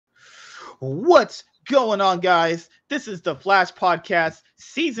What's going on, guys? This is the Flash Podcast,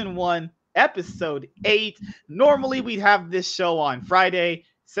 Season 1, Episode 8. Normally, we'd have this show on Friday,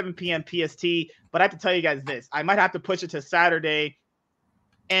 7 p.m. PST, but I have to tell you guys this. I might have to push it to Saturday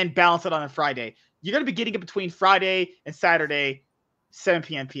and balance it on a Friday. You're going to be getting it between Friday and Saturday, 7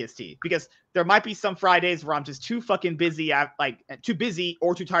 p.m. PST, because there might be some Fridays where I'm just too fucking busy, too busy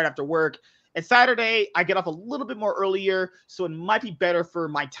or too tired after work. And Saturday, I get off a little bit more earlier, so it might be better for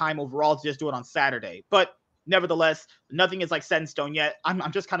my time overall to just do it on Saturday. Nevertheless, nothing is like set in stone yet.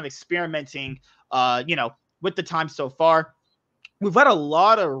 I'm just kind of experimenting, with the time so far. We've had a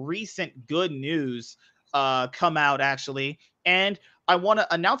lot of recent good news come out, actually, and I want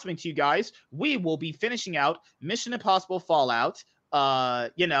to announce something to you guys. We will be finishing out Mission Impossible Fallout.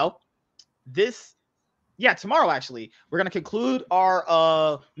 Tomorrow, actually. We're going to conclude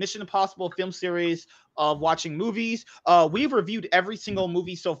our Mission Impossible film series of watching movies. We've reviewed every single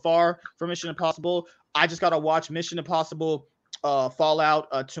movie so far for Mission Impossible. I just got to watch Mission Impossible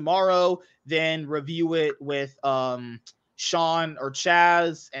Fallout tomorrow, then review it with Sean or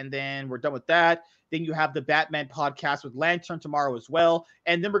Chaz, and then we're done with that. Then you have the Batman podcast with Lantern tomorrow as well.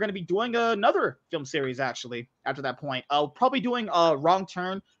 And then we're going to be doing another film series, actually, after that point. Probably doing Wrong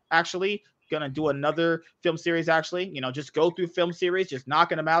Turn, actually. Gonna do another film series, actually, just go through film series, just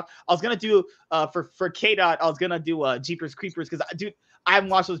knocking them out. I was gonna do for K-Dot, I was gonna do Jeepers Creepers, because I haven't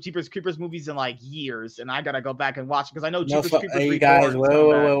watched those Jeepers Creepers movies in like years, and I gotta go back and watch it because I know Jeepers Creepers. Hey guys,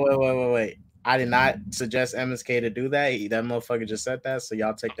 wait. I did not suggest MSK to do that. That motherfucker just said that, so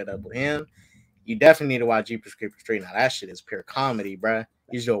y'all take that up with him. You definitely need to watch Jeepers Creepers 3. Now that shit is pure comedy, bruh.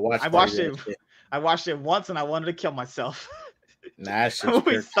 You should watch. I watched it once, and I wanted to kill myself. Nah, that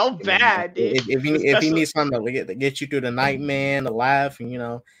shit's so bad, dude. If you need something to get you through the night, man, to laugh and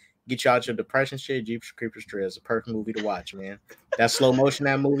get you out your depression shit, Jeepers Creepers 3 is a perfect movie to watch, man. That slow motion,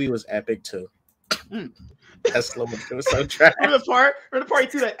 that movie was epic too. That slow motion, it was so trash. Remember the part he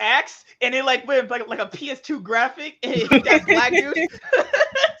threw the axe and it like went like a PS2 graphic and that black dude.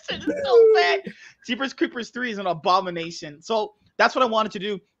 Shit is so bad. Jeepers Creepers 3 is an abomination. So that's what I wanted to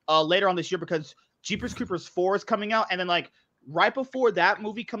do later on this year, because Jeepers Creepers 4 is coming out, and then like right before that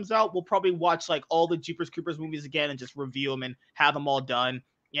movie comes out, we'll probably watch like all the Jeepers Creepers movies again and just review them and have them all done,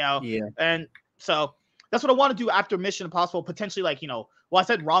 Yeah. And so that's what I want to do after Mission Impossible. Potentially, like, I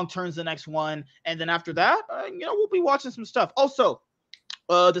said Wrong Turn's the next one. And then after that, we'll be watching some stuff. Also,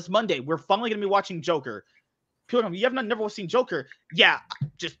 this Monday, we're finally going to be watching Joker. People, you have never seen Joker. Yeah,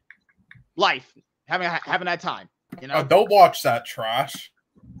 just life. Haven't had time, Don't watch that trash.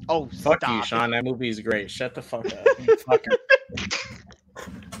 Oh, fuck stop you, Sean. That movie is great. Shut the fuck up.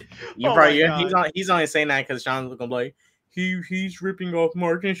 He's only saying that because Sean's looking like he's ripping off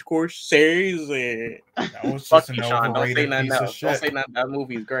Martin Scorsese. That was just an Sean. Don't say overrated nothing piece of shit. Don't say nothing. That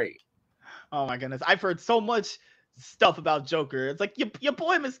movie is great. Oh my goodness, I've heard so much stuff about Joker. It's like your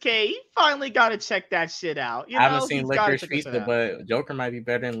boy Miss K, he finally got to check that shit out. I haven't seen Licorice Pizza, but Joker might be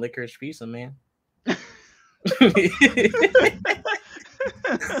better than Licorice Pizza, man.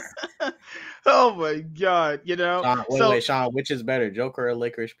 Oh my god, Sean, wait, Sean, which is better, Joker or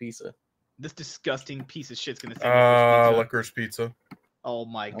Licorice Pizza? This disgusting piece of shit's gonna say Licorice Pizza. Oh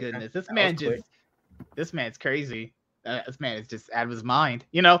my goodness, Okay. This man's crazy. This man is just out of his mind.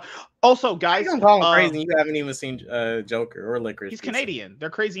 Also, guys, you call him crazy. You haven't even seen Joker or Licorice. He's Pizza. Canadian.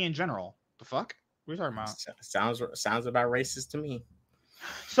 They're crazy in general. The fuck? What are you talking about? Sounds about racist to me.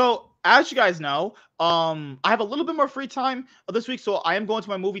 So, as you guys know, I have a little bit more free time this week, so I am going to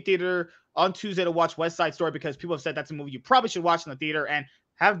my movie theater on Tuesday to watch West Side Story, because people have said that's a movie you probably should watch in the theater, and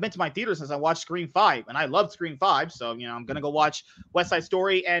haven't been to my theater since I watched Scream 5, and I loved Scream 5, so, I'm going to go watch West Side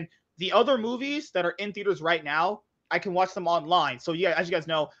Story. And the other movies that are in theaters right now, I can watch them online. So, yeah, as you guys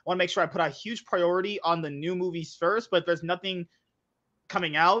know, I want to make sure I put a huge priority on the new movies first, but if there's nothing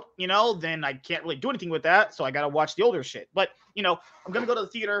coming out, then I can't really do anything with that, so I got to watch the older shit. But, I'm going to go to the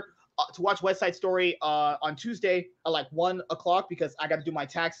theater to watch West Side Story on Tuesday at like 1 o'clock, because I got to do my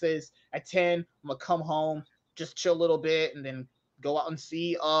taxes at 10. I'm going to come home, just chill a little bit, and then go out and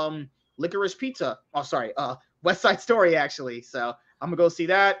see Licorice Pizza. Oh, sorry, West Side Story, actually. So I'm going to go see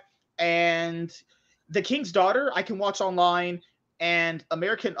that. And The King's Daughter, I can watch online. And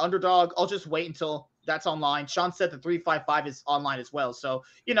American Underdog, I'll just wait until that's online. Sean said the 355 is online as well. So,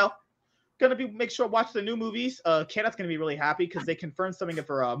 gonna make sure to watch the new movies. Kenneth's gonna be really happy because they confirmed something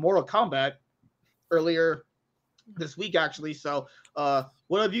for Mortal Kombat earlier this week, actually. So,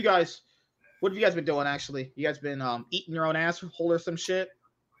 what have you guys been doing? Actually, you guys been eating your own asshole or some shit?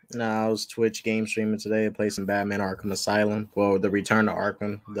 No, I was Twitch game streaming today. I played some Batman Arkham Asylum. Well, the Return to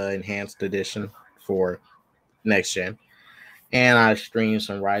Arkham, the enhanced edition for next gen. And I streamed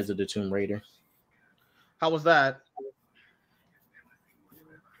some Rise of the Tomb Raider. How was that?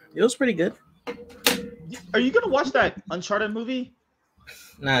 It was pretty good. Are you gonna watch that Uncharted movie?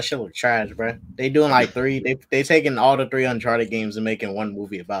 Nah, shit look trash, bro. They doing like three. They taking all the 3 Uncharted games and making one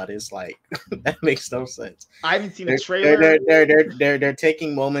movie about it. It's like that makes no sense. I haven't seen a trailer. They're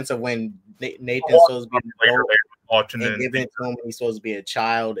taking moments of when Nathan's supposed to be an adult watching and giving it to him when he's supposed to be a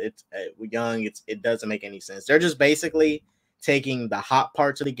child. It's young. It doesn't make any sense. They're just basically taking the hot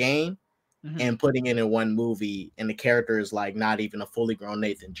parts of the game and putting it in one movie, and the character is like not even a fully grown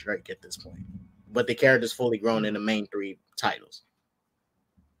Nathan Drake at this point, but the character is fully grown in the main 3 titles.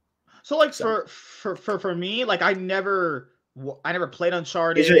 So like for me, like I never played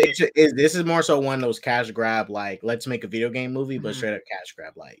Uncharted. This is more so one of those cash grab, like let's make a video game movie, but straight up cash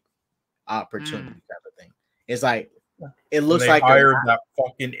grab, like opportunity type of thing. It's like it looks like they hired that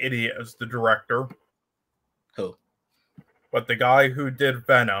fucking idiot as the director. Who? But the guy who did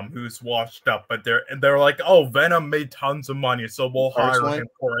Venom, who's washed up, but they're like, oh, Venom made tons of money, so we'll hire him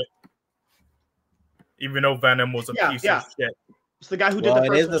for it. Even though Venom was a piece of shit. It's the guy who did the first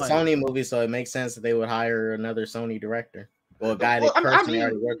one. It is the Sony movie, so it makes sense that they would hire another Sony director. Well, a guy they personally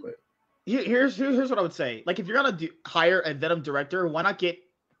already work with. Here's what I would say. Like, if you're gonna hire a Venom director, why not get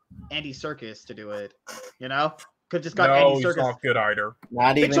Andy Serkis to do it? You know, could just got Andy Serkis. He's not good either.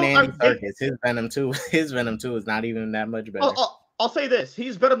 Not even Andy Serkis. His Venom 2. His Venom 2 is not even that much better. I'll say this: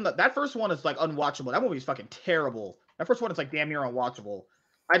 he's better than that first one is like unwatchable. That movie is fucking terrible. That first one is like damn near unwatchable.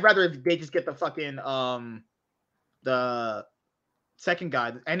 I'd rather if they just get the fucking the second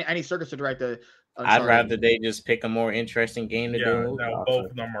guy, Andy Serkis to direct the. I'd rather they just pick a more interesting game to do. No,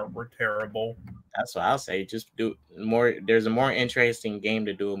 both of them were terrible. That's what I'll say. Just do more. There's a more interesting game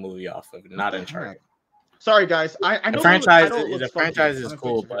to do a movie off of, not Uncharted. Sorry, guys. I know the franchise is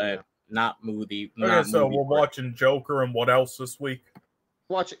cool, but not movie. Okay, so we're watching Joker, and what else this week?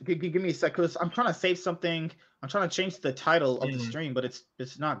 Give me a sec, because I'm trying to save something. I'm trying to change the title of the stream, but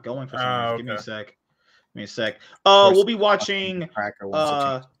it's not going for some reason. Give me a sec. We'll be watching.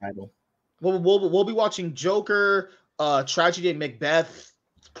 We'll be watching Joker, Tragedy and Macbeth.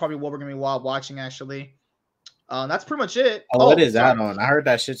 It's probably what we're gonna be watching actually. That's pretty much it. What is that on? I heard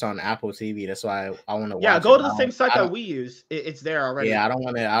that shit's on Apple TV. That's why I want to watch. Yeah, go to the same site that we use. It's there already. Yeah, I don't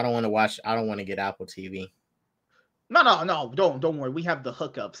want to watch. I don't want to get Apple TV. No, don't worry. We have the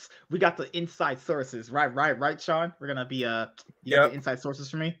hookups. We got the inside sources. Right, Sean. We're gonna be you got the inside sources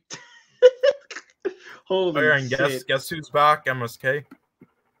for me. Holy shit! Guess who's back? MSK.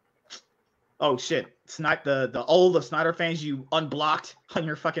 Oh shit! All the Snyder fans you unblocked on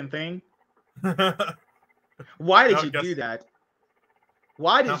your fucking thing. Why did you do that?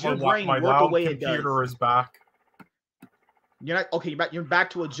 Why did your brain work the way it does? My computer is back. You're not okay. You're back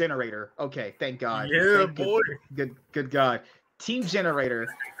to a generator. Okay, thank God. Yeah, boy. Good God. Team Generator.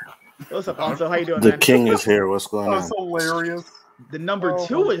 What's up, Alonso? How you doing, man? The king is here. What's going on? That's hilarious. The number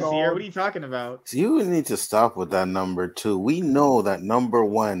 2 is here. What are you talking about? So you need to stop with that number 2. We know that number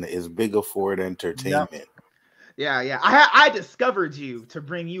 1 is Bigger Ford Entertainment. Yep. Yeah. I discovered you to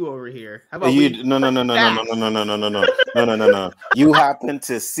bring you over here. How about No. You happened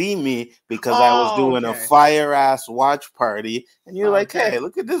to see me because I was doing a fire ass watch party, and you're like, "Hey,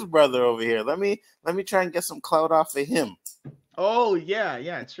 look at this brother over here. Let me try and get some clout off of him." Oh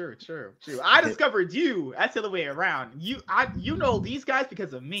yeah, true. I discovered you. That's the other way around. You know these guys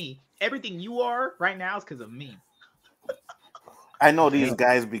because of me. Everything you are right now is because of me. I know these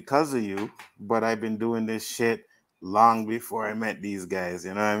guys because of you, but I've been doing this shit long before I met these guys.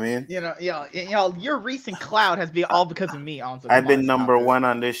 You know what I mean? You know, your recent cloud has been all because of me. I've been number 1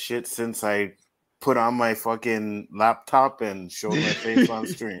 on this shit since I put on my fucking laptop and showed my face on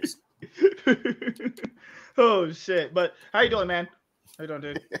streams. Oh shit! But how you doing, man? How you doing,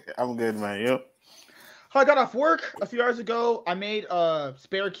 dude? I'm good, man. You? I got off work a few hours ago. I made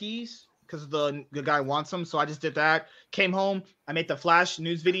spare keys because the guy wants them, so I just did that. Came home. I made the Flash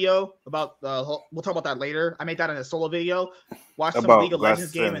news video about we'll talk about that later. I made that in a solo video. Watched some League of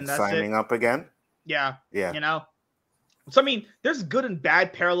Legends game, and that's signing up again. Yeah. You know. So I mean, there's good and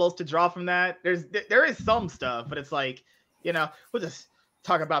bad parallels to draw from that. There is some stuff, but it's like, you know, we'll just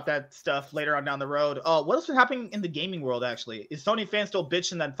talk about that stuff later on down the road. What else is happening in the gaming world, actually? Is Sony fans still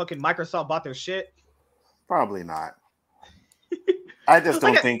bitching that fucking Microsoft bought their shit? Probably not. I just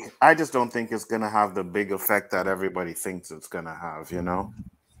don't think it's gonna have the big effect that everybody thinks it's gonna have, you know?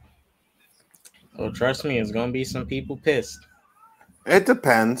 Well, trust me, it's gonna be some people pissed. It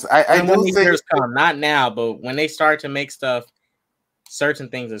depends. I do think not now, but when they start to make certain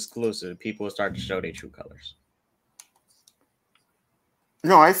things exclusive, people will start to show their true colors.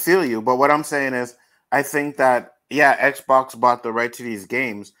 No, I feel you, but what I'm saying is, I think that yeah, Xbox bought the right to these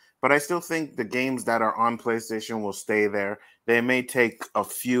games, but I still think the games that are on PlayStation will stay there. They may take a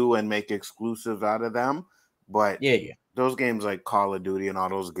few and make exclusives out of them, but Yeah. those games like Call of Duty and all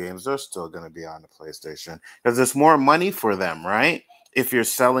those games, they're still going to be on the PlayStation because it's more money for them, right? If you're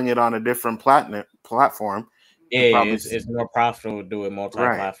selling it on a different platform, yeah, it's more profitable to do it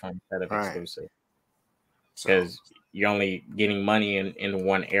multi-platform instead of Right. exclusive because you're only getting money in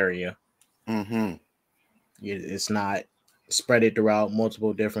one area. Mm-hmm. It's not spread it throughout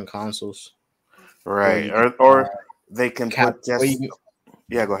multiple different consoles. Right. Or they can put just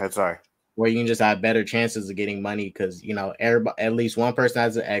yeah, go ahead. Sorry. Where you can just have better chances of getting money because you know everybody, at least one person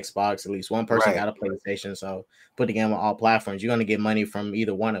has an Xbox, at least one person got a PlayStation. So put the game on all platforms, you're gonna get money from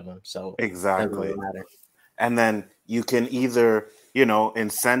either one of them. So exactly. It doesn't matter. And then you can either, you know,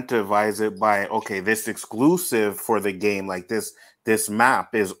 incentivize it by this exclusive for the game, like this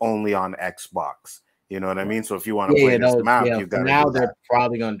map is only on Xbox. You know what I mean? So if you want to play this map, you got to now they're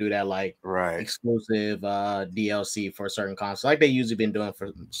probably gonna do that, like right, exclusive DLC for a certain console, like they usually been doing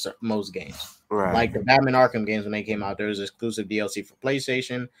for most games. Right, like the Batman Arkham games when they came out, there was exclusive DLC for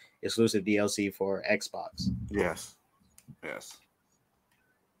PlayStation, exclusive DLC for Xbox. Yes.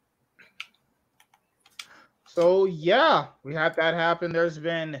 So yeah, we had that happen. There's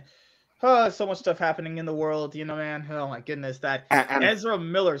been so much stuff happening in the world, you know, man. Oh my goodness, that Ezra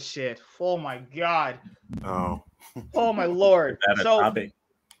Miller shit. Oh my god. Oh my lord. Is that a topic?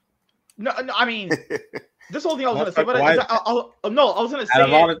 No, I mean, this whole thing I was gonna say, but I was gonna say. Out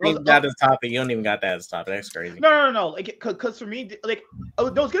of all the things that is topic, you don't even got that as a topic. That's crazy. No. Like, because for me, like, no,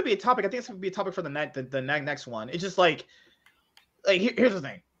 it's gonna be a topic. I think it's gonna be a topic for the next one. It's just like here's the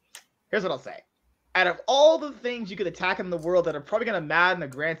thing. Here's what I'll say. Out of all the things you could attack in the world that are probably gonna mad in the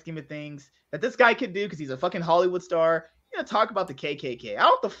grand scheme of things that this guy could do because he's a fucking Hollywood star, you're gonna talk about the KKK. I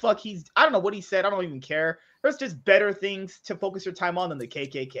don't know what he said. I don't even care. There's just better things to focus your time on than the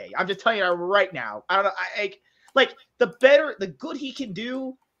KKK. I'm just telling you right now. I don't know. Like the good he can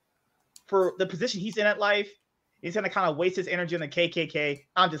do for the position he's in at life, he's gonna kind of waste his energy on the KKK.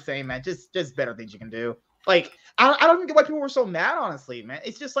 I'm just saying, man. Just better things you can do. Like, I don't even get why people were so mad, honestly, man.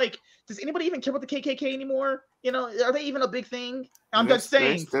 It's just like, does anybody even care about the KKK anymore? You know, are they even a big thing? I'm just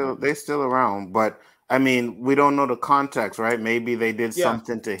saying. They're still around, but I mean, we don't know the context, right? Maybe they did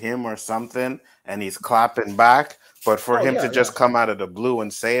something to him or something, and he's clapping back. But for him to just come out of the blue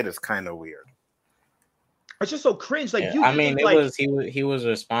and say it is kind of weird. It's just so cringe. Like, he was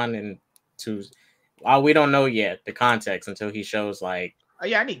responding to. We don't know yet the context until he shows like.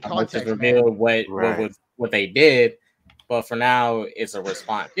 I need context. Reveal what they did, but for now it's a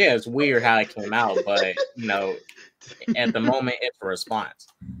response. Yeah, it's weird how it came out, but you know, at the moment it's a response.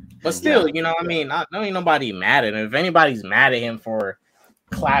 But still, you know, I mean, ain't nobody mad at him. If anybody's mad at him for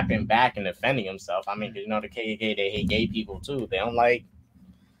clapping back and defending himself, I mean, you know, the KKK, they hate gay people too. They don't like.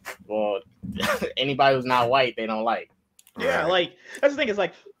 Well, anybody who's not white, they don't like. Yeah, like that's the thing. Is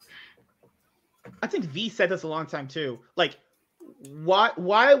like, I think V said this a long time too. Like.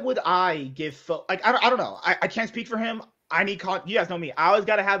 Why would I give like I don't know. I can't speak for him. I need you guys know me. I always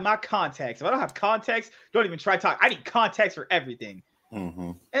gotta have my context. If I don't have context, don't even try to talk. I need context for everything.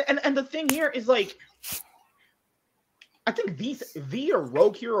 Mm-hmm. And the thing here is like I think V or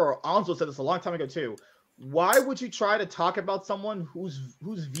Rogue Hero or Anzo said this a long time ago too. Why would you try to talk about someone whose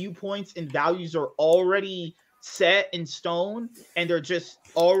viewpoints and values are already set in stone and they're just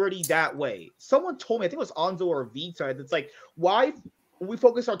already that way? Someone told me, I think it was Anzo or Vita, it's like, why we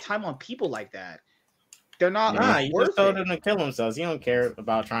focus our time on people like that? They're not. You just told them to kill themselves. You don't care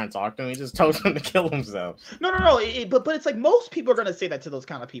about trying to talk to them. You just told them to kill themselves. No. But it's like most people are gonna say that to those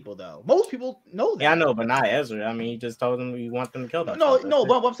kind of people, though. Most people know that. Yeah, I know, but not Ezra. I mean, you just told them you want them to kill them. No.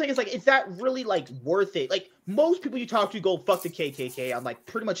 But what I'm saying is like, is that really like worth it? Like most people you talk to go fuck the KKK. I'm like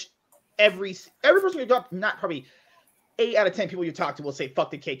pretty much every person you talk, not probably 8 out of 10 people you talk to will say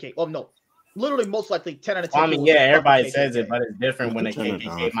fuck the KKK. Well, no. Literally, most likely 10 out of 10. Well, I mean, yeah, everybody says it, but it's different when the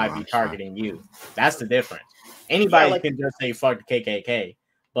KKK might be targeting you. That's the difference. Anybody can just say fuck the KKK,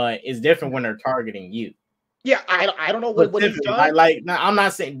 but it's different when they're targeting you. Yeah, I don't know what he's done. I'm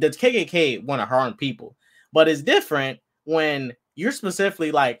not saying the KKK want to harm people, but it's different when you're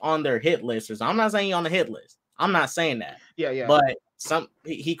specifically like on their hit list or something. I'm not saying you're on the hit list. I'm not saying that. Yeah. But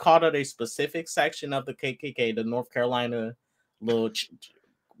he called out a specific section of the KKK, the North Carolina little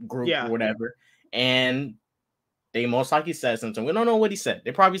group or whatever, and they most likely said something. We don't know what he said.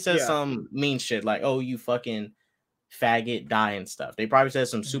 They probably said some mean shit like, "Oh, you fucking faggot, die and stuff." They probably said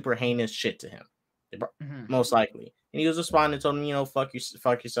some super heinous shit to him. Most likely, and he was responding, told him, you know, fuck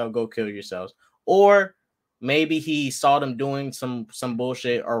yourself, go kill yourselves. Or maybe he saw them doing some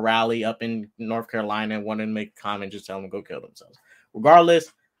bullshit or rally up in North Carolina and wanted to make a comment, just tell them to go kill themselves.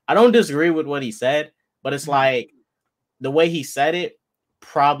 Regardless, I don't disagree with what he said, but it's like the way he said it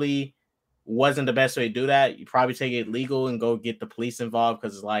probably wasn't the best way to do that. You probably take it legal and go get the police involved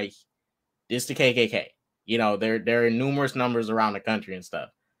because it's like this the KKK. You know, there are numerous numbers around the country and stuff.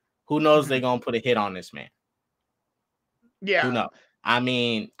 Who knows they're gonna put a hit on this man? Yeah. Who knows? I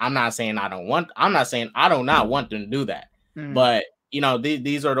mean, I'm not saying I do not want them to do that. But you know,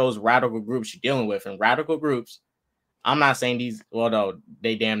 these are those radical groups you're dealing with, and radical groups. I'm not saying these. Well, no,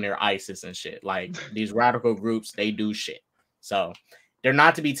 they damn near ISIS and shit. Like these radical groups, they do shit. So they're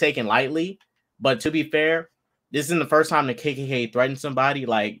not to be taken lightly. But to be fair, this isn't the first time the KKK threatened somebody.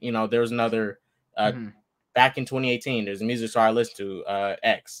 Like, you know, there was another back in 2018. There's a music star I listened to,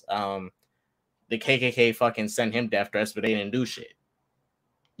 X. The KKK fucking sent him death threats, but they didn't do shit.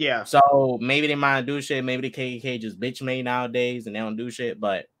 Yeah. So maybe they might do shit. Maybe the KKK just bitch made nowadays and they don't do shit.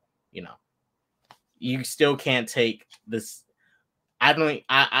 But you know, you still can't take this. I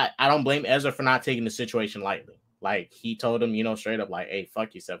don't blame Ezra for not taking the situation lightly. Like he told him, you know, straight up, like, "Hey,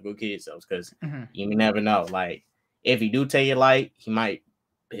 fuck yourself, go kill yourselves," because you never know. Like if he do take it light,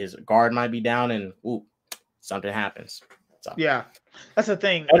 his guard might be down, and something happens. So, yeah, that's the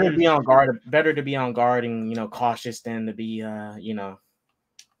thing. Better to be on guard. Better to be on guard and, you know, cautious than to be, you know.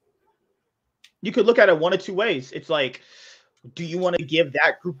 You could look at it one of two ways. It's like, do you want to give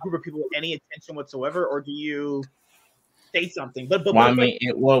that group of people any attention whatsoever, or do you say something? But well, I mean,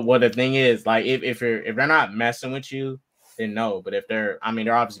 well, the thing is, like, if they're not messing with you, then no. But if they're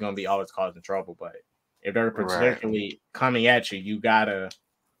obviously going to be always causing trouble. But if they're particularly coming at you, you gotta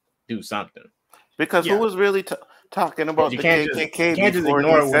do something. Because who was really talking about the KKK before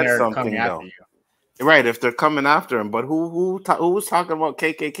he said something, though? Right, if they're coming after him, but who was talking about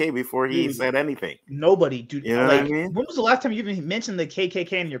KKK before he said anything? Nobody, dude. You know what I mean? When was the last time you even mentioned the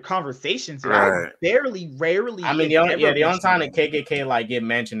KKK in your conversations? Right. Rarely. I mean, the only time the KKK like get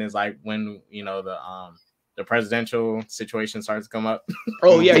mentioned is like when, you know, the presidential situation starts to come up.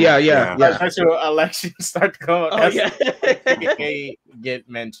 Oh yeah. Presidential elections start to come up. KKK get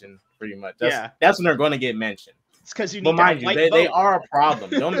mentioned pretty much. That's when they're going to get mentioned. It's because you need. But mind you, they are a problem.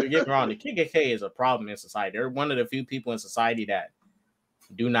 Don't get me wrong. The KKK is a problem in society. They're one of the few people in society that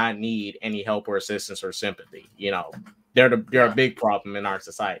do not need any help or assistance or sympathy. You know, they're a big problem in our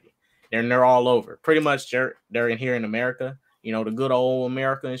society. They're all over. Pretty much, they're in here in America. You know, the good old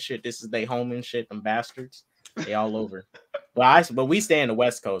America and shit. This is their home and shit. Them bastards. They all over. But we stay in the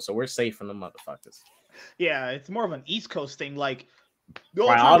West Coast, so we're safe from the motherfuckers. Yeah, it's more of an East Coast thing. Like,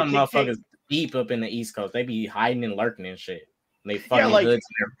 all them motherfuckers deep up in the East Coast. They be hiding and lurking and shit. And they fucking hoods.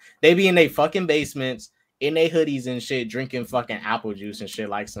 They be in their fucking basements, in their hoodies and shit, drinking fucking apple juice and shit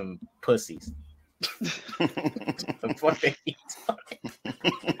like some pussies. The fuck they eat.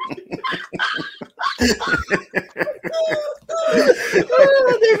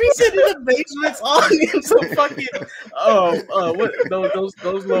 They be sitting in the basements all in some fucking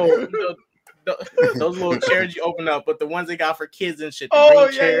those little chairs you open up, but the ones they got for kids and shit. The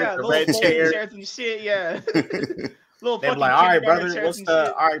green chairs, the red chairs and shit. Yeah. They're like, all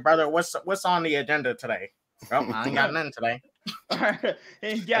right, brother, what's on the agenda today? Oh, I ain't got nothing today.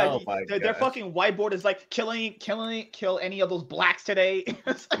 And their fucking whiteboard is like kill any of those blacks today.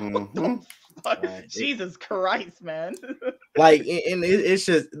 Jesus Christ, man. Like, and it's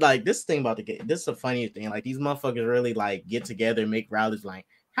just like this thing about the game. This is a funny thing. Like, these motherfuckers really like get together and make rallies. Like,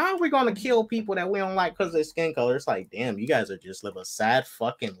 how are we gonna kill people that we don't like because of their skin color? It's like, damn, you guys are just live a sad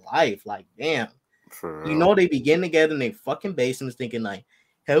fucking life. Like, damn, you know, they be getting together in their fucking basements thinking like,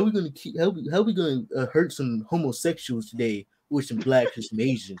 how are we gonna hurt some homosexuals today, or some blacks or some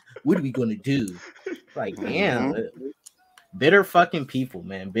Asians? What are we gonna do? Like, damn, bitter fucking people,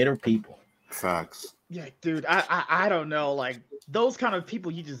 man, bitter people. Facts. Yeah, dude, I don't know, like those kind of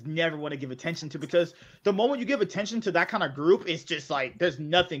people you just never want to give attention to, because the moment you give attention to that kind of group, it's just like there's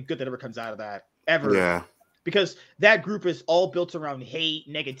nothing good that ever comes out of that ever. Yeah, because that group is all built around hate,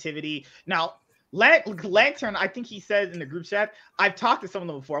 negativity. Now, Lantern, I think he said in the group chat, I've talked to some of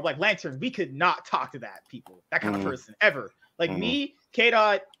them before. I'm like, Lantern, we could not talk to that kind of person ever. Like me,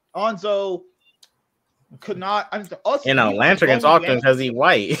 K-Dot, Onzo could not. Lantern can talk to him because he's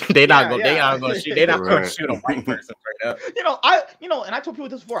white. They not going to shoot. They're not going to shoot a white person straight up. And I told people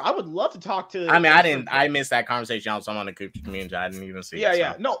this before. I would love to talk to. I mean, I missed that conversation on someone in the community. I didn't even see.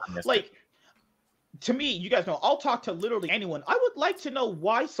 To me, you guys know, I'll talk to literally anyone. I would like to know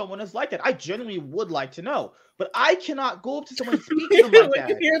why someone is like that. I genuinely would like to know, but I cannot go up to someone and speak to them like that.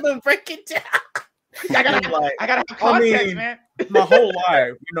 You hear them break it down. I gotta have context, man. My whole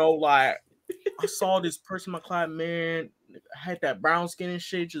life, I saw this person in my class, man, had that brown skin and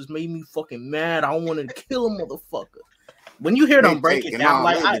shit, just made me fucking mad. I wanted to kill a motherfucker. When you hear them break it down,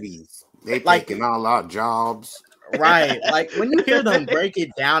 like they like taking all our jobs. Right. Like when you hear them break it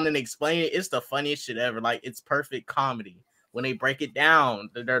down and explain it, it's the funniest shit ever. Like it's perfect comedy. When they break it down,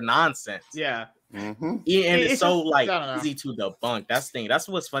 they're nonsense. Yeah. Mm-hmm. And it's so just, like easy to debunk. That's the thing. That's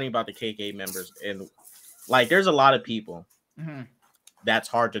what's funny about the KK members. And like there's a lot of people that's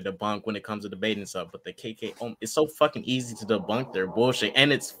hard to debunk when it comes to debating stuff. But the KK, it's so fucking easy to debunk their bullshit.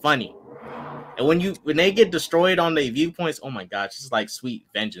 And it's funny. And when they get destroyed on their viewpoints, oh my gosh, it's like sweet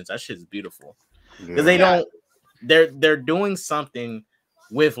vengeance. That shit is beautiful. Because they're doing something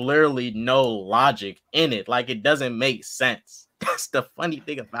with literally no logic in it. Like it doesn't make sense. That's the funny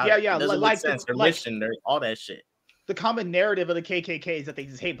thing about it. Yeah, it doesn't make sense. Their mission, all that shit. The common narrative of the KKK is that they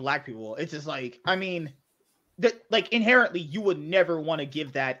just hate black people. It's just like, I mean, that like inherently you would never want to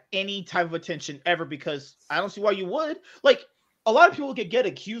give that any type of attention ever, because I don't see why you would. Like a lot of people get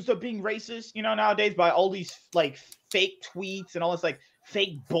accused of being racist, you know, nowadays by all these like fake tweets and all this like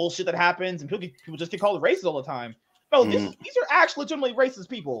fake bullshit that happens, and people just get called racist all the time. No, these are actually legitimately racist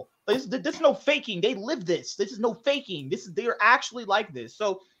people. This is no faking. They live this. This is no faking. They are actually like this.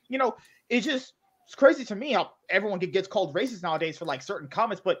 So, you know, it's crazy to me how everyone gets called racist nowadays for like certain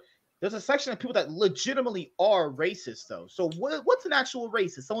comments, but there's a section of people that legitimately are racist though. So what's an actual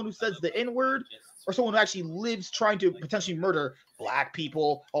racist? Someone who says the N-word, or someone who actually lives trying to potentially murder black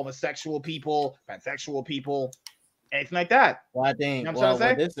people, homosexual people, pansexual people, anything like that? Well, I think you know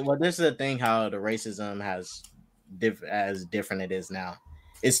this is the thing, how the racism has as different it is now.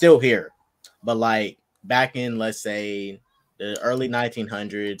 It's still here, but like back in, let's say, the early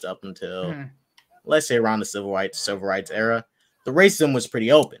 1900s up until let's say around the civil rights era, the racism was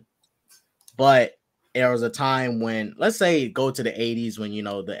pretty open. But there was a time when, let's say, go to the 80s when, you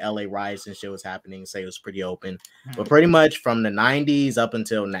know, the LA riots and shit was happening, say it was pretty open. But pretty much from the 90s up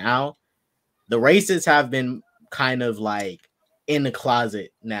until now, the racists have been kind of like in the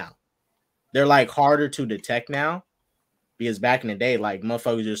closet now. They're like harder to detect now, because back in the day, like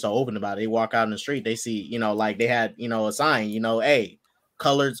motherfuckers are so open about it. They walk out in the street, they see, you know, like they had, you know, a sign, you know, hey,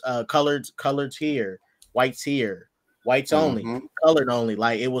 colors here, whites here, whites only, colored only.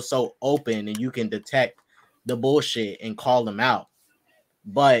 Like it was so open and you can detect the bullshit and call them out.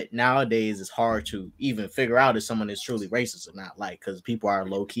 But nowadays it's hard to even figure out if someone is truly racist or not, like, because people are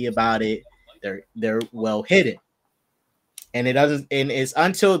low key about it. They're well hidden. And it's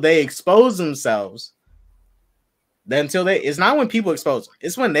until they expose themselves. It's not when people expose them.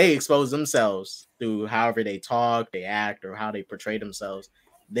 It's when they expose themselves through however they talk, they act, or how they portray themselves.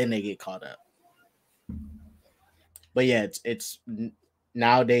 Then they get caught up. But yeah, it's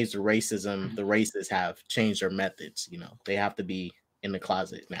nowadays the racists have changed their methods. You know, they have to be in the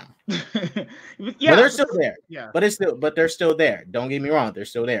closet now. But they're still there. Yeah. But they're still there. Don't get me wrong, they're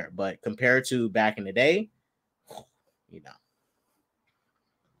still there. But compared to back in the day, you know.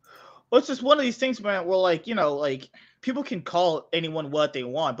 Well, it's just one of these things, man, where like, you know, like people can call anyone what they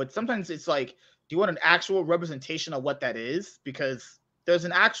want, but sometimes it's like, do you want an actual representation of what that is? Because there's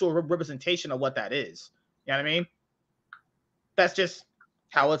an actual representation of what that is. You know what I mean? That's just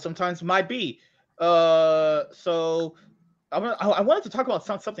how it sometimes might be. So I wanted to talk about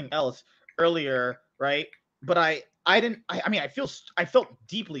something else earlier, right? But I felt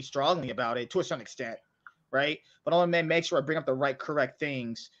deeply strongly about it to a certain extent, right? But I want to make sure I bring up the correct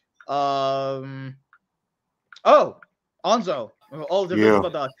things. Onzo.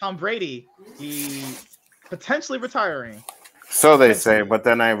 About Tom Brady, he potentially retiring. So they say, but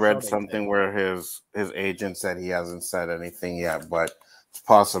then I read something where his agent said he hasn't said anything yet, but it's a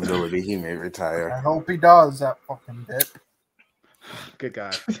possibility he may retire. I hope he does, that fucking bit. Good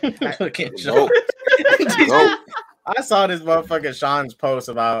God. I saw this motherfucking Sean's post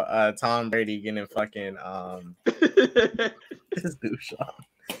about Tom Brady getting fucking this dude Sean.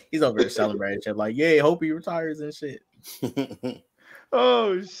 He's over there celebrating shit like, yeah, hope he retires and shit.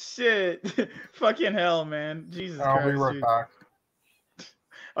 Oh shit. Fucking hell, man. Jesus Christ. I'll be right back.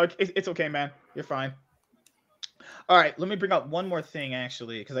 Okay, it's okay, man. You're fine. All right, let me bring up one more thing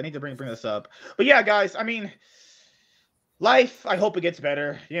actually, because I need to bring this up. But yeah, guys, I mean, life, I hope it gets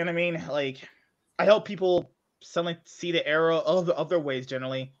better. You know what I mean? Like, I hope people suddenly see the error of their ways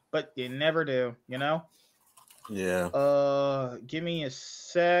generally, but they never do, you know? Yeah. Give me a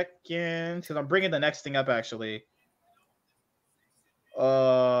second, because I'm bringing the next thing up actually.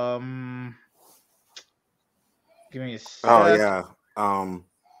 Give me a sec. Oh yeah.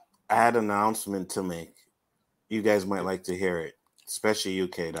 I had an announcement to make. You guys might like to hear it, especially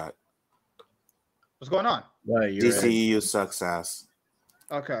UK. What's going on? DCEU sucks ass.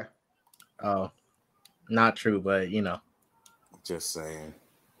 Okay. Oh, not true, but Just saying.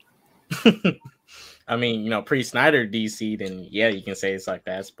 I mean, pre-Snyder DC, then yeah, you can say it's like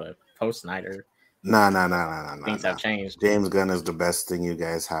that, but post-Snyder, Nah. things have changed. James Gunn is the best thing you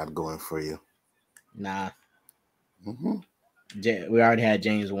guys had going for you. Nah. Mm-hmm. We already had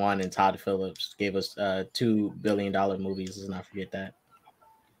James Wan, and Todd Phillips gave us $2 billion movies. Let's not forget that.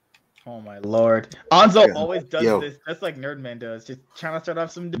 Oh my lord. Anzo always does this just like Nerdman does, just trying to start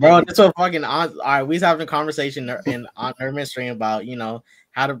off some debate. Bro, that's what fucking all right, we was having a conversation on Nerdman stream about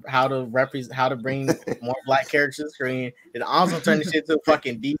how to bring more black characters to the screen, and also turn the shit to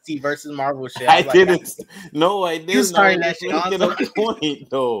fucking DC versus Marvel shit. I didn't. No, I didn't. You started that shit. Making a point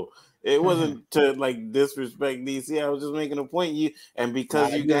though. It wasn't to like disrespect DC. I was just making a point.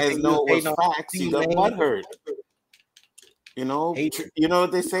 Because you guys know it was facts, you got butthurt. You know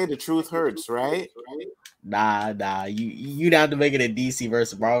what they say, the truth hurts, right? Nah. You down to make it a DC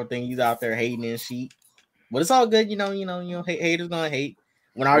versus Marvel thing. You out there hating and shit. But it's all good, haters gonna hate.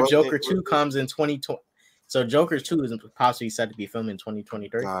 When our Joker 2 comes in 2020. So Joker 2 is possibly set to be filmed in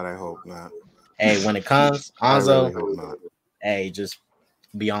 2023. God, I hope not. Hey, when it comes, Anzo, I really hope not. Hey, just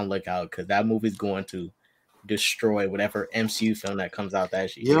be on lookout because that movie's going to destroy whatever MCU film that comes out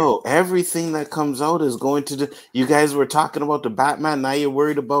that year. Yo, everything that comes out is going to you guys were talking about the Batman, now you're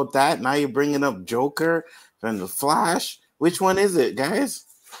worried about that. Now you're bringing up Joker and the Flash. Which one is it, guys?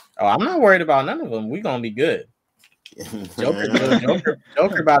 Oh, I'm not worried about none of them. We're gonna be good.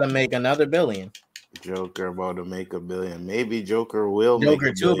 Joker about to make another billion. Joker about to make $1 billion. Maybe Joker will Joker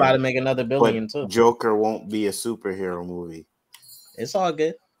make $1 2 billion, about to make another billion too. Joker won't be a superhero movie. It's all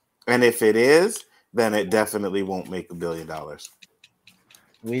good. And if it is, then it definitely won't make $1 billion.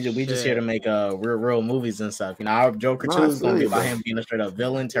 We just here to make real movies and stuff. Our Joker 2 is gonna be about him being a straight up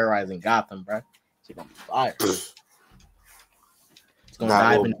villain terrorizing Gotham, bro. It's gonna be fire. It's gonna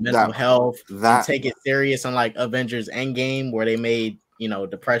dive into mental health and take it serious, unlike Avengers Endgame, where they made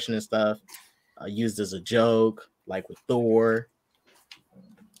depression and stuff used as a joke, like with Thor.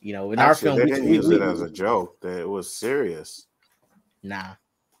 In our film, they didn't use it as a joke. It was serious. Nah.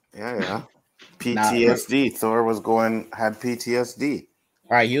 Yeah. PTSD. Thor had PTSD.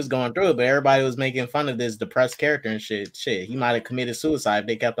 Right, he was going through it, but everybody was making fun of this depressed character and shit. He might have committed suicide if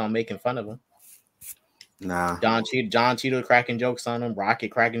they kept on making fun of him. Nah. John Cheadle cracking jokes on him,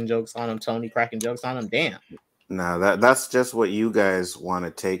 Rocket cracking jokes on him, Tony cracking jokes on him. Damn. Nah, that's just what you guys want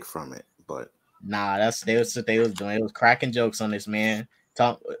to take from it, but nah, that's what they was doing. It was cracking jokes on this man.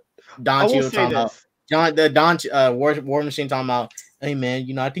 Don Cheadle talking about War Machine talking about, hey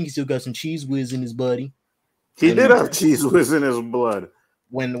man, I think he still got some cheese whiz in his body. He did have cheese whiz in his blood.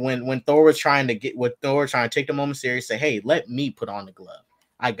 When Thor was trying to take the moment serious, say, hey, let me put on the glove.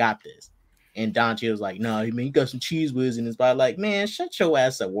 I got this. And Don Cheadle was like, no, I mean, he got some cheese whiz in his body. Like, man, shut your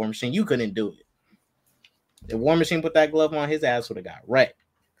ass up, War Machine. You couldn't do it. If War Machine put that glove on, his ass would have got wrecked.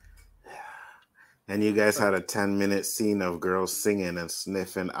 And you guys had a 10-minute scene of girls singing and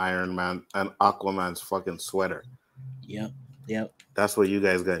sniffing Iron Man and Aquaman's fucking sweater. Yep. That's what you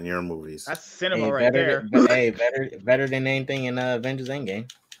guys got in your movies. That's cinema right there. Better than anything in Avengers Endgame.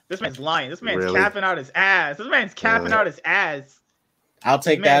 This man's lying. This man's capping out his ass. I'll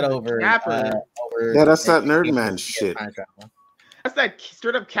take that over. Yeah, that's that Nerdman shit. That's that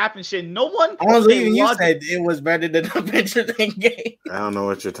straight up capping shit. No one. Even you said it was better than Avengers Endgame. I don't know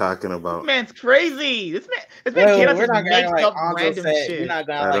what you're talking about. This man's crazy. This man can't just make up random shit. I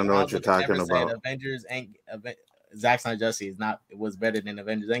don't know what you're talking about. Avengers and Zack Snyder Justice was better than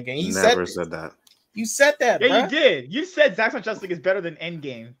Avengers Endgame. He never said that. You said that, yeah, bro. You did. You said Zack Snyder Justice League is better than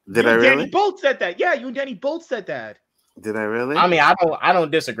Endgame. Did I really? Danny both said that. Yeah, you and Danny both said that. Did I really? I mean, I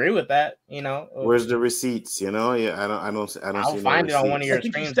don't disagree with that. Where's the receipts? Yeah, I don't. I'll find it on one of your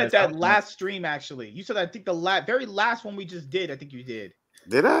streams. You said that last stream. Actually, you said I think the very last one we just did. I think you did.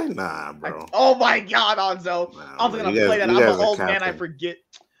 Did I? Nah, bro. Oh my God, Anzo! Nah, I was gonna play that. I'm an old man. I forget.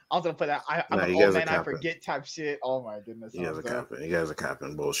 I was gonna play that. I'm an old man. I forget type shit. Oh my goodness. You guys are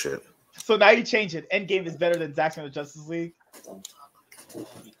capping bullshit. So now you change it. Endgame is better than Zack Snyder Justice League.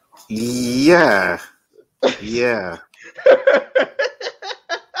 Yeah. Yeah.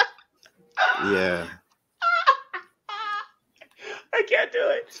 I can't do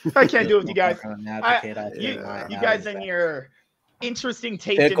it. I can't do it with you guys. You guys and your interesting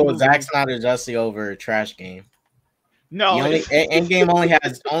taste. Pickle Zack Snyder Justice over Trash Game. No, Endgame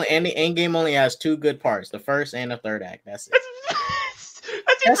only has two good parts: the first and the third act. That's it.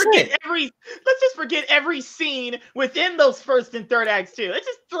 Let's just forget every scene within those first and third acts too. Let's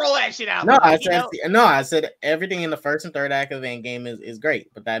just throw that shit out. I said everything in the first and third act of Endgame is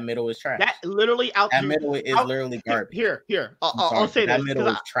great, but that middle is trash. That literally out. That middle is literally garbage. Here. I'll say that this. Middle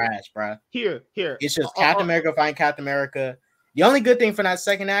is trash, bro. Here. It's just Captain America fighting Captain America. The only good thing from that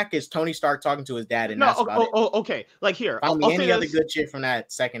second act is Tony Stark talking to his dad, and that's about it. Okay. Like here, Find me any other good shit from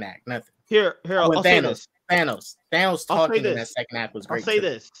that second act. Nothing. Here. I'll say this. Thanos talking in that second act was great. I'll say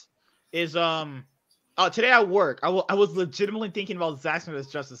this is today at work, I was legitimately thinking about Zack Snyder's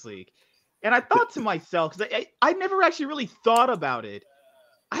Justice League, and I thought to myself because I never actually really thought about it.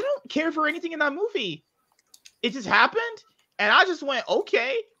 I don't care for anything in that movie. It just happened, and I just went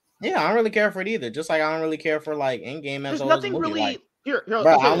okay. Yeah, I don't really care for it either. Just like I don't really care for like Endgame as There's nothing movie. Really. Like, here, bro,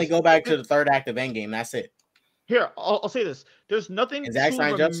 I only go back to the third act of Endgame. That's it. Here, I'll say this. There's nothing. Zack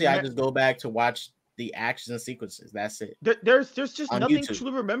Snyder Justice, I just go back to watch the actions and sequences. That's it. There's just on nothing YouTube.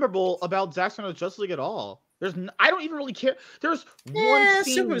 truly memorable about Zack Snyder's Justice League at all. I don't even really care. There's one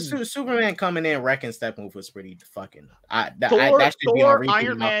scene. Superman coming in wrecking Steppenwolf was pretty fucking. Thor,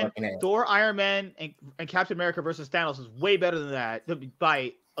 Iron Man, and Captain America versus Thanos is way better than that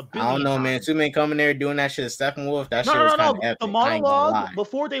by a billion. I don't know, man. Superman coming there doing that shit. Steppenwolf. That shit was kind of epic. The monologue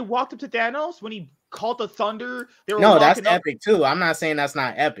before they walked up to Thanos when he called the thunder. That's epic too. I'm not saying that's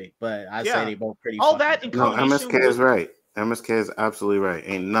not epic, but I say they both pretty. All that in combination. MSK is right. MSK is absolutely right.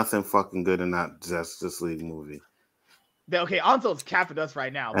 Ain't nothing fucking good in that Justice League movie. Okay, Anzo's capping us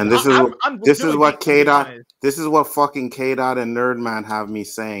right now. And this is what K-Dot, this is what fucking K-Dot and Nerdman have me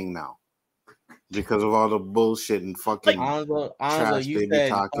saying now. Because of all the bullshit and fucking Anzo, you said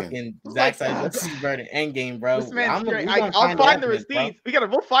fucking Zack Snyder Justice League better than Endgame, bro. I'll find the receipts.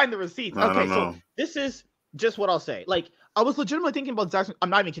 We'll find the receipts. Okay, so this is just what I'll say. Like, I was legitimately thinking about Zack Snyder. I'm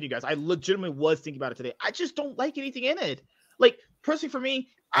not even kidding you guys. I legitimately was thinking about it today. I just don't like anything in it. Like, personally for me,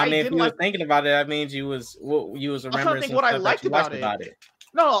 I mean, if you were thinking about it, that means you was remembering what I liked about it.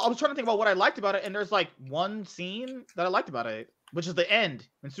 No, I was trying to think about what I liked about it, and there's like one scene that I liked about it, which is the end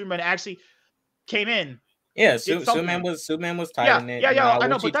when Superman actually came in. Yeah, Superman was tight in it. Yeah, I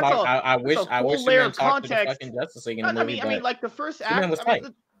know, but that's I wish Superman talked to the fucking Justice League in the movie. I mean, like the first act. Superman was tight.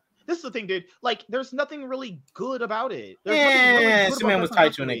 This is the thing, dude. Like, there's nothing really good about it. Superman was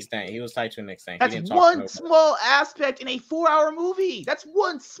tight to an extent. He was tight to an extent. That's one small aspect in a 4-hour movie. That's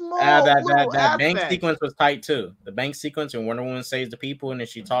one small that bank sequence was tight too. The bank sequence when Wonder Woman saves the people and then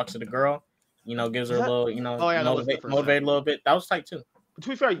she talks to the girl, gives her a little, motivate a little bit. That was tight too. But to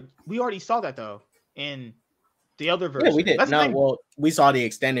be fair, we already saw that though in the other version. Yeah, we did. We saw the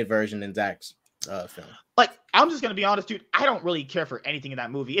extended version in Zach's film. Like, I'm just gonna be honest, dude. I don't really care for anything in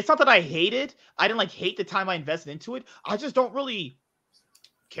that movie. It's not that I hate it. I didn't hate the time I invested into it. I just don't really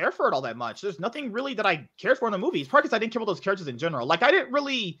care for it all that much. There's nothing really that I cared for in the movie. It's probably because I didn't care about those characters in general. Like, I didn't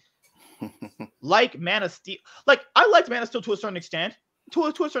really like Man of Steel. Like, I liked Man of Steel to a certain extent. To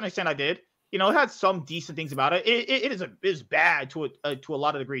a certain extent, I did. It had some decent things about it. It is bad to a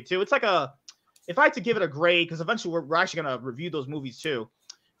lot of degree too. It's like if I had to give it a grade, because eventually we're actually gonna review those movies too.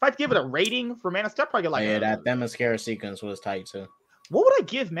 If I had to give it a rating for Man of Steel, I'd probably like that Themyscira sequence was tight too. What would I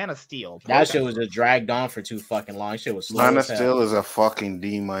give Man of Steel? That shit was just dragged on for too fucking long. Shit was slow. Man of Steel is a fucking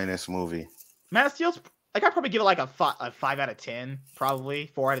D- movie. Man of Steel's I'd probably give it like a 5 out of 10, probably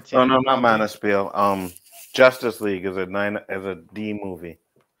 4 out of 10. No, not Man of Steel. Justice League is a D movie.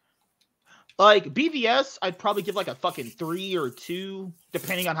 Like BVS, I'd probably give like a fucking 3 or 2,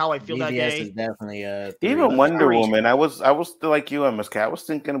 depending on how I feel that day. BVS is definitely even Wonder Woman. I was still like you, MSK. I was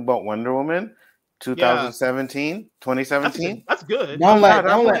thinking about Wonder Woman, 2017. That's good. Don't let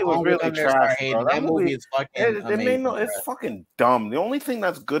it was really trash. That movie is fucking amazing. It's fucking dumb. The only thing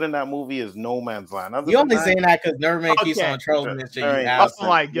that's good in that movie is No Man's Land. You only saying that because Nerdman keeps on trolling this shit. Oh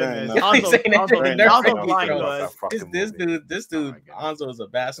my goodness. This dude, Anzo is a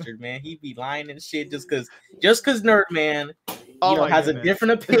bastard, man. He be lying and shit just because Nerdman, has a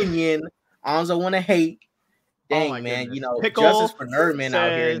different opinion. Anzo want to hate. Dang, man, justice for Nerdman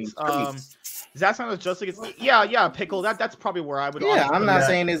out here in these streets. Zack Snyder's Justice League. Yeah, Pickle. That's probably where I would. Yeah, I'm not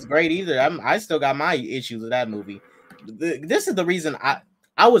saying it's great either. I still got my issues with that movie. This is the reason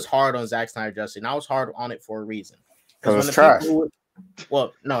I was hard on Zack Snyder Justice League. And I was hard on it for a reason. Because it's trash.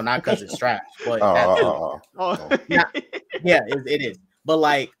 Well, no, not because it's trash. But yeah, it is. But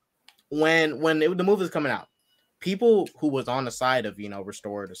like when the movie was coming out, people who was on the side of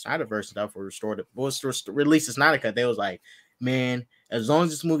restore the Snyderverse stuff or release the Snyder Cut, they was like, man, as long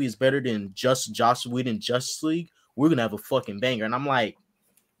as this movie is better than just Joss Whedon Justice League, we're gonna have a fucking banger. And I'm like,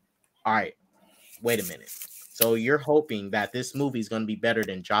 all right, wait a minute. So you're hoping that this movie is gonna be better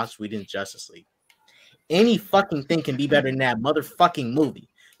than Joss Whedon's Justice League? any fucking thing can be better than that motherfucking movie.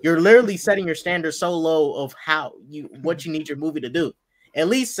 You're literally setting your standards so low of what you need your movie to do. At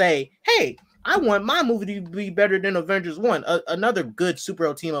least say, hey, I want my movie to be better than Avengers 1, another good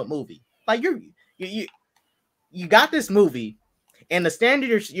superhero team up movie. Like you got this movie, and the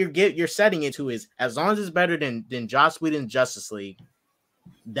standard you're setting it to is as long as it's better than Joss Whedon's Justice League,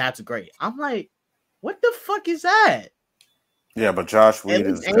 that's great. I'm like, what the fuck is that? Yeah, but Josh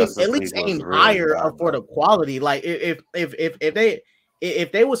Whedon's at least aim higher for the quality. Like if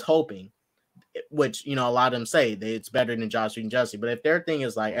they was hoping, which a lot of them say that it's better than Joss Whedon Justice League, but if their thing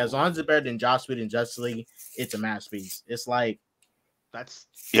is like as long as it's better than Joss Whedon Justice League, it's a masterpiece. It's like that's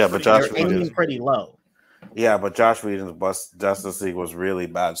but Josh Whedon's pretty low. Yeah, but Josh Whedon's Justice League was really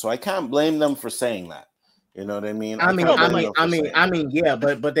bad, so I can't blame them for saying that. You know what I mean? I mean, yeah,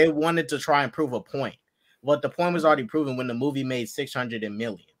 but they wanted to try and prove a point. But the point was already proven when the movie made 600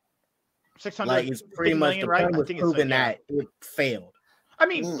 million. 600, like it's pretty much the point was proven that it failed. I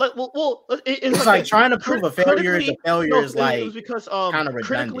mean, it's like trying to prove a failure is a failure is like it was because kind of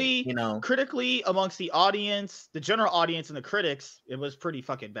critically, critically amongst the audience, the general audience and the critics, it was pretty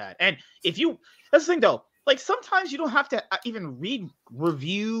fucking bad. And that's the thing though. Like sometimes you don't have to even read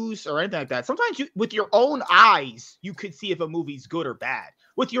reviews or anything like that. Sometimes with your own eyes, you could see if a movie's good or bad.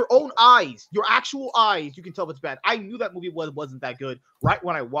 With your own eyes, your actual eyes, you can tell if it's bad. I knew that movie wasn't that good right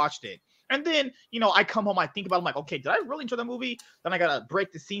when I watched it. And then, I come home, I think about it, I'm like, okay, did I really enjoy the movie? Then I gotta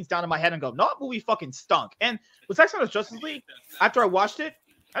break the scenes down in my head and go, no, that movie fucking stunk. And with Zack Snyder's Justice League, after I watched it,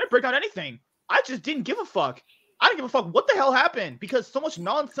 I didn't break down anything. I just didn't give a fuck. I didn't give a fuck what the hell happened because so much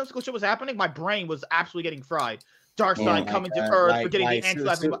nonsensical shit was happening. My brain was absolutely getting fried. Darkseid coming to Earth, forgetting the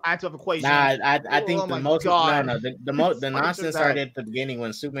anti-life equation. Nah, I think the nonsense started at the beginning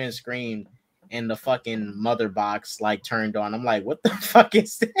when Superman screamed and the fucking mother box turned on. I'm like, what the fuck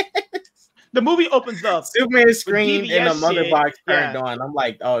is this? The movie opens up. Superman screamed and the mother box turned on. I'm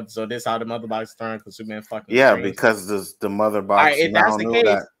like, oh, so this how the mother box turned because Superman fucking screamed. Because the mother box now knew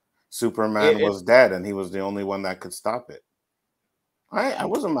that Superman was dead and he was the only one that could stop it. I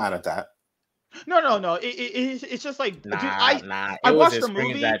wasn't mad at that. No. It's just like I watched the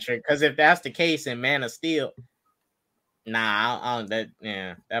movie because if that's the case in Man of Steel,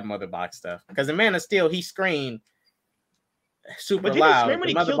 that mother box stuff. Because in Man of Steel, he screamed super loud.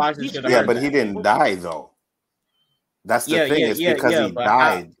 But he didn't die though. That's the thing. It's because he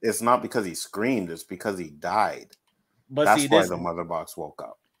died. It's not because he screamed. It's because he died. But that's why the mother box woke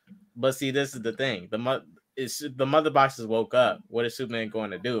up. But see, this is the thing. The mother boxes woke up. What is Superman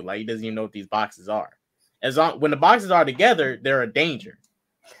going to do? Like he doesn't even know what these boxes are. When the boxes are together, they're a danger.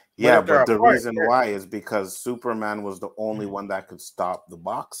 Yeah, but the reason why is because Superman was the only one that could stop the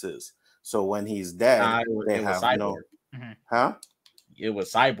boxes. So when he's dead, they have no. Huh? It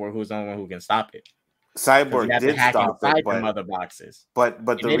was Cyborg who's the only one who can stop it. Cyborg did stop it, but mother boxes. But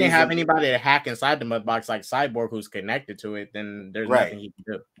if they didn't have anybody to hack inside the mother box like Cyborg who's connected to it, then there's nothing he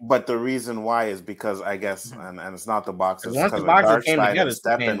can do. But the reason why is because I guess, and it's not the boxes. Once the boxes came together,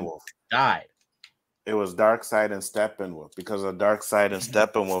 Steppenwolf died. It was Darkseid and Steppenwolf because of Darkseid and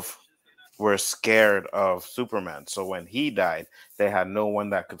Steppenwolf were scared of Superman. So when he died, they had no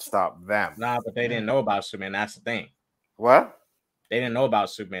one that could stop them. Nah, but they didn't know about Superman. That's the thing. What? They didn't know about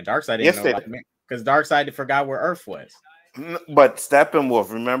Superman. Darkseid didn't know about Superman. Because Darkseid forgot where Earth was. But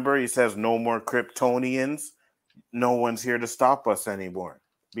Steppenwolf, remember, he says no more Kryptonians. No one's here to stop us anymore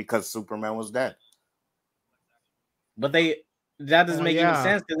because Superman was dead. But that doesn't make any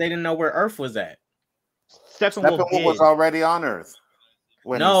sense because they didn't know where Earth was at. Steppenwolf was already on Earth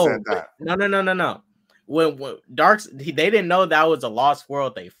when he said that. No. When they didn't know that was a lost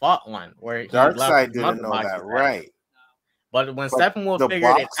world they fought on. Where Darkseid didn't know that, right? But when Steppenwolf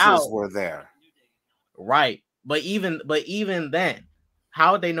figured it out, were there. Right, but even then,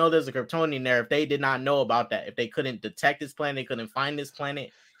 how would they know there's a Kryptonian there if they did not know about that? If they couldn't detect this planet, they couldn't find this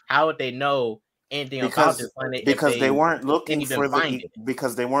planet. How would they know anything about this planet? Because they weren't looking for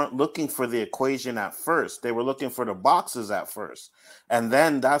the equation at first. They were looking for the boxes at first, and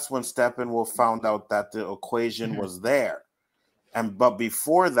then that's when Steppenwolf found out that the equation was there. But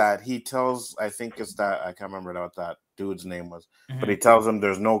before that, he tells, I think it's that, I can't remember what that dude's name was, but he tells him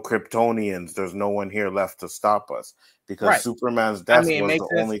there's no Kryptonians, there's no one here left to stop us because Superman's death was the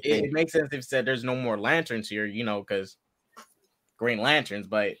only thing. It makes sense if you said there's no more lanterns here, because Green Lanterns,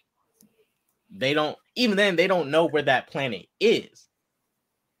 but they don't know where that planet is.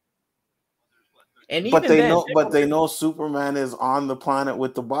 And they know Superman is on the planet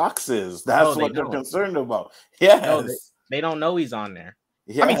with the boxes. That's what they're concerned about. Yes. They don't know he's on there.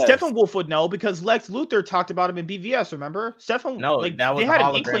 I mean, Steppenwolf would know because Lex Luthor talked about him in BVS. Remember, No, that was they a had an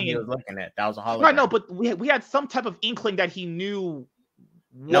hologram inkling he was looking at. That was a hologram. Right, no, but we had some type of inkling that he knew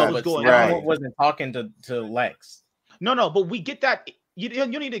what was going Steppenwolf on. wasn't talking to Lex. No, but we get that. You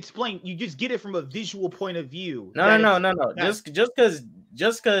don't need to explain. You just get it from a visual point of view. No. Just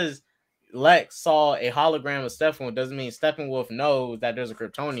because Lex saw a hologram of Steppenwolf doesn't mean Steppenwolf knows that there's a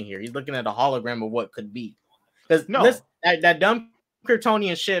Kryptonian here. He's looking at a hologram of what could be. Because that dumb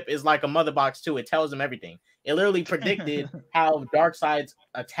Kryptonian ship is like a mother box too. It tells him everything. It literally predicted how Darkseid's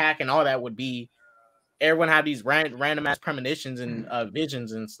attack and all that would be. Everyone had these random ass premonitions and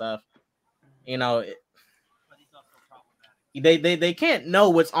visions and stuff. You know, they can't know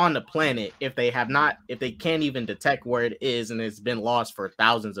what's on the planet if they can't even detect where it is and it's been lost for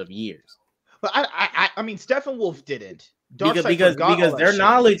thousands of years. But I mean, Steppenwolf didn't because their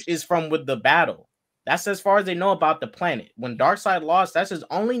knowledge is from with the battle. That's as far as they know about the planet. When Darkseid lost, that's his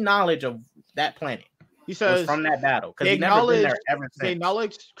only knowledge of that planet. He says from that battle because they he's never been there ever since. They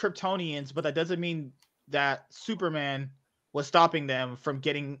acknowledged Kryptonians, but that doesn't mean that Superman was stopping them from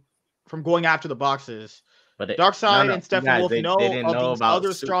going after the boxes. But Darkseid and Steppenwolf know of these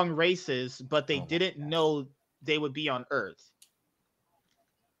other strong races, but they didn't know they would be on Earth.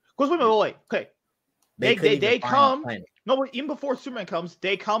 Wait. Okay, they come. No, even before Superman comes,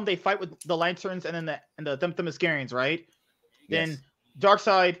 they come. They fight with the Lanterns and then the Themyscirians, right? Yes. Then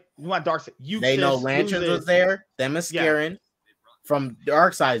Darkseid, you want Darkseid. They know Lanterns was there. Themyscirian. From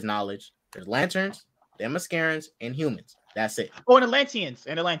Darkseid's knowledge, there's Lanterns, Themyscirians, and humans. That's it. Oh, and Atlanteans.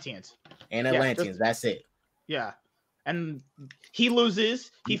 That's it. Yeah. And he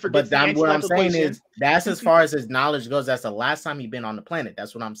loses. He forgets. But what I'm saying is that's as far as his knowledge goes. That's the last time he's been on the planet.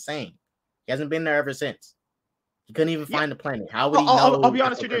 That's what I'm saying. He hasn't been there ever since. He couldn't even find the planet. How would he know? I'll be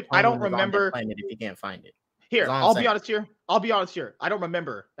honest here, dude. I don't remember planet if he can't find it. Here, I'll be honest here. I don't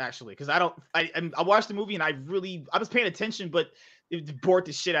remember actually because I watched the movie and I was paying attention, but it bored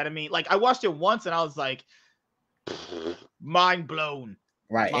the shit out of me. Like I watched it once and I was like, mind blown.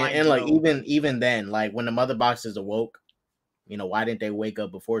 Right, and like even then, like when the mother boxes awoke, you know, why didn't they wake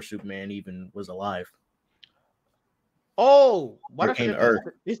up before Superman even was alive? Oh, what Earth?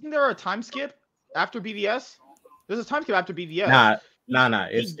 Isn't there a time skip after BVS? There's a time skip after BVS. Nah.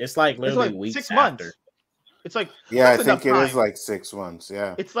 It's like literally like weeks 6 months. After. It's like I think it is like 6 months.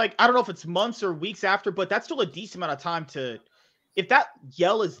 Yeah, it's like I don't know if it's months or weeks after, but that's still a decent amount of time to. If that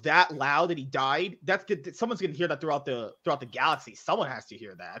yell is that loud that he died, that's good. Someone's gonna hear that throughout the galaxy. Someone has to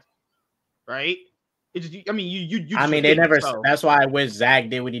hear that, right? It's just, I mean, you. I mean, they never. So. That's why I wish Zach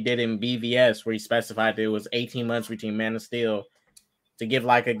did what he did in BVS, where he specified that it was 18 months between Man of Steel, to give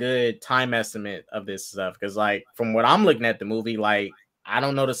like a good time estimate of this stuff. Because like from what I'm looking at the movie, like I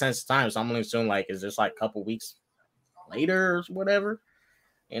don't know the sense of time, so I'm gonna assume like is this like a couple weeks later or whatever.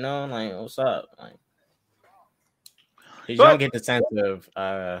 You know, like what's up, like. You don't get the sense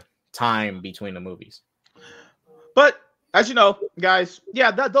of time between the movies. But as you know, guys,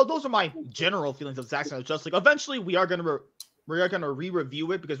 yeah, those are my general feelings of Zack Snyder's Justice League. Eventually, we are gonna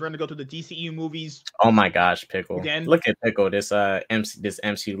re-review it because we're gonna go through the DCEU movies. Oh my gosh, Pickle! Again. Look at Pickle. This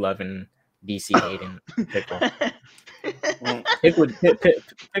MC loving DC hating Pickle.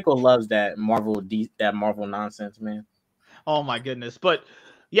 Pickle loves that Marvel nonsense, man. Oh my goodness, but.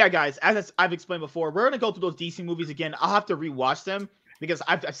 Yeah, guys, as I've explained before, we're going to go through those DC movies again. I'll have to rewatch them because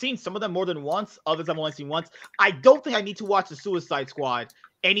I've seen some of them more than once. Others I've only seen once. I don't think I need to watch The Suicide Squad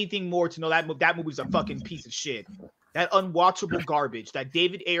anything more to know that movie's a fucking piece of shit. That unwatchable garbage. That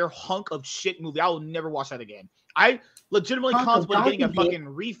David Ayer hunk of shit movie. I will never watch that again. I legitimately contemplate getting a fucking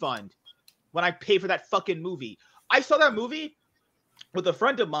refund when I pay for that fucking movie. I saw that movie with a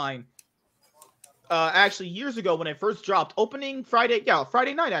friend of mine. Actually, years ago when it first dropped, opening Friday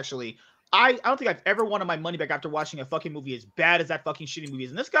night, actually. I don't think I've ever wanted my money back after watching a fucking movie as bad as that fucking shitty movie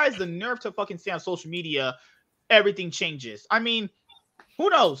is. And this guy has the nerve to fucking say on social media, everything changes. I mean, who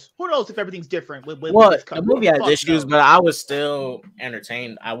knows? Who knows if everything's different? Well, the movie has issues, but I was still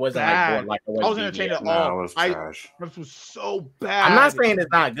entertained. I wasn't like bored like I was. I wasn't entertained at all. It was trash. This was so bad. I'm not saying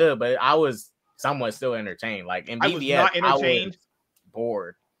it's not good, but I was somewhat still entertained. Like in BVS, I was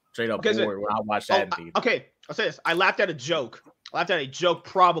bored. Straight up bored when I watched that. Okay, I'll say this. I laughed at a joke.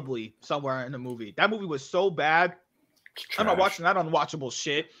 Probably somewhere in the movie. That movie was so bad. I'm not watching that unwatchable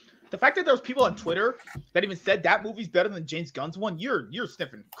shit. The fact that there's people on Twitter that even said that movie's better than James Gunn's one, you're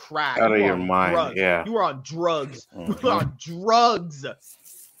sniffing crack. Out of your mind, drugs. yeah. You were on drugs. You were on drugs.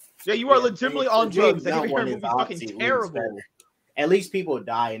 Yeah, you are legitimately on drugs. That movie's fucking terrible. At least people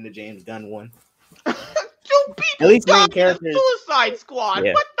die in the James Gunn one. People at least main characters. Suicide Squad.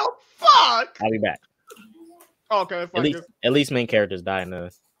 Yeah. What the fuck? I'll be back. Okay, fuck you. At least main characters die in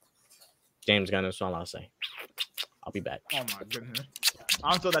the James Gunn. That's all I'll say. I'll be back. Oh my goodness.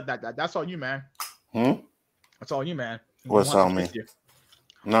 I'm so that's all you, man. That's all you, man. What's on me?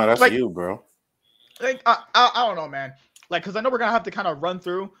 No, that's like, you, bro. Like I don't know, man. Like, because I know we're gonna have to kind of run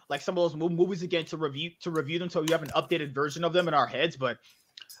through like some of those movies again to review them, so we have an updated version of them in our heads. But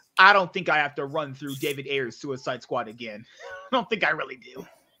I don't think I have to run through David Ayer's Suicide Squad again. I don't think I really do.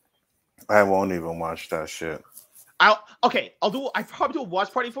 I won't even watch that shit. I probably do a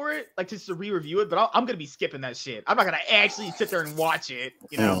watch party for it, like just to re-review it. But I'm gonna be skipping that shit. I'm not gonna actually sit there and watch it.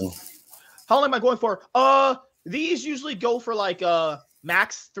 You know. How long am I going for? These usually go for like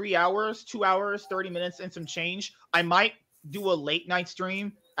max 3 hours, 2 hours, 30 minutes, and some change. I might do a late night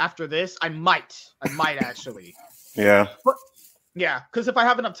stream after this. I might actually. Yeah. Yeah, because if I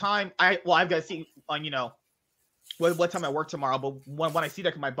have enough time, I've got to see on what time I work tomorrow. But when I see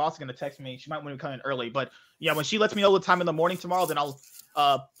that, my boss is gonna text me. She might want to come in early. But yeah, when she lets me know the time in the morning tomorrow, then I'll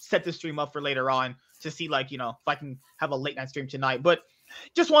set the stream up for later on to see if I can have a late night stream tonight. But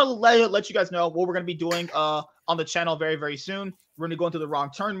just want to let you guys know what we're going to be doing on the channel very, very soon. We're going to go into the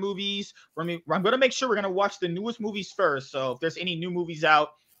Wrong Turn movies. I'm going to make sure we're going to watch the newest movies first. So if there's any new movies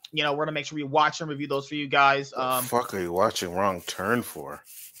out, we're going to make sure we watch and review those for you guys. What the fuck are you watching Wrong Turn for?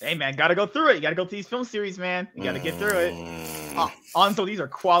 Hey, man, got to go through it. You got to go through these film series, man. You got to get through it. Also, these are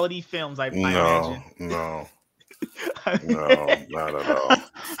quality films, I imagine. No, not at all.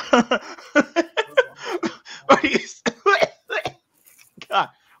 God,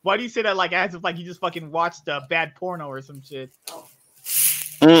 why do you say that like as if like you just fucking watched a bad porno or some shit?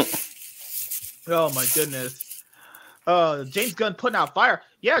 Oh my goodness. James Gunn putting out fire.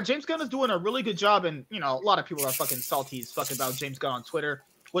 Yeah, James Gunn is doing a really good job, and a lot of people are fucking salty as fuck about James Gunn on Twitter,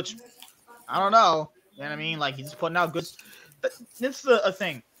 which I don't know. You know what I mean? Like, he's putting out good. This is a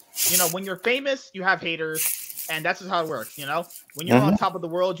thing. When you're famous, you have haters, and that's just how it works. When you're on top of the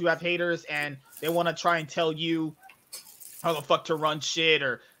world, you have haters, and they want to try and tell you how the fuck to run shit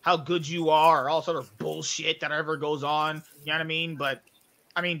or how good you are or all sort of bullshit that ever goes on. You know what I mean? But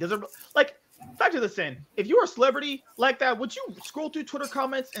I mean, does it like factor this in? If you were a celebrity like that, would you scroll through Twitter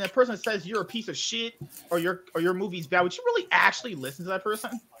comments and a person says you're a piece of shit or your movie's bad? Would you really actually listen to that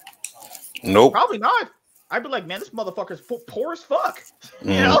person? Nope. Probably not. I'd be like, man, this motherfucker's poor as fuck.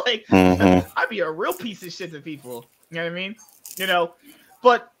 I'd be a real piece of shit to people. You know what I mean?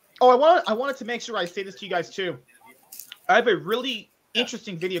 But I wanted to make sure I say this to you guys too. I have a really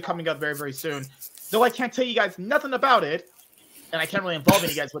interesting video coming up very, very soon. Though I can't tell you guys nothing about it, and I can't really involve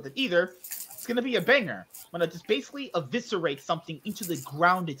any guys with it either. It's going to be a banger. I'm going to just basically eviscerate something into the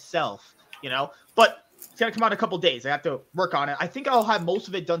ground itself, But it's going to come out in a couple days. I have to work on it. I think I'll have most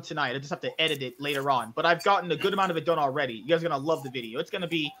of it done tonight. I just have to edit it later on. But I've gotten a good amount of it done already. You guys are going to love the video. It's going to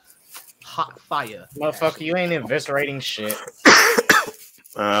be hot fire. Motherfucker, you ain't eviscerating shit.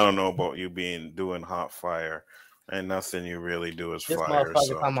 I don't know about you doing hot fire. And nothing you really do is fire.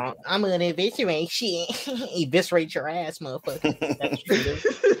 So. Come on. I'm gonna eviscerate shit. Eviscerate your ass, motherfucker.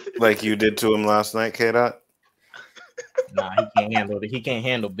 Like you did to him last night, K-Dot? Nah, he can't handle it. He can't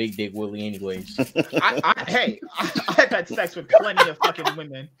handle Big Dick Willie anyways. I've had sex with plenty of fucking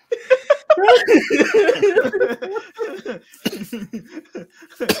women.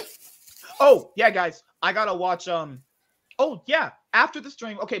 Oh, yeah, guys. I gotta watch after the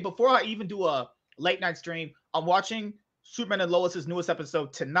stream. Okay, before I even do a late night stream, I'm watching Superman and Lois's newest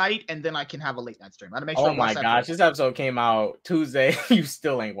episode tonight, and then I can have a late night stream. I gotta make sure. Oh my gosh, this episode came out Tuesday. You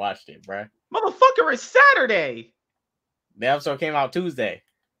still ain't watched it, bruh. Motherfucker, it's Saturday. The episode came out Tuesday.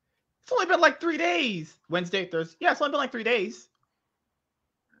 It's only been like 3 days. Wednesday, Thursday. Yeah, it's only been like 3 days.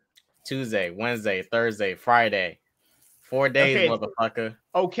 Tuesday, Wednesday, Thursday, Friday. 4 days, motherfucker.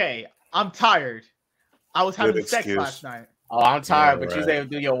 Okay, I'm tired. I was having sex last night. Oh, I'm tired, but you say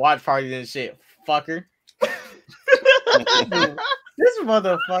do your watch parties and shit, fucker. This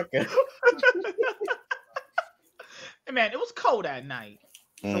motherfucker. Hey man, it was cold at night.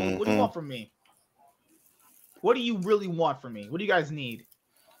 So what do you want from me? What do you really want from me? What do you guys need?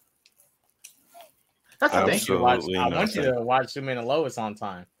 That's the thing. I want you to watch Superman and Lois on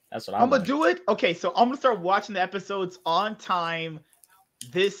time. That's what I'm gonna do it. Okay, so I'm gonna start watching the episodes on time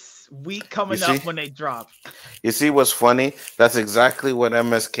this week coming up when they drop. You see what's funny? That's exactly what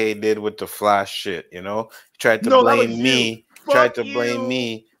MSK did with the Flash shit, He tried to blame me. Blame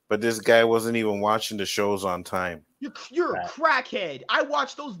me, but this guy wasn't even watching the shows on time. You're a crackhead. I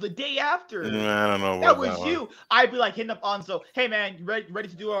watched those the day after. I don't know. That was you. I'd be like hitting up Anzo. Hey man, you ready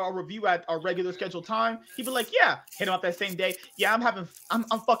to do our review at our regular scheduled time? He'd be like, yeah. Hit him up that same day. Yeah,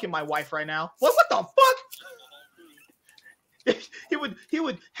 I'm fucking my wife right now. What the fuck? he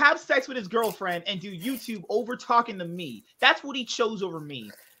would have sex with his girlfriend and do YouTube over talking to me. That's what he chose over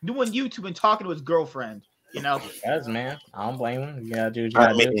me. Doing YouTube and talking to his girlfriend. You know, Yes, man. I don't blame him. You gotta do what you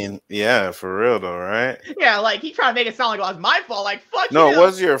I gotta do. mean, yeah, for real though, right? yeah, like he tried to make it sound like it was my fault. Like fuck No, you. it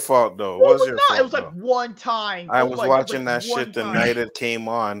was your fault though. No, It was it your was not. fault. It was like though. one time. I Oh was my God, watching like that one shit the time. night it came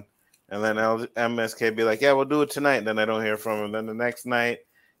on, and then MSK be like, "Yeah, we'll do it tonight." Then I don't hear from him. Then the next night,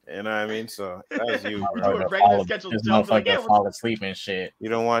 you know what I mean? So that's you. We're bro. doing regular schedule This jumps. Like, motherfucker yeah, fall asleep and shit. You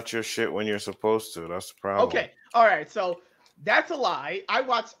don't watch your shit when you're supposed to. That's the problem. okay, all right. So that's a lie. I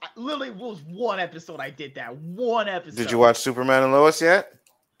watched literally it was one episode. I did that one episode. Did you watch Superman and Lois yet?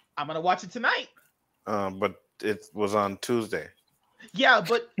 I'm gonna watch it tonight. But it was on Tuesday. Yeah,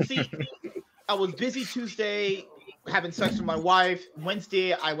 but see, I was busy Tuesday having sex with my wife.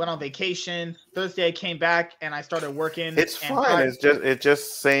 Wednesday, I went on vacation. Thursday, I came back and I started working. It's fine. It's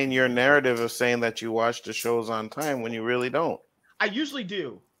just saying your narrative of saying that you watch the shows on time when you really don't. I usually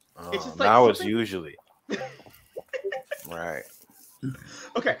do. It's just like now it's something- usually right.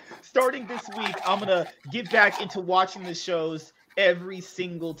 Okay, starting this week, I'm gonna get back into watching the shows every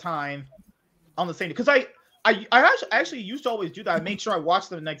single time on the same day. Because I actually used to always do that. I make sure I watch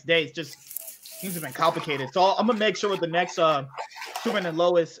them the next day. It's just things have been complicated. So I'm gonna make sure with the next Superman and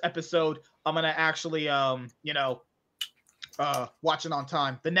Lois episode, I'm gonna actually watch it on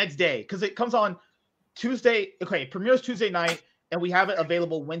time the next day because it comes on Tuesday. Okay, it premieres Tuesday night. And we have it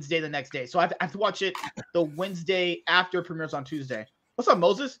available Wednesday the next day. So I have to watch it the Wednesday after it premieres on Tuesday. What's up,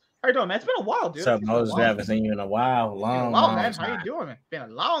 Moses? How you doing, man? It's been a while, dude. What's up, Moses? I haven't seen you in a while. Long man. time. How you doing, man? Been a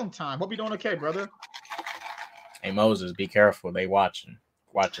long time. Hope you're doing okay, brother. Hey, Moses, be careful. They watching.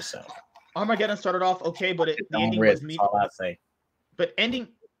 Watch yourself. Armageddon started off okay, but the Don't ending risk. was That's all I say. But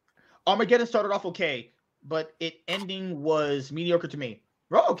Armageddon started off okay, but ending was mediocre to me.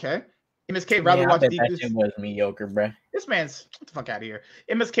 Bro, okay. MSK rather watch Deep Blue. That shit was mediocre, bro. This man's get the fuck out of here.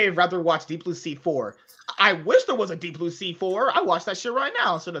 MSK rather watch Deep Blue Sea 4. I wish there was a Deep Blue Sea 4. I watch that shit right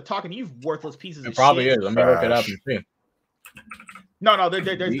now instead of talking to you worthless pieces of shit. It probably is. Let me look it up and see. No, there's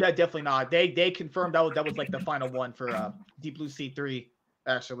definitely not. They confirmed that was like the final one for Deep Blue Sea 3,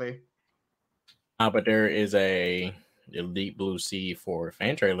 actually. But there is a Deep Blue Sea for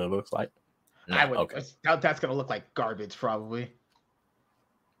fan trailer. Looks like. No, I would. Okay. That's gonna look like garbage, probably.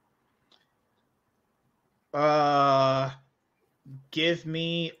 Give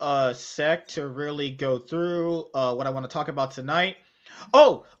me a sec to really go through what I want to talk about tonight.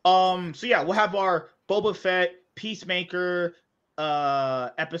 So yeah, we'll have our Boba Fett, Peacemaker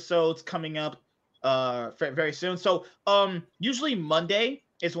episodes coming up very soon. So usually Monday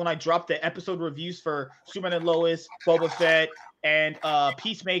is when I drop the episode reviews for Superman and Lois, Boba Fett, and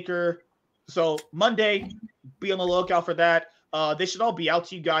Peacemaker. So Monday, be on the lookout for that. They should all be out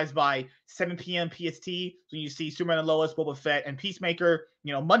to you guys by 7 p.m. PST. When you see Superman and Lois, Boba Fett, and Peacemaker,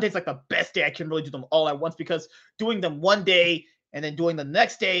 Monday's like the best day I can really do them all at once because doing them one day and then doing the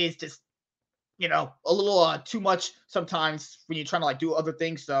next day is just, a little too much sometimes when you're trying to like do other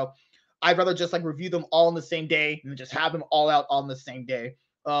things. So I'd rather just like review them all on the same day and just have them all out on the same day.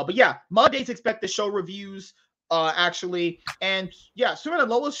 But yeah, Mondays expect the show reviews actually, and yeah, Superman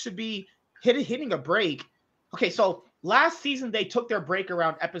and Lois should be hitting a break. Okay, so last season they took their break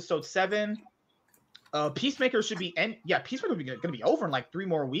around episode 7. Peacemaker should be Peacemaker is gonna be over in like 3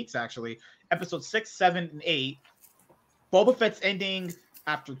 more weeks actually. Episode 6, 7, and 8. Boba Fett's ending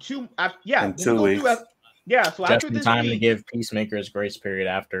after 2 in 2 weeks. So just after in this time week, to give Peacemaker's grace period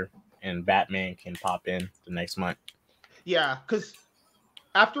after, and Batman can pop in the next month. Yeah, because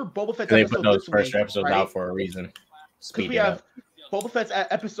after Boba Fett's They episode put those this first week, episodes right? out for a reason. Because Speed we it have up. Boba Fett's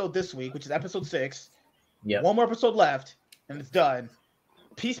episode this week, which is episode 6. Yep. 1 more episode left, and it's done.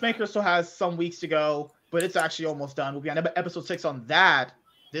 Peacemaker still has some weeks to go, but it's actually almost done. We'll be on episode 6 on that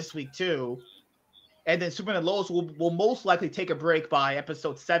this week too. And then Superman and Lois will most likely take a break by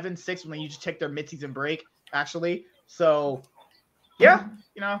episode 7, 6, when they usually take their mid-season break, actually. So, yeah,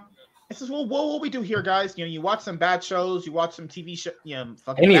 this is what we do here, guys. You watch some bad shows, you watch some TV shows,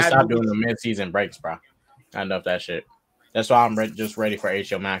 fucking They need to bad stop movies. doing the mid-season breaks, bro. I enough that shit. That's why I'm just ready for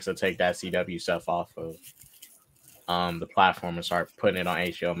HBO Max to take that CW stuff off of the platform and start putting it on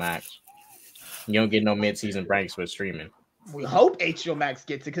HBO Max. You don't get no mid-season breaks with streaming. We hope HBO Max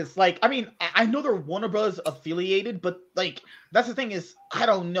gets it because, I know they're Warner Bros. Affiliated, but that's the thing is, I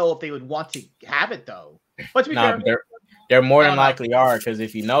don't know if they would want to have it though. But to be fair, they're more than likely are, because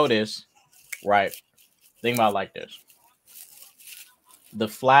if you notice, right? Think about it like this: The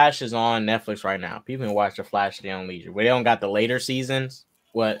Flash is on Netflix right now. People can watch The Flash at their own leisure. But they don't got the later seasons.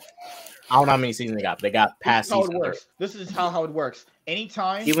 I don't know how many seasons they got. They got past this is how seasons. it works. This is how it works.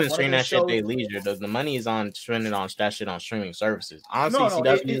 anytime He wouldn't one of stream those that shit shows, they leisure. The money is on spending on that shit on streaming services. Honestly,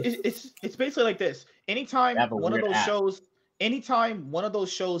 no, CW it's basically like this. Anytime have a one of weird those app. shows, anytime one of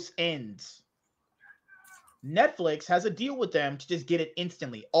those shows ends, Netflix has a deal with them to just get it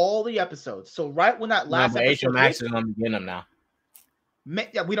instantly, all the episodes. So right when that last but episode HBO Max hits, is gonna be getting them now.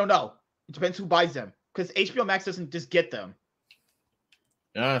 yeah, we don't know. It depends who buys them because HBO Max doesn't just get them.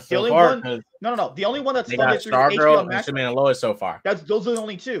 No, The so only far, one, 'cause no. The only one that's they got funded through Stargirl HBO and Max. Superman and Lois so far. Those are the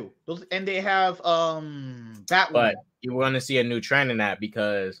only two. Those, and they have Batwoman. But you want to see a new trend in that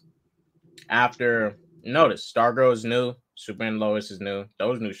because after notice Stargirl is new, Superman and Lois is new.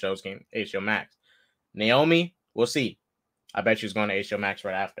 Those new shows came HBO Max. Naomi, we'll see. I bet she's going to HBO Max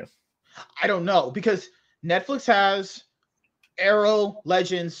right after. I don't know because Netflix has Arrow,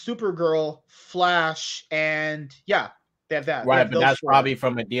 Legends, Supergirl, Flash, and yeah, they have that. Right, but that's probably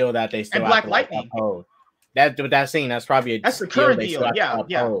from a deal that they still and Black have to Lightning. uphold. That's probably That's the current they deal. still have to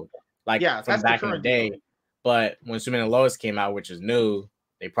Yeah. uphold. Like Yeah, from that's the back in the current day. deal. But when Superman and Lois came out, which is new,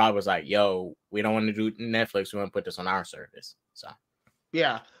 they probably was like, "Yo, we don't want to do Netflix. We want to put this on our service." So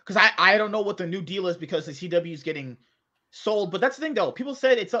Yeah, because I don't know what the new deal is because the CW is getting sold. But that's the thing, though. People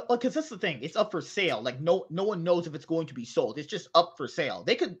said it's up because that's the thing. It's up for sale. Like no one knows if it's going to be sold. It's just up for sale.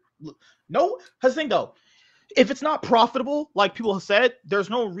 They could no. That's the thing, though. If it's not profitable, like people have said, there's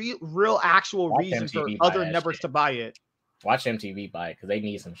no real actual Watch reason for MTV buy other that networks shit. to buy it. watch MTV buy it because they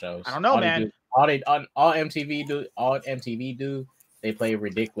need some shows. I don't know, man. All MTV do, they play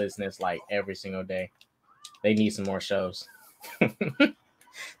ridiculousness like every single day. They need some more shows. The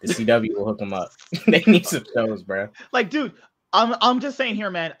CW will hook them up. They need some shows, bro. Like, dude, I'm just saying here,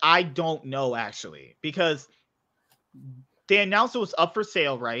 man. I don't know actually because they announced it was up for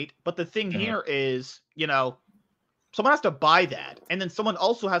sale, right? But the thing here is, someone has to buy that, and then someone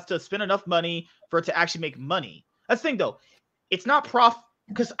also has to spend enough money for it to actually make money. That's the thing, though. It's not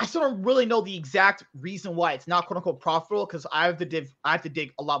because I still don't really know the exact reason why it's not "quote unquote" profitable. Because I have to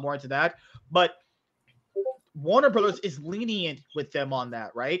dig a lot more into that. But Warner Brothers is lenient with them on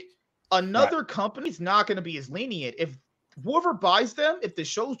that, right? Another company's not going to be as lenient. If whoever buys them, if the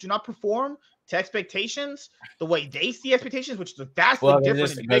shows do not perform to expectations, the way they see expectations, which is vastly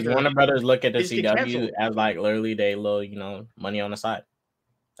different. Because Warner Brothers look at the just get CW canceled. as like literally they little, money on the side.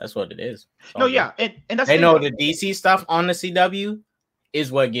 That's what it is. No, yeah, and that's they know the DC stuff on the CW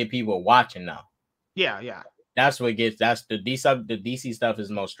is what get people watching now. Yeah. That's what gets the DC stuff is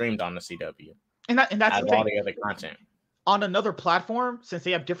most streamed on the CW. And that's the thing. All the other content. On another platform, since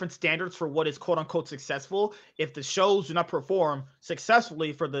they have different standards for what is "quote unquote" successful, if the shows do not perform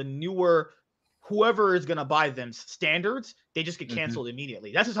successfully for the newer whoever is gonna buy them standards, they just get canceled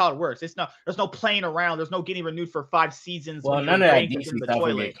immediately. That's just how it works. It's not. There's no playing around. There's no getting renewed for 5 seasons. Well, none of that DC stuff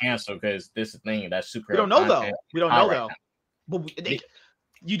will get canceled because this is the thing that's super. We don't know though. We don't know though. But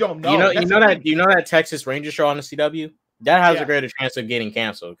you don't know. You know that Texas Ranger show on the CW that has a greater chance of getting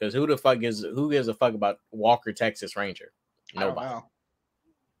canceled because who gives a fuck about Walker Texas Ranger? Nobody.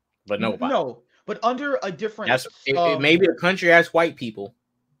 But nobody. No, but under a different. It may be a country as white people.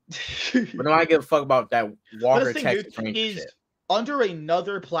 But no, I give a fuck about that Walker Texas Ranger shit. Under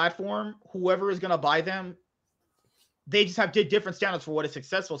another platform, whoever is gonna buy them, they just did different standards for what is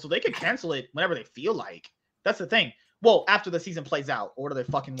successful, so they could cancel it whenever they feel like. That's the thing. Well, after the season plays out, or do they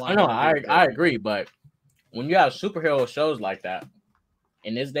fucking want? I agree, but when you have superhero shows like that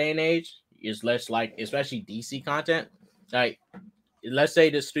in this day and age, it's less like, especially DC content. Like, let's say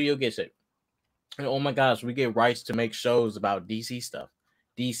the studio gets it, and oh my gosh, we get rights to make shows about DC stuff.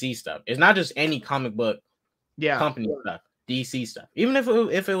 It's not just any comic book company stuff. DC stuff. Even if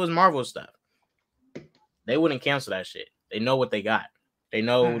it was Marvel stuff, they wouldn't cancel that shit. They know what they got. They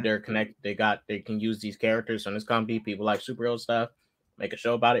know they're connected. They can use these characters from this company. People like superhero stuff. Make a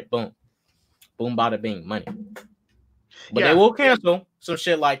show about it. Boom, bada bing, money. But they will cancel some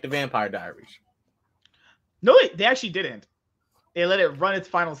shit like the Vampire Diaries. No, they actually didn't. They let it run its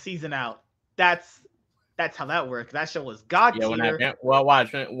final season out. That's how that worked. That show was god tier.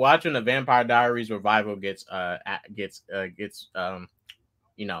 Watching the Vampire Diaries revival gets set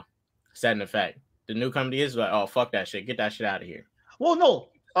in effect. The new company is like, oh fuck that shit, get that shit out of here. Well, no,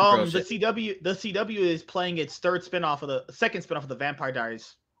 the CW is playing its second spinoff of the Vampire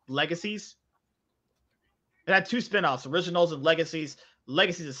Diaries, Legacies. It had 2 spinoffs, Originals and Legacies.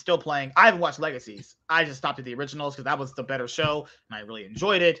 Legacies is still playing. I haven't watched Legacies. I just stopped at the Originals because that was the better show and I really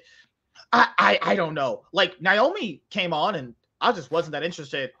enjoyed it. I don't know. Like, Naomi came on and I just wasn't that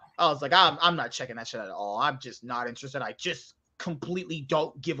interested. I was like, I'm not checking that shit at all. I'm just not interested. I just completely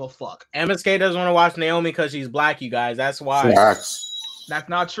don't give a fuck. MSK doesn't want to watch Naomi because she's black, you guys. That's why. That's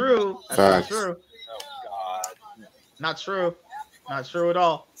not true. That's not true. Oh, God. Not true. Not true at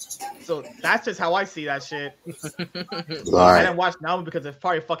all. So that's just how I see that shit. All I right. didn't watch Naomi because it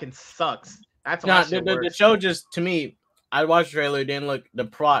probably fucking sucks. That's how No, that shit the works. show just, to me, I watched the trailer. It didn't look, the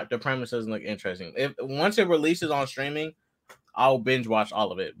premise doesn't look interesting. If once it releases on streaming, I'll binge watch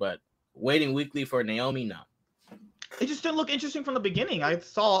all of it. But waiting weekly for Naomi, no. It just didn't look interesting from the beginning. I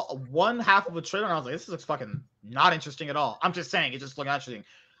saw one half of a trailer and I was like, this looks fucking not interesting at all. I'm just saying, it just looked interesting.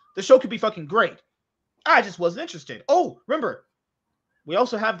 The show could be fucking great. I just wasn't interested. Oh, remember, we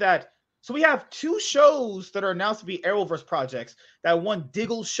also have that. So we have 2 shows that are announced to be Arrowverse projects. That one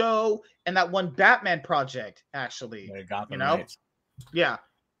Diggle show and that one Batman project, actually. Gotham You know? Knights. Yeah.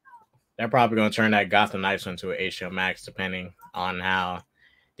 They're probably going to turn that Gotham Knights into an HBO Max, depending on how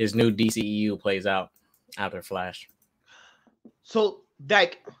this new DCEU plays out after Flash. So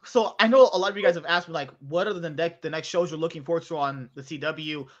I know a lot of you guys have asked me, like, what are the next shows you're looking forward to on the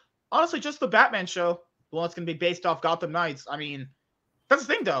CW? Honestly, just the Batman show. The one that's going to be based off Gotham Knights. I mean, that's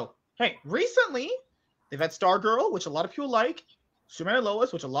the thing, though. Hey, recently, they've had Stargirl, which a lot of people like. Superman and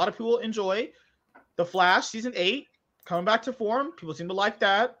Lois, which a lot of people enjoy. The Flash, Season 8, coming back to form. People seem to like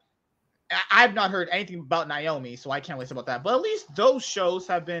that. I've not heard anything about Naomi, so I can't really say about that. But at least those shows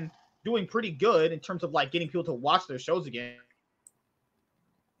have been doing pretty good in terms of, like, getting people to watch their shows again.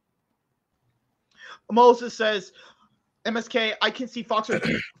 Moses says, MSK, I can see Fox or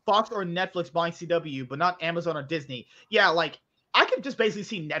Netflix buying CW, but not Amazon or Disney. Yeah, like, I could just basically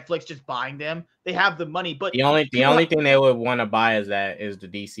see Netflix just buying them. They have the money, but the only thing they would want to buy is the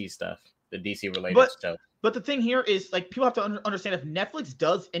DC stuff, the DC related stuff. But the thing here is, like, people have to understand, if Netflix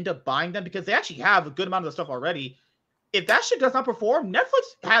does end up buying them, because they actually have a good amount of the stuff already, if that shit does not perform,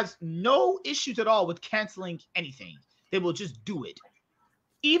 Netflix has no issues at all with canceling anything. They will just do it.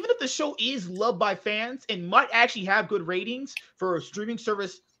 Even if the show is loved by fans and might actually have good ratings for a streaming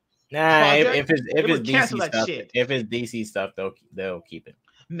service. Nah, if it's DC stuff, they'll keep it.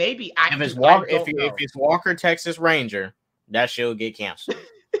 Maybe if it's Walker Texas Ranger, that shit will get canceled.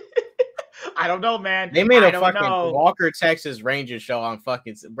 I don't know, man. They made a fucking Walker Texas Ranger show on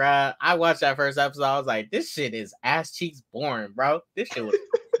fucking, bruh. I watched that first episode. I was like, this shit is ass cheeks boring, bro. That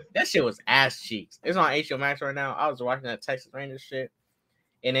shit was ass cheeks. It's on HBO Max right now. I was watching that Texas Ranger shit.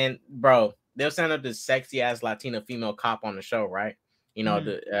 And then, bro, they'll send up this sexy ass Latina female cop on the show, right? You know,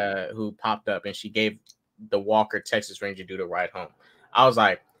 who popped up, and she gave the Walker Texas Ranger dude a ride home. I was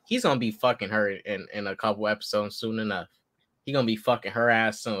like, he's gonna be fucking her in a couple episodes soon enough. He gonna be fucking her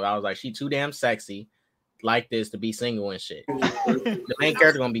ass soon. I was like, she too damn sexy like this to be single and shit. The main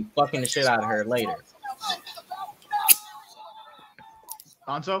character gonna be fucking the shit out of her later.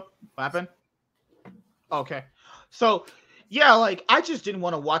 Anso, what happened? Okay, so. Yeah, like, I just didn't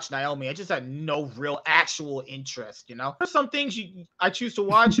want to watch Naomi. I just had no real actual interest, you know? There's some things I choose to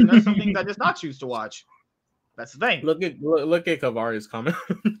watch, and there's some things I just not choose to watch. That's the thing. Look at Kavari's comment.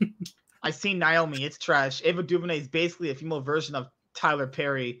 I seen Naomi. It's trash. Ava DuVernay is basically a female version of Tyler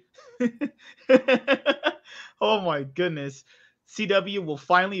Perry. Oh, my goodness. CW will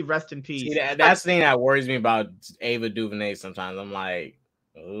finally rest in peace. See, that's the thing that worries me about Ava DuVernay sometimes. I'm like,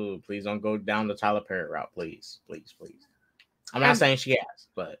 oh, please don't go down the Tyler Perry route. Please, please, please. I'm not saying she has,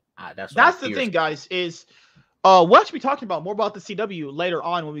 but that's the thing, guys, is we'll actually be talking about more about the CW later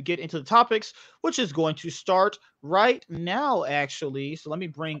on when we get into the topics, which is going to start right now, actually. So let me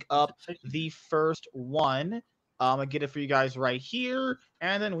bring up the first one. I'll get it for you guys right here,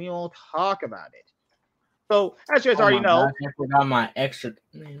 and then we will talk about it. So, as you guys already know, I forgot my extra.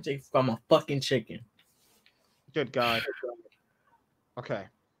 Man, Jake forgot my fucking chicken. Good God. Okay.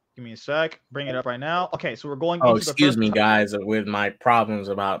 Give me a sec. Bring it up right now. Okay, so we're going. Oh, excuse me, guys, with my problems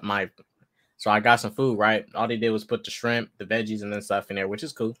about my. So I got some food, right? All they did was put the shrimp, the veggies, and then stuff in there, which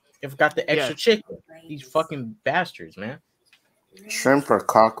is cool. They forgot the extra chicken. These fucking bastards, man. Shrimp are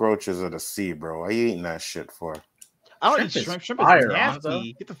cockroaches of the sea, bro. What are you eating that shit for? I don't eat shrimp. Shrimp is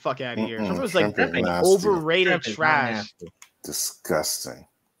nasty. Get the fuck out of here. Shrimp is like overrated trash. Disgusting.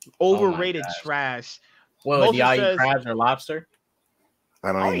 Overrated trash. Well, do y'all eat crabs or lobster?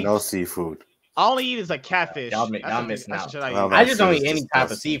 I don't eat no seafood. I only eat is like catfish. Y'all missing out. I just don't eat any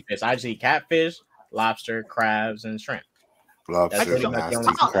type of seafish. I just eat catfish, lobster, crabs, and shrimp. Lobster, nasty.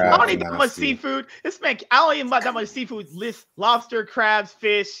 I don't eat that much seafood. I don't eat that much seafood. List lobster, crabs,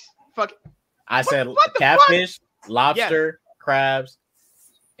 fish. Fuck. I said catfish, lobster, crabs,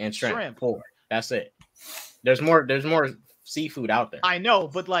 and shrimp. 4. That's it. There's more seafood out there. I know,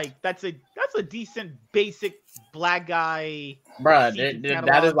 but like that's a decent basic black guy. Bruh,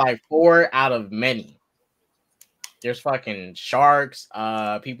 that is like 4 out of many. There's fucking sharks.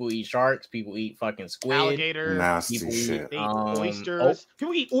 People eat sharks. People eat fucking squid. Alligator. Nasty shit. They eat oysters.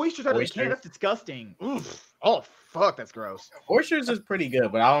 People eat oysters out of the can. That's disgusting. Oof. Oh, Fuck, that's gross. Oysters is pretty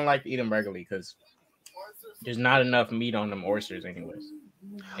good, but I don't like to eat them regularly because there's not enough meat on them oysters, anyways,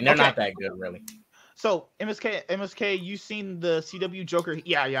 and they're not that good, really. So MSK, you seen the CW Joker?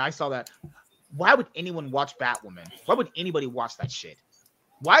 Yeah, I saw that. Why would anyone watch Batwoman? Why would anybody watch that shit?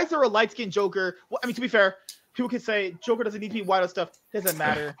 Why is there a light-skinned Joker? Well, I mean, to be fair, people could say Joker doesn't need to be white or stuff. Doesn't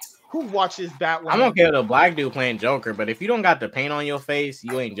matter. Who watches Batwoman? I'm okay with a black dude playing Joker, but if you don't got the paint on your face,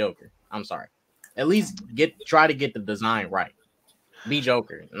 you ain't Joker. I'm sorry. At least try to get the design right. Be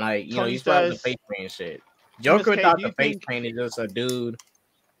Joker. Like, you know, you still have the face paint and shit. Joker without the face paint is just a dude,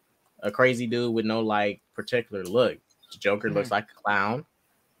 a crazy dude with no like particular look. Joker looks like a clown.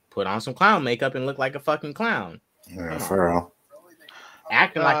 Put on some clown makeup and look like a fucking clown. Yeah, for real.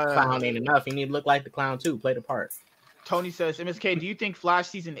 Acting like a clown ain't enough. You need to look like the clown too. Play the part. Tony says, MSK, do you think Flash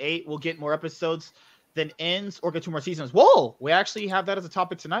season 8 will get more episodes than ends or get 2 more seasons? Whoa, we actually have that as a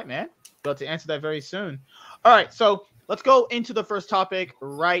topic tonight, man. We'll have to answer that very soon. All right, so let's go into the first topic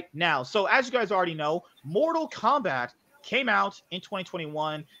right now. So as you guys already know, Mortal Kombat came out in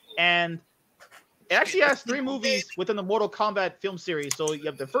 2021, and it actually has 3 movies within the Mortal Kombat film series. So you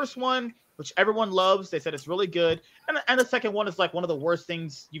have the first one, which everyone loves. They said it's really good. And the second one is like one of the worst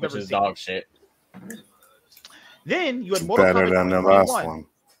things you've ever seen. Dog shit. Then you had Mortal Kombat Better than the last one.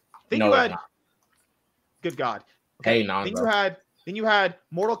 Then No, you it's had... not. Good God. Okay. Hey, no, Then you had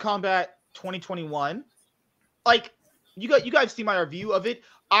Mortal Kombat 2021. Like, you guys see my review of it.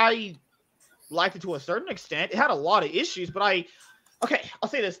 I liked it to a certain extent. It had a lot of issues, but I'll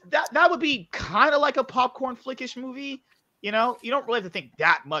say this. That would be kind of like a popcorn flickish movie. You know, you don't really have to think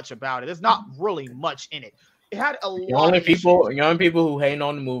that much about it. There's not really much in it. It had a lot. The only people who hate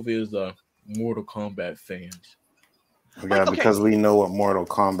on the movie is the Mortal Kombat fans. Yeah, because we know what Mortal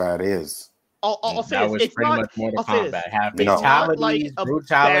Kombat is. I'll say that this. was It's pretty not, much Mortal I'll say Kombat. this. Have It's not fatalities, like a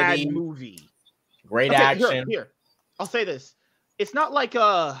brutality, bad movie. Great action. Here. I'll say this. It's not like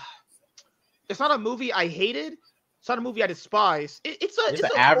it's not a movie I hated. It's not a movie I despise. It's an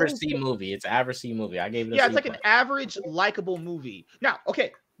average C movie. It's an average C movie. I gave it. It's like an average likable movie. Now,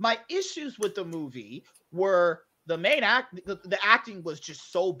 okay, my issues with the movie were the main the acting was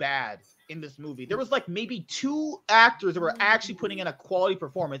just so bad in this movie. There was like maybe 2 actors that were actually putting in a quality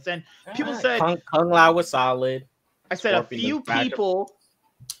performance, and people said Kung Lao was solid. I said a few people.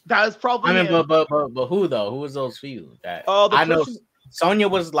 That was probably. I mean, but who though? Who was those few? That I know. Sonya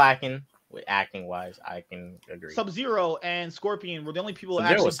was lacking with acting wise. I can agree. Sub-Zero and Scorpion were the only people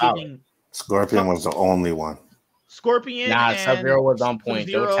actually giving. Scorpion was the only one. Scorpion. Nah, Sub-Zero was on point.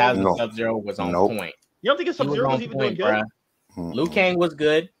 Sub-Zero was on point. You don't think Sub-Zero was even doing good? Liu Kang was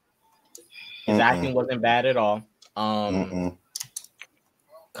good. His acting wasn't bad at all. Kung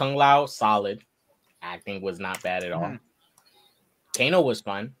Lao solid. Acting was not bad at all. Kano was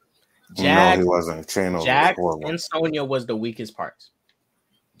fun. No, he wasn't. Jax and Sonya was the weakest parts.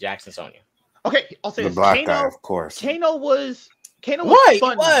 Jax and Sonya. Okay, I'll say the this. black guy, of course. Kano was funny.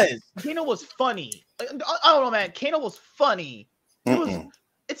 Kano was funny. I don't know, man. Kano was funny.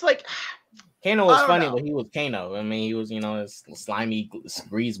 It's like Kano was funny, but he was Kano. I mean, he was, a slimy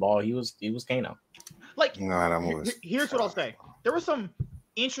greaseball. He was Kano. Like, here's what I'll say. There were some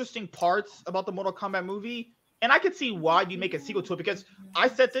interesting parts about the Mortal Kombat movie, and I could see why you make a sequel to it, because I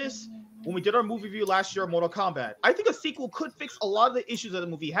said this when we did our movie review last year of Mortal Kombat. I think a sequel could fix a lot of the issues that the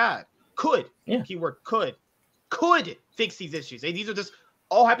movie had. Keyword could fix these issues. These are just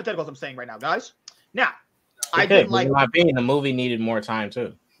all hypotheticals I'm saying right now, guys. Now, I didn't like. In my opinion, the movie needed more time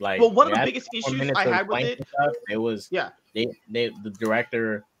too. Like, well, one of the biggest issues I had with it was the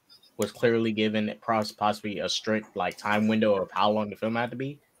director was clearly given possibly a strict like time window of how long the film had to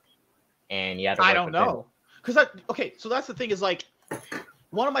be, and you had to. I don't know, because so that's the thing is like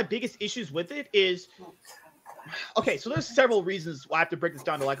one of my biggest issues with it is so there's several reasons why I have to break this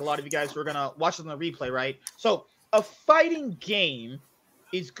down to like a lot of you guys who are gonna watch it on the replay, right? So a fighting game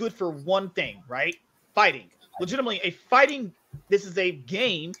is good for one thing, right? Fighting. Legitimately, a fighting. This is a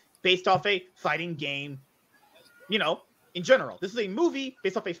game based off a fighting game. In general, this is a movie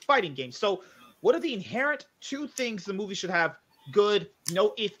based off a fighting game. So, what are the inherent 2 things the movie should have? Good,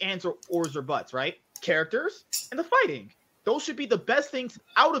 no ifs, ands, or ors, or buts, right? Characters and the fighting. Those should be the best things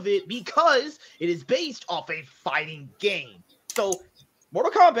out of it because it is based off a fighting game. So,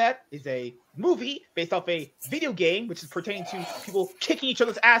 Mortal Kombat is a movie based off a video game, which is pertaining to people kicking each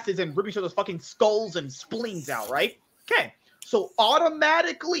other's asses and ripping each other's fucking skulls and spleens out, right? Okay. So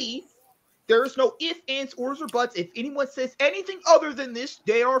automatically, there's no ifs, ands, ors, or buts. If anyone says anything other than this,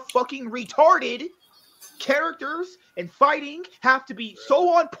 they are fucking retarded. Characters and fighting have to be so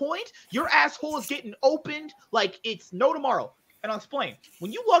on point. Your asshole is getting opened like it's no tomorrow. And I'll explain.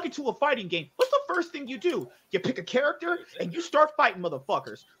 When you log into a fighting game, what's the first thing you do? You pick a character and you start fighting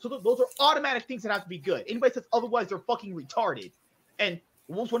motherfuckers. So those are automatic things that have to be good. Anybody says otherwise, they're fucking retarded. And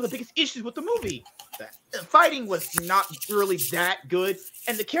what was one of the biggest issues with the movie? The fighting was not really that good,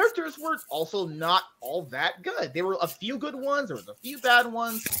 and the characters were also not all that good. There were a few good ones, there was a few bad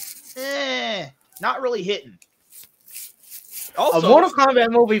ones. Not really hitting. Also, a Mortal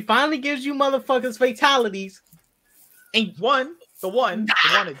Kombat movie finally gives you motherfuckers fatalities. And the one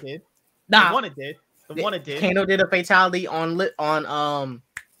it did. Nah. The one it did. Kano did a fatality on Reptile.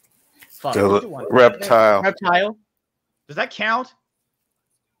 Reptile. Does that count?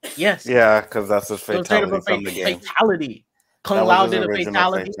 Yes. Yeah, because that's a fatality So from the game. Fatality. Kung That Lao was his did a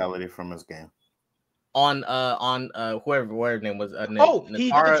original fatality from his game. on whoever his name was. He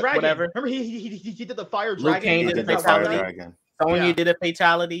did the dragon. Whatever. Remember he did the fire Luke dragon. Kane He did did a the fire fatality. dragon. Sonya did a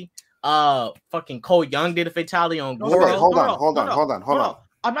fatality. Fucking Cole Young did a fatality on No, Goro. Hold on.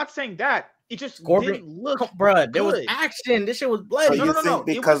 I'm not saying that. It just Scorpion, didn't look bruh, there was good. action. This shit was So bloody. you think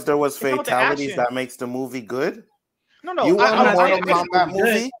because there was It's not the fatalities action. that makes the movie good? No. You want I'm a not Mortal saying it Kombat makes it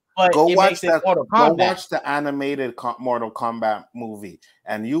good, movie? but Go it watch makes it that. Mortal Go Kombat. watch the animated Mortal Kombat movie,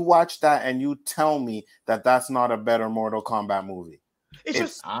 and you watch that, and you tell me that that's not a better Mortal Kombat movie. It's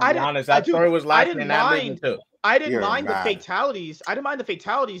just I'm honest. That story was lacking in that movie too. I didn't You're mind mad. the fatalities. I didn't mind the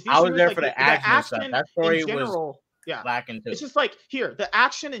fatalities. The I was issue there is, for like, the action stuff. That story in general, was lacking too. It's just like here, the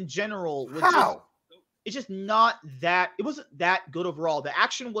action in general was How? it's just not that. It wasn't that good overall. The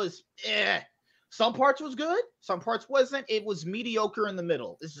action was Some parts was good, some parts wasn't. It was mediocre in the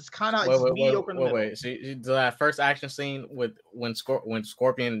middle. It's just kind of mediocre in the middle. Wait. See that first action scene with when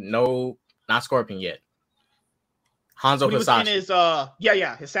Scorpion, not Scorpion yet. Hanzo When he was Hasashi. in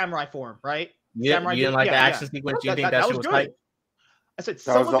his his samurai form, right? Yeah, Samurai you didn't like the action sequence. You think that shit was tight? I said That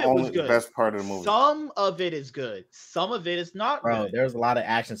some was of the it was only good. best part of the movie. Some of it is good. Some of it is not Bro, good. there was a lot of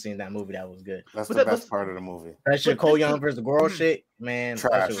action scenes in that movie that was good. That's But the that- best part of the movie. That shit, But Cole this Young is- versus Goro shit, man. That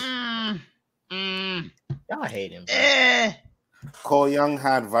Trash. shit was, y'all hate him. Bro. Cole Young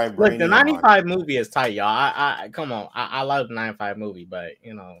had vibranium. Look, the on. 95 movie is tight, y'all. I come on. I love the 95 movie, but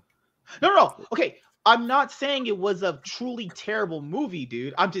you know. No. Okay, I'm not saying it was a truly terrible movie,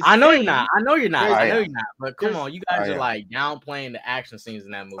 dude. I'm just. I know saying you're not. I know you're not. I I know am. you're not. But come There's- on, you guys I are am. like downplaying the action scenes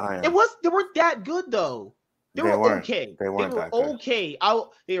in that movie. I am. They weren't that good though. They were weren't. okay. They weren't that good. okay.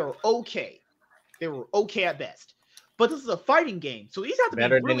 They were okay. They were okay at best. But this is a fighting game, so these have to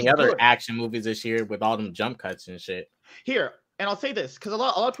Better be really than the other good. action movies this year with all them jump cuts and shit. Here, and I'll say this because a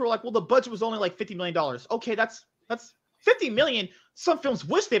lot of people are like, "Well, the budget was only like $50 million." Okay, that's $50 million. Some films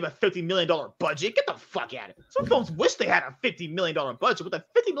wish they have a $50 million budget. Get the fuck out of it. Some films wish they had a $50 million budget. With a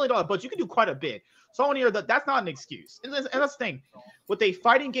 $50 million budget, you can do quite a bit. So I want to hear that that's not an excuse. And that's the thing. With a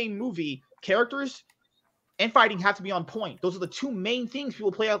fighting game movie, characters and fighting have to be on point. Those are the two main things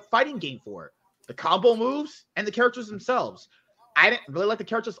people play a fighting game for: the combo moves and the characters themselves. I didn't really like the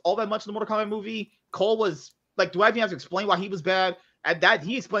characters all that much in the Mortal Kombat movie. Cole was like, do I even have to explain why he was bad? At that,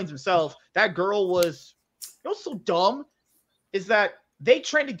 he explains himself. That girl was, so dumb. Is that they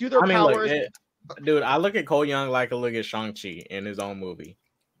trained to do their powers? Dude, I look at Cole Young like I look at Shang-Chi in his own movie.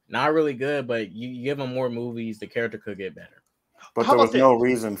 Not really good, but you give him more movies, the character could get better. But How there was about no this?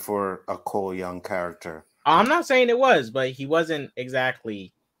 reason for a Cole Young character. I'm not saying it was, but he wasn't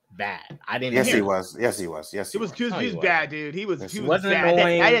exactly bad. I didn't. Yes, hear he it. was. Yes, he was. Yes, he He was No, he bad, dude. He was Yes, he he was wasn't bad.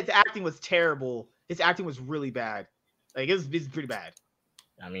 annoying. His acting was terrible. His acting was really bad. Like it's pretty bad.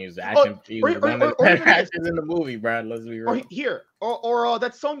 I mean, he was acting. He was one of the better actors in the movie, Brad. Let's be Or real. here, or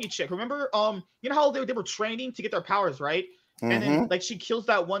that Sonya chick. Remember, you know how they were training to get their powers, right? And then like she kills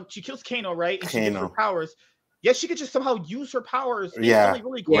Kano, right? And she gets her Kano. powers. Yes, she could just somehow use her powers. Yeah.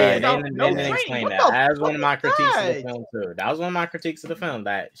 really quick Yeah, without they no didn't training. explain What that. the That was one fuck of my is critiques of the that? film too. That was one of my critiques of the film,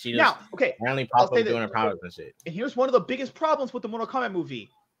 that she just Now, okay, apparently I'll popped say up that- doing her powers and shit. and here's one of the biggest problems with the Mortal Kombat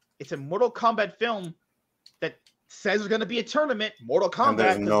movie. It's a Mortal Kombat film that says there's going to be a tournament. Mortal Kombat. And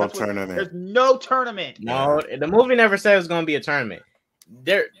there's 'cause no that's what- tournament. There's no tournament. No, the movie never said it was going to be a tournament.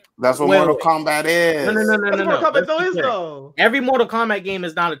 That's what Wait, Mortal wait. Kombat is. No. That's what Mortal Kombat Let's though be is clear. though. Every Mortal Kombat game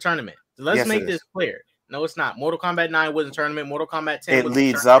is not a tournament. So let's Yes, make it this is. clear. No, it's not. Mortal Kombat 9 was a tournament. Mortal Kombat 10 It was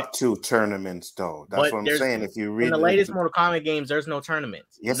leads a tournament. up to tournaments, though. That's But what I'm there's- saying. If you read In the latest Mortal Kombat games, there's no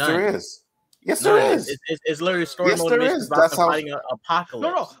tournaments. yes, None. there is. Yes, None. there is. It's literally story Yes, mode there missions is. about That's them how- fighting an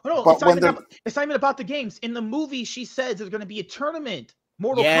apocalypse. No. But It's not, when it's not even about the games. In the movie, she says there's going to be a tournament.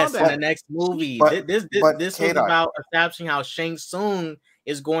 Mortal Yes, in Kombat. the next movie. But- this but was K-Dot. about establishing how Shang Tsung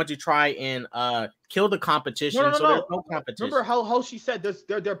is going to try and kill the competition. No. So there's no competition. Remember how she said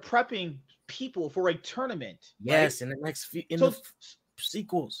they're prepping people for a tournament. Yes, in the next few, So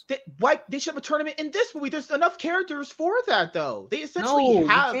sequels. Why they should have a tournament in this movie? There's enough characters for that, though. They essentially No,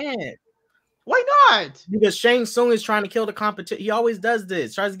 have. you can't. Why not? Because Shang Tsung is trying to kill the competition. He always does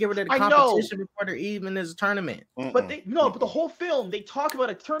this. Tries to get rid of the competition before they're even as a tournament. But but the whole film they talk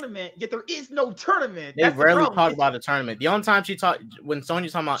about a tournament, yet there is no tournament. They rarely talk about a tournament. The only time when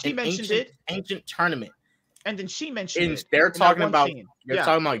Sonya's talking about she mentioned ancient tournament, and then she mentioned it. They're talking about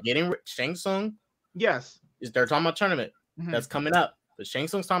talking about getting Shang Tsung. Yes, they're talking about tournament that's coming up. But Shang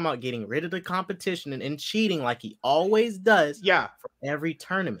Tsung's talking about getting rid of the competition and cheating like he always does. Yeah, for every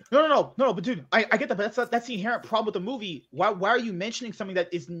tournament. No. But dude, I get that. But that's the inherent problem with the movie. Why are you mentioning something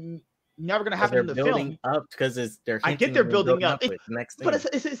that is never going to happen in the film? Up because I get they're building up. But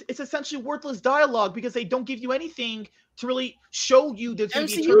it's essentially worthless dialogue because they don't give you anything to really show you there's going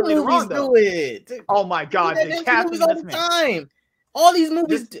to be a MCU tournament movies do it. Oh my god, they movies all the time. All these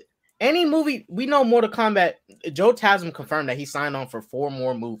movies. Any movie, we know Mortal Kombat, Joe Taslim confirmed that he signed on for 4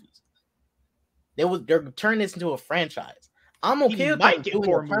 more movies. They're turning this into a franchise. I'm okay with them doing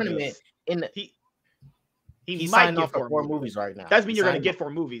a tournament he signed on for 4 movies right now. That means you're going to get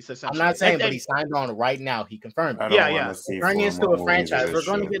 4 movies, essentially. I'm not saying, but he signed on right now. He confirmed it. Yeah. Turning this into a franchise. We're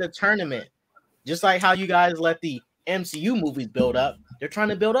going to get a tournament. Just like how you guys let the MCU movies build up. They're trying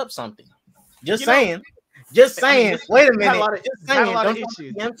to build up something. Just saying. Just saying. Wait a minute. Just saying. A lot of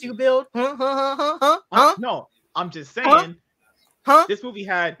issues. MCU build? No, I'm just saying. This movie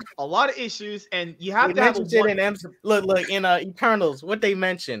had a lot of issues, and you have to have look in Eternals. What they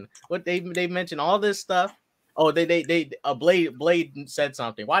mentioned? They mentioned all this stuff. Oh, Blade said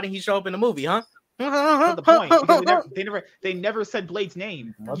something. Why didn't he show up in the movie? That's the point. Because they never said Blade's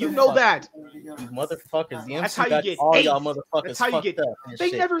name. You know that. You motherfuckers. That's how you get all y'all motherfuckers. That's how you get.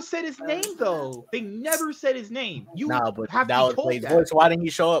 They never said his name though. They never said his name. You have to be told that. Voice. Why didn't he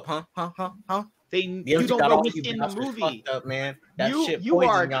show up? You don't know he's in the movie. Up, man. You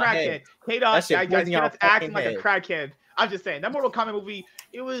are a crackhead. Guys, acting like a crackhead. I'm just saying that Mortal Kombat movie.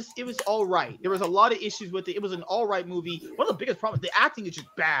 It was all right. There was a lot of issues with it. It was an all right movie. One of the biggest problems, the acting is just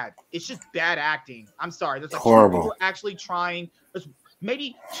bad. It's just bad acting. I'm sorry. There's like horrible. People actually trying. There's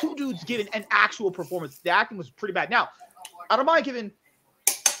maybe 2 dudes giving an actual performance. The acting was pretty bad. Now, I don't mind giving,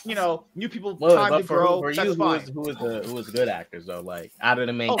 new people time to grow. That's fine. Who was good actors though? Like out of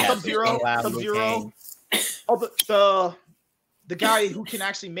the main cast, Sub-Zero. The guy who can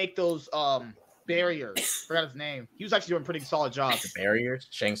actually make those barriers. Forgot his name. He was actually doing a pretty solid job. The barriers,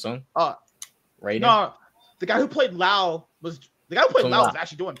 Shang Tsung. Raiden. No, the guy who played Lao was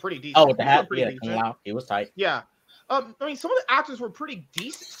actually doing pretty decent. Oh, with the hat, Lao. He was tight. Yeah. I mean, some of the actors were pretty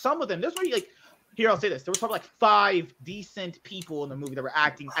decent. Some of them. There's really here. I'll say this. There was probably 5 decent people in the movie that were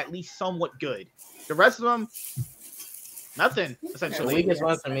acting at least somewhat good. The rest of them, nothing. Essentially, the weakest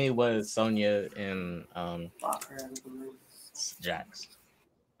one for me was Sonya and Jax.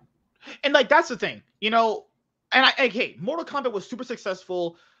 And that's the thing, Mortal Kombat was super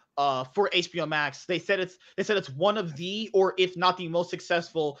successful for HBO Max. They said it's one of the, or if not the most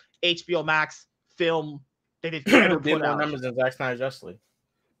successful HBO Max film they did ever put out. Numbers than Zack Snyder's Justice League.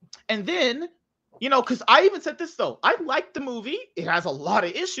 And then, because I even said this though, I liked the movie. It has a lot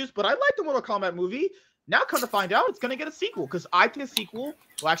of issues, but I like the Mortal Kombat movie. Now, come to find out, it's going to get a sequel because I think a sequel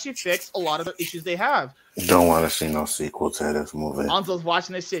will actually fix a lot of the issues they have. Don't want to see no sequel to this movie. Anzo's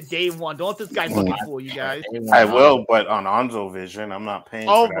watching this shit day 1. Don't let this guy fucking fool you guys. I will, but on Anzo Vision, I'm not paying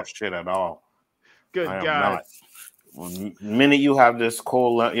for that shit at all. Good God. The minute you have this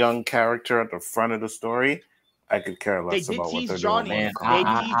cool young character at the front of the story, I could care less about what they're doing. Man, they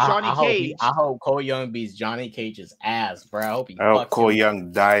tease Johnny Cage. I hope Cole Young beats Johnny Cage's ass, bro. I hope Cole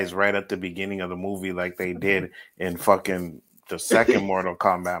Young dies right at the beginning of the movie like they did in fucking the second Mortal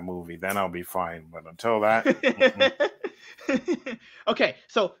Kombat movie. Then I'll be fine. But until that... Okay,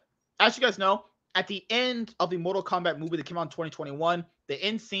 so as you guys know, at the end of the Mortal Kombat movie that came out in 2021, the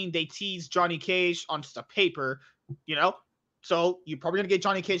end scene, they tease Johnny Cage on just a paper, So you're probably going to get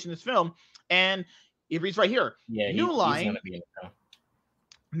Johnny Cage in this film. And it reads right here. Yeah, new line.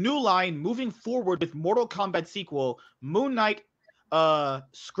 New line. Moving forward with Mortal Kombat sequel. Moon Knight,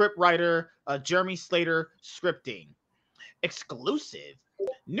 script writer Jeremy Slater scripting. Exclusive.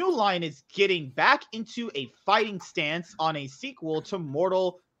 New Line is getting back into a fighting stance on a sequel to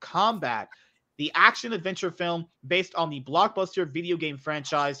Mortal Kombat, the action-adventure film based on the blockbuster video game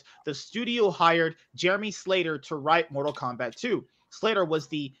franchise. The studio hired Jeremy Slater to write Mortal Kombat 2. Slater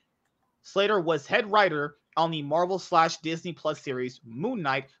was head writer on the Marvel/Disney Plus series Moon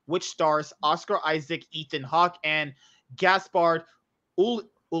Knight, which stars Oscar Isaac, Ethan Hawke, and Gaspard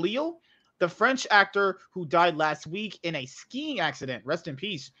Ulliel, the French actor who died last week in a skiing accident. Rest in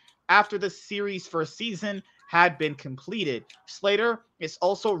peace. After the series' first season had been completed. Slater is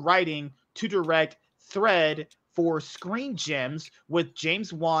also writing to direct Thread for Screen Gems, with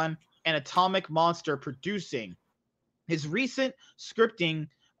James Wan and Atomic Monster producing. His recent scripting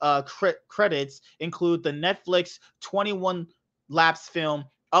credits include the Netflix 21 lapse film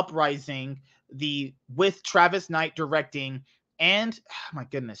Uprising, with Travis Knight directing, and my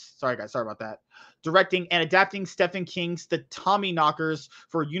goodness, sorry guys, sorry about that. Directing and adapting Stephen King's The Tommyknockers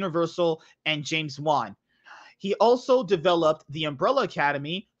for Universal and James Wan. He also developed The Umbrella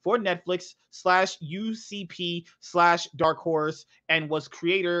Academy for Netflix /UCP /Dark Horse, and was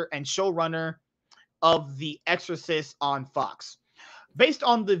creator and showrunner of The Exorcist on Fox. Based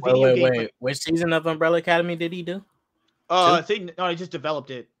on the video game. Wait. Which season of Umbrella Academy did he do? I think no, he just developed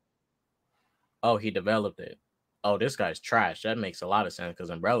it. Oh, he developed it. Oh, this guy's trash. That makes a lot of sense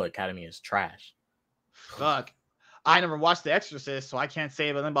because Umbrella Academy is trash. Fuck. I never watched The Exorcist, so I can't say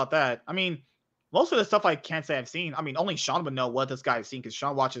anything about that. I mean, most of the stuff I can't say I've seen. I mean, only Sean would know what this guy has seen because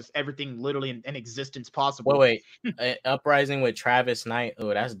Sean watches everything literally in existence possible. Wait. Uprising with Travis Knight.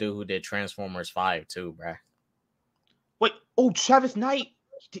 Oh, that's the dude who did Transformers 5 too, bruh. Wait. Oh, Travis Knight.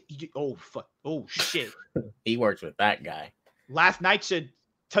 Oh, fuck. Oh, shit. He works with that guy. Last Night should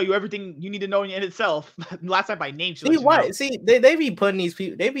tell you everything you need to know in itself. Last Night by name. See what? See, they be putting these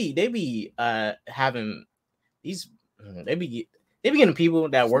people. They be having these. They be getting people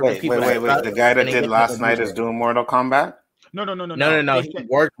that work with people. Wait. The guy that did Last Night is doing Mortal Kombat? No. He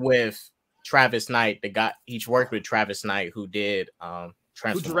worked with Travis Knight. The guy he's worked with Travis Knight who did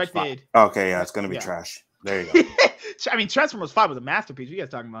Transformers. Who directed? 5. Okay, yeah, it's gonna be trash. There you go. I mean, Transformers 5 was a masterpiece. What you guys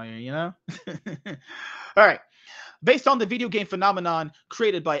talking about here, you know? All right. Based on the video game phenomenon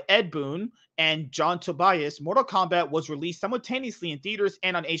created by Ed Boon and John Tobias, Mortal Kombat was released simultaneously in theaters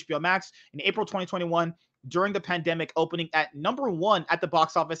and on HBO Max in April 2021 during the pandemic, opening at #1 at the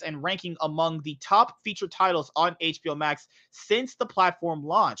box office and ranking among the top feature titles on HBO Max since the platform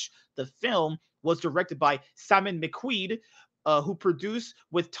launch. The film was directed by Simon McQuaid, who produced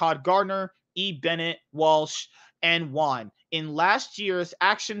with Todd Gardner, E. Bennett, Walsh, and Wan. In last year's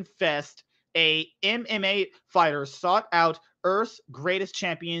Action Fest, a MMA fighter sought out Earth's greatest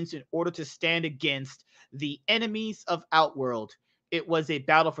champions in order to stand against the enemies of Outworld. It was a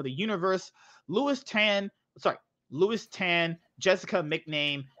battle for the universe. Louis Tan, Jessica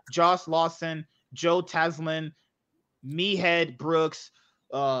McName, Josh Lawson, Joe Taslin, Meehead Brooks,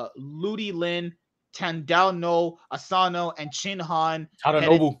 Ludi Lin, Tandao No Asano, and Chin Han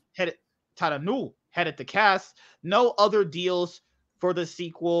Tadanobu headed the cast. No other deals for the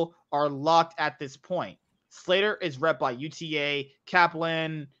sequel are locked at this point. Slater is rep by UTA,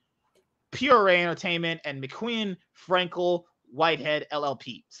 Kaplan, Pure Entertainment, and McQueen, Frankel, Whitehead,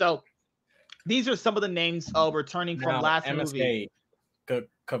 LLP. So these are some of the names returning from last movie.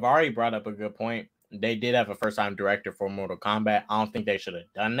 Kavari brought up a good point. They did have a first-time director for Mortal Kombat. I don't think they should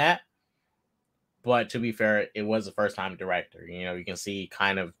have done that. But to be fair, it was a first-time director. You know, you can see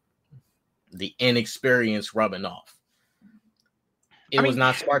kind of the inexperience rubbing off. It was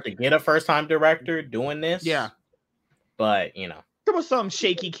not smart to get a first-time director doing this. Yeah. But, you know. There was some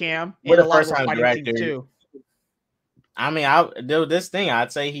shaky cam. With a first-time director, too. I mean,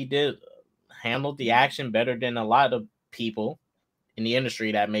 I'd say he did handle the action better than a lot of people in the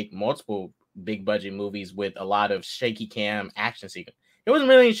industry that make multiple big-budget movies with a lot of shaky cam action sequence. It wasn't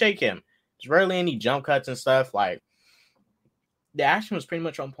really any shaky cam. There's rarely any jump cuts and stuff. Like, the action was pretty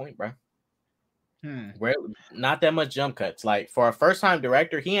much on point, bro. Not that much jump cuts. Like, for a first-time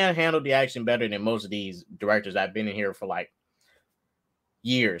director, he handled the action better than most of these directors that have been in here for like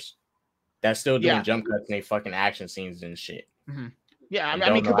years. That's still doing jump cuts and they fucking action scenes and shit. Mm-hmm. Yeah, I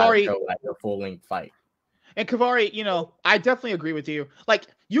mean, Kavari, like a full-length fight. And Kavari, you know, I definitely agree with you. Like,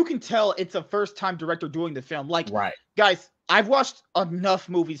 you can tell it's a first-time director doing the film. Like, right, guys, I've watched enough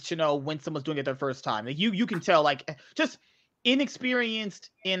movies to know when someone's doing it their first time. Like, you can tell, like, just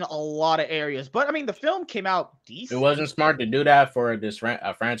inexperienced in a lot of areas. But I mean, the film came out decent. It wasn't smart to do that for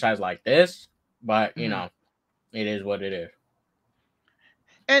a franchise like this, but you know, it is what it is.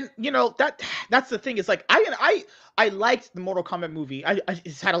 And you know, that's the thing. It's like I liked the Mortal Kombat movie. I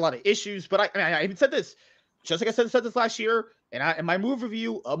it's had a lot of issues, but I even said this, just like I said this last year, and in my movie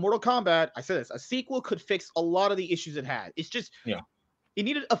review of Mortal Kombat, I said this: a sequel could fix a lot of the issues it had. It's just it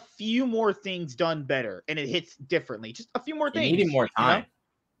needed a few more things done better, and it hits differently. Just a few more things. It needed more time.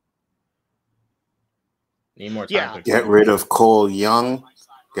 You know? Need more time. Yeah. Get rid of Cole Young.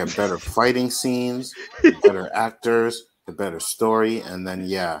 Get better fighting scenes. Better actors. The better story, and then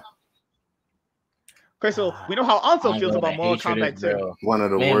Okay, so we know how Anso feels about Mortal Kombat 2. One of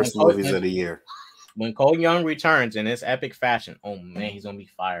the worst movies of the year. When Cole Young returns in this epic fashion, oh man, he's gonna be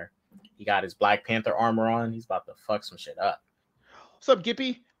fire. He got his Black Panther armor on. He's about to fuck some shit up. What's up,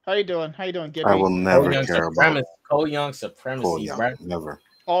 Gippy? How you doing? Gippy? I will never care about Cole Young supremacy, bro. Never.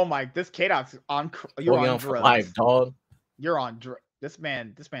 Oh my, this K-Dot's on. You're Cole on Young drugs. for life, dog. You're on drugs. This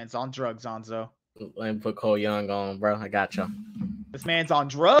man's on drugs, Onzo. Let me put Cole Young on, bro. I got you. This man's on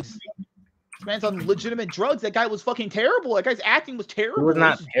drugs. This man's on legitimate drugs. That guy was fucking terrible. That guy's acting was terrible. He was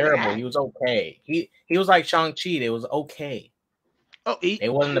not terrible. Bad. He was okay. He was like Shang-Chi. It was okay. Oh,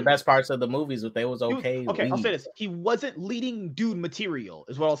 it wasn't the best parts of the movies, but they was okay. Okay, I'll say this. He wasn't leading dude material,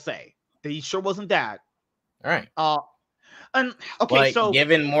 is what I'll say. He sure wasn't that. All right. And okay, but so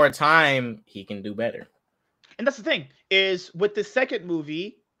given more time, he can do better. And that's the thing is with the second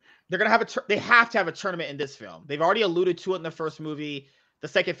movie, they're gonna have they have to have a tournament in this film. They've already alluded to it in the first movie. The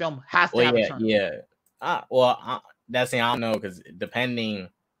second film has to have a tournament. Yeah. That's the thing. I don't know because depending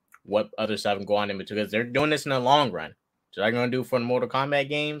what other stuff can go on in between, because they're doing this in the long run. So they're gonna do for the Mortal Kombat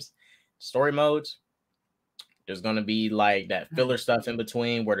games, story modes. There's gonna be like that filler stuff in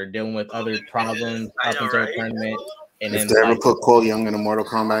between where they're dealing with other problems up until the tournament. And if they ever put Cole Young in a Mortal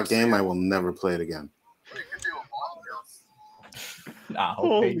Kombat game, I will never play it again. I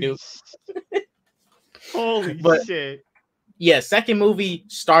hope they do. Holy shit. Yeah, second movie,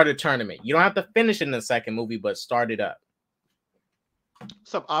 start a tournament. You don't have to finish in the second movie, but start it up.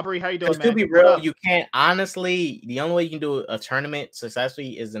 What's up, Aubrey? How you doing, man? To be real, you can't. Honestly, the only way you can do a tournament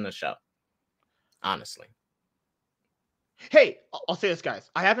successfully is in a show. Honestly. Hey, I'll say this,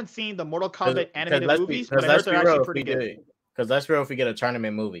 guys. I haven't seen the Mortal Kombat animated movies, but I heard they're actually pretty good. Because let's be real, if we get a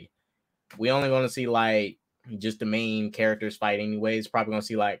tournament movie, we only want to see like just the main characters fight anyways. Probably going to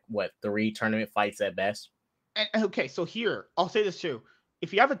see like, 3 tournament fights at best. And okay, so here, I'll say this too.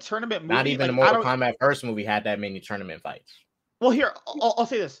 If you have a tournament movie... Not even the Mortal Kombat first movie had that many tournament fights. Well, here, I'll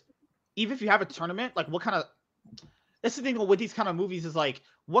say this. Even if you have a tournament, like what kind of... That's the thing with these kind of movies is like,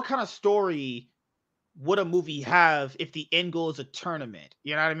 what kind of story would a movie have if the end goal is a tournament?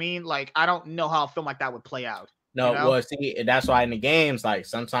 You know what I mean? Like, I don't know how a film like that would play out. No, you know? Well, see, that's why in the games, like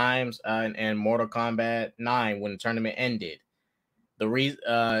sometimes in Mortal Kombat 9, when the tournament ended, the reason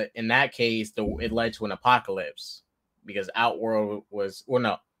in that case, it led to an apocalypse because Outworld was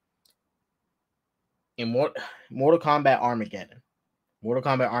in Mortal Kombat Armageddon.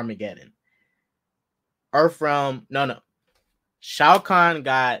 Shao Kahn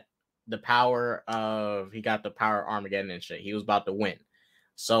got the power of Armageddon and shit. He was about to win,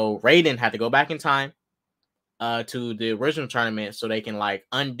 so Raiden had to go back in time to the original tournament so they can like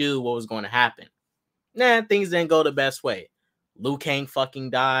undo what was going to happen. Things didn't go the best way. Liu Kang fucking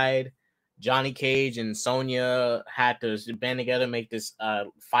died. Johnny Cage and Sonya had to band together, make this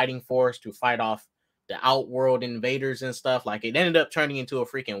fighting force to fight off the Outworld invaders and stuff. Like it ended up turning into a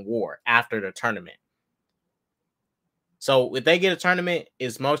freaking war after the tournament. So if they get a tournament,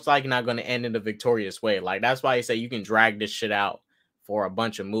 it's most likely not going to end in a victorious way. Like that's why I say you can drag this shit out for a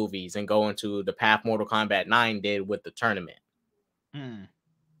bunch of movies and go into the path Mortal Kombat 9 did with the tournament.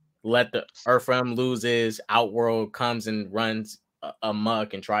 Let the Earthrealm loses, Outworld comes and runs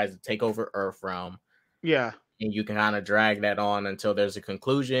amok and tries to take over Earthrealm. Yeah. And you can kind of drag that on until there's a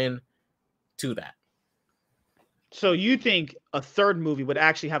conclusion to that. So you think a third movie would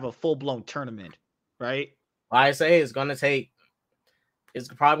actually have a full-blown tournament, right? I say it's probably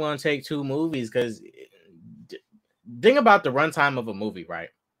going to take 2 movies because think about the runtime of a movie, right?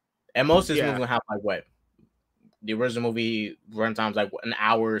 And most of this movie will have like what? The original movie runtime's like an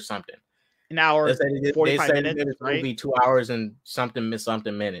hour or something. An hour, 45 minutes, this right? Movie 2 hours and something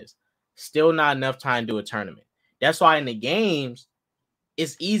minutes. Still not enough time to do a tournament. That's why in the games,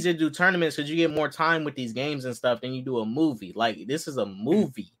 it's easier to do tournaments because you get more time with these games and stuff than you do a movie. Like this is a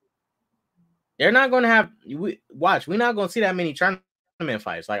movie. They're not going to have we're not going to see that many tournament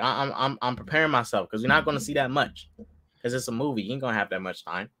fights. Like I'm preparing myself because we're not going to see that much because it's a movie. You ain't going to have that much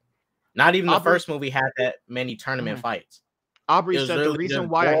time. Not even the first movie had that many tournament fights. Aubrey said the reason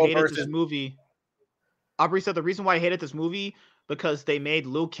why I hated this movie. Aubrey said the reason why I hated this movie because they made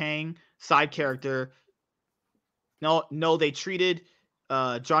Liu Kang side character. No, they treated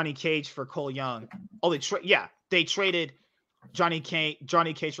Johnny Cage for Cole Young. Oh, they traded Johnny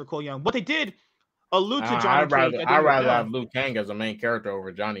Cage for Cole Young. What they did allude to Johnny Cage. I'd rather have Liu Kang as a main character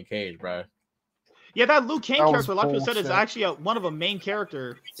over Johnny Cage, bro. Yeah, that Liu Kang character, a lot of people said is actually one of a main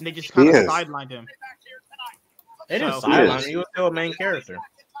character, and they just kind of sidelined him. They didn't sideline him; he was still a main character.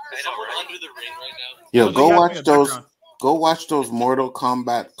 Yo, go watch those Mortal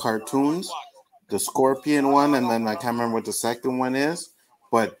Kombat cartoons, the Scorpion one, and then I can't remember what the second one is,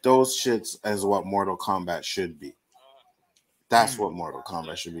 but those shits is what Mortal Kombat should be. That's what Mortal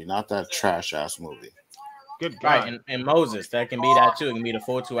Kombat should be, not that trash ass movie. Good Right, God. and Moses, that can be that too. It can be the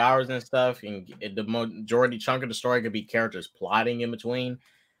full 2 hours and stuff, and the majority chunk of the story could be characters plotting in between.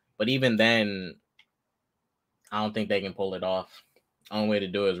 But even then, I don't think they can pull it off. Only way to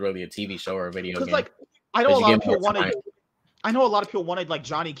do it is really a TV show or a video game. Because like I know a lot of people wanted like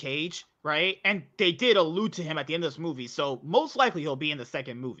Johnny Cage, right? And they did allude to him at the end of this movie, so most likely he'll be in the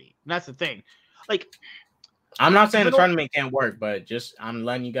second movie. And that's the thing. Like, I'm not saying the tournament can't work, but just I'm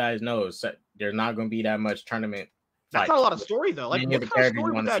letting you guys know there's not going to be that much tournament. That's not a lot of story though. Like, what kind of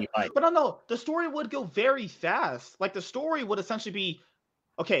story would that? But no, the story would go very fast. Like, the story would essentially be,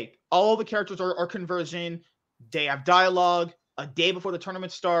 okay, all the characters are conversion. They have dialogue. A day before the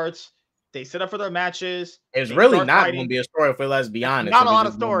tournament starts, they set up for their matches. It's really not going to be a story, for let's be honest. Not a lot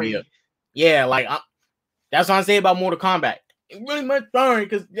of story. Yeah, like that's what I say about Mortal Kombat. It really much story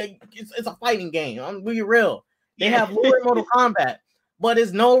because it's a fighting game. I'm being real. They have lore in Mortal Kombat, but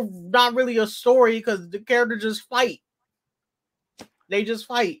it's not really a story because the characters just fight. They just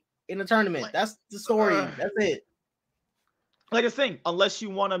fight in the tournament. That's the story. That's it. Like a thing, unless you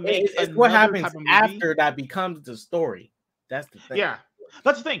want to make it's what happens after that becomes the story. That's the thing. Yeah,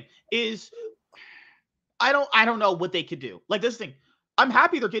 that's the thing. Is I don't know what they could do. Like, this thing, I'm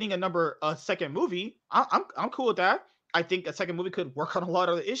happy they're getting a second movie. I'm cool with that. I think a second movie could work on a lot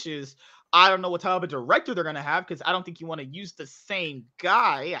of the issues. I don't know what type of a director they're gonna have because I don't think you want to use the same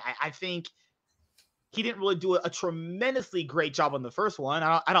guy. I think he didn't really do a tremendously great job on the first one.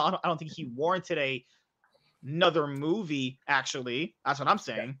 I don't think he warranted another movie. Actually, that's what I'm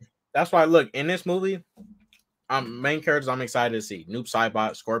saying. That's why, look, in this movie, main characters I'm excited to see. Noob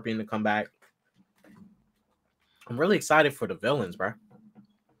Saibot, Scorpion to come back. I'm really excited for the villains, bro.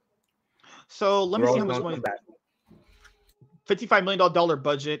 So let me see how much money. $55 million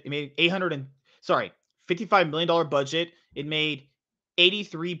budget. It made $55 million budget. It made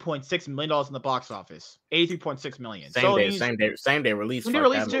 $83.6 million in the box office. $83.6 million. Same day release. Same day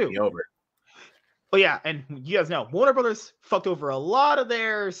release too. Over. Oh yeah, and you guys know Warner Brothers fucked over a lot of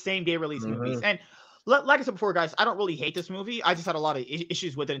their same day release movies. And like I said before, guys, I don't really hate this movie. I just had a lot of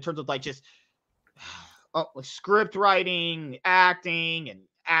issues with it in terms of like just script writing, acting, and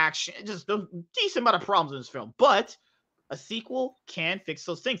action. Just a decent amount of problems in this film. But a sequel can fix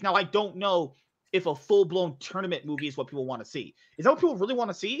those things. Now, I don't know if a full-blown tournament movie is what people want to see. Is that what people really want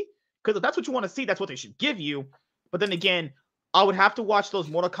to see? Because if that's what you want to see, that's what they should give you. But then again, I would have to watch those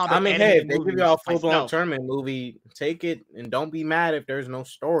Mortal Kombat. I mean, hey, if they give you a full-blown tournament movie, take it and don't be mad if there's no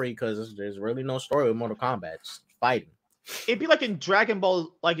story, because there's really no story with Mortal Kombat. It's fighting. It'd be like in Dragon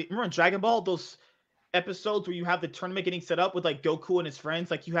Ball. Like, remember in Dragon Ball, those episodes where you have the tournament getting set up with like Goku and his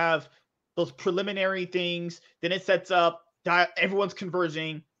friends? Like, you have those preliminary things, then it sets up, everyone's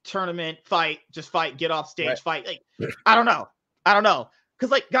converging, tournament, fight, get off stage, fight. Like, I don't know. Because,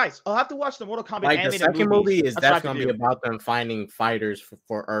 like, guys, I'll have to watch the Mortal Kombat animated the second movies. movie is definitely going to be about them finding fighters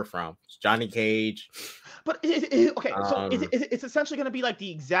for Earthrealm. It's Johnny Cage. But, so it's essentially going to be like the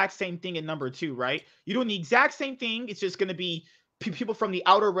exact same thing in number 2, right? You're doing the exact same thing. It's just going to be people from the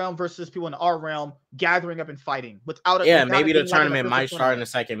outer realm versus people in our realm gathering up and fighting without maybe the tournament might start in the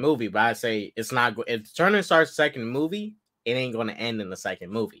second movie, but I'd say it's not. If the tournament starts second movie, it ain't going to end in the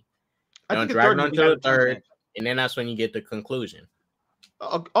second movie. Don't drag on to the third, and then that's when you get the conclusion.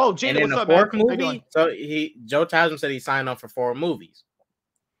 Jay, and then the fourth movie. So Joe Tasman said he signed up for 4 movies.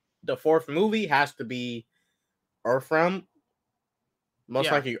 The fourth movie has to be Earthrealm, most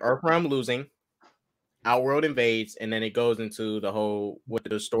likely Earthrealm losing. Outworld invades, and then it goes into the whole with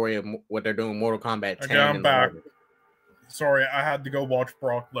the story of what they're doing. Mortal Kombat 10. Okay, I'm back. Sorry, I had to go watch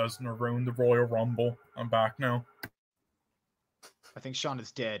Brock Lesnar ruin the Royal Rumble. I'm back now. I think Sean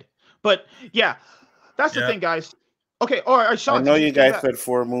is dead, but yeah, that's the thing, guys. Okay, all right, Sean. I know you guys said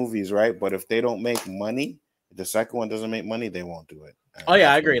 4 movies, right? But if they don't make money, if the second one doesn't make money, they won't do it. Oh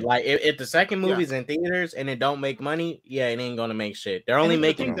yeah, I agree. Like if the second movie's in theaters and it don't make money, it ain't gonna make shit. They're only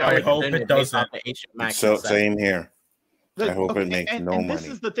making. I hope it doesn't. So same here. I hope it makes no money. This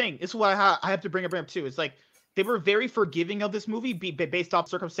is the thing. This is why I have to bring it up too. It's like they were very forgiving of this movie based off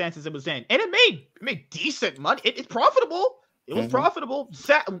circumstances it was in, and it made decent money. It's profitable. It was profitable.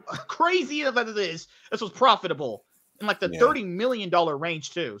 Crazy as it is, this was profitable in like the $30 million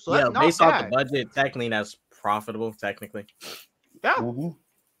range too. So that's not based off the budget, technically that's profitable. Technically. Yeah.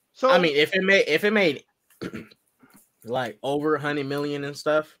 So I mean, if it made like over 100 million and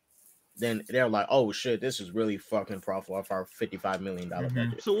stuff, then they're like, oh shit, this is really fucking profitable off our $55 million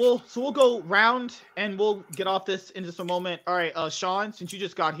budget. So we'll go round and we'll get off this in just a moment. All right, Sean, since you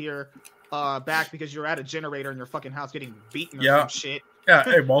just got here back because you're at a generator in your fucking house getting beaten or some shit. Yeah,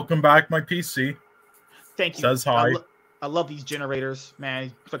 hey, welcome back, my PC. Thank you. Says hi. I love these generators,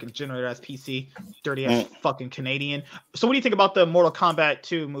 man. Fucking generator ass PC, dirty ass fucking Canadian. So, what do you think about the Mortal Kombat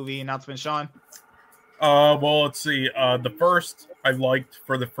 2 movie announcement, Sean? Well, let's see. The first I liked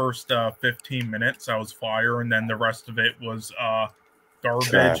for the first 15 minutes. I was fire, and then the rest of it was garbage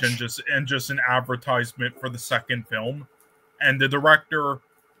Trash. and just an advertisement for the second film. And the director,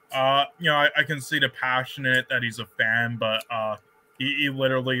 I can see the passion in it that he's a fan, but he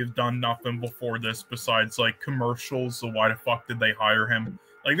literally has done nothing before this besides like commercials. So why the fuck did they hire him?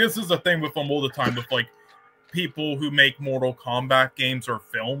 Like, this is the thing with him all the time with like people who make Mortal Kombat games or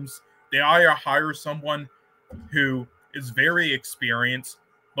films. They either hire someone who is very experienced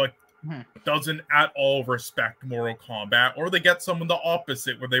but doesn't at all respect Mortal Kombat, or they get someone the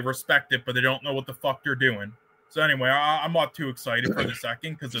opposite where they respect it but they don't know what the fuck they're doing. So anyway, I'm not too excited for the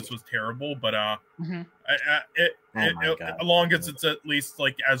second because this was terrible, but as long as it's at least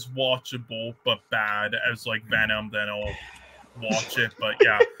like as watchable but bad as like Venom, then I'll watch it. But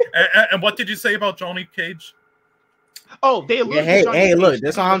yeah, and what did you say about Johnny Cage? Oh, they alluded to Johnny hey, Cage. look,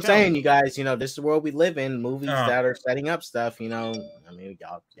 that's all I'm saying, you guys. You know, this is the world we live in. Movies that are setting up stuff. You know, I mean,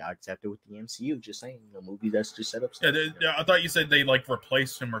 y'all accept it with the MCU. Just saying, movies that's just set up stuff. Yeah, I thought you said they like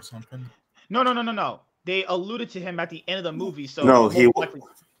replaced him or something. No. They alluded to him at the end of the movie. So no,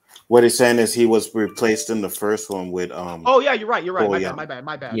 what he's saying is he was replaced in the first one with Oh yeah, you're right.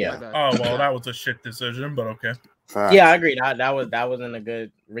 My bad. Yeah. Oh well, that was a shit decision, but okay. Yeah, I agree. That wasn't a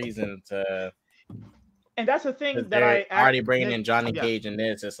good reason to. And that's the thing that I already bringing in Johnny Cage in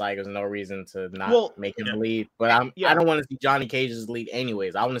this. It's like there's no reason to not make him the lead. But I don't want to see Johnny Cage as the lead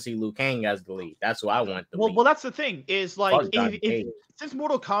anyways. I want to see Liu Kang as the lead. That's who I want. Well, that's the thing is like if since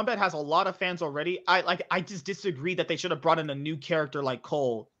Mortal Kombat has a lot of fans already, I just disagree that they should have brought in a new character like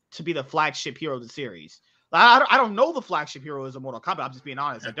Cole to be the flagship hero of the series. I don't know the flagship hero is a Mortal Kombat. I'm just being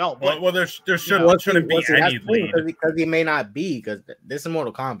honest. I don't. But, well, there shouldn't be any lead because he may not be because this is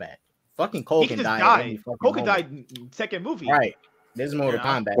Mortal Kombat. Fucking Cole can die. Cole can die in second movie. Right. This is Mortal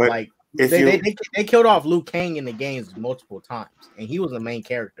Kombat. But like they killed off Liu Kang in the games multiple times, and he was the main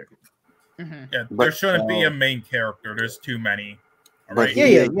character. Yeah, there shouldn't be a main character. There's too many. But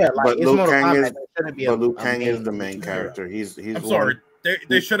yeah. Like, but it's Liu Mortal Kang Kombat. is the main character. He's I'm sorry.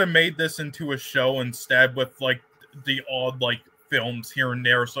 They should have made this into a show instead with like the odd like films here and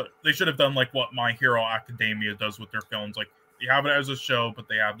there. So they should have done like what My Hero Academia does with their films. Like they have it as a show, but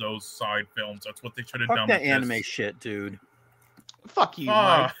they have those side films. That's what they should have done. Fuck that anime shit, dude. Fuck you,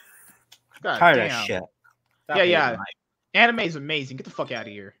 Mike. God tired damn. of shit. Yeah. Anime is amazing. Get the fuck out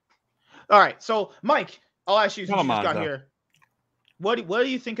of here. All right, so Mike, I'll ask you since you just got here. What do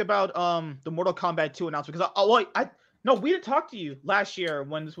you think about the Mortal Kombat 2 announcement? Because we didn't talk to you last year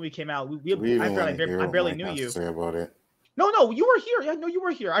when this movie came out. I barely knew you. Say about it. No, you were here. Yeah, no, you were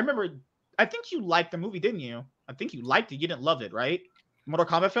here. I remember. I think you liked the movie, didn't you? I think you liked it. You didn't love it, right? Mortal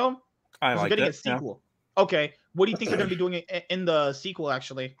Kombat film. I liked getting it. A sequel. Yeah. Okay, what do you think they're going to be doing in the sequel?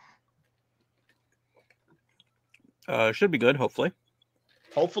 Actually, should be good. Hopefully.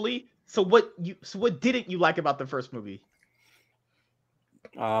 So what didn't you like about the first movie?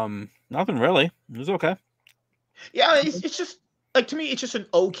 Nothing really. It was okay. Yeah, it's just like to me, it's just an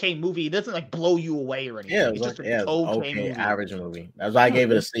okay movie. It doesn't like blow you away or anything. Yeah, it's just an okay movie. Average movie. That's why I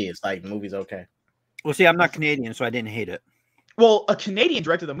gave it a C. It's like the movie's okay. Well, see, I'm not Canadian, so I didn't hate it. Well, a Canadian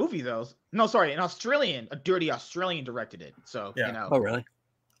directed the movie, though. No, sorry, a dirty Australian directed it. So yeah. You know. Oh, really?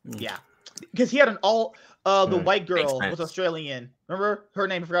 Yeah, because he had the white girl was Australian. Remember her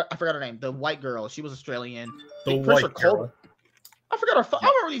name? I forgot her name. The white girl. She was Australian. The white girl. I forgot her. I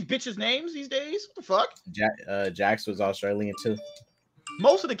don't remember these bitches' names these days. What the fuck? Jax was Australian too.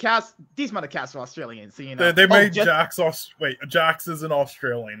 Most of the cast, these amount of cast are Australian. So you know they made Jax. Jax is an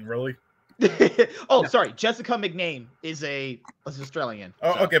Australian, really? Sorry. Jessica McName is Australian.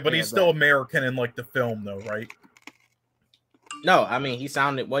 Oh, okay, but he's still American in like the film, though, right? No, I mean he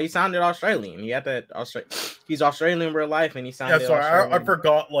sounded Australian. He had that he's Australian in real life, and he sounded. Yeah, sorry, I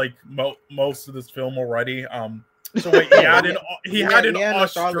forgot like most of this film already. So wait, he had an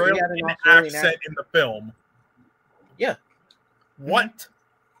Australian accent in the film. Yeah. What?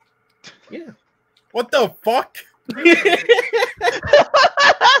 Yeah. What the fuck?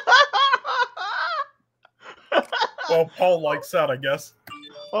 Well, Paul likes that, I guess.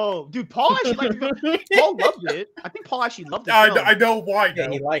 Oh, dude, Paul actually liked it. Paul loved it. I think Paul actually loved it. I know why. Yeah,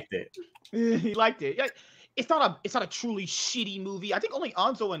 he liked it. He liked it. Yeah, it's not a truly shitty movie. I think only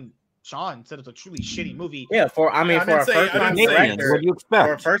Anzo and Sean said it's a truly shitty movie. Yeah, for a first time director, what do you expect?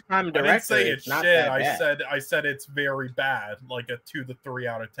 For a first time director, I didn't say it's not shit. that bad. I said it's very bad, like a 2 to 3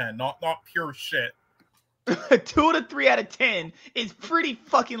 out of 10. Not pure shit. 2 to 3 out of 10 is pretty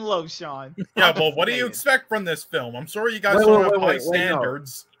fucking low, Sean. Yeah, I'm well, just what do you saying. expect from this film? I'm sorry you guys Wait, don't wait, have wait, high wait, no.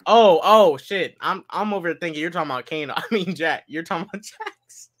 standards. Oh shit. I'm over here thinking you're talking about Kano. I mean Jack. You're talking about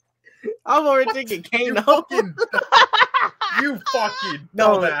Jax. I'm over here thinking You Kano. fucking, you fucking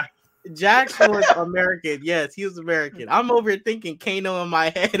No. dumbass. Jax was American. Yes, he was American. I'm over here thinking Kano in my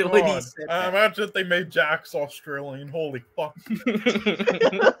head when he God, said I that. imagine if they made Jax Australian. Holy fuck.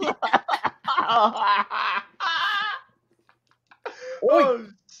 Oh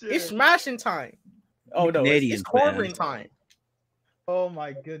shit. It's smashing time. Oh no, Canadians, it's quartering man. time. Oh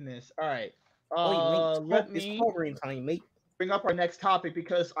my goodness. All right. Oh, Let it's me quartering time, mate. bring up our next topic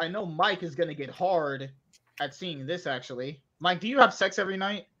because I know Mike is gonna get hard at seeing this. Actually, Mike, do you have sex every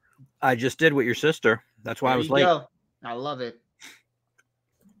night? I just did with your sister. That's why I There was you late. go. I love it.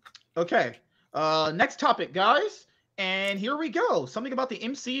 Okay. Next topic, guys. And here we go. Something about the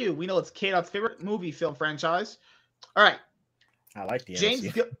MCU. We know it's K-Dot's favorite movie film franchise. All right. I like the James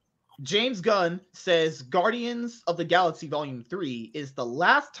MCU. James Gunn says Guardians of the Galaxy Volume 3 is the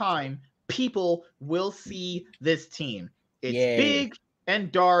last time people will see this team. It's Yay. big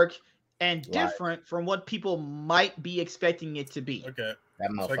and dark and Live. different from what people might be expecting it to be. Okay, That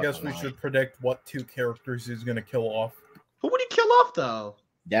so I guess motherfucker we lying. should predict what 2 characters he's gonna kill off. Who would he kill off, though?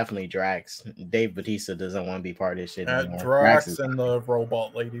 Definitely Drax. Dave Bautista doesn't want to be part of this shit anymore. Drax is- and the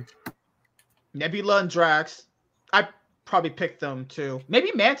robot lady. Nebula and Drax. I probably picked them too.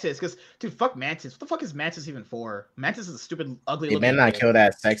 Maybe Mantis, because dude, fuck Mantis. What the fuck is Mantis even for? Mantis is a stupid, ugly. They looking better not kid. kill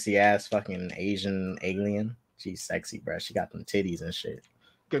that sexy ass fucking Asian alien. She's sexy, bro. She got them titties and shit.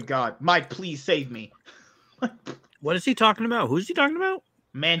 Good God, Mike, please save me. What is he talking about? Who's he talking about?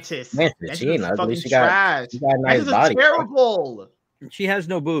 Mantis. Mantis, she ain't is ugly. fucking She got trash. a nice Mantis is body. bro. terrible. She has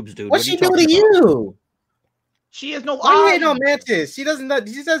no boobs, dude. What are she you do to talking about? you? She has no Why you eyes. hating on Mantis? She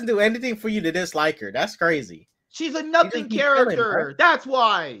doesn't do anything for you to dislike her. That's crazy. She's a nothing be chilling, character. bro. That's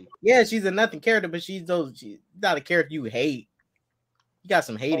why. Yeah, she's a nothing character, but she's not a character you hate. You got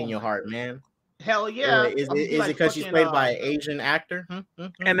some hate Oh in your my heart, man. Hell yeah. Is I'm it like because she's fucking, played by an Asian actor?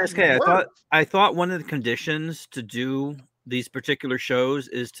 MSK, Work. I thought one of the conditions to do these particular shows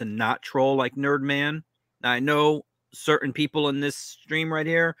is to not troll like Nerd Man. Now, I know certain people in this stream right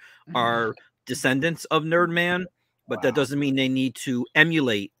here are descendants of Nerd Man, but that doesn't mean they need to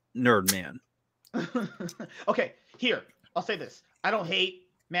emulate Nerd Man. Okay, here. I'll say this. I don't hate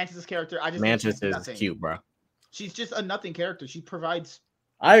Mantis' character. I just think Mantis she's is nothing. cute, bro. She's just a nothing character. She provides.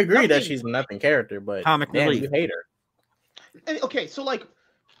 I agree that Nothing. she's a nothing character, but Comic damn, relief. you hate her. And, okay, so like,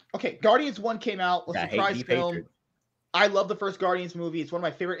 Guardians 1 came out, a I hate surprise deep film. hatred. I love the first Guardians movie. It's one of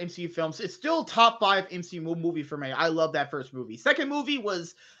my favorite MCU films. It's still top 5 MCU movie for me. I love that first movie. Second movie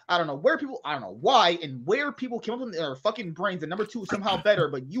was, I don't know why, and where people came up with their fucking brains. And number 2 is somehow better,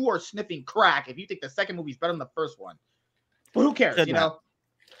 but you are sniffing crack if you think the second movie is better than the first one. But who cares, Said you that. know?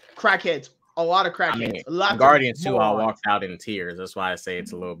 Crackheads, a lot of crackheads. I mean, lots of Guardians 2, I morons. walked out in tears. That's why I say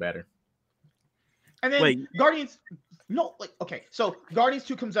it's a little better. And then Wait. Guardians, no, like, okay, so Guardians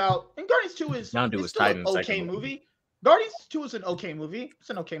 2 comes out, and Guardians 2 is Y'all do it's is still an Titan second okay movie. movie. Guardians 2 is an okay movie. It's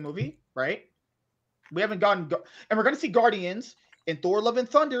an okay movie, right? We haven't gotten, and we're going to see Guardians in Thor: Love and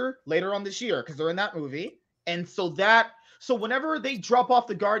Thunder later on this year because they're in that movie. And so whenever they drop off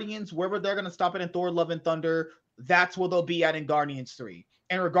the Guardians, wherever they're going to stop it in Thor: Love and Thunder, that's where they'll be at in Guardians 3.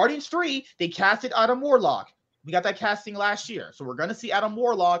 And in Guardians 3, they casted Adam Warlock. We got that casting last year. So we're going to see Adam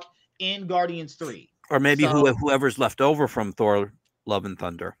Warlock in Guardians 3. Or maybe So- whoever's left over from Thor, Love and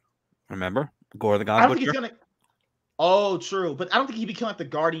Thunder. Remember? Gore the I God don't think he's Butcher? gonna. Oh, true, but I don't think he'd be killing like the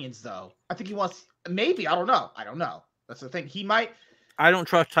Guardians though. I think he wants. Maybe I don't know. That's the thing. He might. I don't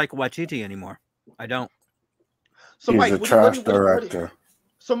trust Taika Waititi anymore. I don't. So He's Mike, a trash director.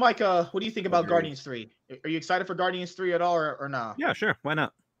 So Mike, what do you think about Agreed. Guardians 3? Are you excited for Guardians 3 at all, or not? Yeah, sure. Why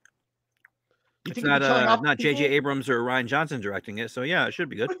not? You It's think he'll not be killing off not J.J. people? Abrams or Ryan Johnson directing it, so yeah, it should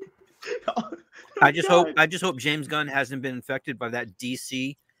be good. Oh, I just God. hope James Gunn hasn't been infected by that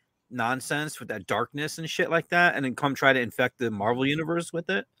DC nonsense with that darkness and shit like that, and then come try to infect the Marvel universe with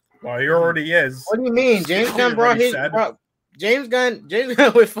it. Well, he already is. What do you mean? James He Gunn brought already his said. James Gunn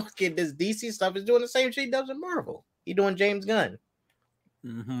with fucking this DC stuff is doing the same shit he does with Marvel. He doing James Gunn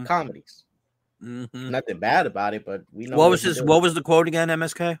Mm-hmm. comedies. Mm-hmm. Nothing bad about it, but we know What was he's his? doing. What was the quote again?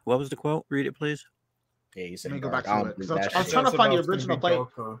 MSK. What was the quote? Read it, please. Yeah, you said Let me go dark. back I to don't it, believe 'cause that I was shit. trying to Says find the about it's gonna original be play.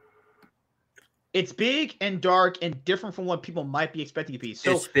 darker. It's big and dark and different from what people might be expecting it to be.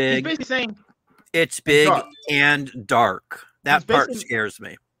 So It's big. he's basically saying It's big dark. and dark. That He's part basically- scares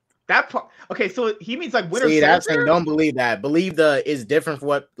me. that part. Okay, so he means like Winter See, that's Soldier. don't believe that. Believe the is different from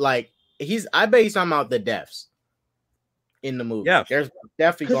what like I bet he's talking about the deaths. in the movie. Yeah. There's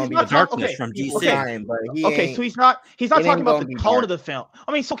definitely going to be not the darkness okay, from DC. time, but he Okay, ain't, so he's not it talking ain't about gonna the be tone dark. of the film.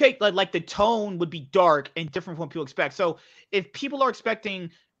 I mean, it's okay, like the tone would be dark and different from what people expect. So if people are expecting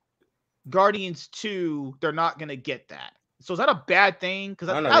Guardians 2, they're not gonna get that. So is that a bad thing? Because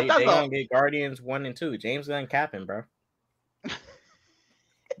No, that's they gonna get Guardians 1 and 2. James Gunn capping, bro.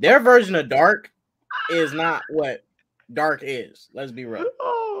 Their version of dark is not what dark is. Let's be real.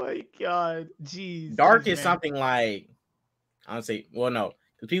 Oh my god, jeez. Dark jeez, is man. something like, I would say, well, no,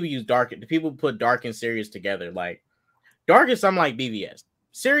 because people use dark. The people put dark and serious together. Like, dark is something like BVS.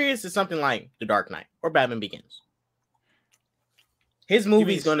 Serious is something like The Dark Knight or Batman Begins. His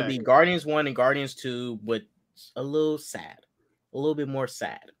movie is going to be Guardians 1 and Guardians 2, but a little sad, a little bit more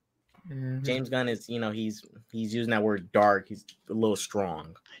sad. Mm-hmm. James Gunn is, he's using that word dark. He's a little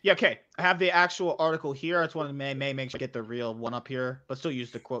strong. Yeah, okay. I have the actual article here. I just wanted to make sure I get the real one up here, but still use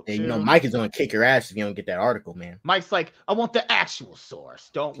the quote. Yeah, too. Mike is going to kick your ass if you don't get that article, man. Mike's like, I want the actual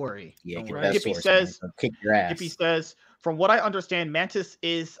source. Don't worry. Yeah, don't get worry. that Gippy source, says, kick your ass. Gippy says, from what I understand, Mantis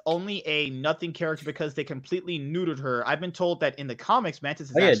is only a nothing character because they completely neutered her. I've been told that in the comics,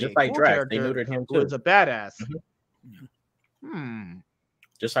 Mantis is actually just a like cool Drax. character They neutered him who too. is a badass. Mm-hmm.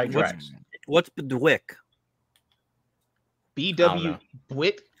 Just like Drax. What's Bdwick? BW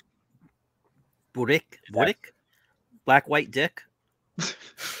Bwit? Bwit? Black White Dick?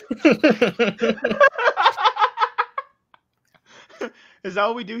 Is that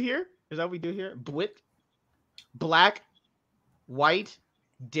what we do here? Bwit? Black, white,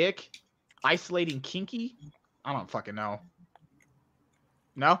 dick, isolating kinky? I don't fucking know.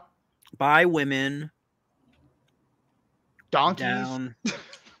 No? By women. Donkeys? Down.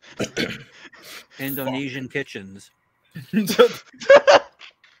 Indonesian kitchens.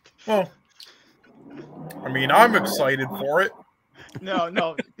 Well, I mean, I'm excited for it.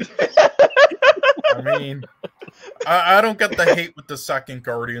 No. I mean, I don't get the hate with the second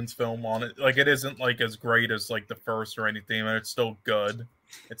Guardians film on it. Like, it isn't like as great as like the first or anything, but it's still good.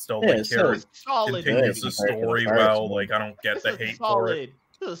 It's still like continues the story well. Like, I don't get the hate for it.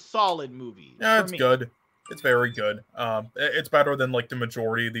 It's a solid movie. Yeah, it's good. It's very good. It's better than like the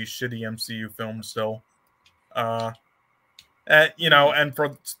majority of these shitty MCU films still. And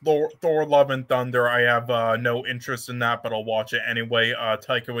for Thor: Love and Thunder, I have no interest in that, but I'll watch it anyway.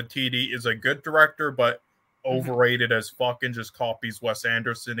 Taika Waititi is a good director, but overrated as fuck and just copies Wes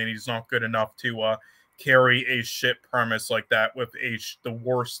Anderson, and he's not good enough to carry a shit premise like that with the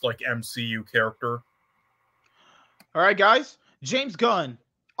worst like MCU character. All right, guys. James Gunn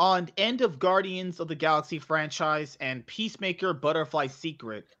on end of Guardians of the Galaxy franchise and Peacemaker Butterfly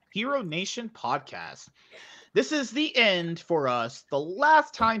Secret Hero Nation podcast. This is the end for us. The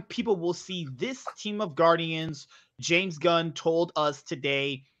last time people will see this team of Guardians. James Gunn told us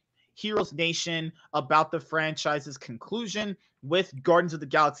today, Heroes Nation, about the franchise's conclusion with Guardians of the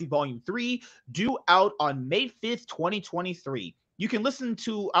Galaxy Volume 3, due out on May 5th, 2023. You can listen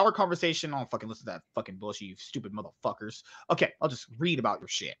to our conversation. I don't fucking listen to that fucking bullshit, you stupid motherfuckers. Okay, I'll just read about your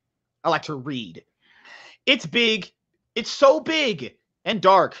shit. I like to read. It's big. It's so big and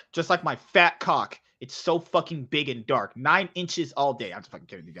dark, just like my fat cock. It's so fucking big and dark. 9 inches all day. I'm just fucking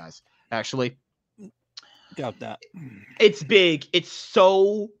kidding you guys. Actually. Got that. It's big. It's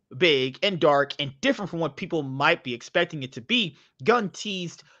so big and dark and different from what people might be expecting it to be. Gunn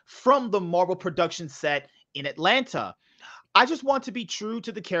teased from the Marvel production set in Atlanta. I just want to be true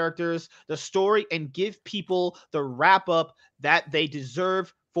to the characters, the story, and give people the wrap-up that they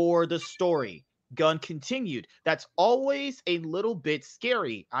deserve for the story. Gunn continued, that's always a little bit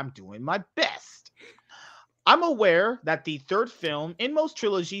scary. I'm doing my best. I'm aware that the third film in most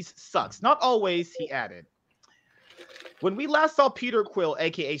trilogies sucks. Not always, he added. When we last saw Peter Quill,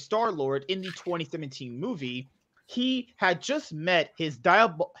 aka Star-Lord, in the 2017 movie, he had just met his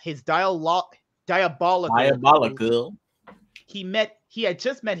diabolical. He had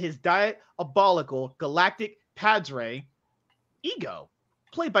just met his diabolical galactic padre, Ego,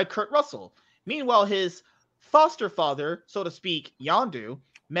 played by Kurt Russell. Meanwhile, his foster father, so to speak, Yondu,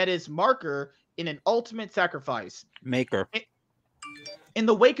 met his marker in an ultimate sacrifice. Maker. In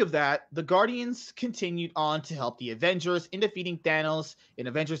the wake of that, the Guardians continued on to help the Avengers in defeating Thanos in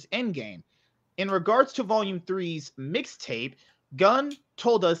Avengers Endgame. In regards to Volume 3's mixtape, Gunn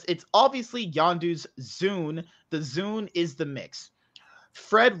told us it's obviously Yondu's Zune. The Zune is the mix.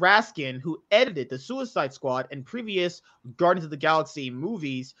 Fred Raskin, who edited the Suicide Squad and previous Guardians of the Galaxy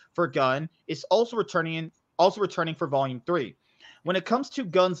movies for Gunn, is also returning for Volume 3. When it comes to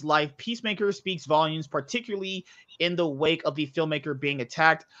Gunn's life, Peacemaker speaks volumes, particularly in the wake of the filmmaker being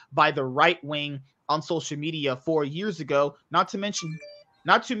attacked by the right wing on social media 4 years ago, not to mention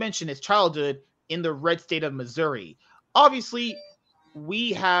his childhood in the red state of Missouri. obviously,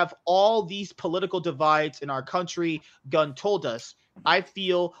 we have all these political divides in our country. Gunn told us. I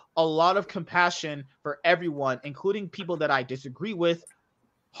feel a lot of compassion for everyone, including people that I disagree with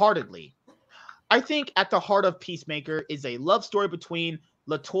heartedly. I think at the heart of Peacemaker is a love story between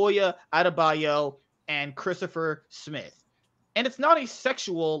Latoya Adebayo and Christopher Smith. And it's not a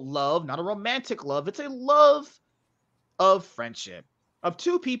sexual love, not a romantic love. It's a love of friendship, of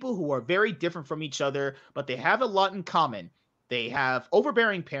two people who are very different from each other, but they have a lot in common. They have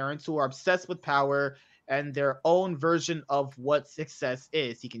overbearing parents who are obsessed with power and their own version of what success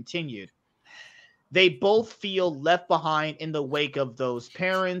is, he continued. They both feel left behind in the wake of those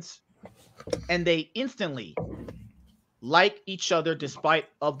parents, and they instantly like each other despite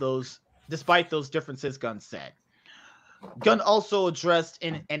those differences, Gunn said. Gunn also addressed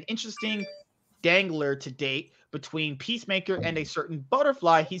an interesting dangler to date between Peacemaker and a certain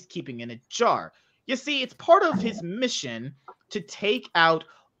butterfly he's keeping in a jar. You see, it's part of his mission to take out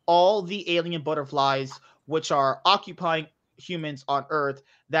all the alien butterflies which are occupying humans on Earth.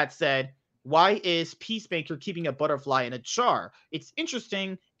 That said, why is Peacemaker keeping a butterfly in a jar? It's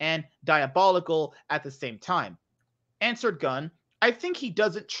interesting and diabolical at the same time. Answered Gunn, I think he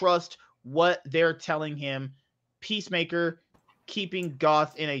doesn't trust what they're telling him. Peacemaker keeping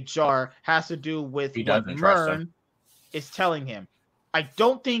Goth in a jar has to do with what Myrn is telling him. I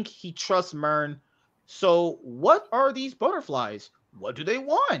don't think he trusts Myrn. So what are these butterflies? What do they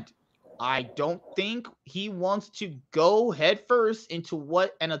want? I don't think he wants to go headfirst into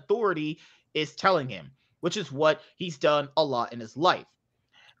what an authority is telling him, which is what he's done a lot in his life.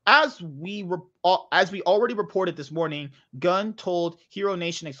 As we already reported this morning, Gunn told Hero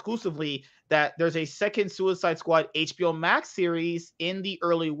Nation exclusively that there's a second Suicide Squad HBO Max series in the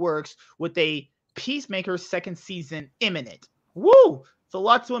early works with a Peacemaker second season imminent. Woo! It's a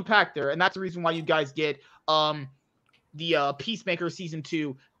lot to unpack there, and that's the reason why you guys get the Peacemaker season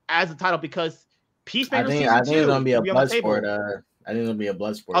 2 as the title, because Peacemaker season 2 I think it's gonna be a Bloodsport. I think it's gonna be a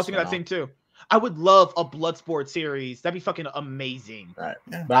Bloodsport. I was thinking that thing too. I would love a Bloodsport series. That'd be fucking amazing. Right.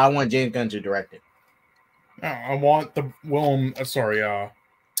 Yeah. But I want James Gunn to direct it. I want the Will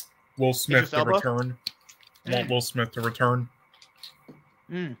Smith to return. I want Will Smith to return.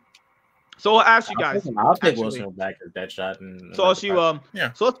 So I'll ask you guys. I'll take Will Smith back as Deadshot. So I'll ask you.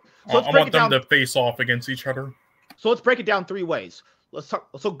 Yeah. So let's I break want it down. them to face off against each other. So let's break it down 3 ways. Let's talk.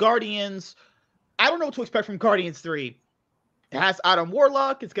 So Guardians. I don't know what to expect from Guardians 3. It has Adam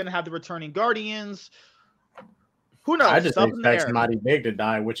Warlock. It's going to have the returning Guardians. Who knows? I just expect somebody big to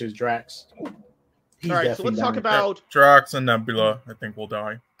die, which is Drax. All right, so let's talk about Drax and Nebula. I think will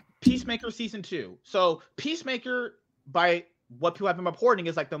die. Peacemaker season 2. So Peacemaker, by what people have been reporting,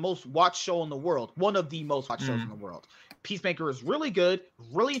 is like the most watched show in the world. One of the most watched shows in the world. Peacemaker is really good,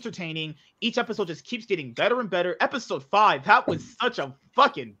 really entertaining. Each episode just keeps getting better and better. Episode 5, that was such a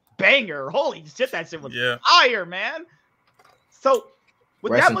fucking banger. Holy shit, that shit was fire, man. So,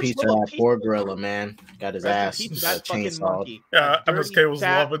 with rest that in much peace to that poor gorilla, man. Got his ass. That fucking monkey. Yeah, MSK was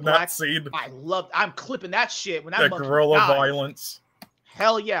loving that scene. I'm clipping that shit when that monkey gorilla dies. violence.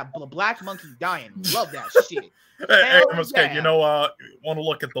 Hell yeah, black monkey dying. Love that shit. Hey, MSK, you know, want to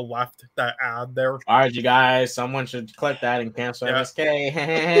look at the left, that ad there? All right, you guys, someone should clip that and cancel MSK.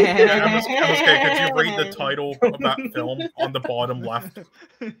 MSK, could you read the title of that film on the bottom left?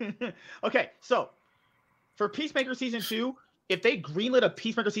 Okay, so for Peacemaker season 2, if they greenlit a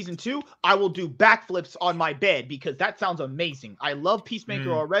Peacemaker season 2, I will do backflips on my bed because that sounds amazing. I love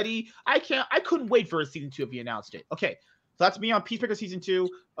Peacemaker already. I couldn't wait for a season 2 if you announced it. Okay, so that's me on Peacemaker season 2.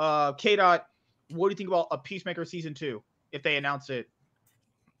 K-Dot, what do you think about a Peacemaker season 2 if they announce it?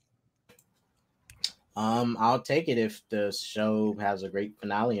 I'll take it if the show has a great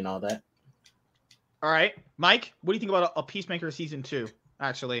finale and all that. All right, Mike, what do you think about a Peacemaker season 2?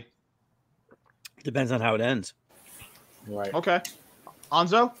 Actually, depends on how it ends. Right. Okay.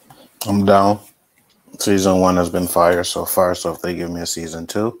 Anzo? I'm down. Season 1 has been fire so far, so if they give me a season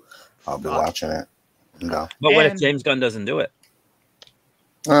 2, I'll be watching it. I'm down. But what if James Gunn doesn't do it?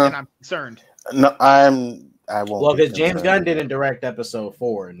 And I'm concerned. No, I won't. Well, because James Gunn didn't direct episode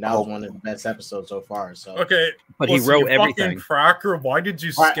 4, and that was one of the best episodes so far. So okay, but he wrote everything. Cracker, why did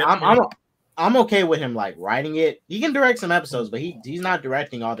you skip? I'm okay with him like writing it. He can direct some episodes, but he's not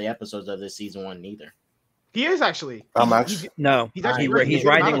directing all the episodes of this season 1 either. He is actually. He's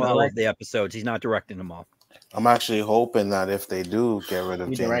writing all of the episodes. He's not directing them all. I'm actually hoping that if they do get rid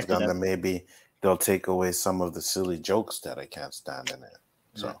of James Gunn, then maybe they'll take away some of the silly jokes that I can't stand in it.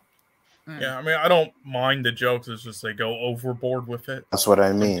 So, Yeah, I mean, I don't mind the jokes. It's just they go overboard with it. That's what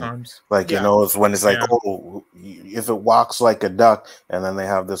I mean. Sometimes. Like, Yeah. you know, it's when it's like, Yeah. oh, if it walks like a duck, and then they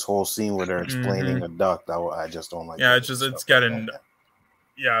have this whole scene where they're explaining a duck. I just don't like. Yeah, it. it's just it's Stuff like getting that.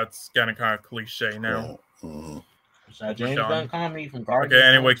 it's getting kind of cliche now. Yeah. Mhm. So James done. Gunn comedy from Guardians. Okay,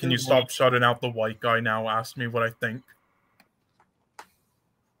 anyway, 1, can 2, you stop shutting out the white guy now? Ask me what I think.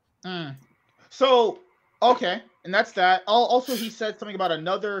 So, okay, and that's that. Also, he said something about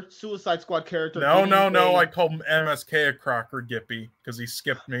another Suicide Squad character. No, getting I called him MSK a cracker Gippy because he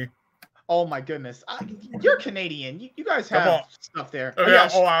skipped me. Oh my goodness, you're Canadian. You guys Come have on. stuff there. Okay, yeah,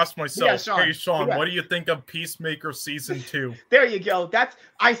 I'll ask myself. Sean. Hey, Sean, Yeah. what do you think of Peacemaker season 2? There you go. That's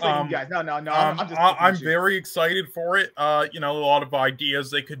isolating you guys. No. I'm just very excited for it. You know, a lot of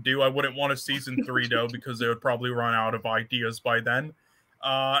ideas they could do. I wouldn't want a season 3 though because they would probably run out of ideas by then.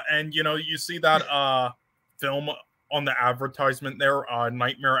 And you know, you see that film on the advertisement there,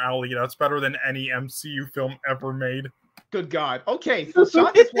 Nightmare Alley. That's better than any MCU film ever made. Good God. Okay, so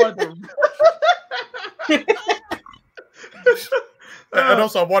Sean just wanted to. And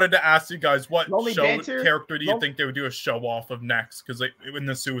also, I wanted to ask you guys, what Lonely Banter? character do you think they would do a show off of next? Because they in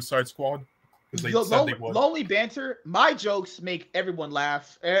the Suicide Squad, because they said they would. Lonely Banter. My jokes make everyone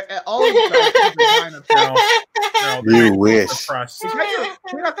laugh. All of you guys are kind of. No, You wish. depressed.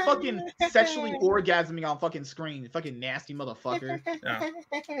 You're not fucking sexually orgasming on fucking screen. Fucking nasty motherfucker.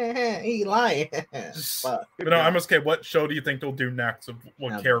 Yeah. He lying. But no, MSK, what show do you think they'll do next? Of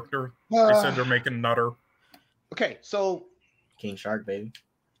what character? They said they're making Nutter. Okay, so King Shark, baby.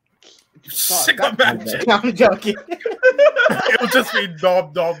 Sick God, of that. I'm joking. It'll just be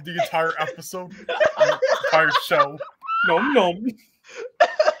Nob the entire episode, the entire show. Nom.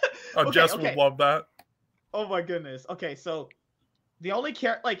 Jess would love that. Oh my goodness. Okay, so the only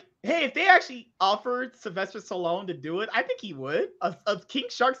hey, if they actually offered Sylvester Stallone to do it, I think he would. A King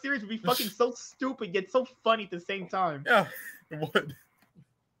Shark series would be fucking so stupid yet so funny at the same time. Yeah, it would.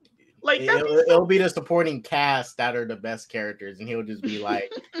 Like it'll be the supporting cast that are the best characters, and he'll just be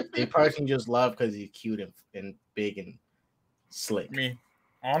like the person you just love because he's cute and big and slick. Me,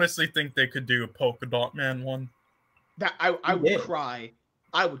 honestly, think they could do a Polka Dot Man one. That I would cry.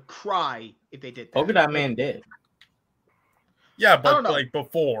 I would cry if they did that. Polka Dot Man did. Yeah, but like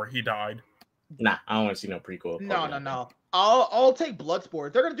before he died. Nah, I don't want to see no prequel. No. I'll take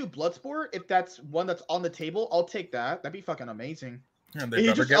Bloodsport. They're gonna do Bloodsport. If that's one that's on the table, I'll take that. That'd be fucking amazing. Yeah,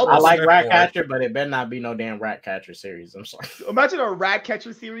 I like Ratcatcher, but it better not be no damn Ratcatcher series. I'm sorry. Imagine a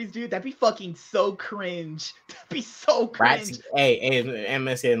Ratcatcher series, dude. That'd be fucking so cringe. That'd be so cringe. Hey,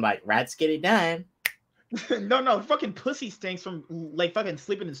 MSN like rats get it done. No, fucking pussy stinks from like fucking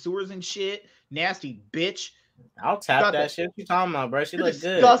sleeping in sewers and shit. Nasty bitch. I'll tap that shit. What you talking about, bro? She looks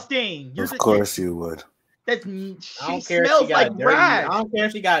good. Disgusting. Of course you would. She smells like rat. I don't care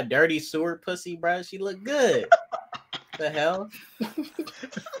if she got dirty sewer pussy, bro. She look good. The hell?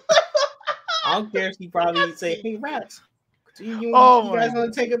 I don't care if she probably say, "Hey, rats, you guys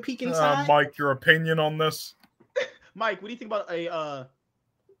want to take a peek inside?" Mike, your opinion on this? Mike, what do you think about a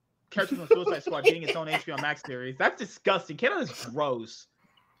character from Suicide Squad getting its own HBO Max series? That's disgusting. Canada's gross.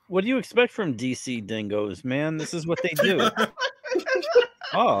 What do you expect from DC dingoes, man? This is what they do.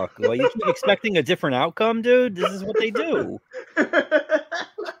 Oh, well, you keep expecting a different outcome, dude? This is what they do.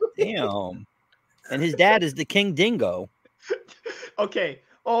 Damn. And his dad is the King Dingo. Okay.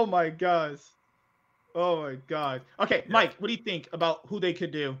 Oh my gosh. Oh my god. Okay, Mike, what do you think about who they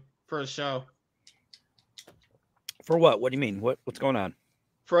could do for a show? For what? What do you mean? What's going on?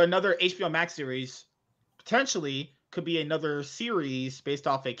 For another HBO Max series, potentially could be another series based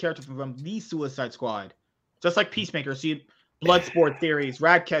off a character from the Suicide Squad. Just like Peacemaker. See Bloodsport theories,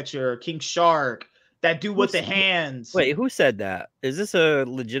 Ratcatcher, King Shark, that dude with the hands. Wait, who said that? Is this a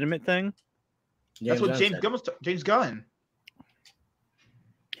legitimate thing? That's what James Gunn.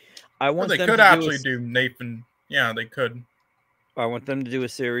 I want they them could to actually do Nathan. Yeah, they could. I want them to do a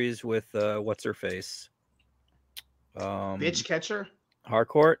series with what's her face? Bitch Catcher?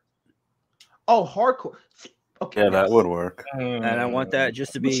 Harcourt. Oh, Harcourt. Okay, yeah, that would work. And I want that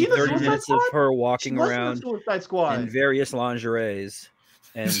just to be 30 minutes of her walking around in various lingeries.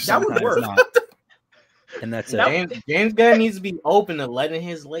 And that would work. Not. And that's it. James Gunn needs to be open to letting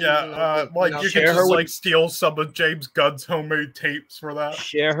his lady. Like you can just like steal some of James Gunn's homemade tapes for that.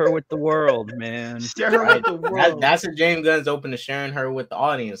 Share her with the world, man. Share her with the world. That's what James Gunn's open to sharing her with the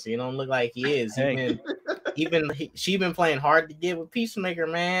audience. You don't look like he is. Hey. She been playing hard to get with Peacemaker,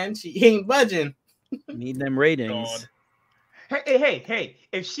 man. She ain't budging. Need them ratings. God. Hey!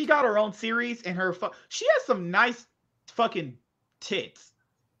 If she got her own series and she has some nice fucking tits.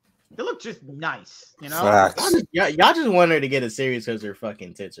 They look just nice, you know. Y'all just want her to get a series because her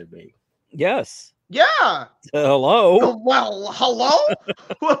fucking tits are big. Yes. Yeah. Hello. Well, hello.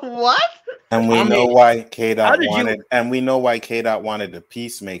 What? And we I know mean, why K how Dot did you- wanted, and we know why K Dot wanted the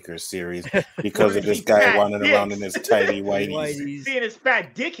Peacemaker series because of this guy Fat running around in dicks. his tighty whities. Seeing his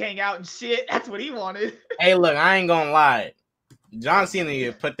fat dick hang out and shit. That's what he wanted. hey, look, I ain't gonna lie. John Cena,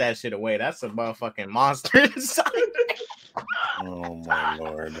 you put that shit away. That's a motherfucking monster. Oh my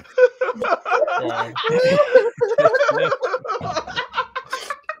lord!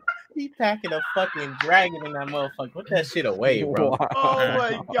 He packing a fucking dragon in that motherfucker. Put that shit away, bro. Wow. Oh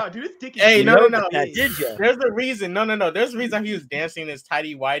my god, dude, his dick is Hey, You no, know no, no. that, did you? There's a reason. No. There's a reason he was dancing in his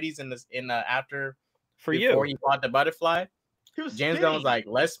tidy whities in the after For before you. he fought the butterfly. He was James Gunn was like,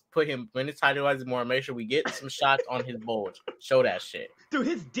 let's put him in his tidy whities more. Make sure we get some shots on his bulge. Show that shit. dude,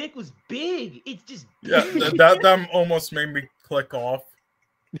 his dick was big. It's just Yeah, big. that almost made me click off.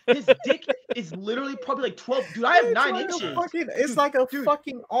 His dick is literally probably like 12. Dude, I have It's 9 like a inches. fucking- it's Dude, like a dude.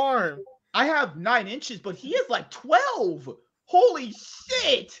 fucking arm. I have 9 inches, but he is like 12. Holy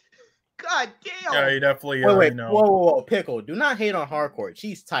shit! God damn. Yeah, he definitely. Wait, You know. whoa, Pickle. Do not hate on hardcore.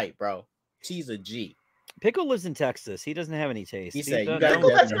 She's tight, bro. She's a G. Pickle lives in Texas. He doesn't have any taste. He said, don't- "You guys Pickle,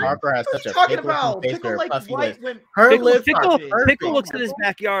 know that's that right. Hardcore has What such are a you talking pickle about? face Pickle or a like puffy white lips." when Her Pickle, lips Pickle, are Pickle perfect. looks in his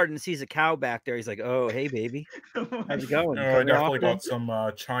backyard and sees a cow back there. He's like, "Oh, hey, baby, how's it going?" No, I Coming definitely off got some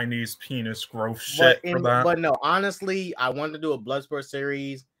Chinese penis growth But, shit for that. but no, honestly, I wanted to do a Bloodsport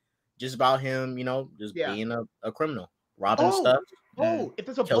series just about him, just Yeah. being a criminal, robbing Oh, stuff. Oh, if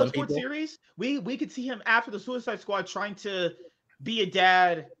there's a Killing Bloodsport people? series, we could see him after the Suicide Squad trying to be a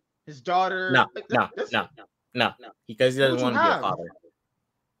dad, his daughter. No, Like, no, that's- no, because he Who doesn't would you want to be a have? father.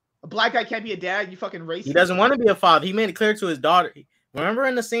 A black guy can't be a dad. You fucking racist. He doesn't want to be a father. He made it clear to his daughter. Remember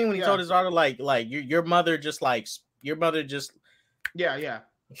in the scene when he Yeah. told his daughter, like your mother just Yeah.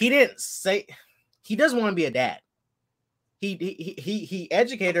 he didn't say he doesn't want to be a dad. He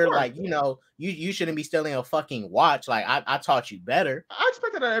educated her course. like, you shouldn't be stealing a fucking watch. Like I taught you better. I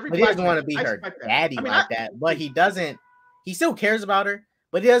expect that out of every. But he black doesn't want to man. be I her expect that. daddy I mean, like that. But he doesn't. He still cares about her,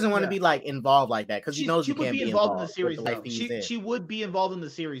 but he doesn't want to Yeah. be like involved like that because he knows she he would can't be be involved in the with series the though. life he's in. She would be involved in the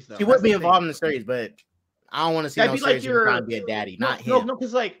series though. She would That's be the thing. involved in the series, but I don't want to see That'd no be like series where your- trying to be a daddy, not No, him.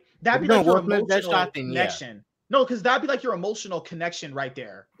 because like that'd If be you're like your gonna work with emotional Deadshot, then yeah. connection. No, because that'd be like your emotional connection right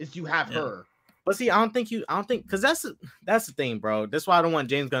there. Is you have Yeah. her. But see, I don't think because that's the thing, bro. That's why I don't want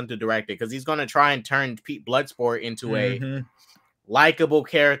James Gunn to direct it because he's gonna try and turn Bloodsport into a Mhm. likable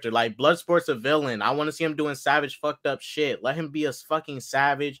character. Like Bloodsport's a villain. I want to see him doing savage, fucked up shit. Let him be a fucking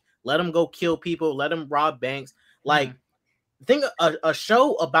savage. Let him go kill people. Let him rob banks. Like, think a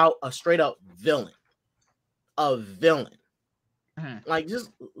show about a straight up villain. A villain. Mhm. Like,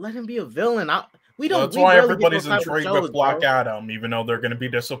 just let him be a villain. We Well, don't. that's we why rarely get everybody's those type of intrigued shows, with Black bro. Adam, even though they're going to be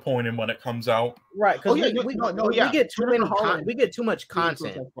disappointed when it comes out. Right? Because Oh, yeah, we yeah. get too Jennifer many. Holland. We get too much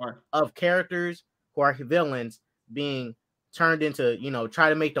content of characters who are villains being turned into, try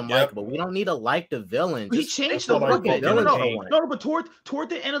to make them Yep. likable. We don't need to like the villain. He Just changed make the the what I fucking fucking villain hate. someone. No, but toward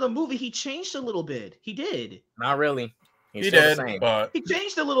the end of the movie, he changed a little bit. He did. Not really. He's He still did, the same. but He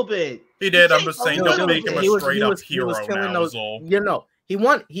changed a little bit. he did. I'm changed just a saying, little don't make him bit. a straight up he was hero killing now. those. Is all. They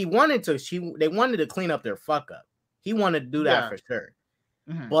wanted to clean up their fuck up. He wanted to do that Yeah. for sure.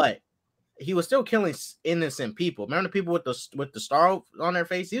 Mhm. But he was still killing innocent people. Remember the people with the star on their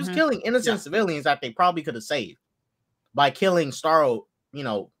face? He was Mhm. killing innocent Yeah. civilians that they probably could have saved by killing Starro, in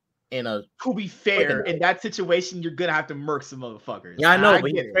a To be fair, Fucking- in that situation, you're gonna have to murk some motherfuckers. yeah, I know, but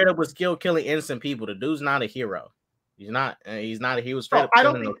he get it. straight up was still killing innocent people. The dude's not a hero. He's not. He was straight No, up I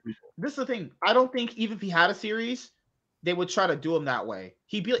don't killing think- those people. This is the thing. I don't think even if he had a series, they would try to do him that way.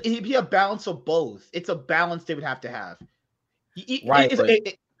 He'd be a balance of both. It's a balance they would have to have. Right, but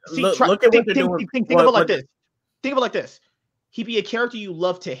look at what they're doing. Think of it like this. Think of it like this. He'd be a character you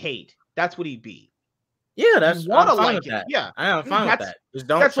love to hate. That's what he'd be. Yeah, that's You wanna I'm fine like with it. that. Yeah. I am fine with That's- that. Just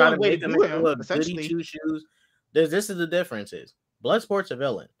don't that's the try to only way make to him do into him, a goody essentially. two shoes. This is the difference: is Bloodsport's a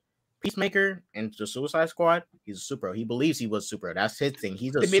villain. Peacemaker and the Suicide Squad, he's a superhero. He believes he was superhero. That's his thing.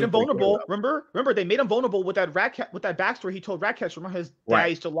 He's a They made him vulnerable. superhero. Remember, they made him vulnerable with that with that backstory he told Ratcatcher. Remember his dad Right.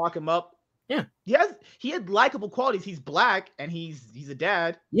 used to lock him up. Yeah. He had likable qualities. He's black and he's a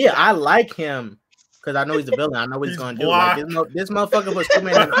dad. Yeah, I like him because I know he's a villain. I know what he's He's going to do. Like this motherfucker was too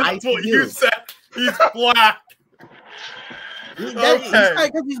many in the That's what you ICU. said. He's black. He's Okay.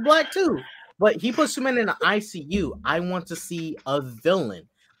 right because he's black too. But he puts too many in the ICU. I want to see a villain.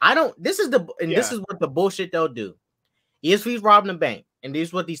 I don't. This is what the bullshit they'll do. He's robbing a bank, and this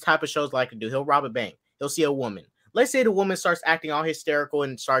is what these type of shows like to do. He'll rob a bank. He'll see a woman. Let's say the woman starts acting all hysterical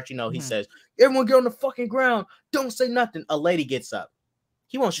and starts, he says, "Everyone get on the fucking ground. Don't say nothing." A lady gets up.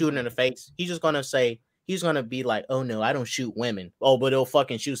 He won't shoot her in the face. He's just gonna say, he's gonna be like, oh no, I don't shoot women. Oh, but he'll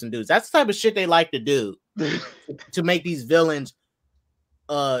fucking shoot some dudes. That's the type of shit they like to do to make these villains,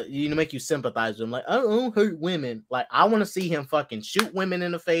 make you sympathize with them. Like, I don't hurt women. Like, I want to see him fucking shoot women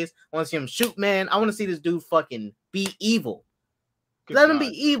in the face. I want to see him shoot men. I want to see this dude fucking be evil. Let him be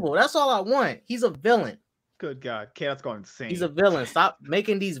evil. That's all I want. He's a villain. Good God, Chaos going insane. He's a villain. Stop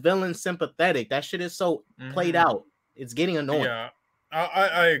making these villains sympathetic. That shit is so played out. It's getting annoying. Yeah,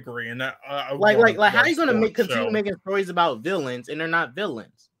 I agree. And that like how are you gonna continue making stories about villains and they're not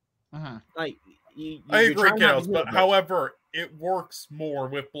villains? Like, I agree, Chaos. But however, it works more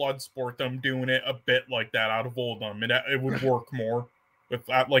with Bloodsport. Them doing it a bit like that out of all of them, and it would work more with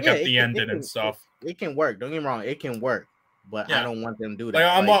at the ending and stuff. It can work. Don't get me wrong. It can work. But I don't want them to do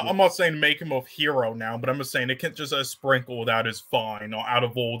that. Like, I'm not saying make him a hero now, but I'm just saying it can just a sprinkle that is fine out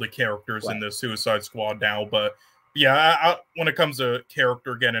of all the characters in the Suicide Squad now. But yeah, when it comes to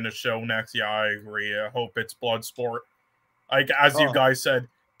character getting a show next, yeah, I agree. I hope it's Bloodsport. Like, as you guys said,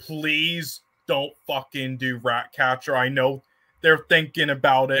 please don't fucking do Ratcatcher. I know they're thinking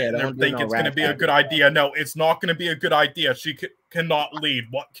about it and they're thinking it's going to be a good idea. No, it's not going to be a good idea. She cannot lead.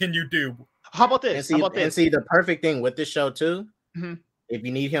 What can you do? How about this? And see, the perfect thing with this show too, if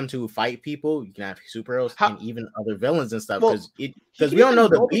you need him to fight people, you can have superheroes and even other villains and stuff. Because we don't know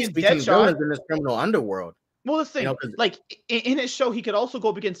the beast between villains in this criminal underworld. Well, let's think. Like in his show, he could also go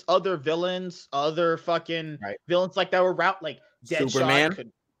up against other villains, other fucking villains like that were like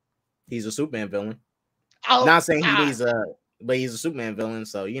Superman. He's a Superman villain. Not saying but he's a Superman villain,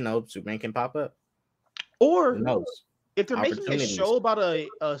 so Superman can pop up. Or who knows? If they're making a show about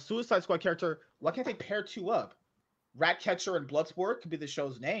a Suicide Squad character, why can't they pair two up? Ratcatcher and Bloodsport could be the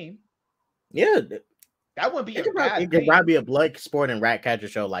show's name. Yeah, that would be it could probably be a Bloodsport and Ratcatcher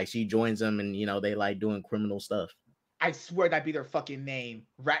show. Like, she joins them, and they like doing criminal stuff. I swear that'd be their fucking name,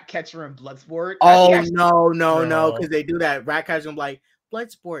 Ratcatcher and Bloodsport. Oh no, because they do that. Ratcatcher and like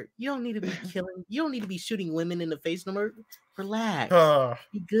Bloodsport. You don't need to be killing. You don't need to be shooting women in the face no more. Relax,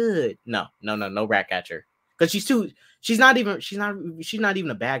 be good. No, Ratcatcher. Because she's not even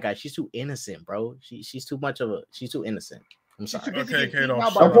a bad guy. She's too innocent, bro. She's too innocent. I'm sorry. Okay, Kato.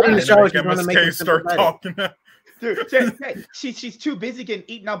 Start talking. Dude, she's too busy getting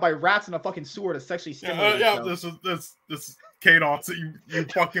eaten out by rats in a fucking sewer to sexually stimulate. This is Kato. You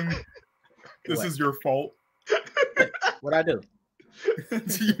fucking. This is your fault. What'd I do?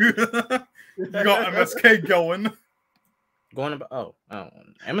 you got MSK going.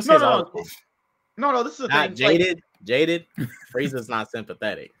 MSK. No, this is a thing. Jaded. Frieza's not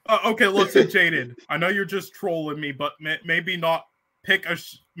sympathetic. Okay, listen, Jaded. I know you're just trolling me, but maybe not pick a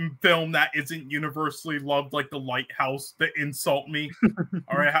film that isn't universally loved, like The Lighthouse, to insult me.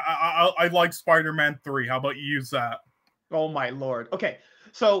 All right, I like Spider-Man 3. How about you use that? Oh my lord. Okay,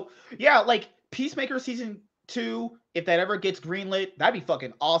 so yeah, like Peacemaker season 2. If that ever gets greenlit, that'd be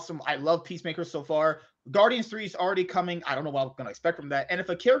fucking awesome. I love Peacemaker so far. Guardians 3 is already coming. I don't know what I'm gonna expect from that. And if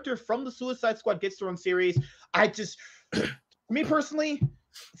a character from the Suicide Squad gets their own series, me personally,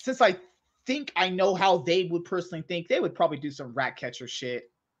 since I think I know how they would personally think, they would probably do some Ratcatcher shit.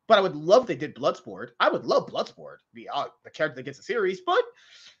 But I would love if they did Bloodsport. I would love Bloodsport, the character that gets a series. But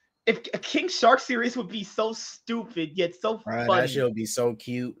if a King Shark series would be so stupid yet so funny. That shit would be so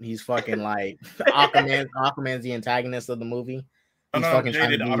cute. He's fucking like Aquaman's the antagonist of the movie. He's fucking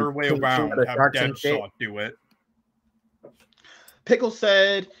Jaded other way around. Have Deadshot do it. Pickle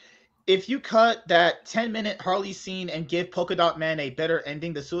said, if you cut that 10-minute Harley scene and give Polka Dot Man a better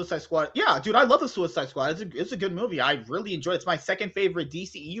ending, the Suicide Squad. Yeah, dude, I love the Suicide Squad. It's a good movie. I really enjoy it. It's my second favorite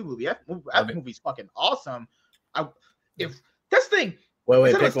DCEU movie. That movie's fucking awesome. If that's the thing.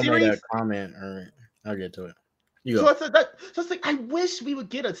 Wait, Pickle made a comment, or I'll get to it. So it's like I wish we would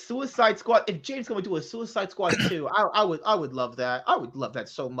get a Suicide Squad. If James going to do a Suicide Squad 2, I would love that. I would love that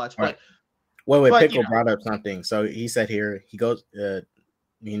so much. But wait, Pickle brought up something. So he said here he goes.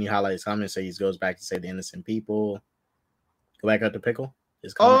 Me and you highlight his comment. So he goes back to say the innocent people. Go back up to Pickle.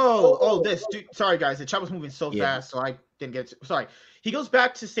 This dude. Sorry guys, the chat was moving so fast, so I didn't get it. Sorry. He goes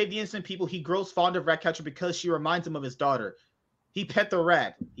back to save the innocent people. He grows fond of Ratcatcher because she reminds him of his daughter. He pet the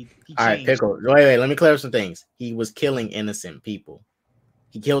rat. He all right, Pickle. Wait. Let me clear up some things. He was killing innocent people.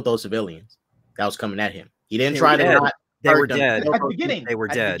 He killed those civilians that was coming at him. He didn't try to not. They were dead. At the beginning. They were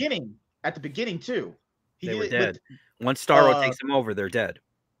dead. At the beginning too. They were dead. Once Starro takes them over, they're dead.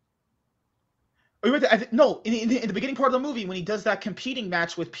 No, in the beginning part of the movie, when he does that competing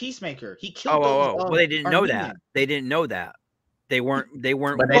match with Peacemaker, he killed those. Well, they didn't know that. They didn't know that. They weren't.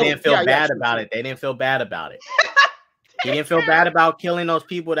 But they didn't feel bad about it. They didn't feel bad about it. He didn't feel bad about killing those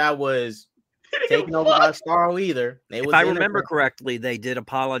people that was taken over by Starro either. If I remember correctly, they did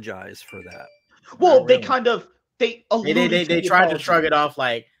apologize for that. Well, Not they really. kind of they alluded They the tried to apology. shrug it off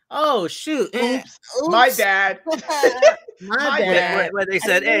like, oh shoot, Oops, my bad. my My bad. Where they I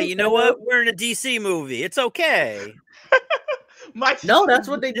said, didn't "Hey, mean you know to." what? We're in a DC movie. It's okay." My No, that's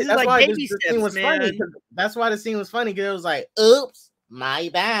what they This did. is That's like why baby the steps, scene was funny. man. 'Cause that's why the scene was funny because it was like, oops, my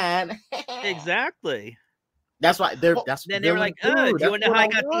bad. Exactly. That's why they're. Well, That's Then they were like, dude, "Do you that's want to know what how I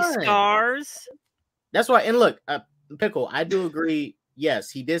got these want. scars?" That's why. And look, Pickle, I do agree. Yes,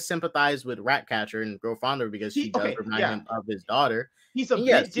 he did sympathize with Ratcatcher and grow fond of her because she does remind him of his daughter. He's a And bit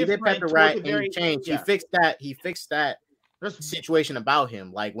yes, he did pet different the towards rat the and he very changed. yeah. He fixed that There's situation about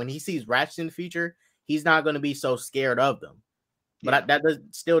him. Like when he sees rats in the future, he's not going to be so scared of them. But that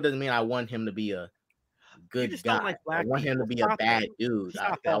still doesn't mean I want him to be a good just guy. don't like I black want him to people. be a Stop bad it. dude.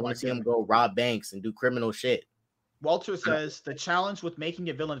 Stop I it. want to see him go rob banks and do criminal shit. Walter says the challenge with making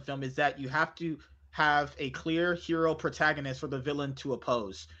a villain film is that you have to have a clear hero protagonist for the villain to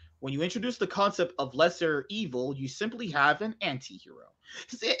oppose. When you introduce the concept of lesser evil, you simply have an anti-hero.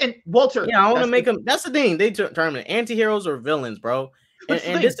 And Walter, Yeah, I want to make them. That's the thing. They determine anti-heroes or villains, bro.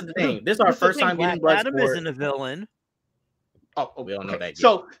 And this is the thing. This is our first time getting Black Adam Bloodsport. isn't a villain. We don't know that yet.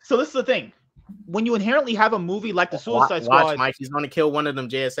 So this is the thing. When you inherently have a movie like the Suicide Watch, Squad, Mike, he's going to kill one of them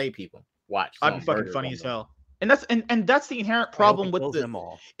JSA people. Watch. I'd be fucking funny as hell. And that's the inherent problem with them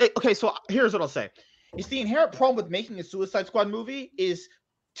all. Okay, so here's what I'll say. It's the inherent problem with making a Suicide Squad movie is,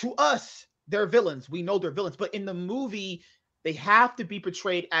 to us, they're villains. We know they're villains, but in the movie, they have to be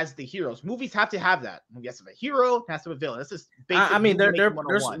portrayed as the heroes. Movies have to have that. Movie has to have a hero, has to have a villain. That's just basic. I mean,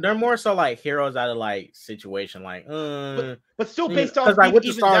 they're more so like heroes out of like situation, like but still based on because like with the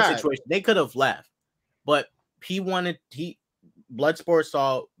even Star that. situation, they could have left, but Bloodsport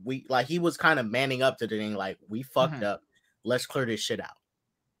saw he was kind of manning up to the thing, like we fucked up. Let's clear this shit out.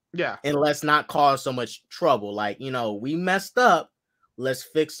 Yeah, and let's not cause so much trouble. Like we messed up. Let's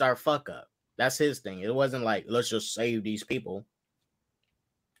fix our fuck up. That's his thing. It wasn't like let's just save these people.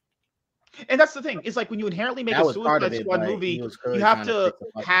 And that's the thing. It's like when you inherently make a Suicide Squad movie, you have to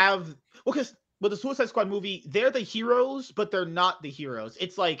have because with the Suicide Squad movie, they're the heroes, but they're not the heroes.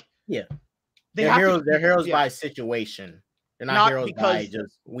 It's like they're heroes by situation. They're not heroes by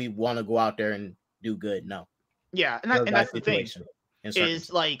just we want to go out there and do good. No. Yeah, and that's the thing.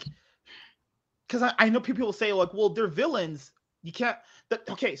 Is like because I know people will say like, well, they're villains. You can't.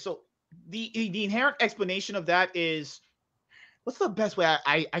 Okay, so the inherent explanation of that is. What's the best way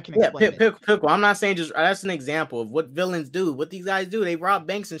I can explain it? Pickle. I'm not saying just that's an example of what villains do. What these guys do, they rob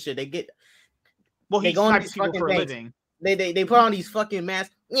banks and shit. They get they go on these people for a living. They put on these fucking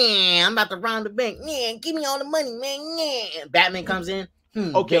masks. Yeah, I'm about to rob the bank. Yeah, give me all the money, man. Yeah. Batman comes in.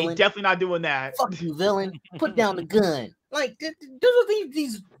 Okay, villain. Definitely not doing that. Fuck you, villain. Put down the gun. Like this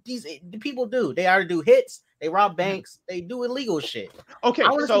is what these people do. They either do hits, they rob banks, they do illegal shit. Okay,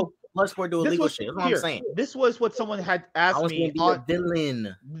 so Bloodsport do illegal shit. That's what I'm saying. This was what someone had asked me on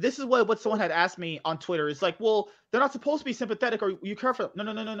villain. This is what someone had asked me on Twitter. It's like, well, they're not supposed to be sympathetic, or you care for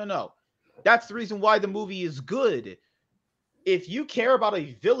No. That's the reason why the movie is good. If you care about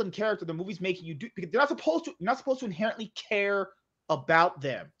a villain character, the movie's making you do because you're not supposed to inherently care about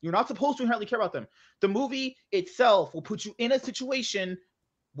them. You're not supposed to inherently care about them. The movie itself will put you in a situation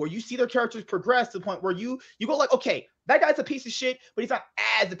where you see their characters progress to the point where you go like, okay, that guy's a piece of shit, but he's not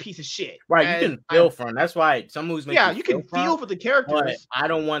as a piece of shit. Right, you can feel for him. That's why some movies make you can feel for the characters. But I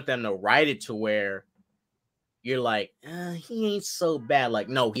don't want them to write it to where you're like, he ain't so bad. Like,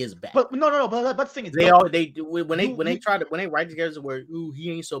 no, he is bad. But no. But the thing is, they do when they write the characters where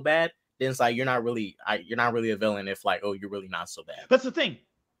he ain't so bad. Then it's like you're not really a villain. If like, oh, you're really not so bad. That's the thing.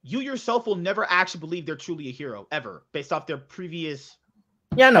 You yourself will never actually believe they're truly a hero ever, based off their previous.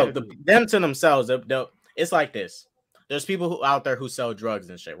 Yeah, no, them to themselves. It's like this. There's people out there who sell drugs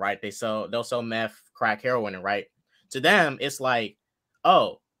and shit, right? They'll sell meth, crack, heroin, and right. To them, it's like,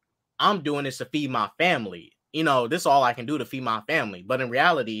 oh, I'm doing this to feed my family. This is all I can do to feed my family. But in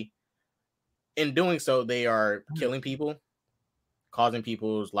reality, in doing so, they are killing people, causing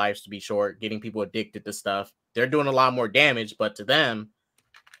people's lives to be short, getting people addicted to stuff. They're doing a lot more damage, but to them,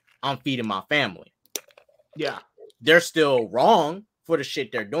 I'm feeding my family. Yeah. They're still wrong for the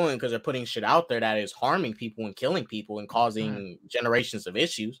shit they're doing because they're putting shit out there that is harming people and killing people and causing generations of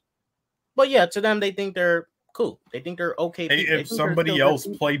issues. But yeah, to them, they think they're cool. They think they're okay. Hey, if somebody else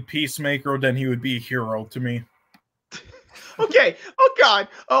played Peacemaker, then he would be a hero to me. Okay. Oh God.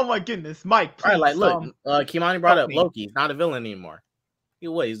 Oh my goodness, Mike. Please, all right, like look, Kimani brought up Loki. He's not a villain anymore.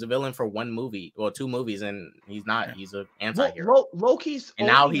 He's a villain for one movie, well, 2 movies, and he's not. He's an anti-hero. Loki's, and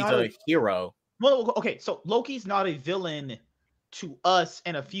now he's a hero. Well, okay, so Loki's not a villain to us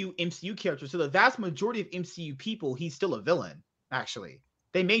and a few MCU characters. So the vast majority of MCU people, he's still a villain. Actually,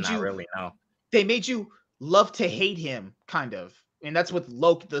 they made not really no. they made you love to hate him, kind of. And that's what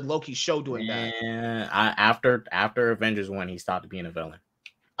the Loki show doing that. After Avengers 1, he stopped being a villain.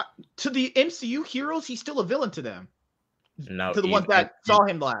 To the MCU heroes, he's still a villain to them. No, To the ones that saw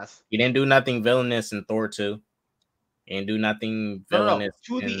him last. He didn't do nothing villainous in Thor 2. He didn't do nothing villainous.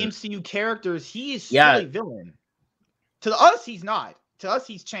 No. To the MCU characters, he is still a villain. To us, he's not. To us,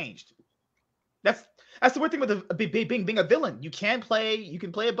 he's changed. That's the weird thing with being a villain. You can play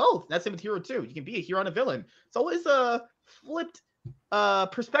it both. That's it with Hero 2. You can be a hero and a villain. It's always a flipped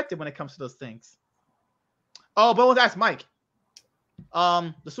perspective when it comes to those things. Oh, but I want to ask Mike.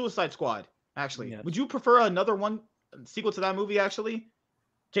 The Suicide Squad, actually. Yes. Would you prefer another sequel to that movie, actually?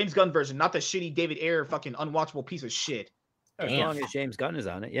 James Gunn version, not the shitty David Ayer fucking unwatchable piece of shit. As long as James Gunn is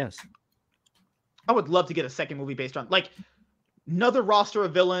on it, yes. I would love to get a second movie based on, like, another roster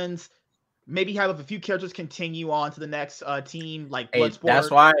of villains. Maybe have a few characters continue on to the next team, like Bloodsport.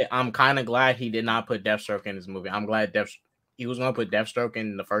 That's why I'm kind of glad he did not put Deathstroke in his movie. I'm glad he was going to put Deathstroke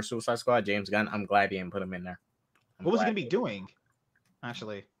in the first Suicide Squad. James Gunn, I'm glad he didn't put him in there. What was he going to be doing?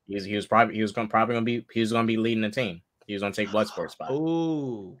 Actually, he was going to be leading the team. He was going to take Bloodsport's spot.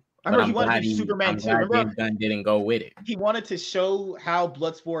 Oh, I heard he wanted to be Superman too. Remember, James Gunn didn't go with it. He wanted to show how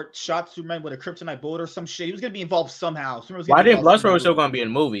Bloodsport shot Superman with a kryptonite bullet or some shit. He was going to be involved somehow. Well, I think Bloodsport was still going to be in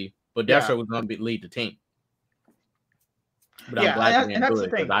the movie, but Deathstroke was going to lead the team. But I'm glad he didn't do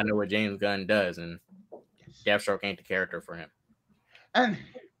it because I know what James Gunn does, and Deathstroke ain't the character for him. And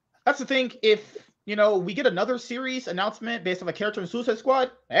that's the thing. If we get another series announcement based on a character in Suicide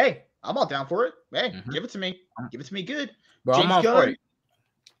Squad, hey, I'm all down for it. Hey, give it to me. Give it to me good. Bro, I'm all for it.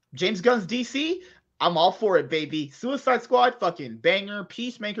 James Gunn's DC, I'm all for it, baby. Suicide Squad, fucking banger.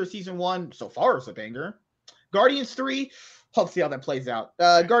 Peacemaker Season 1, so far is a banger. Guardians 3, hope to see how that plays out.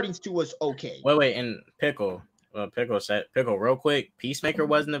 Guardians 2 was okay. Wait, and Pickle real quick. Peacemaker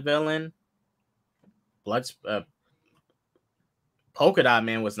wasn't a villain. Polka Dot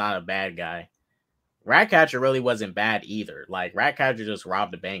Man was not a bad guy. Ratcatcher really wasn't bad either. Like, Ratcatcher just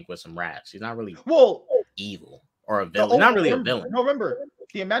robbed a bank with some rats. He's not really evil or a villain. He's not really a villain. No, remember,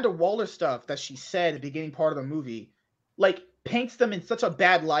 the Amanda Waller stuff that she said at the beginning part of the movie, like, paints them in such a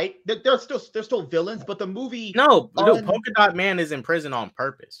bad light. They're still villains, but the movie... No, Polka Dot Man is in prison on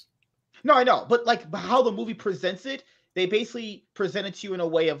purpose. No, I know. But, like, how the movie presents it, they basically present it to you in a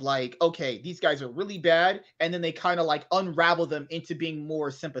way of, like, okay, these guys are really bad, and then they kind of, like, unravel them into being more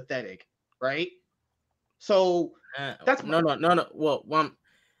sympathetic, right? So that's no. Well,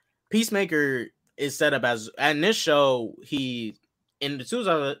 Peacemaker is set up as, and this show, in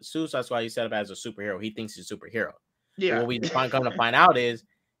the Suicide Squad, he's set up as a superhero. He thinks he's a superhero. Yeah. What we come to find out is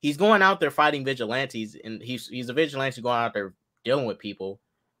he's going out there fighting vigilantes, and he's a vigilante going out there dealing with people,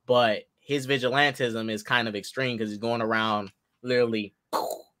 but his vigilantism is kind of extreme because he's going around literally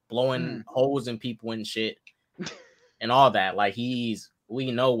blowing holes in people and shit and all that. Like, we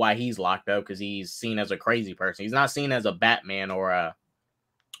know why he's locked up because he's seen as a crazy person. He's not seen as a Batman or a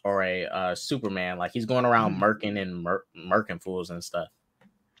Superman. Like, he's going around murking fools and stuff.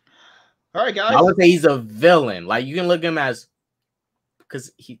 All right, guys. I would say he's a villain. Like, you can look at him as,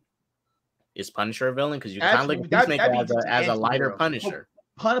 because is Punisher a villain? Because you can kind of look at Peacemaker as a lighter Punisher.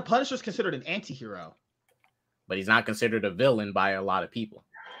 Punisher's considered an anti-hero, but he's not considered a villain by a lot of people.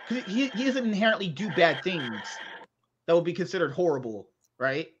 He doesn't inherently do bad things that would be considered horrible.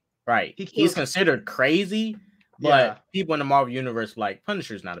 Right. He's considered crazy, but people in the Marvel universe like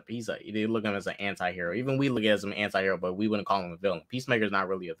Punisher's not they look at him as an anti-hero. Even we look at him as an anti-hero, but we wouldn't call him a villain. Peacemaker's not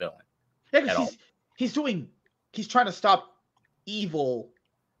really a villain. Yeah, he's trying to stop evil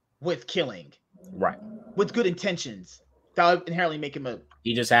with killing. Right. With good intentions. That would inherently make him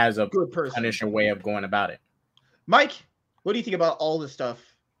he just has a good person. Punisher way of going about it. Mike, what do you think about all this stuff?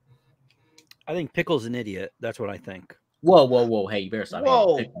 I think Pickle's an idiot. That's what I think. Whoa. Hey, you better stop.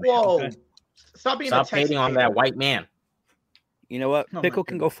 Whoa. Stop hating on that white man. You know what? Pickle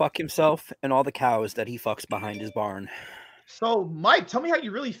can go fuck himself and all the cows that he fucks behind his barn. So, Mike, tell me how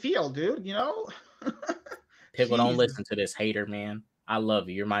you really feel, dude. Pickle, don't listen to this hater, man. I love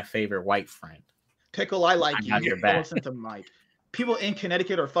you. You're my favorite white friend. Pickle, I like you. Your back. Don't listen to Mike. People in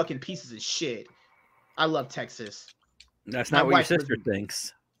Connecticut are fucking pieces of shit. I love Texas. That's not what your sister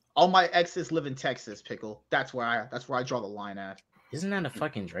thinks. All my exes live in Texas, Pickle. That's where I draw the line at. Isn't that a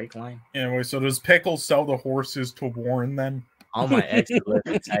fucking Drake line? Anyway, so does Pickle sell the horses to Warren then? All my exes live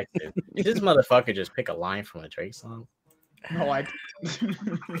in Texas. Did this motherfucker just pick a line from a Drake song? No,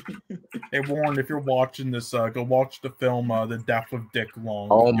 Hey, Warren, if you're watching this, go watch the film The Death of Dick Long.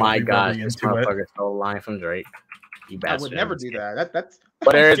 Oh my god, this motherfucker stole a line from Drake. You bastard. I would never do that. That's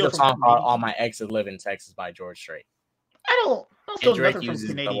but there is a song called All My Exes Live in Texas by George Strait. I don't And feel Drake nothing from uses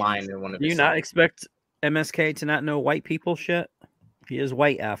the Canadians. line in one of Do his you not songs. expect MSK to not know white people shit? He is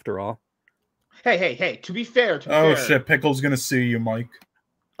white after all. Hey. To be fair, Oh shit, Pickle's gonna sue you, Mike.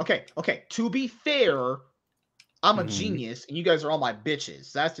 Okay. To be fair, I'm a Mhm. genius, and you guys are all my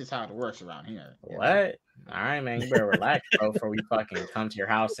bitches. That's just how it works around here. you know? What? All right, man. You better relax, bro, before we fucking come to your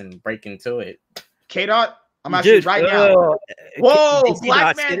house and break into it. K-Dot, I'm asking you right now. Whoa, DC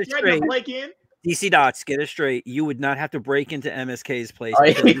black Dots, get man it trying to straight. break in. DC Dots, get it straight. You would not have to break into MSK's place. Oh,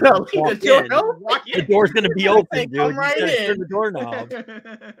 because you you know, can walk leave the in. door Walk The in. door's gonna be open, Hey, dude. come You right just gotta in. turn the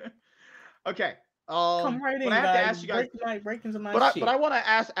doorknob. Okay. Come right in, but I have to guys. ask you guys. Break into my But shit. I want to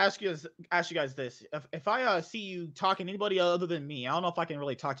ask you guys this: if I see you talking to anybody other than me, I don't know if I can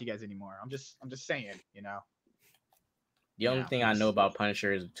really talk to you guys anymore. I'm just saying, you know. The only Yeah, thing I know about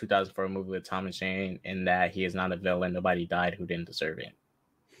Punisher is the 2004 movie with Thomas Jane, in that he is not a villain. Nobody died who didn't deserve it.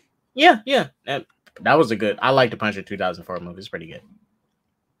 Yeah. That was a good. I like the Punisher 2004 movie. It's pretty good.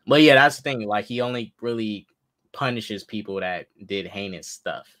 But yeah, that's the thing. Like, he only really punishes people that did heinous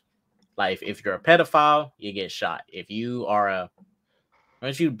stuff. Like, if you're a pedophile, you get shot. If you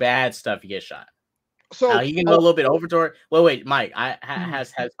do bad stuff, you get shot. So now, you can go a little bit overboard. Wait, Mike.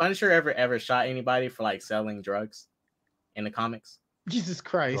 Has Punisher ever shot anybody for like selling drugs in the comics? Jesus Drug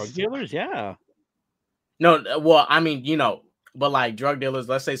Christ. dealers, yeah. No, well, I mean, but like drug dealers.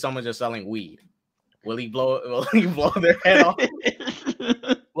 Let's say someone's just selling weed. Will he blow their head off?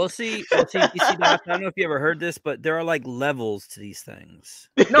 Well, see, DC Dots, I don't know if you ever heard this, but there are like levels to these things.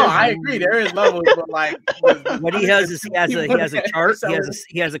 No, I agree. There is levels, but like What he has is he has a chart.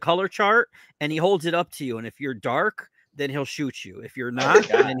 He has a color chart, and he holds it up to you. And if you're dark, then he'll shoot you. If you're not,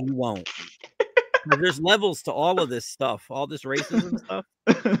 then he won't. But there's levels to all of this stuff, all this racism stuff.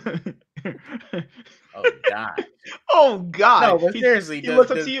 Oh God! Oh God! No, but seriously, he looks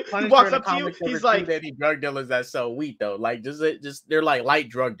up to you. He walks up to you. He's like, any drug dealers that sell weed though. Like, just they're like light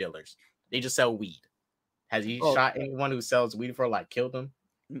drug dealers. They just sell weed. Has he shot anyone who sells weed for like killed them?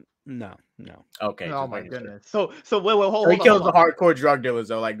 No. Okay. oh my goodness. So wait, hold he on. kills the hardcore drug dealers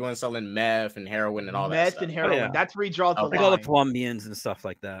though, like selling meth and heroin and all that. Meth stuff. and heroin. Oh, yeah. That's where he draws the Like line. all the Colombians and stuff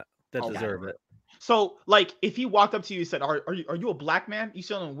like that Okay. deserve it. So, like, if he walked up to you and said, "Are you a black man? You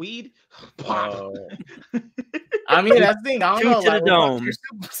selling weed?" Pop. I mean, that's the thing. I don't know. To the dome.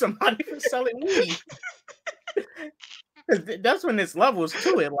 Somebody for selling weed. That's when it's levels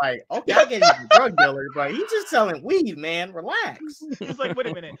to it. Like, okay, I get he's a drug dealer, but he's just selling weed, man. Relax. He's like, "Wait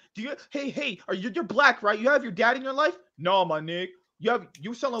a minute. Do you? Hey, you're black, right? You have your dad in your life? No, my nigga.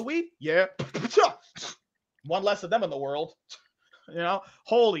 You selling weed? Yeah. One less of them in the world." You know,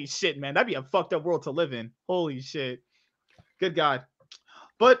 holy shit, man, that'd be a fucked up world to live in. Holy shit, good God.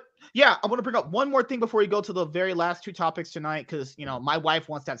 But yeah, I want to bring up one more thing before we go to the very last two topics tonight, because my wife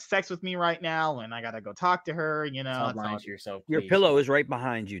wants to have sex with me right now, and I gotta go talk to her. To yourself, Your please. pillow is right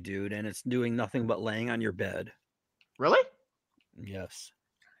behind you, dude, and it's doing nothing but laying on your bed. Really? Yes.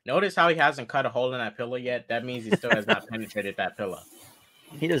 Notice how he hasn't cut a hole in that pillow yet. That means he still has not penetrated that pillow.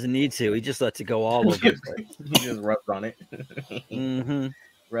 He doesn't need to. He just lets it go all over. He just rubs on it. Mm-hmm.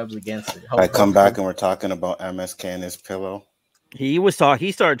 Rubs against it. I come back and we're talking about MSK and his pillow. He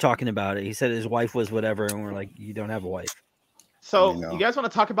started talking about it. He said his wife was whatever, and we're like, you don't have a wife. So you guys want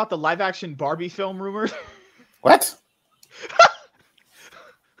to talk about the live action Barbie film rumors? What?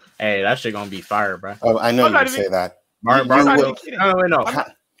 Hey, that shit gonna be fire, bro. Oh, I know you would say that. No.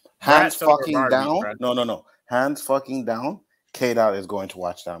 Hands fucking down. No. Hands fucking down. K-Dot is going to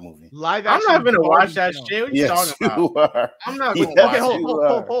watch that movie. Live I'm action. not gonna watch that film. shit. What are you Yes, talking you about? are. I'm not Yes, gonna watch Okay, it.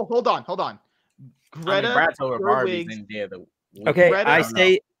 hold on. Greta Brad's over Barbie's Gerwig's- in there. The week. Okay, Greta- I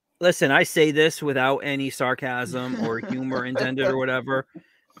say this without any sarcasm or humor intended or whatever.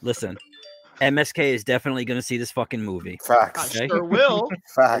 Listen, MSK is definitely going to see this fucking movie. I Facts. Okay. sure will.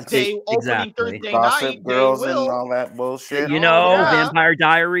 Facts. They opening Exactly. Thursday Gossip night. They girls and will. all that bullshit. You know, yeah. Vampire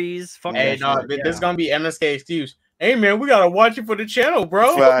Diaries. Fuck Hey, that no, shit. this is gonna be MSK excuse. Hey, man, we gotta watch it for the channel,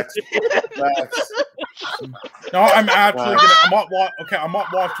 bro. Facts. Facts. No, I'm actually gonna. I'm not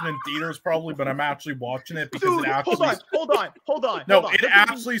watching in theaters probably, but I'm actually watching it because Dude, it actually. hold on. No, hold on. it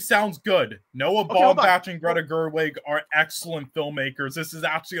actually sounds good. Noah hold on. Baumbach and Greta Gerwig are excellent filmmakers. This is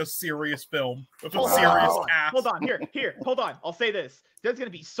actually a serious film with a Hold serious on, cast. Hold on, here. Hold on. I'll say this. There's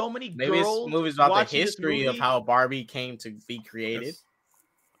gonna be so many Maybe this girls movie's about the watching this history of movie. how Barbie came to be created. Yes.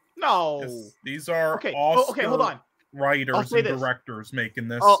 No. Yes, these are Okay. Oscar Okay. Hold on. I'll writers say and this. directors making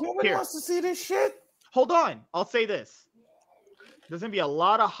this. Oh, Nobody here. wants to see this shit. Hold on. I'll say this. There's gonna be a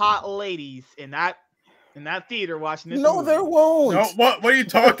lot of hot ladies in that theater watching this. No, movie. there won't. No, what are you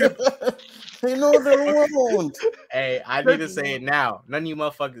talking? They know there won't. Hey, I need to say it now. None of you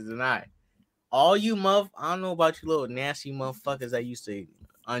motherfuckers deny. all you I don't know about you little nasty motherfuckers that used to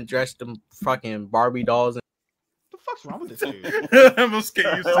undress them fucking Barbie dolls. What the fuck's wrong with this dude?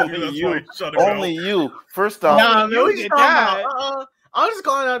 MSK used to do that's why I shut him Only out. you. First off, Nah, man, you we did just talking that. about. I'm just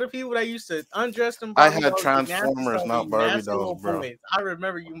calling out the people that used to undress them. I Barbie had dolls with nasty Transformers, stuff, not you Barbie nasty dolls, little bro. boys. I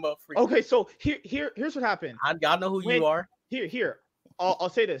remember you motherfuckers. Okay, so here's what happened. Y'all know who you are. Here. I'll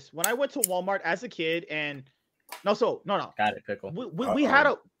say this. When I went to Walmart as a kid, and no. Got it, pickle.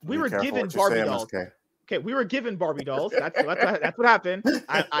 We were given Barbie dolls. MSK. Okay, we were given Barbie dolls. That's what happened.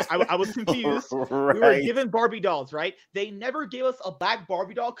 I was confused. Right. We were given Barbie dolls, right? They never gave us a black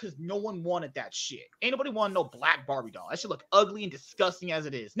Barbie doll because no one wanted that shit. Ain't nobody want no black Barbie doll. That should look ugly and disgusting as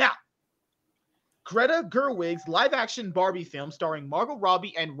it is. Now, Greta Gerwig's live-action Barbie film starring Margot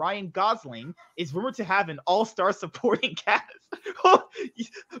Robbie and Ryan Gosling is rumored to have an all-star supporting cast.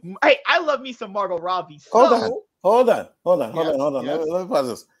 Hey, I love me some Margot Robbie. Hold on. Yes. Let me pause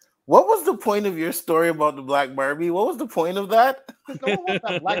this. What was the point of your story about the black Barbie? What was the point of that? No one wants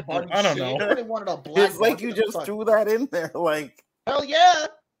that black Barbie I don't shit. know. Nobody wanted a black It's like Barbie. you just threw that in there. Like, Hell yeah.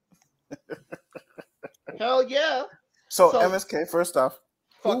 Hell yeah. so So- MSK, first off,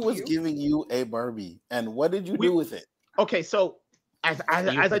 who Fuck was you. giving you a Barbie? And what did you do with it? Okay, so as I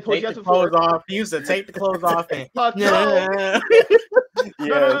told you guys the before, clothes off. He used to take the clothes off and fuck no.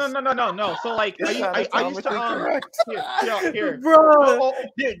 yeah. No. So like I used to here. Bro,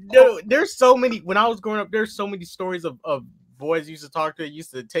 Oh, there's so many. When I was growing up, there's so many stories of boys used to talk to.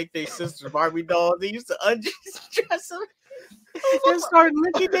 Used to take their sister's Barbie dolls. They used to undress them and start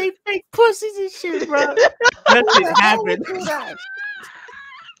licking their fake pussies and shit, bro. That shit happened.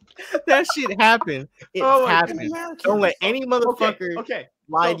 That shit happened. It Oh my happened. Don't let any motherfucker okay.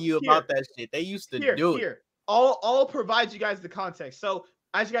 lie So to you here- about that shit. They used to do it. Here. I'll provide you guys the context. So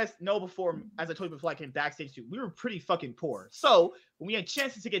as you guys know before, as I told you before I came backstage too, we were pretty fucking poor. So when we had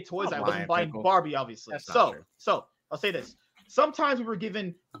chances to get toys, Stop I wasn't lying, buying Pickle. Barbie, obviously. That's not true. So I'll say this. Sometimes we were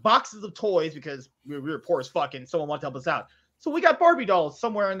given boxes of toys because we were poor as fuck and someone wanted to help us out. So we got Barbie dolls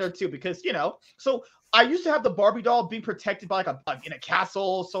somewhere in there too, because so I used to have the Barbie doll being protected by in a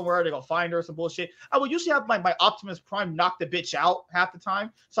castle somewhere to go find her or some bullshit. I would usually have my Optimus Prime knock the bitch out half the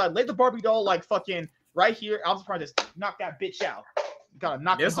time. So I laid the Barbie doll like fucking right here. Optimus Prime just knock that bitch out. Gotta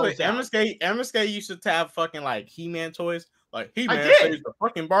knock That's them what hoes out. MSK used to have fucking like He-Man toys. Like He-Man did. saves the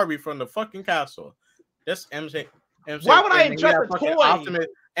fucking Barbie from the fucking castle. That's MSK. Why would I and then we address have a fucking toy?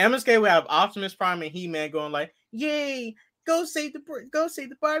 MSK would have Optimus Prime and He-Man going like, "Yay, go save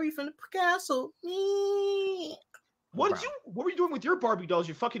the Barbie from the castle." What were you doing with your Barbie dolls,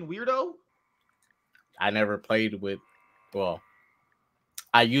 you fucking weirdo? I never played with. Well,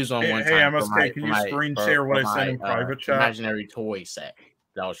 I used one one Hey, time. MSK, can you screen share what I sent in private chat? Imaginary toy set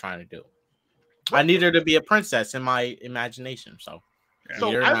that I was trying to do. I needed her to be a princess in my imagination. So, So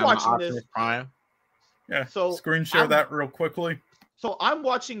either I'm I'm watching Optimus this. Prime. Yeah. So Screen share I'm- that real quickly. So I'm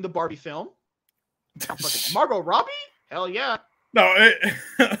watching the Barbie film. Fucking Margot Robbie? Hell yeah. No,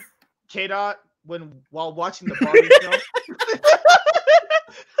 K-Dot, while watching the Barbie film.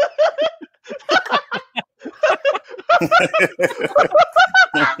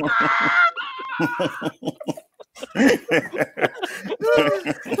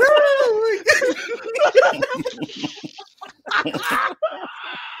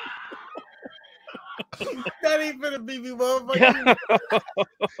 That ain't gonna be me, motherfucker.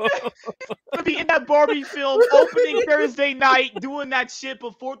 Gonna be in that Barbie film opening Thursday night doing that shit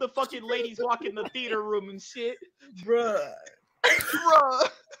before the fucking ladies walk in the theater room and shit. Bruh.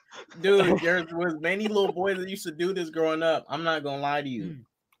 Dude, there was many little boys that used to do this growing up. I'm not gonna lie to you.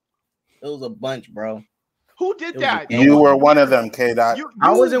 It was a bunch, bro. Who did It was that? a- You were one of them, K. Dot.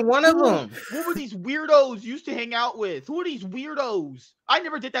 I wasn't one of them. What were these weirdos you used to hang out with? Who are these weirdos? I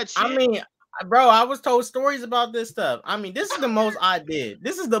never did that shit. I mean, bro, I was told stories about this stuff. I mean, this is the most I did.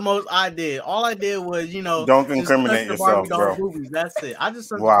 All I did was, Don't just incriminate touch the Barbie yourself, doll bro. movies. That's it. I just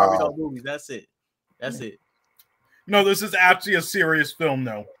touched Wow. the Barbie doll movies. That's it. no, this is actually a serious film,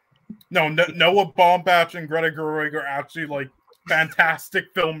 though. No, Noah Baumbach and Greta Gerwig are actually like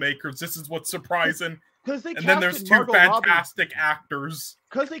fantastic filmmakers. This is what's surprising. Because they And then there's casted two Margot Robbie. fantastic actors.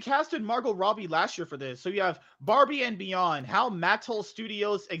 Because they casted Margot Robbie last year for this. So you have Barbie and Beyond. How Mattel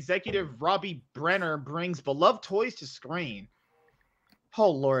Studios executive Robbie Brenner brings beloved toys to screen. Oh,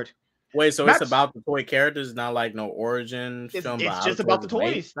 Lord. Wait, so That's- it's about the toy characters, not like no origin It's film. just about the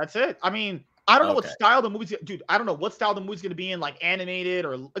toys. That's it. I mean, I don't know what Okay. style the movie's... Dude, I don't know what style the movie's going to be in, like animated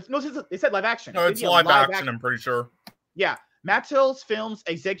or... No, it said live action. No, it's gonna be a live action, I'm pretty sure. Yeah. Mattel's Films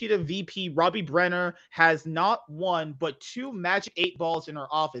executive VP Robbie Brenner has not one but 2 Magic 8 balls in her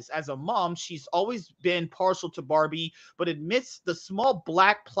office. As a mom, she's always been partial to Barbie, but admits the small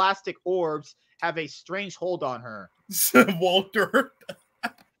black plastic orbs have a strange hold on her. Walter.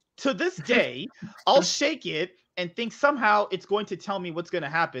 To this day, I'll shake it and think somehow it's going to tell me what's going to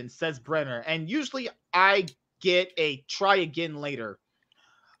happen, says Brenner. And usually I get a try again later.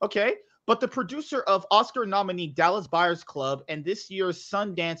 Okay. But the producer of Oscar nominee Dallas Buyers Club and this year's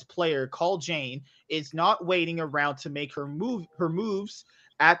Sundance player Call Jane is not waiting around to make her moves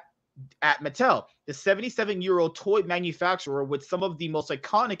at Mattel. The 77-year-old toy manufacturer with some of the most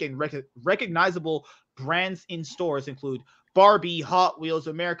iconic and recognizable brands in stores include Barbie, Hot Wheels,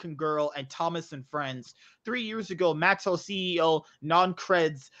 American Girl, and Thomas and Friends. 3 years ago, Mattel CEO Non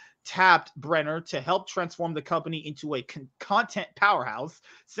Creds tapped Brenner to help transform the company into a content powerhouse.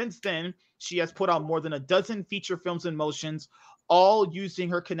 Since then, she has put out more than a dozen feature films and motions, all using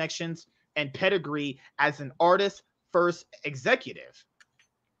her connections and pedigree as an artist first executive.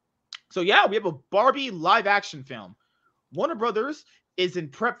 So yeah, we have a Barbie live action film. Warner Brothers is in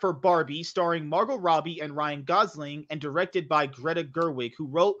prep for Barbie, starring Margot Robbie and Ryan Gosling, and directed by Greta Gerwig, who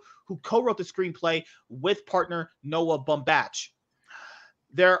co-wrote the screenplay with partner Noah Baumbach.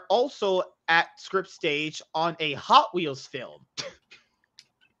 They're also at script stage on a Hot Wheels film.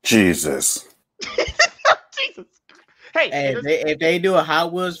 Jesus. Jesus. Hey, if they do a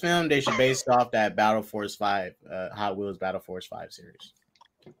Hot Wheels film, they should base it off that Battle Force 5, Hot Wheels Battle Force 5 series.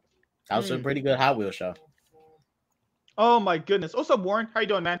 That was a pretty good Hot Wheels show. Oh my goodness. What's up, Warren? How you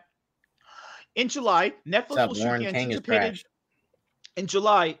doing, man? In July, Netflix will shoot the anticipated. In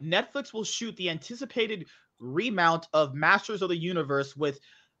July, Netflix will shoot the anticipated remount of Masters of the Universe with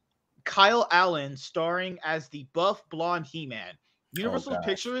Kyle Allen starring as the buff blonde He-Man. Universal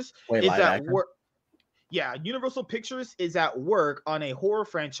Pictures is at work. Yeah, Universal Pictures is at work on a horror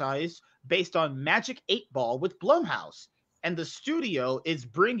franchise based on Magic 8 Ball with Blumhouse, and the studio is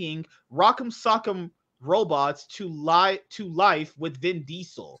bringing Rock'em Sock'em Robots to life with Vin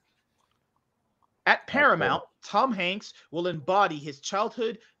Diesel. At Paramount, Tom Hanks will embody his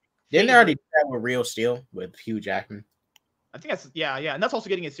childhood. Didn't they already do that with Real Steel with Hugh Jackman? I think that's yeah, and that's also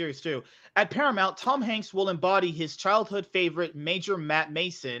getting a series too. At Paramount, Tom Hanks will embody his childhood favorite Major Matt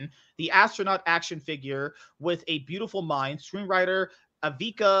Mason, the astronaut action figure with a beautiful mind. Screenwriter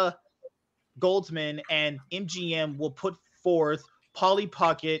Avika Goldsman and MGM will put forth Polly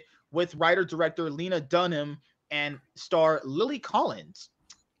Pocket with writer-director Lena Dunham and star Lily Collins.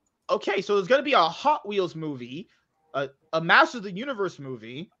 Okay, so there's going to be a Hot Wheels movie, a Masters of the Universe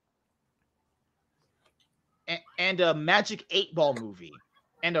movie, and a Magic 8 Ball movie,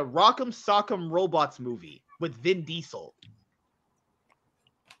 and a Rock'em Sock'em Robots movie with Vin Diesel.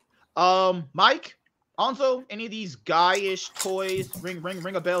 Mike, Anzo, any of these guy-ish toys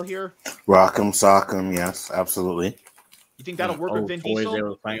ring a bell here? Rock'em Sock'em, yes, absolutely. You think that'll work with Vin Diesel? They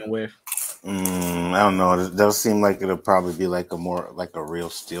were playing with. I don't know. It does seem like it'll probably be like a Real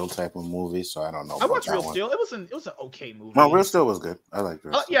Steel type of movie. So I don't know. I watched Real Steel. It was an okay movie. No, Real Steel was good. I liked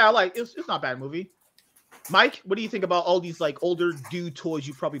Real Steel. Yeah, I like it's not a bad movie. Mike, what do you think about all these like older dude toys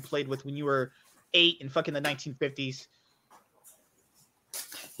you probably played with when you were 8 in fucking the 1950s?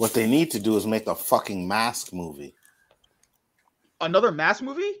 What they need to do is make a fucking Mask movie. Another Mask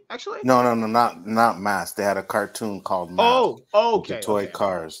movie, actually? No, not Mask. They had a cartoon called Mask. Oh, okay. The toy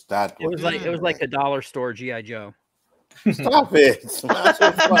cars. That it was like a dollar store G.I. Joe. Stop it! Smash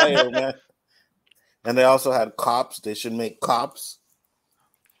on fire, man. And they also had Cops. They should make Cops.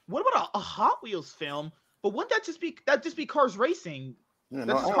 What about a Hot Wheels film? But wouldn't that just be Cars Racing? Yeah,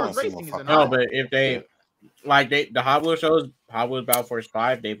 That's just Cars Racing, is it No, not? but if they the Hot Wheels shows, Hot Wheels Battle Force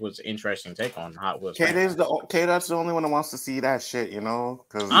 5, they was interesting take on Hot Wheels. That's the only one that wants to see that shit, you know?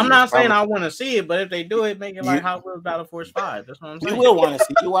 I'm not saying I want to see it, but if they do it, make it like Hot Wheels Battle Force 5. That's what I'm saying. You will want to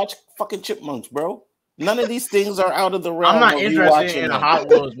see. You watch fucking Chipmunks, bro. None of these things are out of the realm. I'm not of interested in a Hot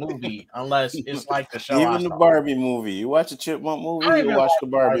Wheels movie unless it's like the show. Even the Barbie movie. You watch a Chipmunk movie, you watch the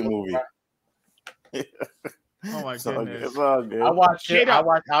Barbie movie. Oh my goodness! It's all good. I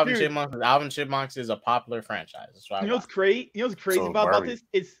watch Alvin Chipmunks. Alvin Chipmunks is a popular franchise. That's why. You know what's crazy? About this?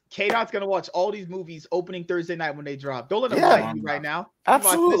 Is K-Dot's gonna watch all these movies opening Thursday night when they drop. Don't let them lie you right now.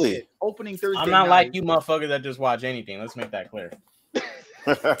 Absolutely. Opening Thursday. I'm not like you motherfuckers that just watch anything. Let's make that clear.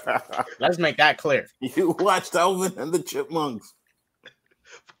 Let's make that clear. You watched Alvin and the Chipmunks.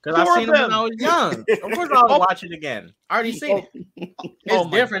 Because I seen them when I was young. Of course, I'll watch it again. I already seen it. It's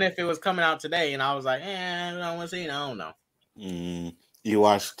different if it was coming out today, and I was like, I don't want to see it. I don't know. You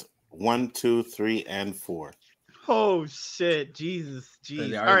watched 1, 2, 3, and 4. Oh shit, Jesus, They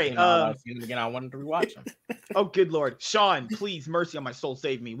jeez. All already right. came out, I've seen them again. I wanted to rewatch them. Oh, good lord, Sean, please, mercy on my soul,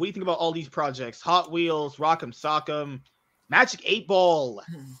 save me. What do you think about all these projects? Hot Wheels, Rock'em Sock'em, Magic 8 Ball,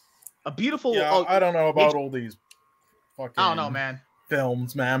 a beautiful. Yeah, I don't know about Nature- all these fucking I don't know, man.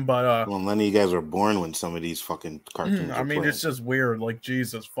 films, man, but Well, none of you guys were born when some of these fucking cartoons. I were mean, playing. it's just weird. Like,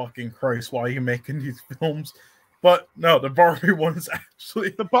 Jesus fucking Christ, why are you making these films? But no, the Barbie one is actually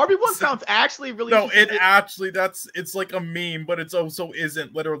The Barbie one sounds actually really. no. It actually it's like a meme, but it's also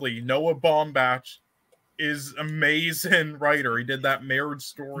isn't literally. Noah Baumbach is amazing writer. He did that Marriage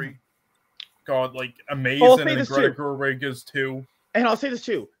Story. God, like amazing. I'll say And this Greta too. Gerwig is too. And I'll say this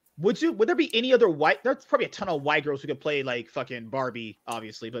too. Would there be any other white? There's probably a ton of white girls who could play like fucking Barbie,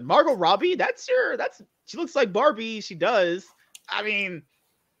 obviously. But Margot Robbie, she looks like Barbie. She does. I mean,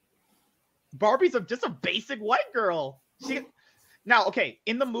 Barbie's just a basic white girl. Now, okay,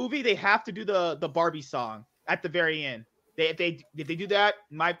 in the movie they have to do the Barbie song at the very end. If they do that,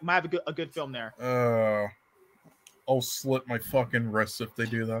 might have a good film there. I'll slit my fucking wrists if they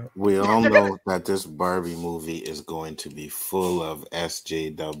do that. We all know that this Barbie movie is going to be full of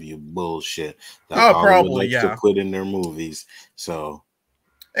SJW bullshit that Hollywood probably, likes to put in their movies. So,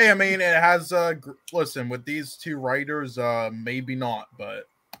 hey, I mean, it has. Listen, with these two writers, maybe not, but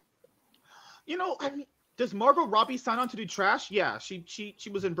I mean, does Margot Robbie sign on to do trash? Yeah, she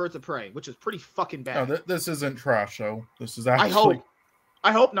was in Birds of Prey, which is pretty fucking bad. no, this isn't trash though. This is actually.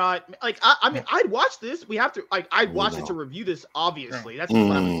 I hope not. Like, I mean, I'd watch this. We have to, like, I'd watch it to review this. Obviously, that's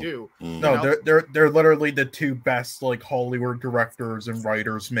what I would do. No, they're literally the two best like Hollywood directors and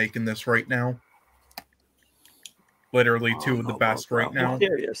writers making this right now. Literally two of the best right now.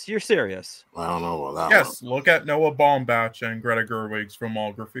 You're serious. I don't know about that. Yes, look at Noah Baumbach and Greta Gerwig's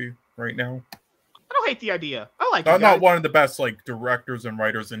filmography right now. I don't hate the idea. I like it. Not one of the best like directors and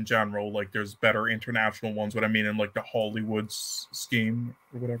writers in general. Like there's better international ones. What I mean in like the Hollywood scheme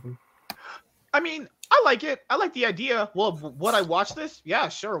or whatever. I mean, I like it. I like the idea. Well, would I watch this? Yeah,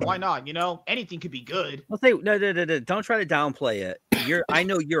 sure. Why not? Anything could be good. Well, no. Don't try to downplay it. I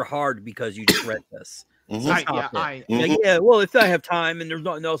know you're hard because you just read this. Yeah, well, if I have time and there's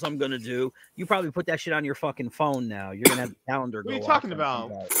nothing else I'm gonna do, you probably put that shit on your fucking phone now. You're gonna have the calendar. What are you talking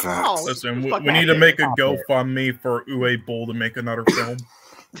about? Oh, listen, we need to make a GoFundMe for Uwe Boll to make another film.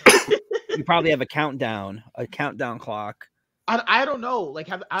 You probably have a countdown clock. I don't know. Like,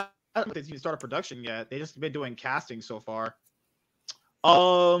 I don't know if they've even started production yet. They just been doing casting so far.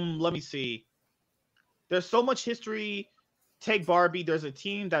 Let me see. There's so much history. Take Barbie. There's a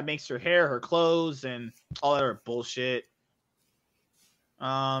team that makes her hair, her clothes, and all that other bullshit.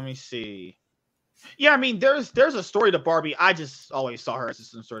 Let me see. Yeah, I mean, there's a story to Barbie. I just always saw her as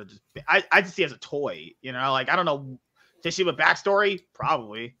some sort of I just see it as a toy. Like, I don't know. Does she have a backstory?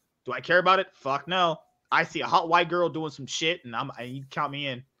 Probably. Do I care about it? Fuck no. I see a hot white girl doing some shit, and you count me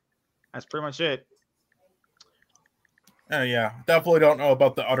in. That's pretty much it. Yeah, definitely don't know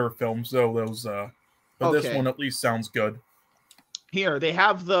about the other films though. But this one at least sounds good. Here, they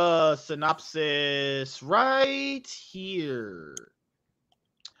have the synopsis right here.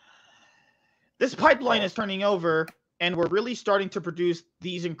 This pipeline is turning over, and we're really starting to produce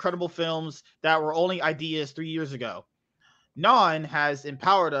these incredible films that were only ideas 3 years ago. Non has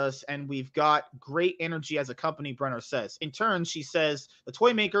empowered us, and we've got great energy as a company, Brenner says. In turn, she says, the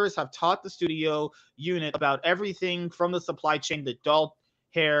toy makers have taught the studio unit about everything from the supply chain to doll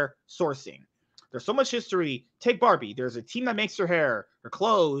hair sourcing. There's so much history. Take Barbie. There's a team that makes her hair, her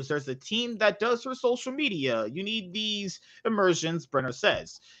clothes. There's a team that does her social media. You need these immersions, Brenner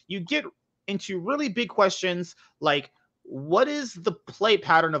says. You get into really big questions like, what is the play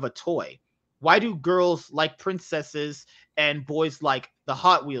pattern of a toy? Why do girls like princesses and boys like the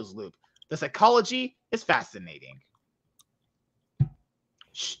Hot Wheels loop? The psychology is fascinating.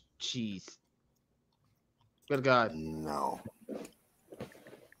 Jeez. Good God. No.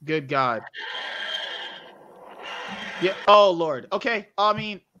 Good God. Yeah. Oh, Lord. Okay. I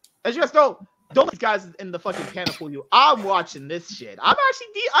mean, as you guys know, don't let these guys in the fucking panel fool you. I'm watching this shit. I'm actually,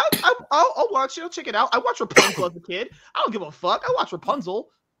 I'll watch it. I'll check it out. I watched Rapunzel as a kid. I don't give a fuck. I watch Rapunzel.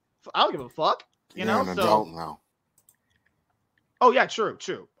 I don't give a fuck. You know, an adult now. Oh yeah, true.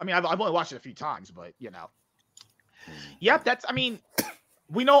 I mean, I've only watched it a few times, but Yep. I mean,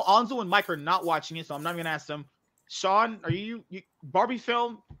 we know Anzo and Mike are not watching it, so I'm not gonna ask them. Sean, are you Barbie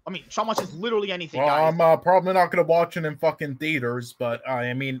film? I mean, Sean watches literally anything. Well, guys. I'm probably not gonna watch it in fucking theaters, but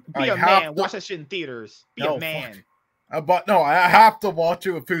I mean, be a man. Watch that shit in theaters. Be a man. But no, I have to watch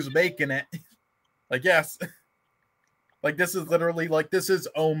it if who's making it. Like, yes. Like, this is literally this is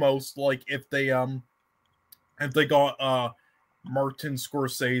almost like if they got Martin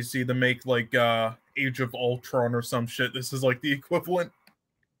Scorsese to make Age of Ultron or some shit. This is like the equivalent.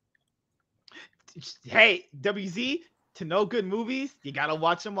 Hey, WZ, to know good movies, you gotta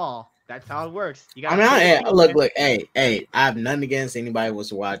watch them all. That's how it works. You I gotta mean, look, hey, I have nothing against anybody who wants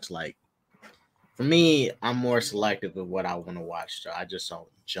to watch. Like, for me, I'm more selective of what I want to watch. So I just don't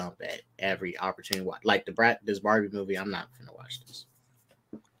jump at every opportunity. Like this Barbie movie, I'm not gonna watch this.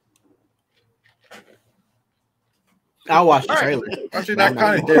 I'll watch the trailer. Actually, that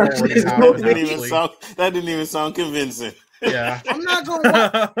kind of did already happen. That didn't even sound convincing. Yeah, I'm not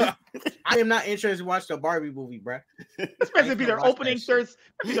gonna watch. I am not interested in watching the Barbie movie, bro. Especially be their opening Thursday,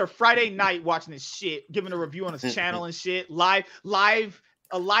 be their Friday night watching this shit, giving a review on his channel and shit, a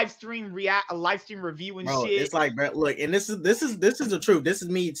live stream review and bro, shit. It's like, bro, look, and this is the truth. This is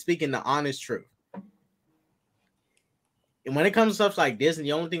me speaking the honest truth. And when it comes to stuff like Disney,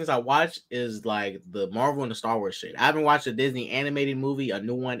 the only things I watch is like the Marvel and the Star Wars shit. I haven't watched a Disney animated movie, a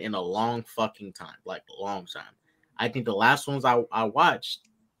new one, in a long fucking time, like a long time. I think the last ones I watched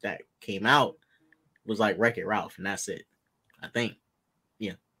that came out was like Wreck-It Ralph, and that's it. I think,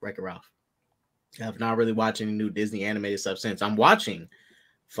 yeah, Wreck-It Ralph. I've not really watched any new Disney animated stuff since. I'm watching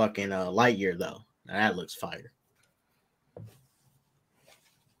fucking Lightyear though. Now that looks fire.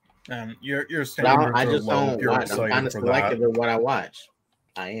 Your standards I are just low. don't You're watch. I'm kind of selective with what I watch.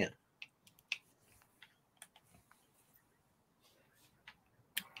 I am.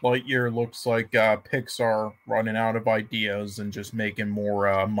 Lightyear looks like Pixar running out of ideas and just making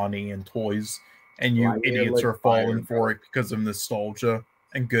more money and toys, and you Lightyear idiots are looks falling fire, for it because of nostalgia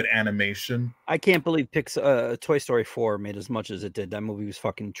and good animation. I can't believe Toy Story 4 made as much as it did. That movie was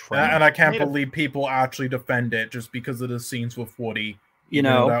fucking trash. And I can't believe people actually defend it just because of the scenes with Woody. You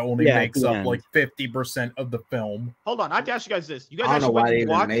know, that only yeah, makes up end. like 50% of the film. Hold on, I have to ask you guys this. You guys I don't know actually why went they and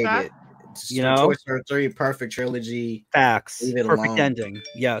even watched made that? it. You know? Toy Story 3, perfect trilogy. Facts. Leave it Perfect alone. ending.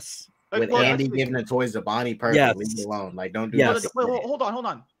 Yes. Like, With well, Andy actually- giving the toys to Bonnie, perfect. Yes. Leave it alone. Like, don't do Yes. that. Wait, hold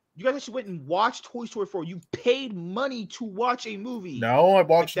on. You guys actually went and watched Toy Story 4. You paid money to watch a movie. No, I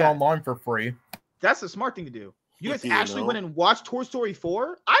watched Like it that. online for free. That's a smart thing to do. You guys You actually know? went and watched Toy Story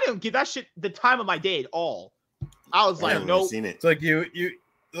 4? I didn't give that shit the time of my day at all. I was I like, haven't nope. seen it. It's like you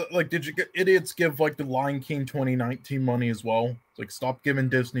like, did you idiots give like the Lion King 2019 money as well? It's like, stop giving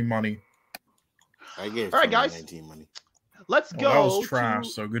Disney money. I gave All right, guys. 2019 money. Let's go. Well, that was trash,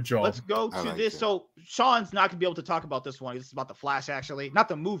 so good job. Let's go I to like this. it. So Sean's not gonna be able to talk about this one. This is about the Flash, actually, not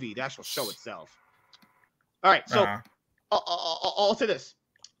the movie, the actual show itself. All right, so I'll say this.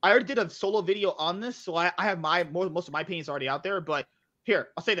 I already did a solo video on this, so I have most of my opinions already out there. But here,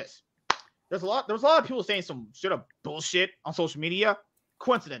 I'll say this: there was a lot of people saying some straight up bullshit on social media.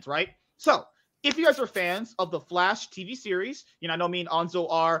 Coincidence, right? So if you guys are fans of the Flash TV series, I know me and Anzo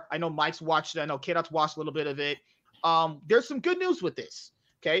are. I know Mike's watched it. I know K-Dot's watched a little bit of it. There's some good news with this.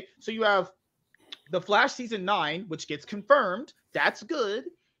 Okay, so you have the Flash season 9, which gets confirmed. That's good.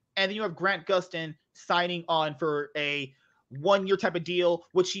 And then you have Grant Gustin signing on for a 1-year type of deal,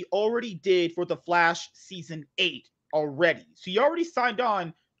 which he already did for the Flash season 8 already. So he already signed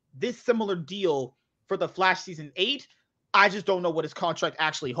on this similar deal for the Flash season 8. I just don't know what his contract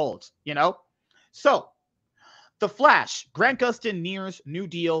actually holds, So the Flash, Grant Gustin nears new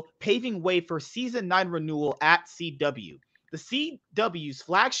deal, paving way for season 9 renewal at CW. The CW's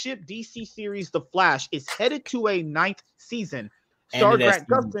flagship DC series, The Flash, is headed to a 9th season. Star Grant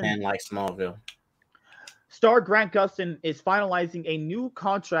Gustin, like Smallville. Star Grant Gustin is finalizing a new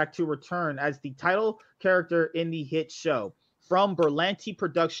contract to return as the title character in the hit show from Berlanti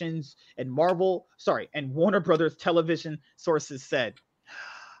Productions and Warner Brothers Television, sources said.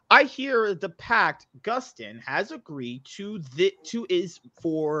 I hear the pact Gustin has agreed to is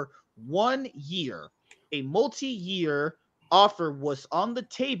for 1 year. A multi-year offer was on the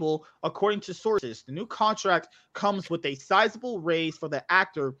table, according to sources. The new contract comes with a sizable raise for the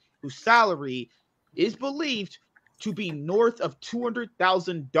actor, whose salary is believed to be north of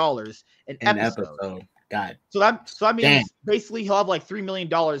 $200,000 an episode. God. So that means basically he'll have like $3 million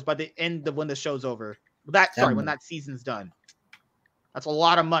by the end of when the show's over. When that season's done. That's a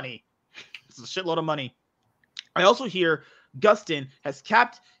lot of money. It's a shitload of money. I also hear Gustin has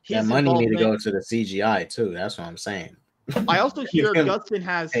capped his that money involvement. Need to go to the CGI too. That's what I'm saying. I also hear Gustin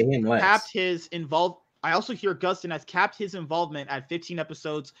has capped his involvement at 15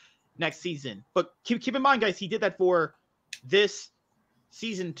 episodes next season. But keep in mind, guys, he did that for this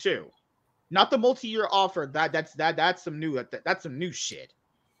season 2, not the multi-year offer. That's some new shit.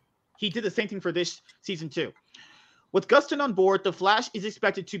 He did the same thing for this season 2. With Gustin on board, The Flash is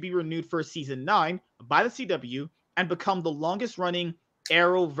expected to be renewed for season 9 by the CW and become the longest-running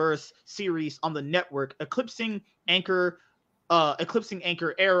Arrowverse series on the network, eclipsing anchor eclipsing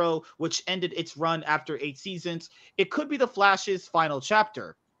anchor Arrow, which ended its run after 8 seasons. It could be the Flash's final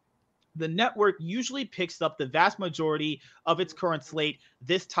chapter. The network usually picks up the vast majority of its current slate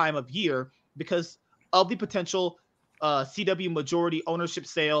this time of year because of the potential CW majority ownership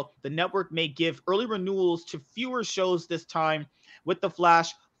sale. The network may give early renewals to fewer shows this time, with The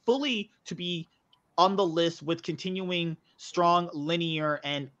Flash fully to be on the list with continuing strong linear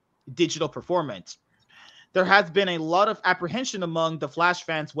and digital performance. There has been a lot of apprehension among the Flash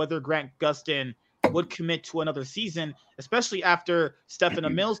fans whether Grant Gustin would commit to another season, especially after Stephen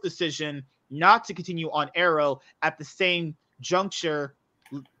Amell's decision not to continue on Arrow at the same juncture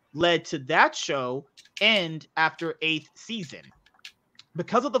led to that show end after 8th season.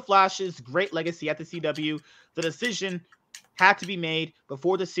 Because of the Flash's great legacy at the CW, the decision had to be made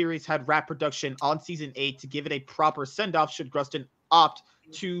before the series had wrapped production on season 8 to give it a proper send-off should Gustin opt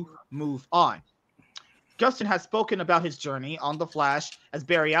to move on. Gustin has spoken about his journey on The Flash as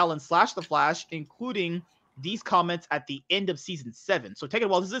Barry Allen / The Flash, including these comments at the end of season 7. So take it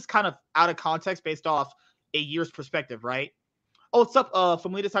well. This is kind of out of context based off a year's perspective, right? Oh, what's up,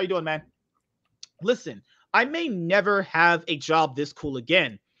 Familitas? How you doing, man? Listen, I may never have a job this cool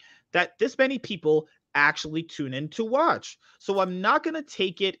again, that this many people actually tune in to watch. So I'm not going to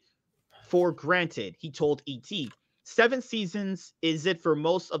take it for granted, he told ET. 7 seasons is it for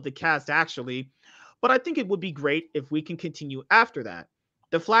most of the cast, actually. But I think it would be great if we can continue after that.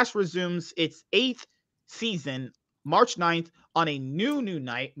 The Flash resumes its 8th season March 9th on a new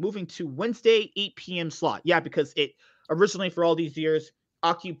night, moving to Wednesday 8 p.m. slot. Yeah, because it originally for all these years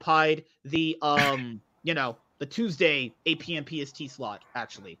occupied the the Tuesday 8 p.m. PST slot,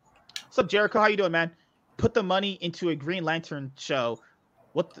 actually. What's up, Jericho? How you doing, man? Put the money into a Green Lantern show.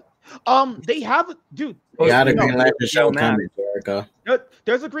 What the they have, dude. We got a Green Lantern show coming, Jericho.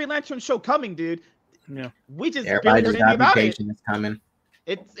 There's a Green Lantern show coming, dude. Yeah, we just everybody's application is coming.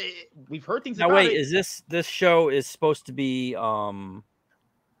 We've heard things. Now about wait, it. is this show is supposed to be?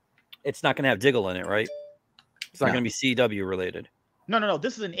 It's not going to have Diggle in it, right? It's not going to be CW related. No.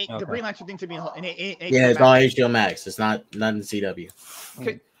 This is the Green Lantern thing to be an it's all HBO Max. It's not nothing CW.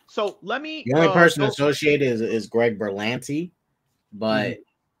 Okay, so let me. The only person associated is Greg Berlanti, but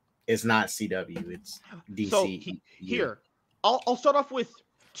it's not CW. It's DC. So here, I'll start off with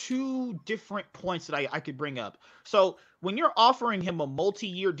 2 different points that I could bring up. So when you're offering him a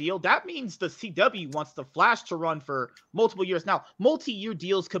multi-year deal, that means the CW wants the Flash to run for multiple years. Now, multi-year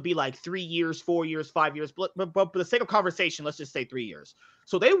deals could be like 3 years, 4 years, 5 years, but for the sake of conversation, let's just say 3 years.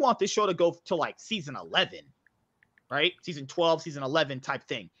 So they want this show to go to like season 11, right? Season 12, season 11 type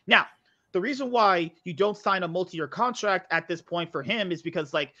thing. Now, the reason why you don't sign a multi-year contract at this point for him is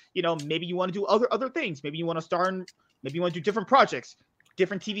because, like, maybe you want to do other things. Maybe you want to star in, maybe you want to do different projects,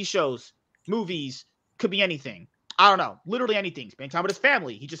 different TV shows, movies, could be anything. I don't know. Literally anything. Spend time with his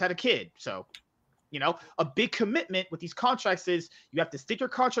family. He just had a kid. So, a big commitment with these contracts is you have to stick your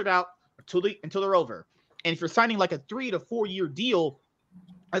contract out until they're over. And if you're signing like a 3 to 4 year deal,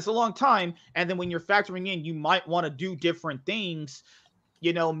 that's a long time. And then when you're factoring in, you might want to do different things.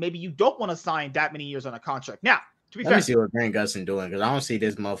 Maybe you don't want to sign that many years on a contract. Now, to be fair, let me see what Grant Gustin doing, because I don't see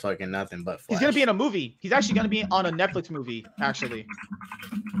this motherfucking nothing but Flash. He's gonna be in a movie. He's actually gonna be on a Netflix movie. Actually,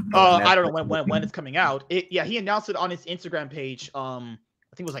 I don't know when it's coming out. He announced it on his Instagram page. I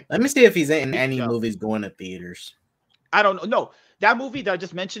think it was like. Let me see if he's in any movies going to theaters. I don't know. No, that movie that I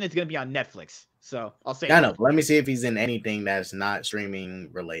just mentioned is gonna be on Netflix. So I'll say. I know. Let me see if he's in anything that's not streaming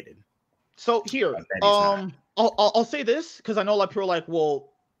related. So here, I'll say this because I know a lot of people are like,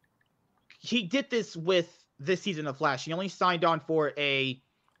 well, he did this with this season of Flash. He only signed on for a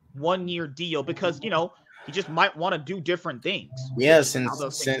 1-year deal because he just might want to do different things. Yeah, since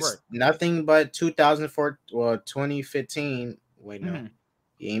nothing but 2015. Wait, no,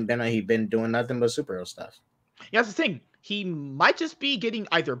 he been doing nothing but superhero stuff. Yeah, that's the thing. He might just be getting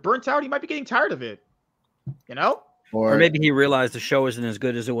either burnt out. He might be getting tired of it. Or maybe he realized the show isn't as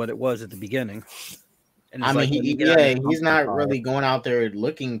good as what it was at the beginning. And he's not really going out there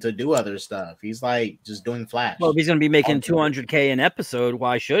looking to do other stuff. He's like just doing Flash. Well, if he's going to be making $200K an episode,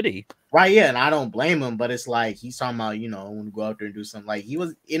 why should he? Right, yeah, and I don't blame him, but it's like he's talking about, when to go out there and do something. Like he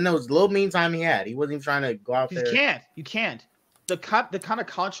was in those little mean time he had. He wasn't even trying to go out there. You can't. The kind of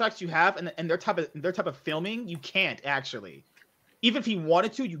contracts you have and their type of filming, you can't actually. Even if he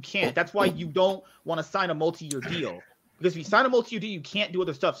wanted to, you can't. That's why you don't want to sign a multi-year deal. Because if you sign a multi-year deal, you can't do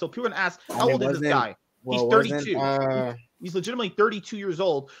other stuff. So people are going to ask, how old is this guy? He's 32. He's legitimately 32 years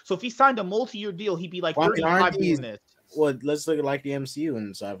old. So if he signed a multi-year deal, he'd be like 35 doing this. Well, let's look at like the MCU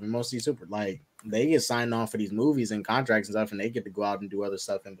and stuff. And mostly they get signed on for these movies and contracts and stuff, and they get to go out and do other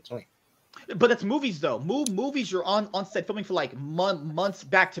stuff in between. But that's movies though. Movies you're on set filming for like months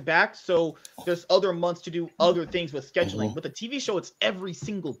back to back. So there's other months to do other things with scheduling. With a TV show, it's every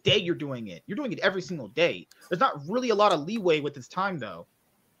single day you're doing it. You're doing it every single day. There's not really a lot of leeway with this time though.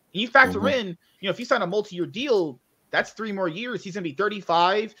 And you factor in, if you sign a multi-year deal, that's 3 more years. He's gonna be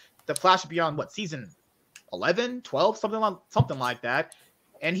 35. The Flash will be on what, season 11, 12, something like that.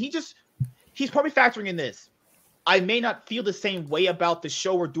 And he's probably factoring in this. I may not feel the same way about the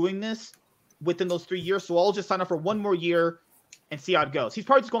show we're doing this within those 3 years, so I'll just sign up for 1 more year and see how it goes. He's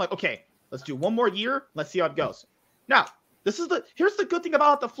probably just going like, okay, let's do 1 more year, let's see how it goes. Now, here's the good thing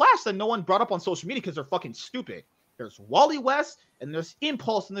about the Flash that no one brought up on social media because they're fucking stupid. There's Wally West and there's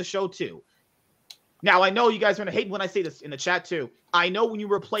Impulse in the show too. Now, I know you guys are gonna hate when I say this in the chat too. I know when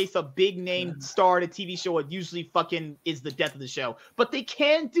you replace a big name star in a TV show, it usually fucking is the death of the show. But they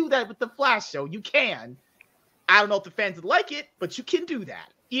can do that with the Flash show. You can. I don't know if the fans would like it, but you can do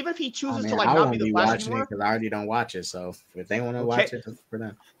that. Even if he chooses to not be the Flash anymore. Because I already don't watch it, so if they want to watch it, for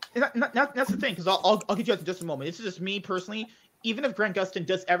them. That's the thing, because I'll get you out in just a moment. This is just me personally. Even if Grant Gustin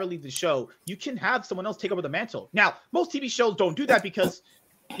does ever leave the show, you can have someone else take over the mantle. Now, most TV shows don't do that because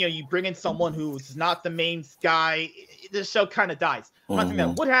you bring in someone who's not the main guy, the show kind of dies. I'm not saying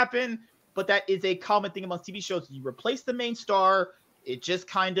that would happen, but that is a common thing amongst TV shows. You replace the main star, it just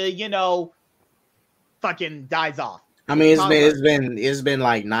kind of fucking dies off. I mean, it's been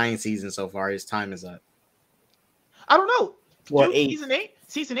like 9 seasons so far. His time is up. I don't know. Well,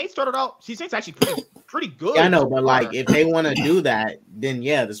 Season 8 started out. Season 8's actually pretty good. Yeah, I know, but like if they want to do that, then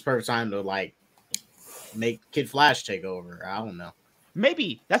yeah, this is perfect time to like make Kid Flash take over. I don't know.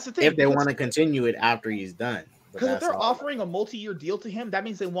 Maybe that's the thing. If they want to continue it after he's done. Because if they're offering a multi-year deal to him, that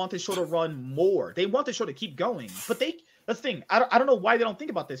means they want the show to run more. They want the show to keep going. But that's the thing. I don't know why they don't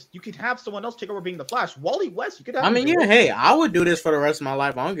think about this. You could have someone else take over being the Flash. Wally West, you could have. I mean, yeah, hey, I would do this for the rest of my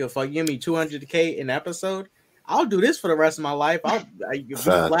life. I don't give a fuck. Give me $200K an episode. I'll do this for the rest of my life. I'll be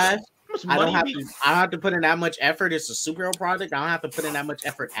Flash. I don't have to put in that much effort. It's a superhero project. I don't have to put in that much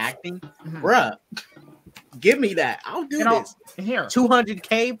effort acting. Bruh, give me that. I'll do this. Here,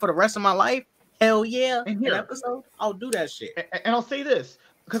 $200K for the rest of my life. Hell yeah! And here, an episode, I'll do that shit. And I'll say this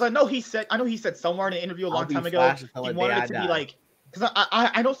because I know he said somewhere in an interview a long time ago he wanted it to be like, because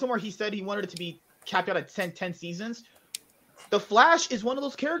I know somewhere he said he wanted it to be capped out at 10 seasons. The Flash is one of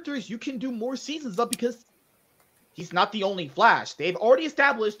those characters you can do more seasons of because he's not the only Flash. They've already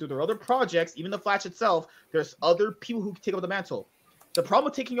established through their other projects, even the Flash itself, there's other people who can take over the mantle. The problem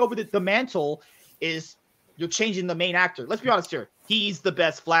with taking over the mantle is you're changing the main actor. Let's be honest here. He's the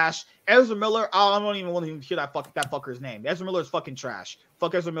best Flash. Ezra Miller, I don't even want to hear that fucker's name. Ezra Miller is fucking trash.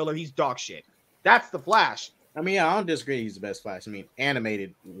 Fuck Ezra Miller. He's dog shit. That's the Flash. I mean, yeah, I don't disagree. He's the best Flash. I mean,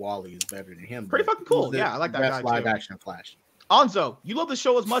 animated Wally is better than him. Pretty fucking cool. Yeah, I like that guy. Live action Flash. Anzo, you love the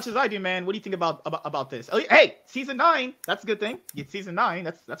show as much as I do, man. What do you think about this? Hey, season 9. That's a good thing. Get season 9.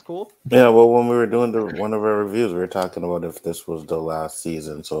 That's cool. Yeah, well, when we were doing one of our reviews, we were talking about if this was the last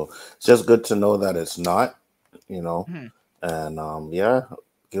season. So it's just good to know that it's not, And yeah,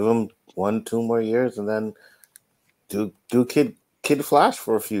 give him 1-2 more years, and then do Kid Flash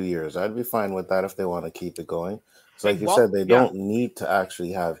for a few years. I'd be fine with that if they want to keep it going. So like you said, they don't need to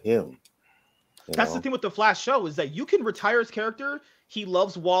actually have him. That's the thing with the Flash show is that you can retire his character. He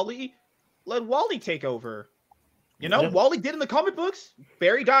loves Wally. Let Wally take over. Wally did in the comic books.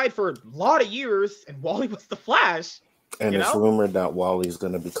 Barry died for a lot of years, and Wally was the Flash. And it's rumored that Wally's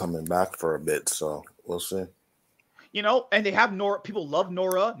going to be coming back for a bit, so we'll see. And they have Nora. People love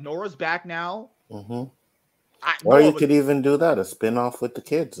Nora. Nora's back now. Mm-hmm. Or you could even do that, a spin-off with the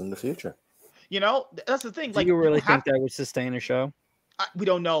kids in the future. That's the thing. Do you really think that would sustain a show? We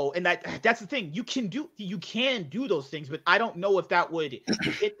don't know, and that's the thing. You can do those things, but I don't know if that would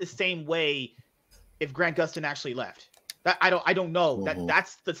hit the same way if Grant Gustin actually left. I don't know. Mm-hmm.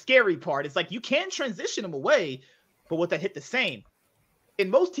 That's the scary part. It's like you can transition him away, but would that hit the same? In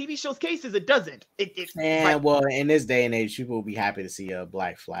most TV shows cases, it doesn't. Well, in this day and age, people will be happy to see a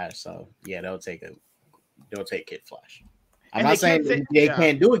Black Flash. So yeah, they'll take Kid Flash. I'm not saying they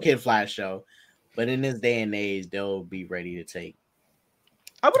can't do a Kid Flash show, but in this day and age, they'll be ready to take.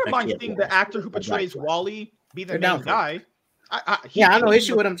 I wouldn't mind seeing the actor who portrays Wally be the main guy. I have no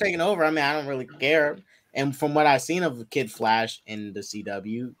issue with him taking over. I mean, I don't really care. And from what I've seen of Kid Flash in the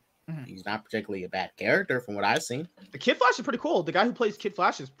CW, he's not particularly a bad character from what I've seen. The Kid Flash is pretty cool. The guy who plays Kid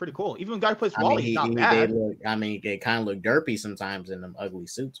Flash is pretty cool. Even the guy who plays Wally is not bad. They kind of look derpy sometimes in them ugly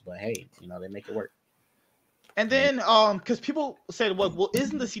suits, but hey, they make it work. And then, because people said, well,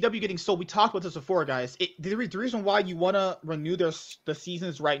 isn't the CW getting sold? We talked about this before, guys. The reason why you want to renew the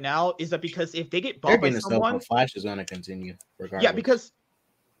seasons right now is that because if they get bought by someone, Flash is going to continue. Regardless. Yeah, because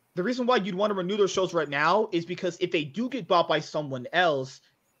the reason why you'd want to renew those shows right now is because if they do get bought by someone else,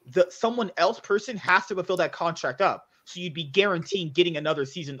 the someone else person has to fulfill that contract up. So you'd be guaranteeing getting another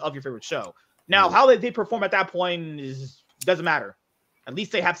season of your favorite show. Now, how they perform at that point doesn't matter. At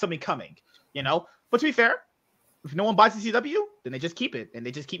least they have something coming, you know? But to be fair, if no one buys the CW, then they just keep it and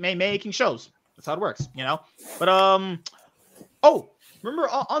they just keep making shows. That's how it works, you know? But remember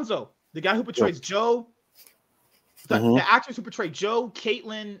Anzo, the guy who portrays Joe? The actors who portray Joe,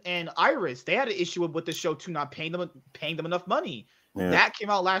 Caitlin, and Iris, they had an issue with the show too, not paying them enough money. Yeah. That came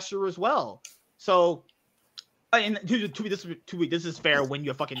out last year as well. So, and to me, this is fair when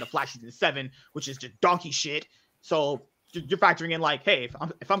you're fucking The Flash season 7, which is just donkey shit. So you're factoring in like, hey,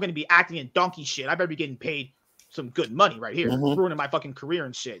 if I'm going to be acting in donkey shit, I better be getting paid some good money right here, ruining my fucking career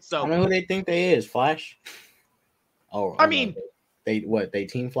and shit. So I know who they think they is, Flash. Oh, I mean, they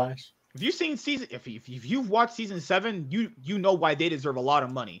Team Flash? If you've seen if you've watched season 7, you know why they deserve a lot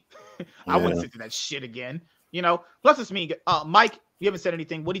of money. I wouldn't sit through that shit again. You know, plus it's me. Mike, you haven't said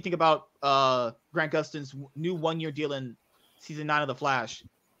anything. What do you think about Grant Gustin's new 1-year deal in season 9 of The Flash?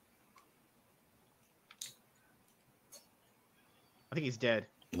 I think he's dead.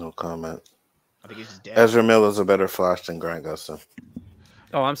 No comment. I think he's just dead. Ezra Miller's a better Flash than Grant Gustin.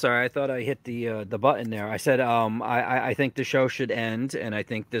 Oh, I'm sorry. I thought I hit the button there. I said I think the show should end, and I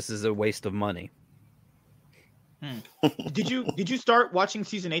think this is a waste of money. Did you start watching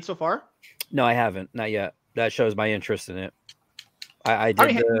season 8 so far? No, I haven't. Not yet. That shows my interest in it. I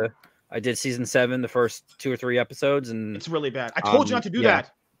did season 7, the first 2 or 3 episodes, and it's really bad. I told you not to do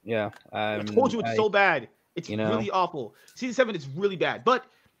that. Yeah, I told you it's so bad. It's really awful. Season 7 is really bad, but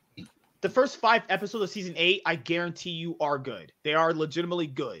the first 5 episodes of season 8, I guarantee you, are good. They are legitimately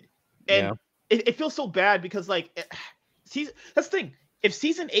good, and it feels so bad because that's the thing. If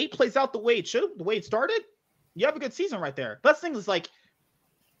season 8 plays out the way it should, the way it started, you have a good season right there. But the thing is, like,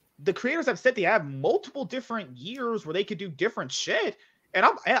 the creators have said they have multiple different years where they could do different shit, and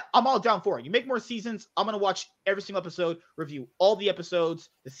I'm all down for it. You make more seasons, I'm gonna watch every single episode, review all the episodes,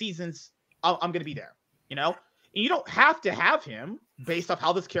 the seasons. I'm gonna be there. You know, and you don't have to have him based off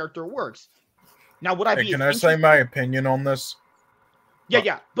how this character works. Now, would I be? Can I say my opinion on this?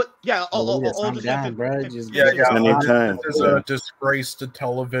 Yeah, but yeah. Anytime. This is a disgrace to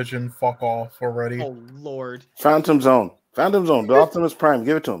television. Fuck off already. Oh Lord. Phantom Zone, the Optimus Prime.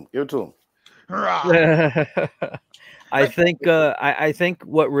 Give it to him. I think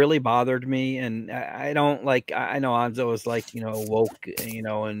what really bothered me, and I don't like. I know Anzo was like, woke,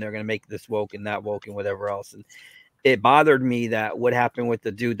 and they're gonna make this woke and that woke and whatever else, and it bothered me that what happened with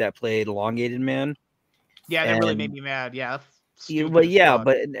the dude that played Elongated Man. Yeah, that really made me mad. Yeah.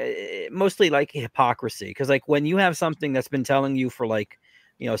 But mostly like hypocrisy, because like when you have something that's been telling you for like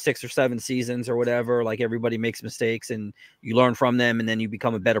 6 or 7 seasons or whatever, like everybody makes mistakes and you learn from them, and then you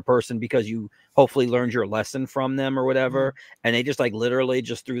become a better person because you hopefully learned your lesson from them or whatever. And they just like literally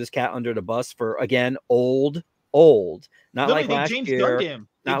just threw this cat under the bus for, again, old, not literally, like last James year, him.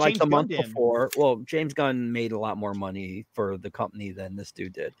 Not like the month before. Well, James Gunn made a lot more money for the company than this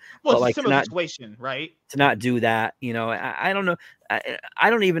dude did. Well, but it's like a similar situation, right? To not do that, I don't know. I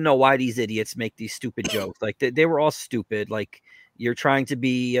don't even know why these idiots make these stupid jokes. Like they were all stupid. Like, you're trying to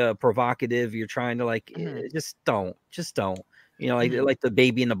be provocative. You're trying to like, just don't, like the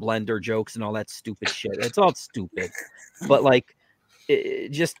baby in the blender jokes and all that stupid shit. It's all stupid, but like,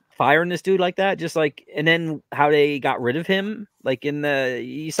 just firing this dude like that, just like, and then how they got rid of him, like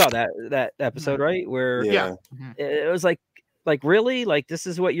you saw that episode, right? Where it was like really, like, this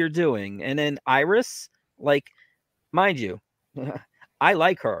is what you're doing. And then Iris, like, mind you, I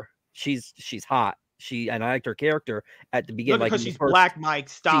like her. She's hot. And I liked her character at the beginning, because she's black, Mike.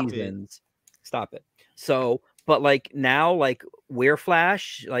 Stop it. So, but like now, like, we're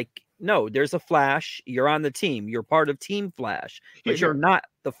Flash. Like, no, there's a Flash. You're on the team. You're part of Team Flash, but you're not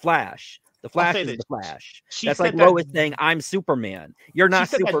the Flash. The Flash is the Flash. That's like Lois saying, "I'm Superman." You're not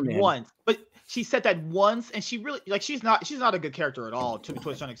Superman. But she said that once, and she really, like, she's not a good character at all to a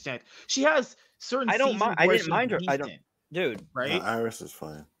certain extent. She has certain. I didn't mind her. Dude. Right? No, Iris is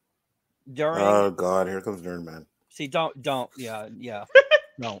fine. Oh God, here comes Nerd Man. See, don't, yeah.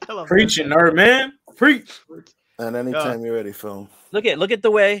 No, preaching, Nerd Man, preach. And anytime you're ready, film. Look at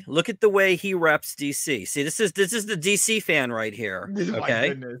the way he reps DC. See, this is the DC fan right here. Okay, my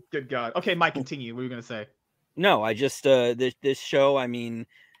goodness. Good God. Okay, Mike, continue. What were you gonna say? No, I just this show. I mean,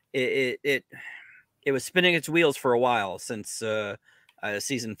 it was spinning its wheels for a while since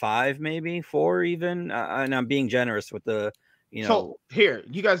season 5, maybe 4, even. And I'm being generous with the. So here,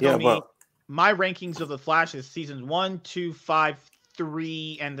 you guys know me. My rankings of the Flash is seasons 1, 2, 5,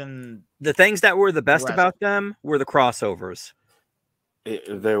 3, and then the things that were the best about them were the crossovers.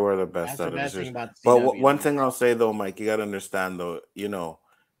 They were the best That's the out of the best thing series. about the But CW. one thing I'll say though, Mike, you got to understand though,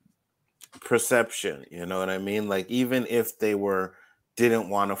 perception. You know what I mean? Like even if they didn't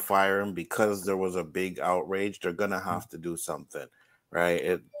want to fire him because there was a big outrage, they're gonna have to do something,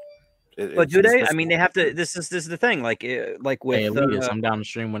 right? But do they? I mean, they have to. This is the thing. Like with Hey, Elias, I'm down the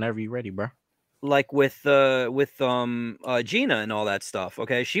stream whenever you're ready, bro. like with Gina and all that stuff.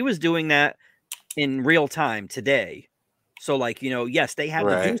 Okay, she was doing that in real time today. So like yes, they had to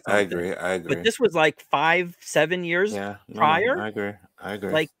do something. I agree. But this was like 5-7 years prior. I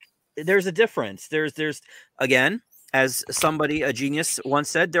agree. Like there's a difference. There's again, as a genius once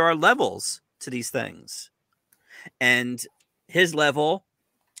said, there are levels to these things, and his level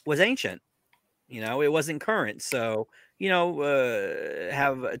was ancient. It wasn't current. So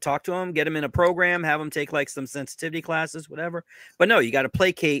have talk to him, get him in a program, have him take like some sensitivity classes, whatever. But no, you got to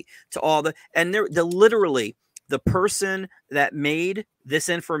placate to all and they're literally the person that made this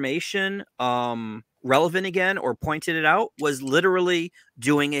information relevant again or pointed it out was literally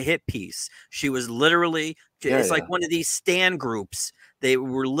doing a hit piece. She was literally like one of these stan groups. They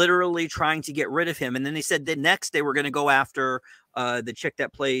were literally trying to get rid of him, and then they said that next they were going to go after the chick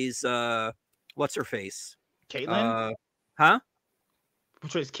that plays what's her face, Caitlyn.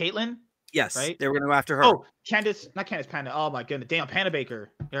 Which was Caitlyn? Yes, right. They were going to go after her. Oh, not Candace Panda. Oh my goodness, damn, Panda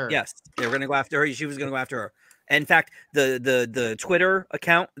Baker. Yes, they were going to go after her. She was going to go after her. In fact, the Twitter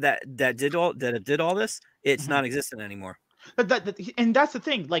account that did all this, it's not existent anymore. And that's the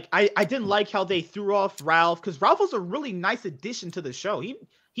thing. Like, I didn't like how they threw off Ralph, because Ralph was a really nice addition to the show. He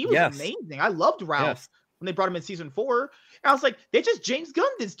was amazing. I loved Ralph when they brought him in season 4. And I was like, they just James Gunned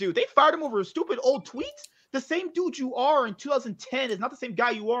this dude. They fired him over stupid old tweets. The same dude you are in 2010 is not the same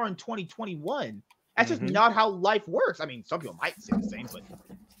guy you are in 2021. That's just not how life works. I mean, some people might say the same, but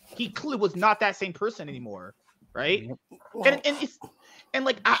he clearly was not that same person anymore, right? And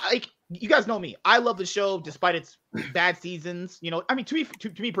like you guys know me. I love the show despite its bad seasons. I mean, to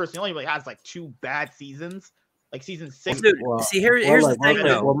me personally, it only really has like 2 bad seasons. Like season 6. Dude, see here's the thing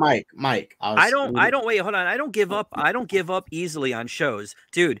though. Well, Mike, I don't wait, hold on. I don't give up easily on shows.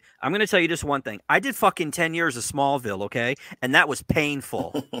 Dude, I'm gonna tell you just one thing. I did fucking 10 years of Smallville, okay? And that was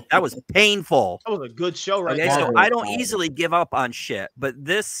painful. That was painful. That was a good show, right? Okay, so I don't easily give up on shit, but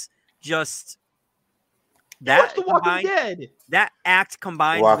this just that The Walking Dead. That act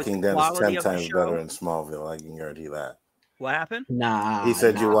combined Walking with the Dead is 10 quality of the times show. better than Smallville. I can guarantee that. What happened? Nah. He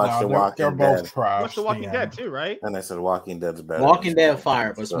said you watched The Walking Dead. Watch The Walking Dead too, right? And I said Walking Dead's better. Walking Dead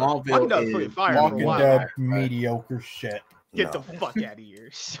fire, but Smallville is fire. Walking Dead mediocre shit. Get the fuck out of here.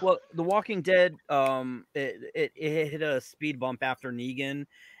 Well, The Walking Dead, it hit a speed bump after Negan,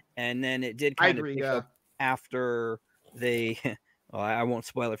 and then it did kind of pick up after they. Well, I won't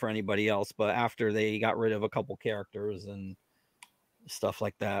spoil it for anybody else, but after they got rid of a couple characters and stuff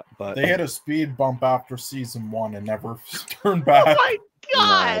like that. But they hit a speed bump after season 1 and never turned back. Oh my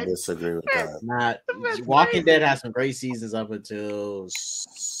god! No, I disagree with that. Walking Dead has some great seasons up until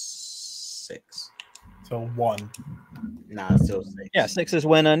 6. Till 1. Nah, still 6. Yeah, 6 is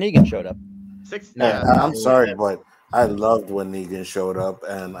when Negan showed up. 6. I'm sorry, but I loved when Negan showed up,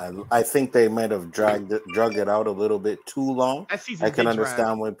 and I think they might have drug it out a little bit too long. I can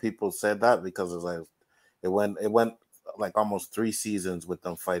understand when people said that, because it's like it went like almost 3 seasons with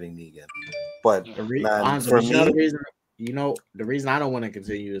them fighting Negan. But for me, the reason I don't want to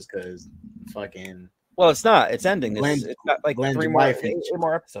continue is because fucking. Well, it's not. It's ending. It's got like Glenn's 3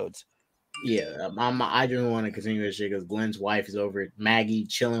 more episodes. Yeah, I didn't want to continue this shit because Glenn's wife is over it. Maggie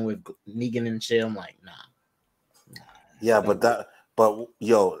chilling with Negan and shit. I'm like, nah. Yeah, but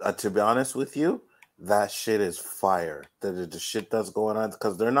yo, to be honest with you, that shit is fire. The shit that's going on,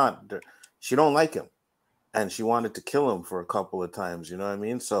 because she don't like him, and she wanted to kill him for a couple of times. You know what I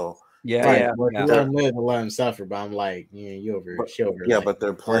mean? So let him suffer. But I'm like, you over. Yeah, like, but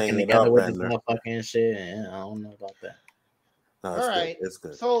they're playing it together up with and this motherfucking shit. And I don't know about that. No, all right, it's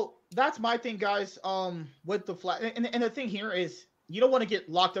good. So that's my thing, guys. With the flat, and the thing here is, you don't want to get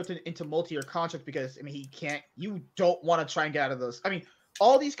locked up into multi-year contracts, because I mean you don't want to try and get out of those. I mean,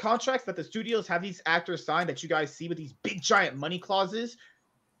 all these contracts that the studios have these actors sign that you guys see with these big giant money clauses.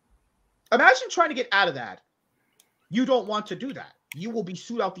 Imagine trying to get out of that. You don't want to do that. You will be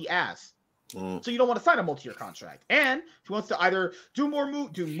sued out the ass. So you don't want to sign a multi-year contract. And if he wants to either do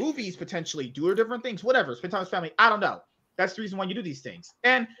movies, potentially do different things, whatever, spend time with his family, I don't know. That's the reason why you do these things.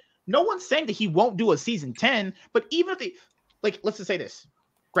 And no one's saying that he won't do a season 10, but even if they, like, let's just say this,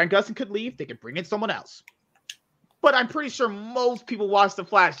 Grant Gustin could leave, they could bring in someone else. But I'm pretty sure most people watch The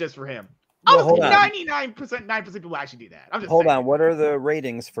Flash just for him. I would say 99% people actually do that. I'm just hold saying. on. What are the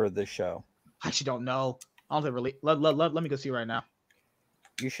ratings for this show? I actually don't know. I don't really. Let me go see right now.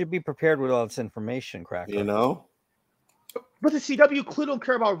 You should be prepared with all this information, Cracker. You know? But the CW clearly don't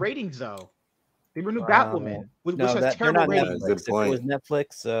care about ratings, though. They renewed Batwoman, which has terrible ratings. Good point. If it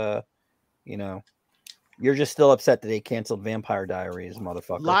was Netflix, you're just still upset that they canceled Vampire Diaries,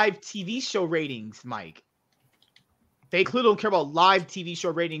 motherfucker. Live TV show ratings, Mike. They clearly don't care about live TV show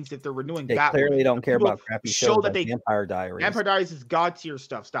ratings if they're renewing They Batwoman. clearly don't care about crappy shows that like Vampire Diaries. Vampire Diaries is god tier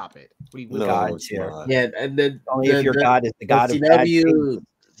stuff. Stop it. God tier. Yeah, only if your God is the God of CW,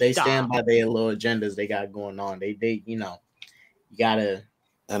 they stand by their little agendas they got going on. They you gotta.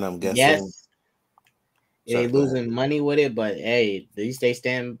 And I'm guessing. Yes, they losing money with it, but hey, at least they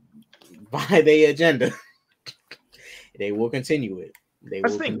stand by their agenda. They will continue it.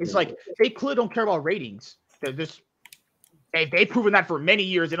 That's the thing. It's like they clearly don't care about ratings. They're just they've proven that for many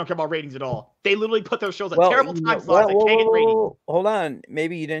years. They don't care about ratings at all. They literally put their shows at terrible time slots that can't get ratings. Hold on.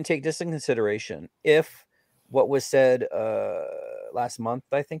 Maybe you didn't take this in consideration. If what was said last month,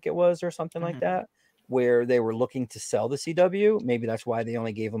 I think it was, or something like that, where they were looking to sell the CW, maybe that's why they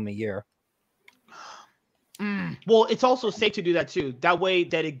only gave them a year. Well, it's also safe to do that too. That way,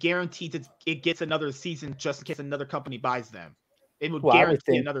 that it guarantees it gets another season just in case another company buys them. It would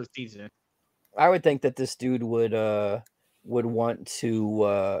guarantee another season. I would think that this dude would want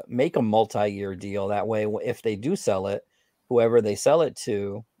to make a multi-year deal. That way, if they do sell it, whoever they sell it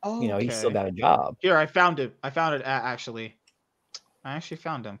to, he's still got a job. Here, I found it. Actually. I actually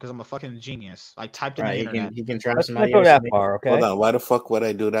found him because I'm a fucking genius. I typed in the internet. He can try to go that far, okay? Hold on. Why the fuck would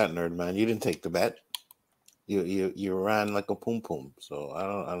I do that, nerd man? You didn't take the bet. You ran like a pum pum. So I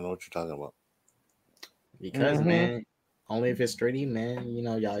don't know what you're talking about. Because man, only if it's 3D, man.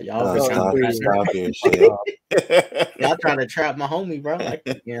 Y'all y'all trying to trap my homie, bro. Like,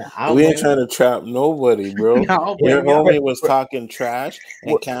 we ain't trying to trap nobody, bro. Your homie was talking trash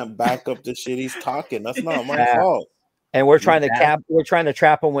and can't back up the shit he's talking. That's not my fault. And we're trying to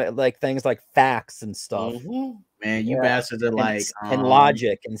trap him with like things like facts and stuff. Man, you bastards are like and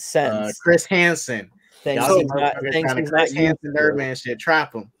logic and sense. Chris Hansen. Things Chris Hansen, Nerdman shit.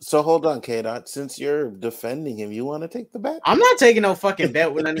 Trap him. So hold on, K-Dot. Since you're defending him, you want to take the bet? I'm not taking no fucking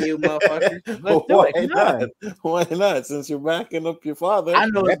bet with none of you motherfuckers. Why not? Since you're backing up your father. I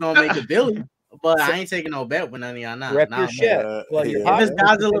know it's gonna make $1 billion. But I ain't taking no bet with none of y'all now. Rep your shit. If it's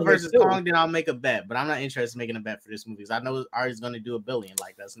Godzilla versus Kong, then I'll make a bet. But I'm not interested in making a bet for this movie because I know Ari's going to do $1 billion.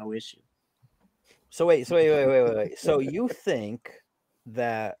 Like, that's no issue. So wait. So you think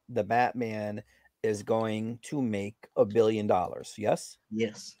that the Batman is going to make $1 billion? Yes?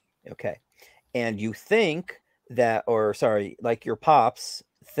 Yes. Okay. And you think that, like your pops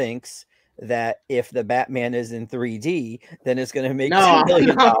thinks that if the Batman is in 3D, then it's going to make $2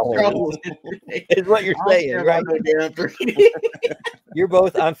 billion. Is what you're saying, right? You're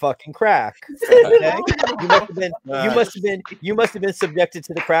both on fucking crack. Okay? You must have been subjected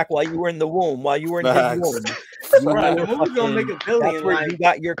to the crack while you were in the womb. While you were in the womb, that's where you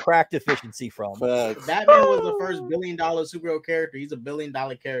got your crack deficiency from. Batman was the first $1 billion superhero character. He's $1 billion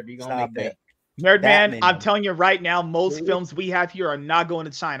character. You gonna make that? Nerdman, I'm telling you right now, most films we have here are not going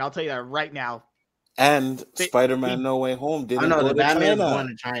to China. I'll tell you that right now. And Spider-Man No Way Home didn't go to Batman's China. going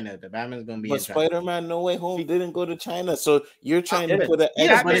to China. The Batman's going to be in China. Spider-Man No Way Home didn't go to China. So you're trying to put an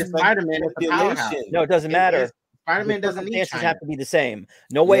Spider-Man is the powerhouse. No, it doesn't matter. Spider-Man doesn't need China. Have to be the same.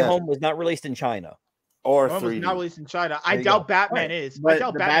 No Way Home was not released in China. Or was not released in China. I doubt Batman is. But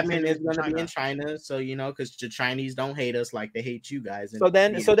the Batman is going to be in China, so because the Chinese don't hate us like they hate you guys. So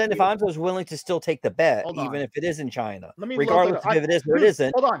then, if Anzo's willing to still take the bet, even if it is in China, regardless of if it is or it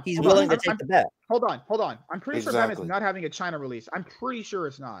isn't, he's willing to take the bet. Hold on. I'm pretty sure Batman's not having a China release. I'm pretty sure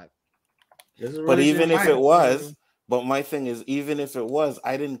it's not. But even if it was. But my thing is, even if it was,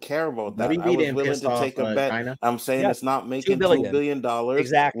 I didn't care about that. I was willing to take a bet. China. I'm saying it's not making $2 billion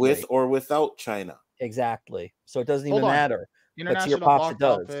with or without China. Exactly. So it doesn't even matter. But to your pops, it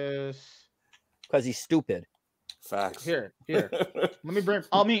does. Because he's stupid. Facts. Here. Let me bring.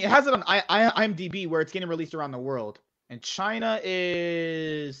 I mean, it has it on IMDb where it's getting released around the world, and China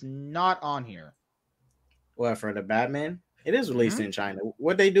is not on here. What, for the Batman? It is released in China.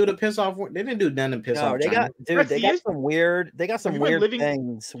 What they do to piss off? They didn't do nothing to piss off. They got some weird. They got some weird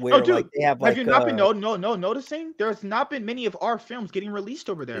things where like they have like. Have you not been noticing? There's not been many of our films getting released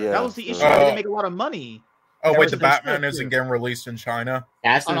over there. That was the issue. They didn't make a lot of money. Oh wait, the Batman isn't getting released in China.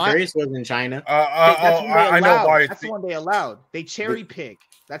 Fast and Furious was in China. I know why. That's the one they allowed. They cherry pick.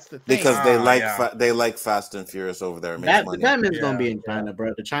 That's the thing. Because they like Fast and Furious over there. Batman's gonna be in China,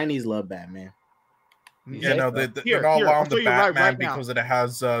 bro. The Chinese love Batman. Yeah, no, they're not allowing the Batman because it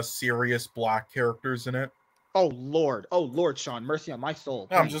has serious black characters in it. Oh Lord, Sean, mercy on my soul.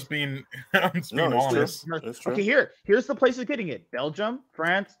 I'm please. just being, I'm just being No, it's honest. true. It's true. Okay, here's the places getting it: Belgium,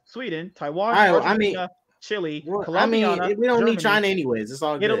 France, Sweden, Taiwan, I mean, Argentina, Chile, Well, Colombia, we don't Germany, need China anyways. It's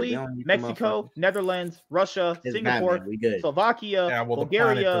all good. We Italy, don't need the Mexico, motherfuckers. Netherlands, Russia, It's Singapore, Batman. We good. Slovakia, Yeah, well, the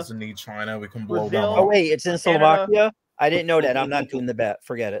planet Bulgaria, doesn't need China. We can blow Brazil, them Oh up. wait, it's in Canada. Slovakia. I didn't know that. I'm not doing the bet.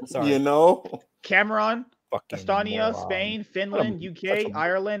 Forget it. Sorry. You know, Cameroon, Fucking Estonia, moron. Spain, Finland, such UK, a-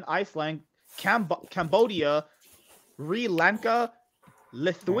 Ireland, Iceland, Cambodia, Sri Lanka,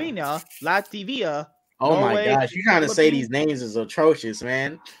 Lithuania, Latvia, Oh Norway, my gosh, you trying to say Philippines, these names is atrocious,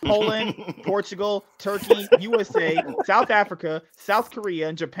 man. Poland, Portugal, Turkey, USA, South Africa, South Korea,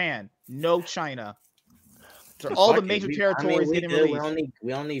 and Japan. No China. They're all the Fuck it. major We territories getting good. released.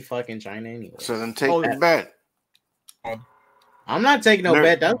 We don't need fucking China anyway. so then take Oh, the bet. I'm not taking no Nerd-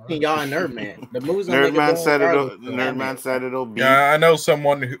 bet. That's between y'all and Nerdman. The movie's gonna make a Nerdman billion said regardless it'll. of Nerdman Batman. said it'll be. Yeah, I know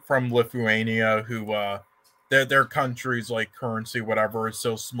someone from Lithuania who their country's like currency whatever is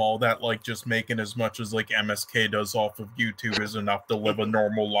so small that like just making as much as like MSK does off of YouTube is enough to live a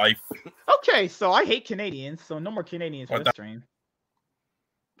normal life. Okay, so I hate Canadians, so no more Canadians for What this stream.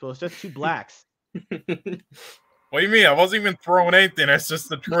 So it's just two blacks. What do you mean? I wasn't even throwing anything. That's just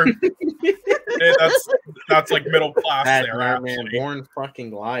the truth. That's like middle class That there. Nerdman Actually. born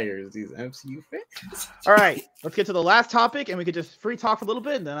fucking liars. These MCU fans. All right, let's get to the last topic, and we could just free talk for a little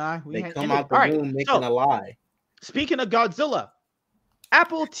bit, and then They end come it. out the All right, womb making so, a lie. speaking of Godzilla,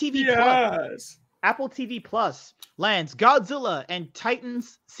 Apple TV Plus. Yes. Apple TV Plus lands Godzilla and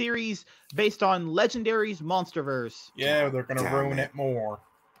Titans series based on Legendary's MonsterVerse. Yeah, they're gonna Damn ruin it. it more.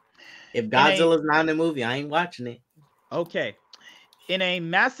 If Godzilla's not in the movie, I ain't watching it. Okay. In a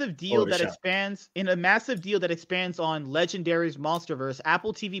massive deal Or the that show. expands on Legendary's MonsterVerse,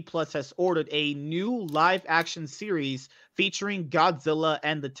 Apple TV Plus has ordered a new live action series featuring Godzilla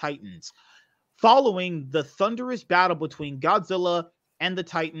and the Titans. Following the thunderous battle between Godzilla and the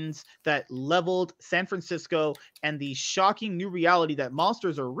Titans that leveled San Francisco and the shocking new reality that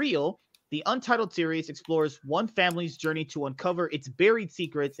monsters are real, the Untitled series explores one family's journey to uncover its buried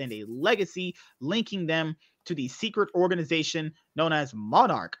secrets and a legacy linking them to the secret organization known as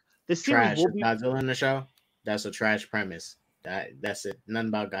Monarch. The series Trash. will If be Godzilla in the show, that's a trash premise. That's it. Nothing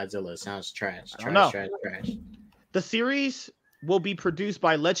about Godzilla. It sounds trash. I don't know. Trash. The series will be produced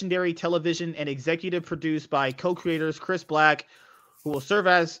by Legendary Television and executive produced by co-creators Chris Black, who will serve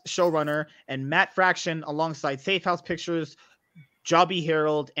as showrunner, and Matt Fraction alongside Safe House Pictures, Jobby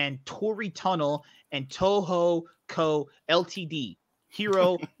Harold, and Tori Tunnel and Toho Co. Ltd.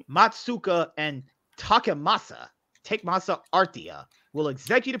 Hiro Matsuka and Takemasa Artia will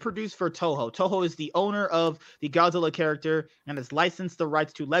executive produce for Toho. Toho is the owner of the Godzilla character and has licensed the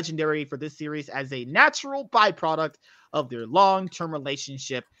rights to Legendary for this series as a natural byproduct of their long-term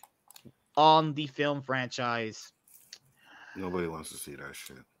relationship on the film franchise. Nobody wants to see that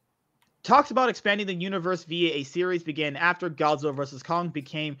shit. Talks about expanding the universe via a series began after Godzilla vs. Kong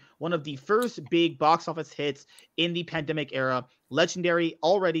became one of the first big box office hits in the pandemic era. Legendary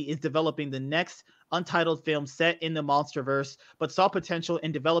already is developing the next Untitled film set in the MonsterVerse, but saw potential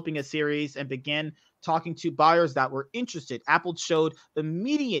in developing a series and began talking to buyers that were interested. Apple showed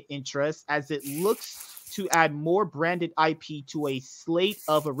immediate interest as it looks to add more branded IP to a slate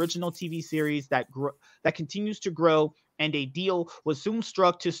of original TV series that continues to grow, and a deal was soon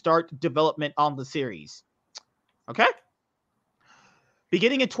struck to start development on the series. Okay?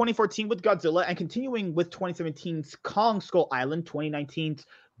 Beginning in 2014 with Godzilla and continuing with 2017's Kong Skull Island, 2019's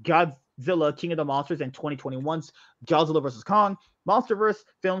Godzilla King of the Monsters, and 2021's Godzilla vs. Kong, MonsterVerse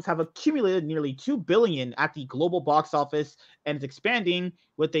films have accumulated nearly $2 billion at the global box office and is expanding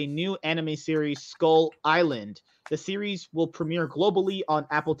with a new anime series, Skull Island. The series will premiere globally on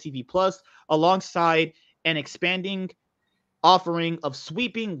Apple TV Plus alongside an expanding offering of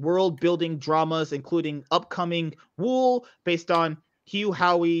sweeping world-building dramas, including upcoming Wool, based on Hugh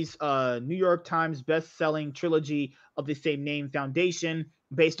Howey's New York Times best-selling trilogy of the same name, Foundation,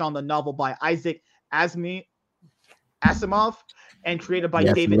 based on the novel by Isaac Asimov, and created by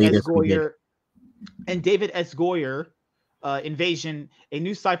David S. Goyer. And David S. Goyer, Invasion, a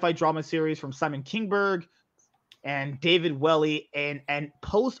new sci-fi drama series from Simon Kinberg and David Welly, and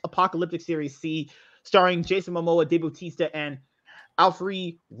post-apocalyptic series C, starring Jason Momoa, Dave Bautista, and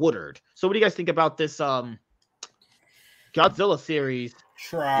Alfre Woodard. So what do you guys think about this Godzilla series?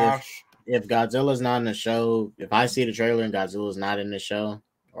 Trash. If Godzilla's not in the show, if I see the trailer and Godzilla's not in the show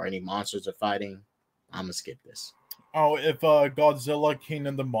or any monsters are fighting, I'm gonna skip this. Oh, if Godzilla, King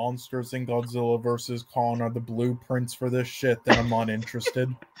of the Monsters, and Godzilla vs. Kong are the blueprints for this shit, then I'm not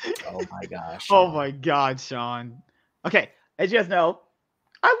interested. Oh my gosh. Oh my God, Sean. Okay, as you guys know,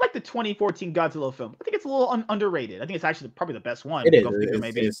 I like the 2014 Godzilla film. I think it's a little underrated. I think it's actually probably the best one. It is. Go figure,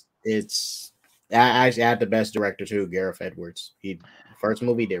 maybe. It's I actually had the best director too, Gareth Edwards. First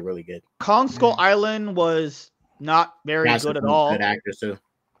movie did really good. Kong Skull Island was not very good at all. Good actors too.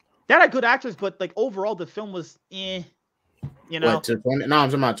 They had good actors, but like overall, the film was You know. What, I'm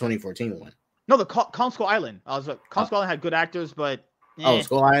talking about 2014 one. No, the Kong Skull Island. Kong Skull Island had good actors, but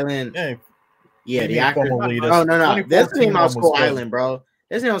Skull Island. Yeah, the actors. No. That's the name of Skull Island, bro.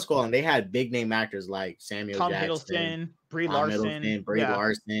 That's the name of Skull Island. They had big name actors like Samuel Tom Jackson, Brie Larson,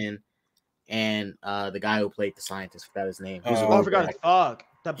 Larson, and the guy who played the scientist. Forgot his name. I forgot his fuck.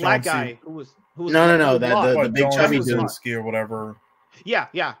 The black guy who was no. The big chubby dude or whatever. Yeah.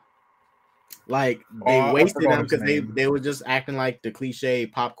 Like they wasted them because they were just acting like the cliche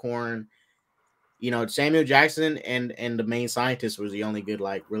popcorn. Samuel Jackson and the main scientist was the only good,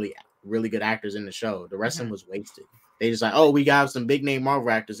 like really good actors in the show. The rest of them was wasted. They just like, we got some big name Marvel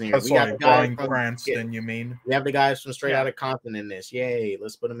actors in here. That's we got Bryan Cranston, you mean? We have the guys from Straight Outta Compton in this. Yay,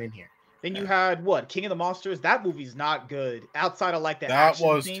 let's put them in here. Then you had King of the Monsters. That movie's not good. Outside of like the that action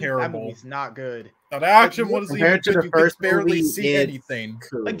was scene, terrible. That movie's not good. Now, the action was compared to the first movie, barely see anything.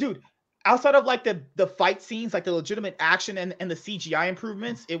 Cool. Like, dude, outside of like the fight scenes, like the legitimate action and the CGI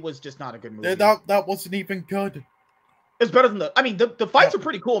improvements, it was just not a good movie. That wasn't even good. It's better than the fights are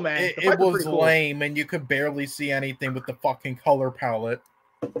pretty cool, man. It was lame, and you could barely see anything with the fucking color palette.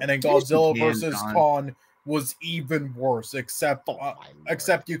 And then Godzilla versus Kong was even worse, except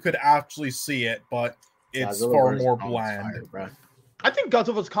you could actually see it, but it's Godzilla far more bland. I think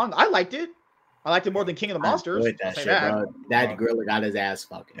Godzilla vs. Kong, I liked it. I liked it more than King of the Monsters. That shit, bro. That gorilla got his ass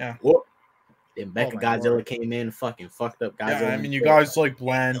fucking. Yeah. Whoop. Then Godzilla came in, fucking fucked up Godzilla. Yeah, I mean, you guys like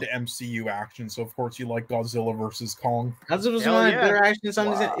bland MCU action, so of course you like Godzilla versus Kong. Godzilla's one of better action. It's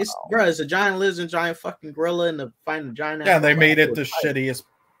a giant lizard, giant fucking gorilla, and the fighting giant. Yeah, they made it the shittiest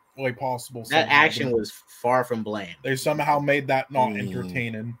way possible. That action was far from bland. They somehow made that not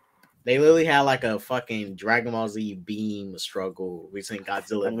entertaining. They literally had like a fucking Dragon Ball Z beam struggle between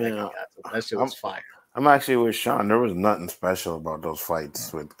Godzilla and Mechagodzilla. That shit was fire. I'm actually with Sean. There was nothing special about those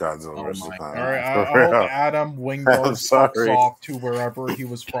fights with Godzilla versus Kong. All right, I hope Adam Wingard sucks off to wherever he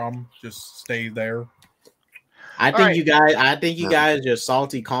was from. Just stay there. I think you guys are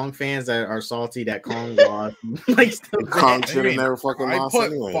salty Kong fans that are salty that Kong lost. Kong should have never fucking lost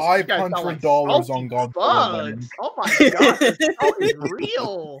anyway. I put $500 on Godzilla. Oh my god, that is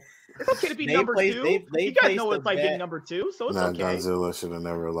real. It's okay to be number two. You guys know what it's like being number two, so it's okay. Godzilla should have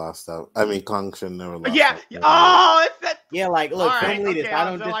never lost out. I mean, Kong should have never lost out. Yeah, like, look, film leaders, I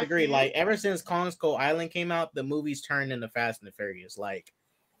don't disagree. Like, ever since Kong Skull Island came out, the movies turned into Fast and the Furious. Like,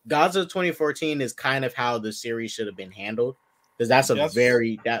 Godzilla 2014 is kind of how the series should have been handled. Because that's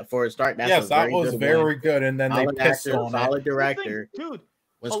for a start, that was very good. And then they pissed on it. Solid director. Dude,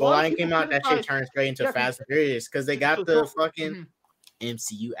 when Skull Island came out, that shit turned straight into Fast and Furious because they got the fucking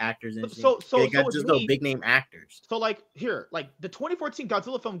MCU actors and shit. They got just those big name actors. So like the 2014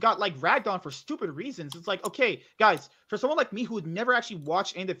 Godzilla film got like ragged on for stupid reasons. It's like, okay, guys, for someone like me who had never actually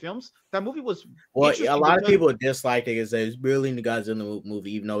watched any of the films, that movie was a lot of people disliked it because it's barely the Godzilla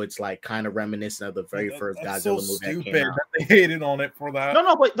movie, even though it's like kind of reminiscent of the very first Godzilla movie that came out. They hated on it for that.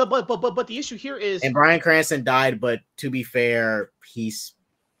 No, but the issue here is, and Bryan Cranston died, but to be fair, he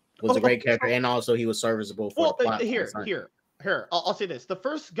was a great character, and also he was serviceable for the plot. Here, I'll say this. The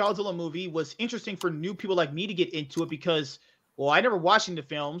first Godzilla movie was interesting for new people like me to get into it because, I never watched the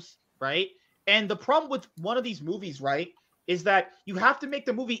films, right? And the problem with one of these movies, right, is that you have to make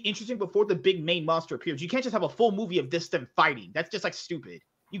the movie interesting before the big main monster appears. You can't just have a full movie of them fighting. That's just like stupid.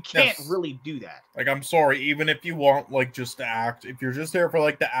 You can't really do that. Like, I'm sorry, even if you want like just to act, if you're just there for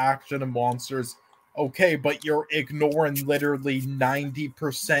like the action and monsters, okay, but you're ignoring literally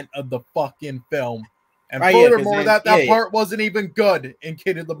 90% of the fucking film. And furthermore, that part wasn't even good in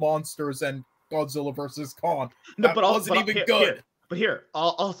King of the Monsters and Godzilla versus Kong. That wasn't even good. But here,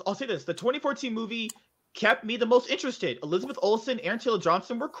 I'll say this: the 2014 movie kept me the most interested. Elizabeth Olsen, Aaron Taylor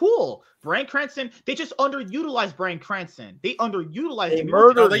Johnson were cool. Bryan Cranston, they just underutilized Bryan Cranston. They underutilized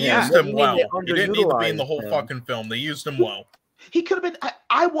him. They used him well. He didn't need to be in the whole fucking film. They used him well. He could have been.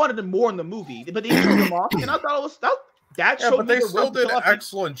 I wanted him more in the movie, but they killed him off, and I thought it was but they still did an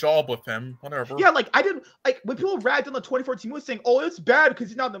excellent job with him. Whatever. Yeah, like I didn't like when people ragged on the 2014 movie saying, "Oh, it's bad because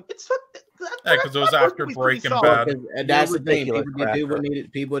he's not them." It's because it was after Breaking Bad. And that's the thing.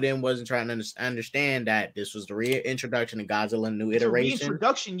 People wasn't trying to understand that this was the reintroduction of Godzilla, new iteration.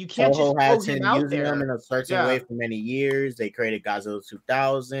 Reintroduction. You can't Toho just throw him out there. Them in a certain way for many years. They created Godzilla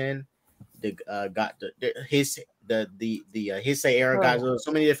 2000. The Heisei era Godzilla.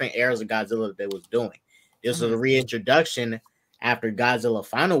 So many different eras of Godzilla that they was doing. This was a reintroduction after Godzilla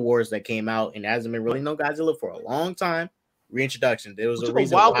Final Wars that came out, and there hasn't been really no Godzilla for a long time. Reintroduction. There was It a took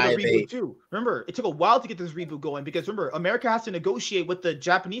reason a while why for the reboot too. Remember, it took a while to get this reboot going because remember, America has to negotiate with the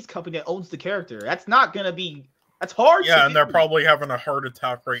Japanese company that owns the character. That's not gonna be. That's hard. Yeah, and they're do. probably having a heart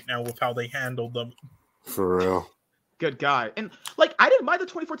attack right now with how they handled them. For real. Good guy. And like I didn't mind the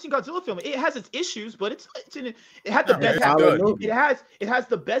 2014 Godzilla film. It has its issues, but it had the best cast. It has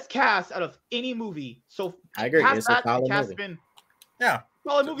the best cast out of any movie. So I agree. It's a solid movie. Been yeah.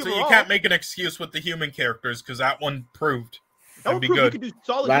 Solid movie So you can't make an excuse with the human characters because that one proved. That would be good. You could do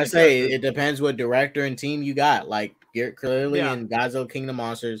solid. Like I say, it depends what director and team you got. Like Garrett clearly in Godzilla King of the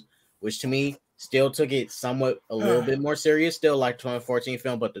Monsters, which to me still took it somewhat a little bit more serious, still like 2014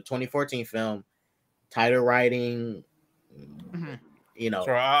 film, but the 2014 film, tighter writing, you know,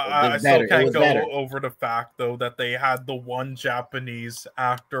 so I still can't go over the fact though that they had the one Japanese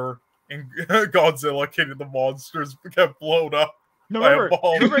actor in Godzilla King of the Monsters get blown up. No,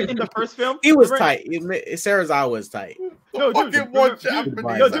 remember in the first film? He was tight. Sarazawa was tight. No, dude, remember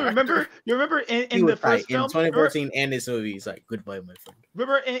in the first film? In 2014 and this movie, he's like, goodbye, my friend.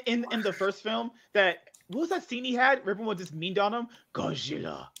 Remember in the first film that, what was that scene he had? Everyone was just meaned on him?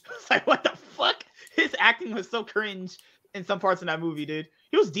 Godzilla. It's like, what the fuck? His acting was so cringe in some parts in that movie, dude.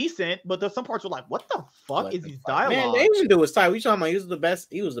 He was decent, but there's some parts were like, what the fuck is his dialogue? Man, the Asian dude was tight. What you talking about? He was the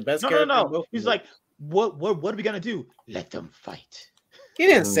best. He was the best character. No. He's like, what are we gonna do? Let them fight. He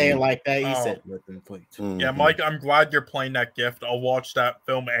didn't say it like that. He said, let them fight. Yeah, Mike, I'm glad you're playing that gift. I'll watch that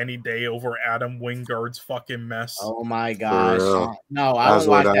film any day over Adam Wingard's fucking mess. Oh my gosh. No, I don't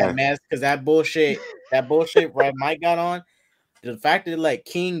watch that mess because that bullshit right Mike got on. The fact that like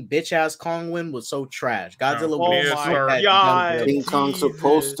King bitch ass Kong win was so trash. Godzilla God. King Kong's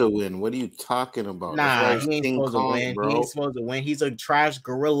supposed to win. What are you talking about? Nah, he ain't supposed to win. Bro. He ain't supposed to win. He's a trash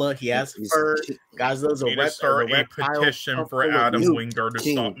gorilla. He has fur. Godzilla's a petition for Adam Wingard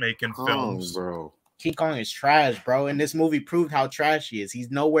to stop making films, bro. King Kong is trash, bro. And this movie proved how trash he is. He's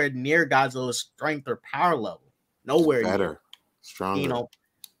nowhere near Godzilla's strength or power level. Nowhere better, stronger. You know,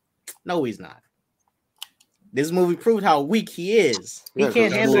 no, he's not. This movie proved how weak he is. He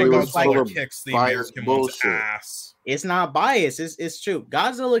can't handle it. Godzilla kicks the American one's ass. It's not biased. It's true.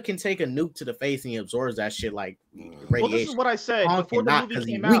 Godzilla can take a nuke to the face and he absorbs that shit like radiation. Well, this is what I said before the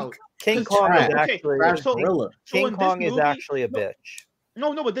movie came out. King Kong is actually a bitch.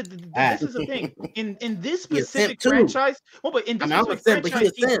 No, but this is the thing. In this specific franchise, in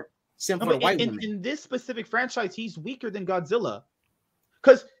this specific franchise, he's weaker than Godzilla.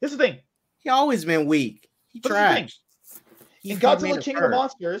 Because this is the thing. He always been weak. He trash. In Godzilla King of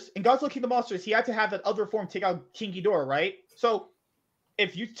the Monsters, he had to have that other form take out King Ghidorah, right? So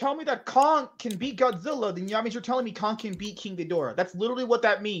if you tell me that Kong can beat Godzilla, then that means you're telling me Kong can beat King Ghidorah. That's literally what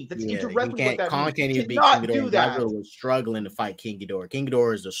that means. That's indirectly what that Kong means. can't even beat King Ghidorah. Godzilla was struggling to fight King Ghidorah. King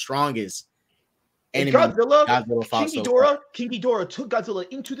Ghidorah is the strongest enemy. King Ghidorah took Godzilla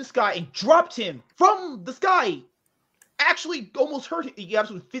into the sky and dropped him from the sky. Actually almost hurt him. He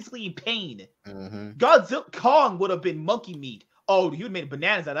absolutely physically in pain. Godzilla Kong would have been monkey meat. Oh, he would have made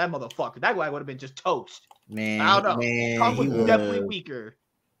bananas out of that motherfucker. That guy would have been just toast. Man, I don't know. Kong was definitely weaker.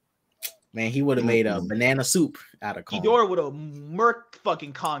 Man, he would have made a banana soup out of Kong. Ghidorah would have murked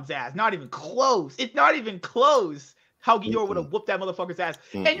fucking Kong's ass. Not even close. It's not even close how Ghidorah would have whooped that motherfucker's ass.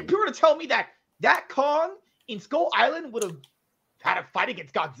 And people are to tell me that Kong in Skull Island would have had a fight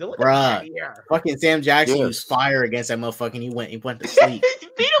against Godzilla. Bruh, fucking Sam Jackson used fire against that motherfucker and he went to sleep. He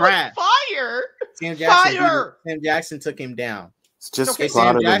beat him with fire. Sam Jackson took him down. It's just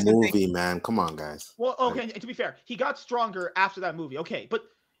part of the movie, man. Come on, guys. Well, okay, to be fair, he got stronger after that movie. Okay, but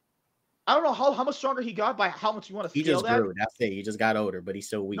I don't know how much stronger he got by how much you want to scale that. He just grew. That's it. He just got older, but he's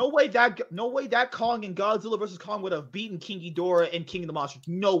still weak. No way that Kong and Godzilla versus Kong would have beaten King Ghidorah and King of the Monsters.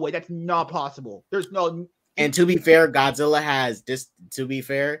 No way. That's not possible. There's no. And to be fair, Godzilla has this. To be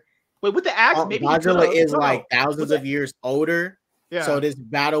fair, wait, with the axe, maybe Godzilla is like thousands of years older. Yeah. So this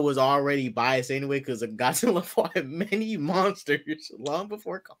battle was already biased anyway because Godzilla fought many monsters long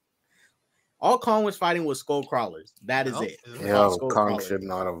before Kong. All Kong was fighting was skull crawlers. That is it. Yo, Kong should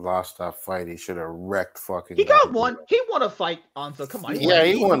not have lost that fight. He should have wrecked fucking. He got one. He won a fight on. So come on. He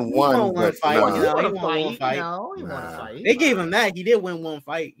won one. He won a fight. They gave him that. He did win one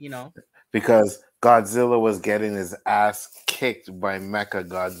fight. You know. Because Godzilla was getting his ass kicked by Mecha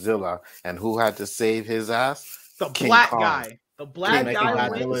Godzilla, and who had to save his ass? The black guy. The black guy.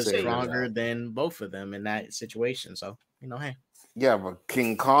 Godzilla is stronger than both of them in that situation. So hey. Yeah, but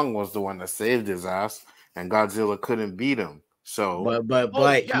King Kong was the one that saved his ass, and Godzilla couldn't beat him. So,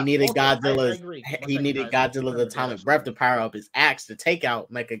 he needed Godzilla. He needed Godzilla's atomic breath to power up his axe to take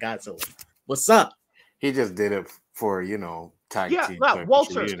out Mecha Godzilla. What's up? He just did it for tag Yeah, team. yeah, type of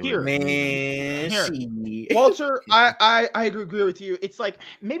Walter, shit. here. Man, Here. she. Walter, I agree with you. It's like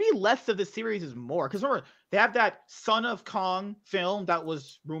maybe less of the series is more. Because remember, they have that Son of Kong film that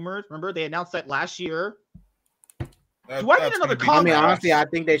was rumored. Remember, they announced that last year. Do I need another Kong? I mean, honestly, I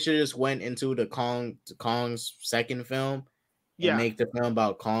think they should just went into the Kong's second film and make the film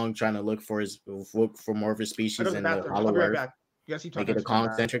about Kong trying to look for more of his species in the Hollow Earth. Back. You guys keep make it a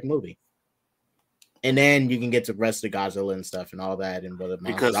Kong-centric movie. And then you can get to the rest of the Godzilla and stuff and all that. And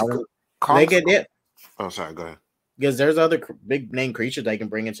because they get it. Oh, sorry, go ahead. Because there's other big name creatures they can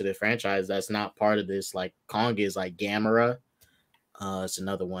bring into the franchise that's not part of this. Like Kong is like Gamera. It's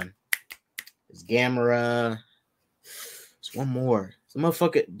another one. It's Gamera. There's one more. Some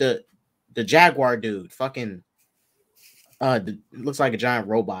motherfucker, the Jaguar dude. Fucking looks like a giant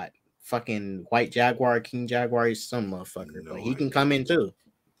robot. Fucking white Jaguar, King Jaguar. He's some motherfucker. But he can come in too.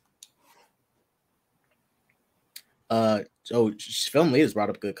 So film leaders brought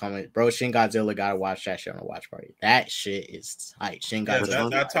up a good comment, bro. Shin Godzilla gotta watch that shit on a watch party. That shit is tight. Shin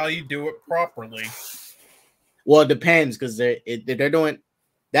Godzilla. That's how you do it properly. Well, it depends because they're doing.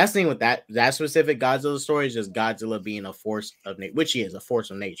 That's the thing with that specific Godzilla story is just Godzilla being a force of nature, which he is a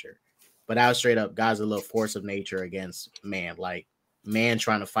force of nature. But that was straight up Godzilla, force of nature against man, like man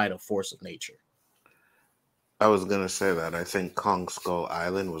trying to fight a force of nature. I was gonna say that I think Kong Skull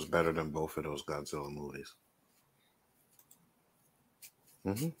Island was better than both of those Godzilla movies.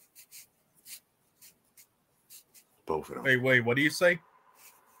 Mm-hmm. Both of them. Wait, what do you say?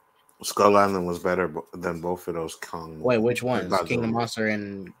 Skull Island was better than both of those Kong. Wait, which one? King of Monster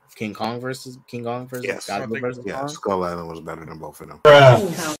and King Kong versus Godzilla versus Kong? Skull Island was better than both of them.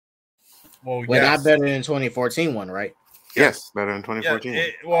 Well, not better than 2014 one, right? Yes, better than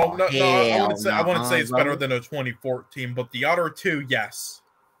 2014. I wouldn't say it's better than a 2014, but the other two, yes.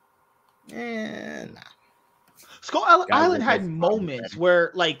 Nah. Skull Island had moments where,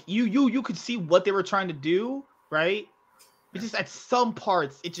 like, you could see what they were trying to do, right? But just at some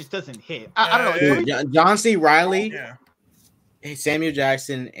parts, it just doesn't hit. I don't know. John C. Reilly, Samuel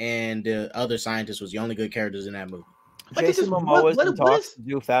Jackson, and the other scientist was the only good characters in that movie. Jason Momoa was in talks to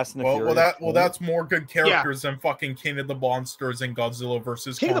do Fast and the Furious. That's more good characters than fucking King of the Monsters and Godzilla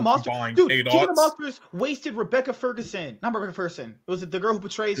versus King of the Monsters. Dude, King of the Monsters wasted Rebecca Ferguson. Not Rebecca Ferguson. Was it the girl who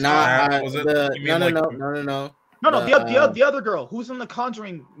portrays? No. No, the other girl who's in the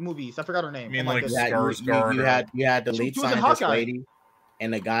Conjuring movies. I forgot her name. You mean like Skarsgård? You had the lead scientist lady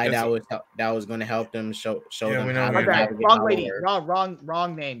and the guy that was going to help them show them how to navigate. Wrong lady.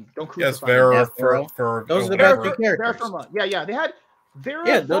 Wrong name. Don't crucify. Yes, Vera. Those are the best three characters. Yeah. They had Vera.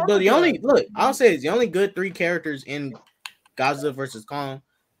 Yeah, the only I'll say is the only good three characters in Godzilla versus Kong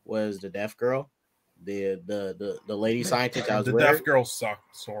was the deaf girl, the lady scientist that was the with deaf her. Girl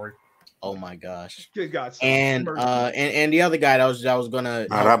sucked. Sorry. Oh my gosh! Good God! And the other guy that was gonna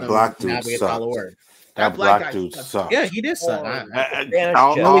that black dude sucked. That black dude sucked. Yeah, he did suck.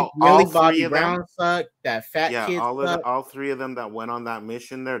 All Bobby Brown sucked. That fat kid sucked. All three of them that went on that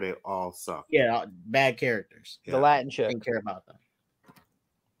mission there, they all sucked. Yeah, bad characters. The Latin chick. Didn't care about them.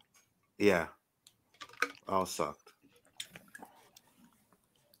 Yeah, all sucked.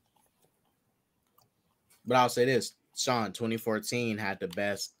 But I'll say this, Sean, 2014 had the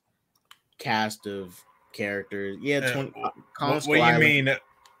best cast of characters. Yeah,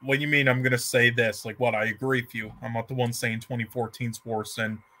 what you mean? I'm gonna say this. Like, what? I agree with you. I'm not the one saying 2014's worse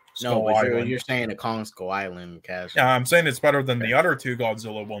than Skull Island. You're saying the Kong Skull Island cast. Yeah, I'm saying it's better than the other two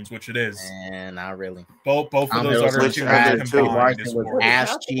Godzilla ones, which it is. And not really. Both of those other two combined is worse.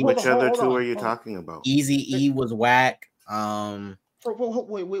 Ass cheek. Which other two are you talking about? Eazy-E was whack. Wait,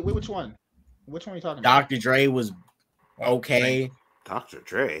 which one? Which one are you talking about? Dr. Dre was okay. Dr.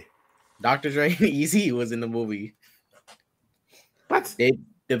 Dre and Eazy was in the movie. What?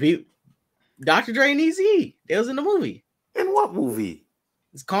 Dr. Dre and Eazy, they was in the movie. In what movie?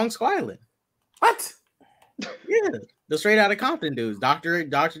 It's Kong Skull Island. What? Yeah, the Straight Outta Compton dudes. Dr.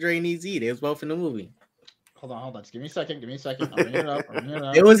 Dre and Eazy, they was both in the movie. Hold on. Just give me a second. I'm bringing it up.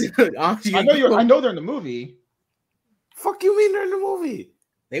 It was. I know they're in the movie. Fuck you mean they're in the movie?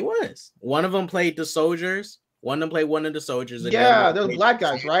 They was. One of them played the soldiers. One of them played one of the soldiers. Yeah, those black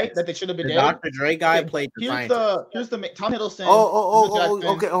guys, right? That they should have been. The Dr. Dre guy played the scientist. Here's the Tom Hiddleston.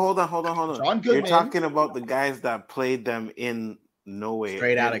 Okay. Hold on. John Goodman. You're talking about the guys that played them in No Way.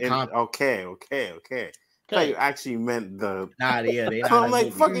 Straight Outta Compton. Okay. I thought you actually meant the. I'm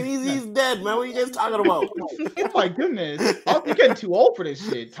like, fucking Easy's dead, man. What are you guys talking about? Oh my goodness, you're getting too old for this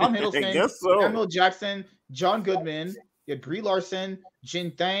shit. Tom Hiddleston, I guess so. Samuel Jackson, John Goodman, you had Brie Larson,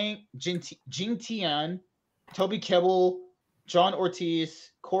 Jin Tian, Toby Kebbell, John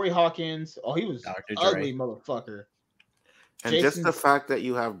Ortiz, Corey Hawkins. Oh, he was ugly motherfucker. And just the fact that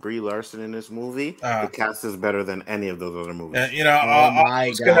you have Brie Larson in this movie, the cast is better than any of those other movies. You know, I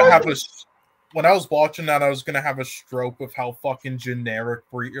was gonna have when I was watching that, I was gonna have a stroke of how fucking generic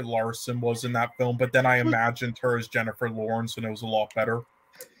Brie Larson was in that film. But then I imagined her as Jennifer Lawrence, and it was a lot better.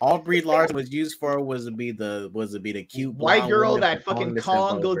 All Brie Larson was used for was to be the cute white girl that fucking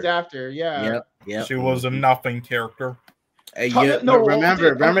Kong goes after. Yeah. Yep. She was a nothing character.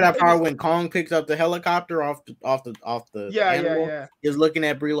 Remember that part when Kong picked up the helicopter off the animal? Yeah. He was looking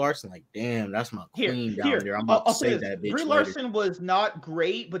at Brie Larson like, damn, that's my queen down there. I'm about to say that bitch. Brie Larson was not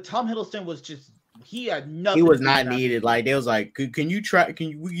great, but Tom Hiddleston was just he had nothing. He was not needed. Like they was like, can you track?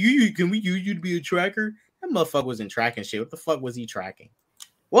 Can we use you to be a tracker? That motherfucker wasn't tracking shit. What the fuck was he tracking?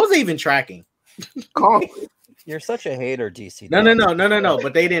 What was he even tracking? Kong. You're such a hater, DC. No.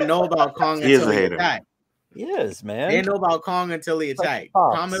 But they didn't know about Kong until he attacked. He is, man. They didn't know about Kong until he attacked.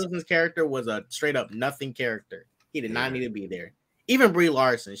 Tom Hiddleston's character was a straight up nothing character. He did not need to be there. Even Brie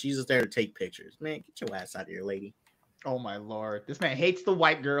Larson, she's just there to take pictures. Man, get your ass out of here, lady. Oh my lord, this man hates the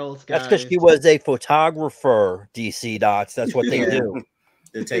white girls. Guys. That's because she was a photographer. DC dots. That's what they do.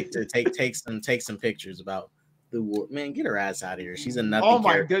 to take some pictures about the war. Man, get her ass out of here. She's a nothing. Oh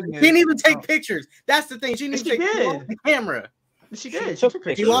my character. goodness. She didn't even take pictures. That's the thing. She didn't take the camera. She did.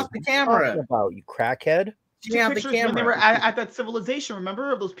 She lost the camera. About you, crackhead. She didn't have the camera when they were at that civilization.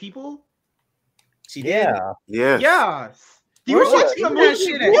 Remember of those people? She did. Yes. You were watching the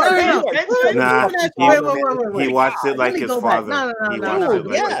movie. He watched it like his father. No.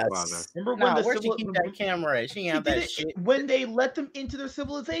 Remember when where'd she keep that camera at? She didn't have that shit. When they let them into their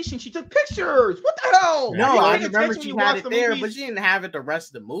civilization, she took pictures. What the hell? No, I remember she had it there, but she didn't have it the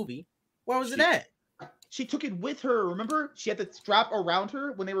rest of the movie. Where was it at? She took it with her. Remember, she had the strap around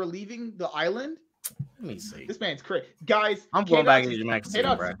her when they were leaving the island. Let me see. This man's crazy, guys. I'm going back to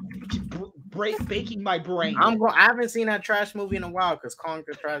Mexico, bro. Baking my brain. I haven't seen that trash movie in a while because Kong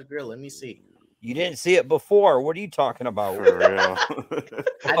the Trash Grill. Let me see. You didn't see it before. What are you talking about? For real.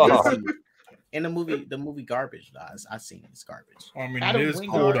 I did see it. In the movie Garbage, guys. I seen this garbage. I mean, it is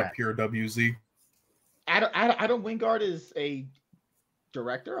cold up here, WZ. Adam Wingard is a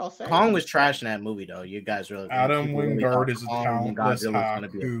director, I'll say. Kong was trash in that movie, though. You guys really. Adam Wingard is a talentless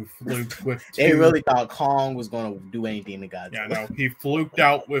hack who fluked with. They really thought Kong was going to do anything to Godzilla. Yeah, no, he fluked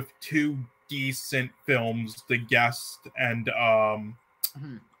out with 2 decent films, The Guest and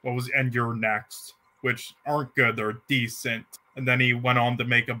And You're Next, which aren't good. They're decent, and then he went on to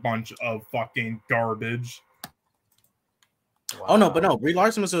make a bunch of fucking garbage. Wow. Oh no, but no, Brie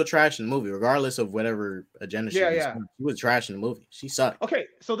Larson was still trash in the movie, regardless of whatever agenda she was. She was trash in the movie. She sucked. Okay,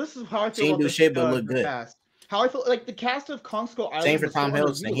 so this is how I feel. She didn't do shit but look good. Cast. How I feel like the cast of Kong Skull Island. Same for Tom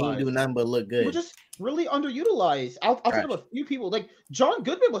Hiddleston. He didn't do nothing but look good. We're just really underutilized. I'll think of a few people. Like John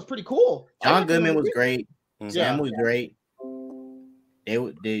Goodman was pretty cool. John Goodman was great. Sam was great. They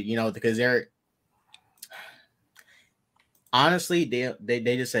because they're. Honestly,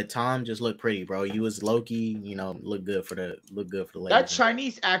 they just said Tom just looked pretty, bro. You was Loki, look good for the lady. That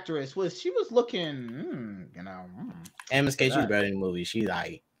Chinese actress was looking, MSK, she was better in the movie. She's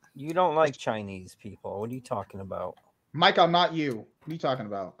aight. You don't like Chinese people. What are you talking about? Mike, I'm not you. What are you talking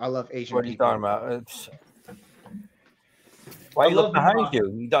about? I love Asian. What are you talking about? Why you look behind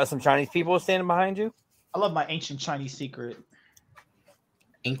you? You got some Chinese people standing behind you? I love my ancient Chinese secret.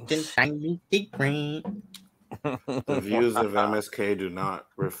 Ancient Chinese secret. The views of MSK do not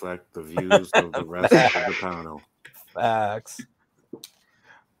reflect the views of the rest of the panel. Facts.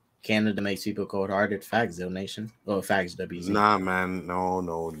 Canada makes people cold-hearted. Facts, Nation. Oh, facts, WZ. Nah, man. No.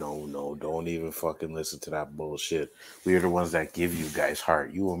 Don't even fucking listen to that bullshit. We're the ones that give you guys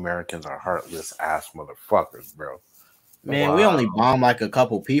heart. You Americans are heartless ass motherfuckers, bro. Man, we only bomb like a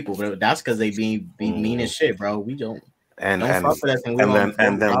couple people, but that's because they be mean as shit, bro. We don't. And then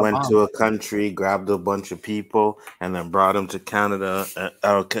went to a country, grabbed a bunch of people, and then brought them to Canada,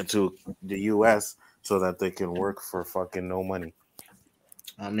 to the U.S. so that they can work for fucking no money.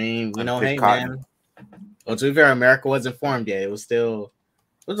 I mean, hey, man. Well, to be fair, America wasn't formed yet. It was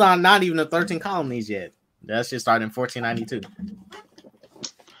on not even the 13 colonies yet. That shit started in 1492.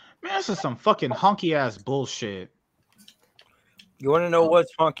 Man, this is some fucking honky ass bullshit. You want to know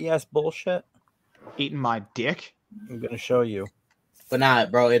what's honky ass bullshit? Eating my dick. I'm gonna show you. But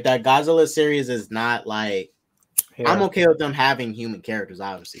not, bro. If that Godzilla series is not like, I'm okay with them having human characters,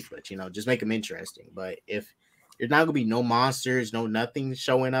 obviously, but just make them interesting. But if there's not gonna be no monsters, no nothing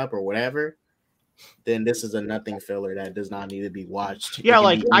showing up or whatever, then this is a nothing filler that does not need to be watched. Yeah,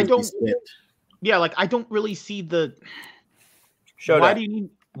 like I don't. Yeah, like I don't really see the. Why do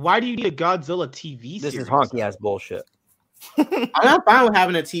you need a Godzilla TV series? This is honky ass bullshit. I'm not fine with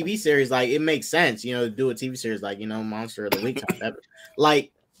having a TV series. Like, it makes sense, to do a TV series like, Monster of the Week type episode.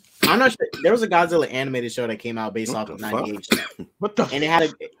 Like, I'm not sure. There was a Godzilla animated show that came out based off of 98. What the? And it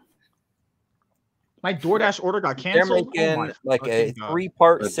had my DoorDash order got They're canceled. making like a God.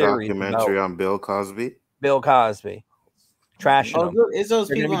 3-part A series documentary about on Bill Cosby. Bill Cosby. Trashing them. it's those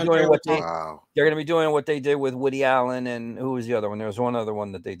They're people gonna on be doing what they, Wow. they're going to be doing what they did with Woody Allen and who was the other one? There was one other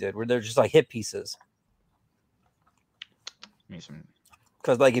one that they did where they're just like hit pieces.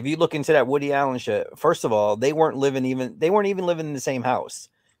 Because like if you look into that Woody Allen shit, first of all, they weren't even living in the same house.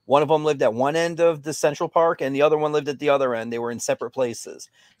 One of them lived at one end of the Central Park and the other one lived at the other end. They were in separate places.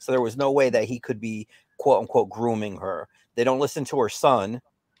 So there was no way that he could be quote unquote grooming her. They don't listen to her son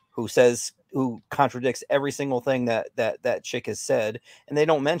who contradicts every single thing that chick has said. And they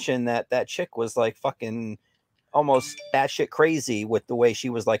don't mention that chick was like fucking almost batshit crazy with the way she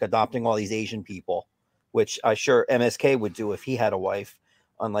was like adopting all these Asian people, which I sure MSK would do if he had a wife,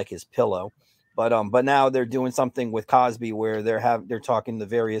 unlike his pillow. But now they're doing something with Cosby where they're talking to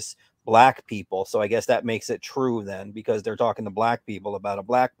various black people. So I guess that makes it true then, because they're talking to black people about a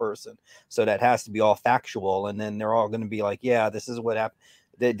black person. So that has to be all factual. And then they're all going to be like, yeah, this is what happened.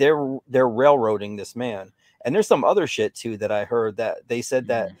 They're railroading this man. And there's some other shit too that I heard that they said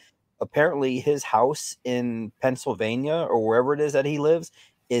that apparently his house in Pennsylvania or wherever it is that he lives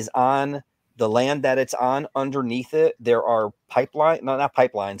is on the land that it's on. Underneath it, there are not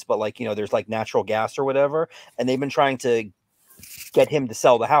pipelines, but like, there's like natural gas or whatever. And they've been trying to get him to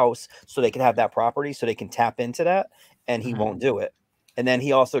sell the house so they can have that property so they can tap into that. And he won't do it. And then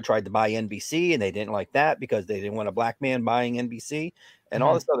he also tried to buy NBC and they didn't like that because they didn't want a black man buying NBC and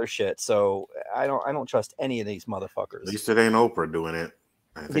all this other shit. So I don't trust any of these motherfuckers. At least it ain't Oprah doing it.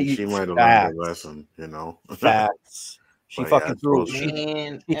 I think she might have learned a lesson, Facts. She fucking threw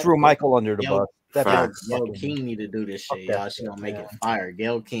Michael under the bus. Gail King need to do this shit, y'all. She gonna make it fire.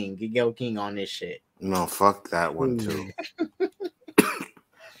 Gail King, get Gail King on this shit. No, fuck that one too.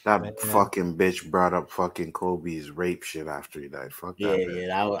 That fucking bitch brought up fucking Kobe's rape shit after he died. Fuck that bitch.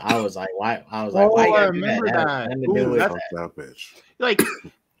 Yeah. I was like, why? Why I remember that. Fuck that bitch. Like,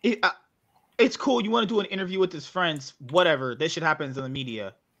 it's cool. You want to do an interview with his friends, whatever. This shit happens in the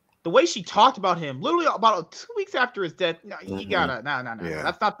media. The way she talked about him, literally about 2 weeks after his death, you gotta, no. Yeah.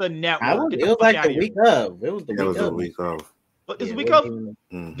 That's not the network. It was like the week of. It was the week of. But it's a week of,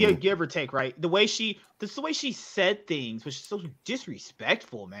 give or take, right? This is the way she said things, which is so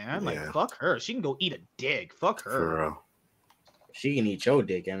disrespectful, man. Like, fuck her. She can go eat a dick. Fuck her. For real. She can eat your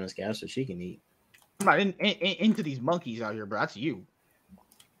dick, MSK, so she can eat. I'm not into these monkeys out here, bro. That's you.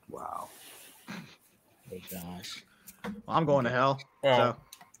 Wow. Oh, gosh. Well, I'm going to hell. Well, so.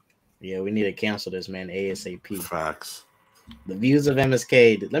 Yeah, we need to cancel this, man, ASAP. Facts. The views of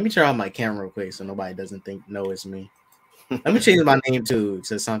MSK. Let me turn on my camera real quick so nobody doesn't know it's me. Let me change my name to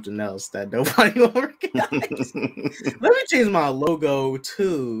something else that nobody will recognize. Let me change my logo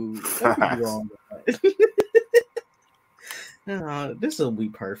to. This will be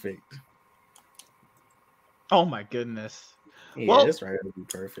perfect. Oh my goodness. Yeah, that's right. It'll be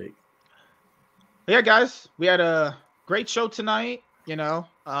perfect. Yeah, guys, we had a great show tonight.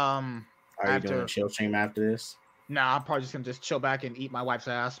 Are you doing a chill stream after this? Nah, I'm probably just gonna chill back and eat my wife's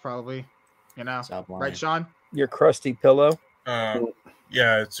ass, probably. Right, Sean? Your crusty pillow.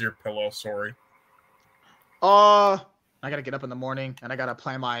 Yeah, it's your pillow. Sorry. I gotta get up in the morning and I gotta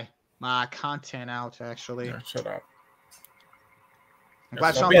plan my content out. Actually, Shut up. I'm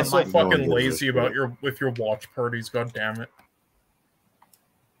glad Stop Sean's being on so my fucking lazy about your watch parties. God damn it.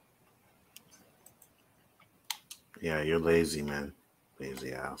 Yeah, you're lazy, man.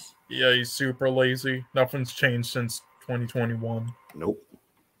 Lazy ass. Yeah, he's super lazy. Nothing's changed since 2021.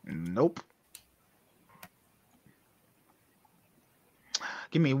 Nope.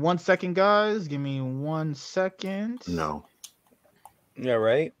 Give me 1 second, guys. Give me 1 second. No. Yeah,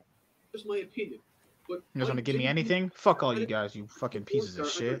 right. Just my opinion. You guys want to give me anything? Fuck all you guys, you fucking pieces of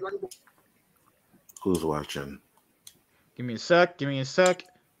shit. Who's watching? Give me a sec.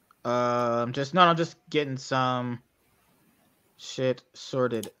 I'm just getting some shit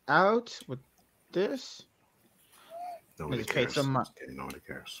sorted out with this. Nobody just paid cares. some Nobody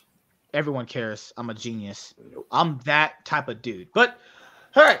cares. Everyone cares. I'm a genius. I'm that type of dude. But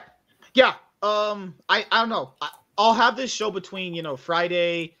all right, yeah. I don't know. I'll have this show between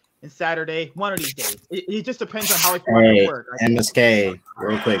Friday and Saturday, one of these days. It just depends on how it's going to work. MSK,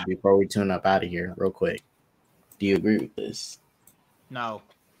 real quick before we tune up out of here, real quick. Do you agree with this? No.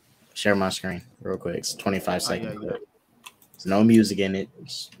 Share my screen real quick. It's 25 seconds. Yeah. There's no music in it.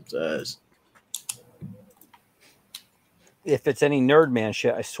 If it's any nerd man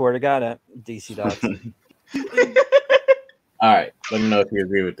shit, I swear to God, DC Dots. All right, let me know if you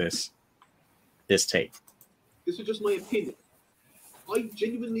agree with this take. This is just my opinion. I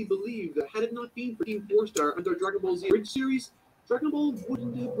genuinely believe that had it not been for Team 4-Star and their Dragon Ball Z Bridge series, Dragon Ball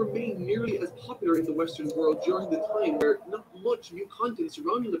wouldn't have remained nearly as popular in the Western world during the time where not much new content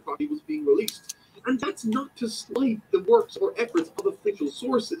surrounding the property was being released. And that's not to slight the works or efforts of official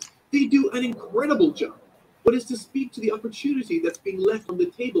sources. They do an incredible job. But it's to speak to the opportunity that's being left on the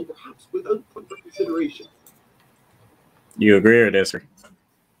table, perhaps without proper consideration. You agree or disagree?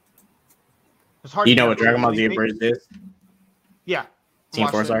 It's hard. Do you to know get what Dragon Ball Z anything. Bridge is? Yeah. Team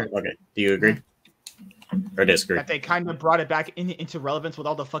Watched 4-Star? it. Okay. Do you agree or disagree? That they kind of brought it back into relevance with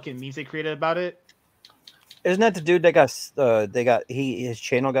all the fucking memes they created about it. Isn't that the dude that got his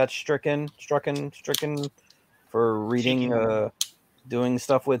channel got stricken for reading doing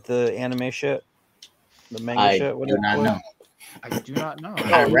stuff with the anime shit, the manga shit? What do not know. I do not know.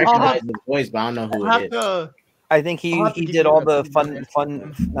 I recognize his voice, but I don't know who it is. I think he did all the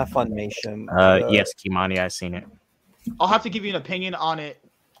not Funimation. Yes, Kimani, I've seen it. I'll have to give you an opinion on it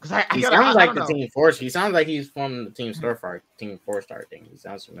because He sounds like the Team 4. He sounds like he's from the Team 4-Star thing. He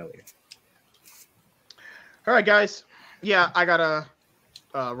sounds familiar. All right, guys. Yeah, I gotta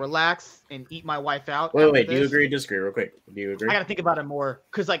relax and eat my wife out. Wait. Do you agree or disagree, real quick? Do you agree? I gotta think about it more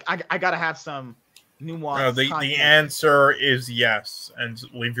because, like, I gotta have some nuance. The answer is yes, and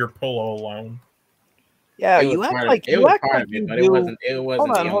leave your pillow alone. Yeah, you act like you act like you do. It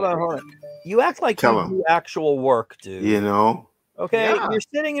wasn't. Hold on. You act like you do actual work, dude. You know? Okay, you're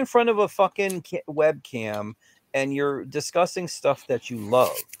sitting in front of a fucking webcam and you're discussing stuff that you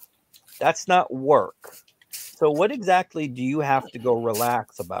love. That's not work. So what exactly do you have to go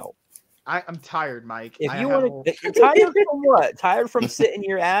relax about? I'm tired, Mike. If you want to, tired from what? Tired from sitting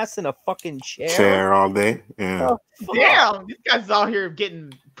your ass in a fucking chair all day. Yeah. Oh, damn, these guys out here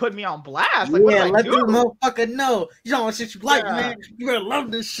putting me on blast. Like, yeah, let the motherfucker know. You know what shit you like, man. You better love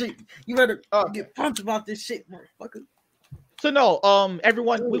this shit. You better get pumped about this shit, motherfucker. So no,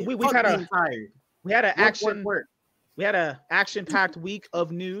 everyone, we've had an action-packed week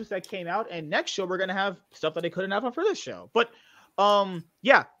of news that came out, and next show we're gonna have stuff that they couldn't have on for this show. But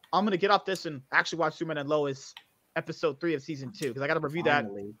yeah, I'm gonna get off this and actually watch Superman and Lois episode 3 of season 2 because I gotta review that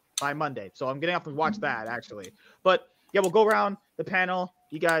by Monday. So I'm getting off and watch that actually. But yeah, we'll go around the panel.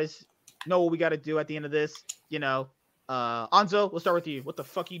 You guys know what we gotta do at the end of this. You know, Anzo, we'll start with you. What the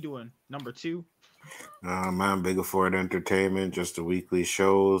fuck are you doing? Number 2. Man, Bigger Ford Entertainment, just the weekly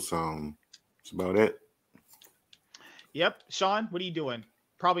shows. That's about it. Yep. Sean, what are you doing?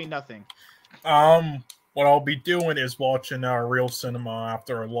 Probably nothing. What I'll be doing is watching Real Cinema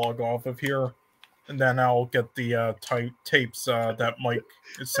after I log off of here, and then I'll get the tapes that Mike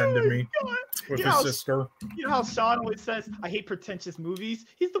is sending me with his sister. You know how Sean always says, "I hate pretentious movies."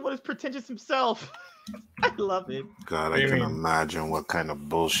 He's the one who's pretentious himself. I love it. God, I can imagine what kind of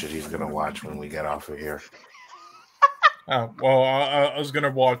bullshit he's gonna watch when we get off of here. Well, I was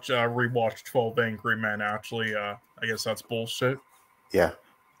gonna rewatch 12 Angry Men. Actually, I guess that's bullshit. Yeah.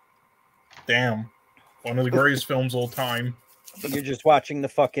 Damn, one of the greatest films of all time. You're just watching the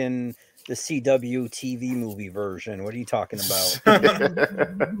CW TV movie version. What are you talking about?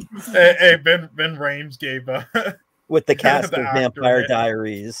 hey, Ben Rames gave with the cast of Vampire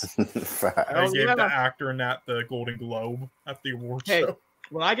Diaries. I gave the actor and the Golden Globe at the award show.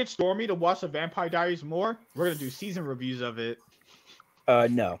 When I get Stormy to watch the Vampire Diaries more, we're gonna do season reviews of it.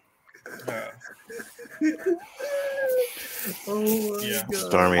 No. Yeah.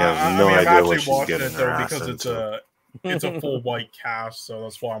 Stormy has no idea what she's getting it though because it's a full white cast, so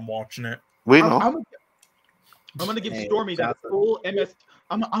that's why I'm watching it. We know. I'm gonna give Stormy that full MS.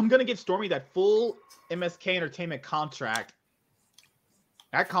 I'm gonna give Stormy that full MSK Entertainment contract.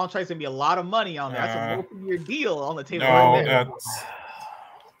 That contract's gonna be a lot of money on there. That's a multi-year deal on the table. No, that's...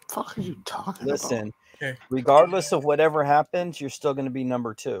 fuck are you talking Listen, about? Regardless of whatever happens, you're still going to be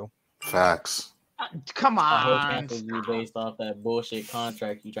number 2. Facts. Come on. I hope you based off that bullshit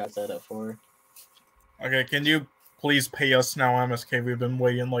contract you tried to set up for. Okay, can you please pay us now, MSK? We've been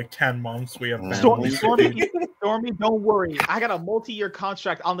waiting like 10 months. We have Stormy, don't worry. I got a multi-year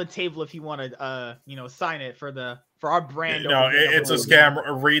contract on the table if you want to, sign it for our brand. No, it's a scam.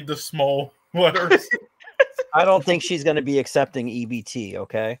 Read the small letters. I don't think she's going to be accepting EBT.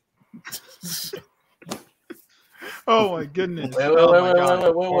 Okay. Oh my goodness! Wait.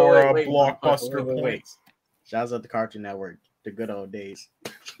 Blockbuster points. Shouts out to Cartoon Network, the good old days.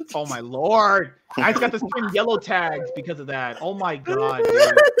 Oh my lord! I just got the same yellow tags because of that. Oh my god,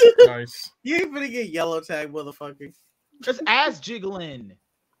 dude. Nice. You ain't gonna get yellow tag, motherfucker. Just ass jiggling.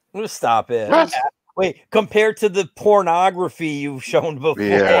 Stop it. What? Wait, compared to the pornography you've shown before.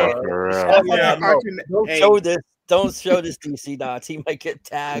 Yeah, don't show this Don't show this DC dots. He might get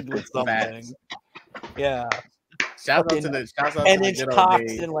tagged with something. Facts. Yeah. Shouts out Fucking to the 10-inch good old cocks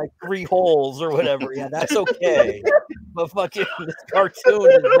days. in like 3 holes or whatever. Yeah, that's okay. But fucking this cartoon,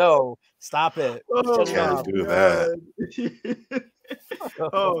 no, stop it. Oh, Shut it Can't off. do that.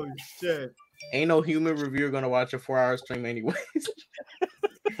 Oh shit. Ain't no human reviewer gonna watch a 4-hour stream anyways.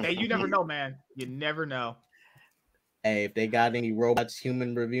 Hey, you never know, man. You never know. Hey, if they got any robots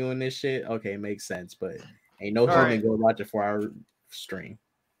human reviewing this shit, okay, makes sense. But ain't no All human right. gonna watch a 4-hour stream.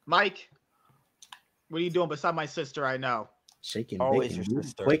 Mike, what are you doing beside my sister? I know. Shaking, Always baking, your moving,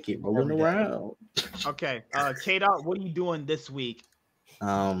 sister. quaking, rolling Every day. around. Okay. K-Dot, what are you doing this week?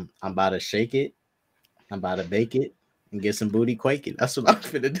 I'm about to shake it. I'm about to bake it and get some booty quaking. That's what I'm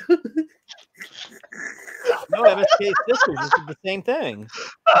finna do. No, MSK sisters. This is the same thing.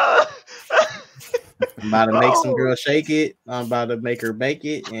 I'm about to make some Oh. girl shake it. I'm about to make her bake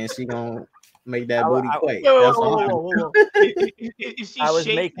it, and she gonna make that booty quake. Whoa, That's whoa, all. whoa, whoa, whoa. If she I was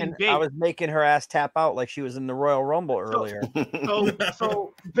shakes and making her ass tap out like she was in the Royal Rumble earlier.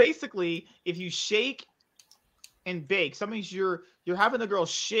 So basically, if you shake and bake, that means you're having the girl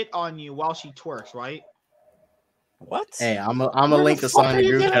shit on you while she twerks, right? What? Hey, I'm gonna link the song in the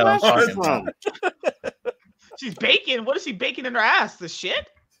group chat. I'm talking about. She's baking. What is she baking in her ass? The shit?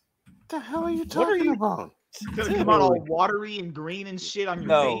 The hell are you talking about? It's gonna come out all watery and green and shit on your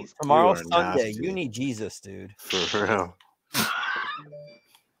No, face. tomorrow's You are Sunday. nasty. You need Jesus, dude. For real.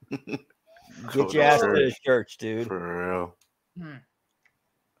 Get your ass to the church, dude. For real.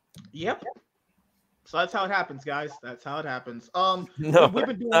 Yep. So that's how it happens, guys. That's how it happens. No, we've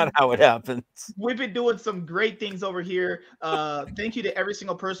been doing not how it happens. We've been doing some great things over here. Thank you to every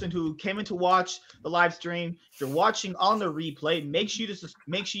single person who came in to watch the live stream. If you're watching on the replay, make sure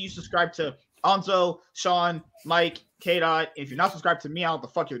you subscribe to Anzo, Sean, Mike, K-Dot. If you're not subscribed to me, I don't know what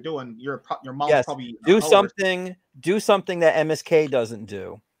the fuck you're doing. Your mom's probably do something that MSK doesn't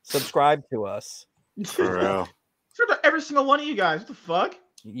do. Subscribe to us. For real. For every single one of you guys. What the fuck?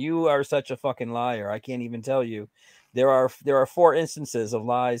 You are such a fucking liar. I can't even tell you. There are 4 instances of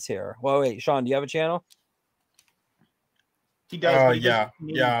lies here. Well, wait, Sean, do you have a channel? He does. But he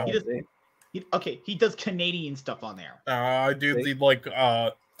Yeah. he does Canadian stuff on there. I do the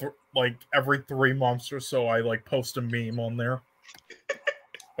like every 3 months or so I like post a meme on there.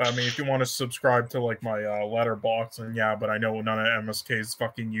 But I mean, if you want to subscribe to like my letterbox, and but I know none of MSK's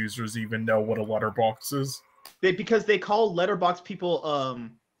fucking users even know what a letterbox is. Because they call letterbox people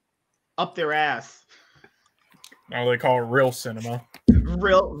up their ass. Now they call it real cinema.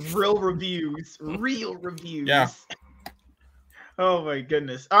 Real reviews. Real reviews. Yeah. Oh my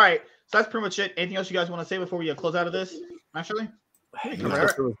goodness. All right. So that's pretty much it. Anything else you guys want to say before we close out of this? Actually?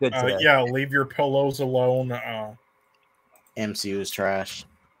 Leave your pillows alone. MCU is trash.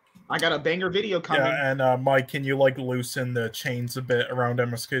 I got a banger video coming. Yeah, and Mike, can you like loosen the chains a bit around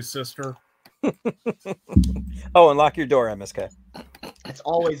MSK's sister? Oh, and lock your door, MSK. It's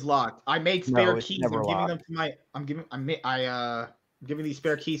always locked. I make spare keys. Never I'm giving locked. them to my. I'm giving these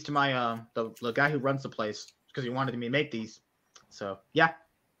spare keys to my the guy who runs the place because he wanted me to make these. So yeah.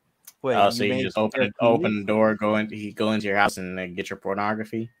 Wait, So you just open the door, go into your house and then get your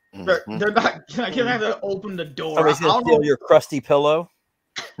pornography. They're not. I can't have to open the door. Somebody's gonna steal your crusty pillow.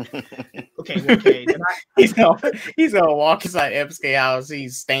 Okay. He's gonna walk inside MSK house. He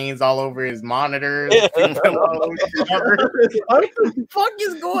stains all over his monitors. What the fuck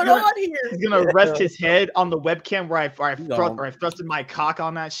is going on here? He's gonna rest his head on the webcam where I thrusted my cock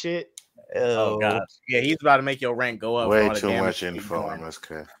on that shit. Oh gosh, yeah, he's about to make your rank go up. Way too much info,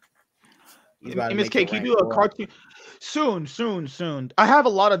 MSK. MSK, can you do a cartoon? Soon. I have a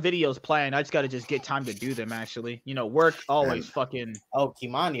lot of videos planned. I just got to get time to do them. Actually, work always fucking. Oh,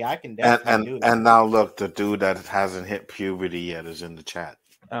 Kimani, I can definitely do that. And now look, the dude that hasn't hit puberty yet is in the chat.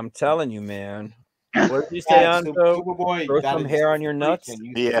 I'm telling you, man. What did you say, Anto? Grow some hair on your nuts.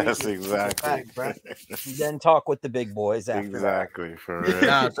 Yes, exactly. Then talk with the big boys after. Exactly, for real.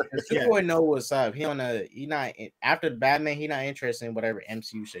 Nah, Superboy know what's up. He not after Batman. He not interested in whatever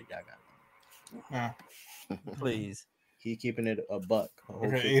MCU shit y'all got. Please. He keeping it a buck.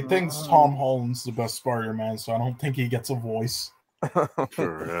 Okay, he thinks Tom Holland's the best Spider-Man, so I don't think he gets a voice.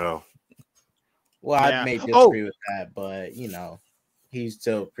 For real. Well, I may disagree with that, but he's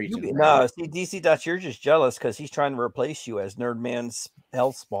still preaching. No, see, DC Dot, you're just jealous because he's trying to replace you as Nerdman's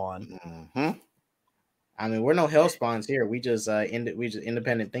Hellspawn. Mm-hmm. I mean, we're no Hellspawns here. We just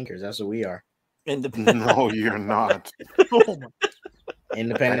independent thinkers. That's what we are. Independent. No, you're not.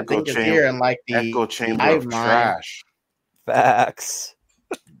 Independent thinkers here, and like the echo chamber hive of mind, trash. Facts.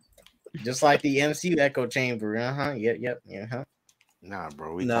 Just like the MCU echo chamber. Yep. Nah,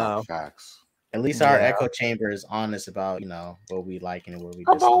 bro, we No. talk facts. At least our echo chamber is honest about what we like and what we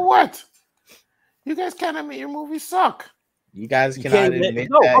About dislike. what? You guys can't admit your movies suck. You guys You cannot can't admit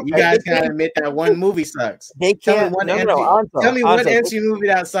no, that. okay, You guys they cannot can't- admit that one movie sucks. They Tell me can't. one No, MCU. Anzo, Tell me one Anzo, MCU movie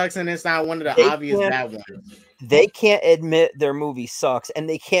that sucks, and it's not one of the They obvious can't- bad ones. They can't admit their movie sucks, and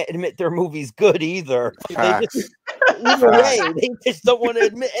they can't admit their movie's good either. Facts. Either way, they just don't want to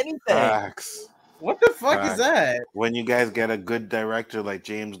admit anything. Facts. What the fuck Facts. is that? When you guys get a good director like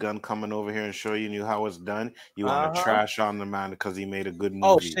James Gunn coming over here and show you how it's done, you want to trash on the man because he made a good movie.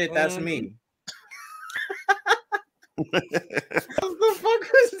 Oh shit, that's me. What the fuck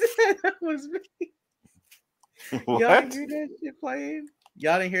was that? That was me. Y'all What? didn't hear that shit playing?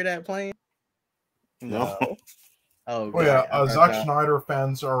 Y'all didn't hear that playing? No. Oh, Oh yeah, God. Zack Snyder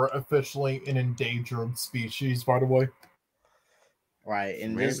fans are officially an endangered species, by the way. Right,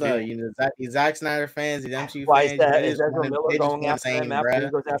 and Maybe. just Zack Snyder fans, these MCU Why fans, is that? they Is just Ezra wanna- Miller they just going wanna after say, him after he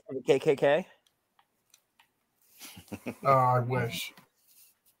bruh. goes after the KKK? I wish.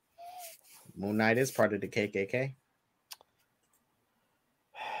 Moon Knight is part of the KKK.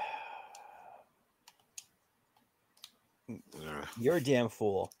 You're a damn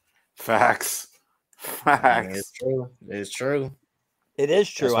fool. Facts. I Facts. mean, it's true. It's true. It is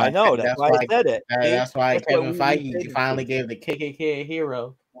true. That's why- I know. That's why I said it. That's why That's Kevin what we Feige said. finally gave the KKK a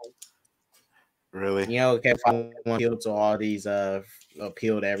hero. Really? Kevin Feige appealed to all these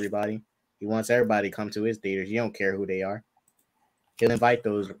appeal to everybody. He wants everybody to come to his theaters. You don't care who they are. He'll invite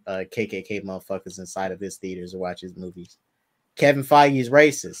those KKK motherfuckers inside of his theaters to watch his movies. Kevin Feige's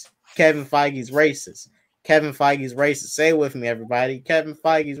racist. Kevin Feige's racist. Kevin Feige's racist. Say it with me, everybody. Kevin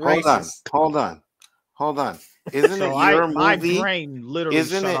Feige's racist. Hold on. Isn't So it your my movie? brain literally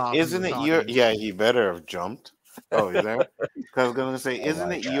Isn't shut it? off. Isn't it your? Yeah, he better have jumped. Oh, you there? Because I was gonna say, isn't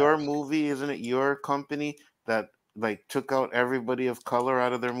my it God. your movie? Isn't it your company that like took out everybody of color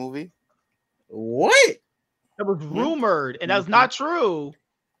out of their movie? What? It was rumored, and that's not true.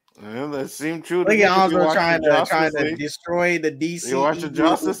 Yeah, that seemed true. Look me at if you Alonso watch trying the Justice to League. destroy the DC. You watch the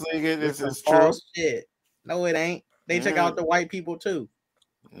Justice League, it's true. False shit. No, it ain't. They took Yeah. out the white people too.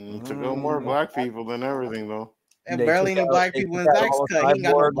 Took out more black people than everything, though. And They barely took any out- black they people in took out Zach's all cut. He ain't got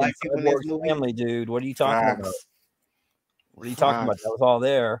no Cyborg black and people in this Cyborg's movie. family, dude. What are you talking about? Facts. What are you talking about? Facts. That was all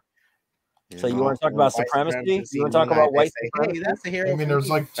there. So you know? want to talk about White supremacy? You want to one talk about night they white say, supremacy? hey, that's the hero. I mean, for there's me.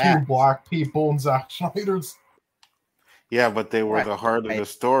 like two Facts. black people in Zack Snyder's. Yeah, but they were Right. the heart of the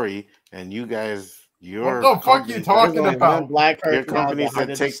story, and you guys, your What the fuck company, you talking There's only about? one black person. your company out said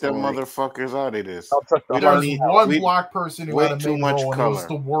of take the them story. motherfuckers out of this. I'll took the We don't heart There's need- one we- black person who way had a too main much role, and it was color.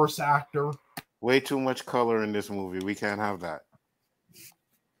 the worst actor. Way too much color in this movie. We can't have that.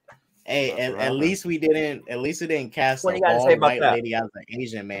 Hey, That's at right. least we didn't cast What a do you gotta say bald about white that? lady as an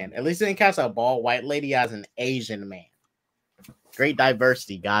Asian man. At least they didn't cast a bald white lady as an Asian man. Great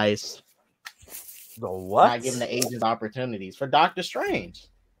diversity, guys. The what? Not giving the Asians opportunities for Doctor Strange.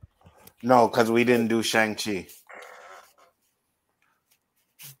 No, because we didn't do Shang-Chi.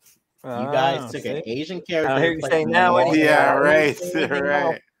 You guys took see? an Asian character. I hear and you played saying him now, all Eddie. Yeah, Yeah, right, anything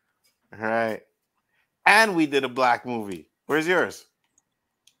else? right. And we did a black movie. Where's yours?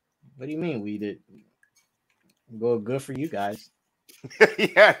 What do you mean we did? Well, good for you guys.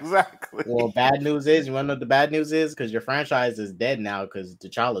 Yeah, exactly. Well, bad news is, you want to know what the bad news is? Because your franchise is dead now because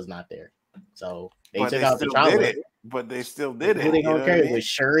T'Challa's not there. So they But took they out still T'Challa. did it. But they still did it. Who they you know gonna what I carry mean? with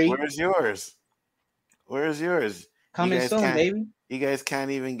Shuri? Where's yours? Where's yours? Coming guys soon, can't- baby. You guys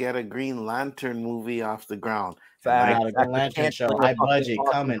can't even get a Green Lantern movie off the ground. Fact. got a Green Lantern show, high budget,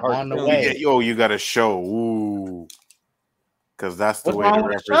 coming on the way. You got a show. Ooh. Because that's the What's way to wrong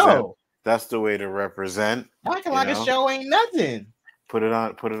with the represent. show? That's the way to represent. Acting like a know? show ain't nothing. Put it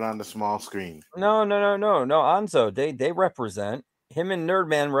on the small screen. No, Anzo, they represent him and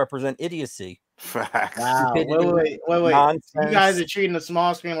Nerdman represent idiocy. Facts. Wow. Stupidity, Wait. nonsense. You guys are treating the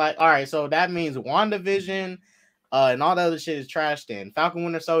small screen like, all right, so that means WandaVision and all the other shit is trashed in. Falcon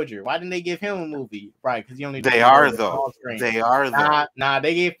Winter Soldier. Why didn't they give him a movie? Right, because he only They are the though. small screen. They are though. Nah,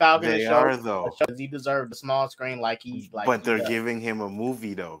 they gave Falcon They a show. are though. Because he deserved the small screen like But they're does. giving him a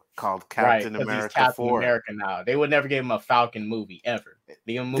movie though called Right, Captain 'cause he's America Captain 4. America now. They would never give him a Falcon movie ever.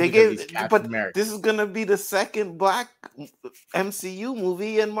 They give him a movie They 'cause gave, he's Captain but America. this is gonna be the second black MCU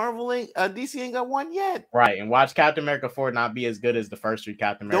movie, and Marvel ain't DC ain't got one yet. Right, and watch Captain America 4 not be as good as the first three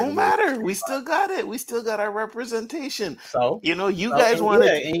Captain America. Don't movies. matter. We still got it. We still got our representation. So You know, you so, guys and want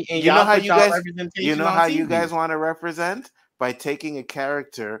yeah, to. and You y'all know how put you y'all guys. representation You know on how you TV. guys want to represent by taking a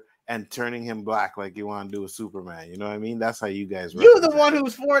character and turning him black, like you want to do with Superman. You know what I mean? That's how you guys. You're the represent. one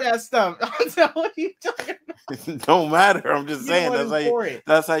who's for that stuff. What are you talking Don't matter. I'm just You saying know what,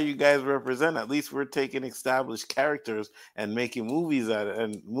 that's how you guys represent. At least we're taking established characters and making movies out of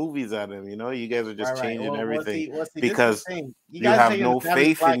them. You know, you guys are just changing everything because you have no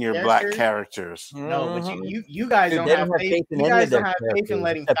faith in your black characters. No, but you guys don't have faith. in You any guys of their don't have faith in characters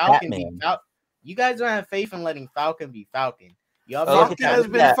letting except Falcon be Batman. Falcon. You guys don't have faith in letting Falcon be Falcon. Y'all Falcon has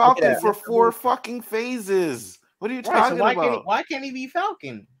Look been at Falcon that. for 4 fucking phases. What are you Right, talking so about? why can't he be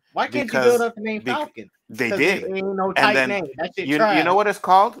Falcon? Why can't Because- you build up the name Falcon? They 'Cause did. it ain't no And tight then name. That shit you trash. know what it's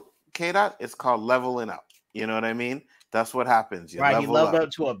called, K-Dot? It's called leveling up. You know what I mean? That's what happens. You Right, he level leveled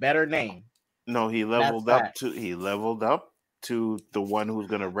up to a better name. No, he leveled up to the one who's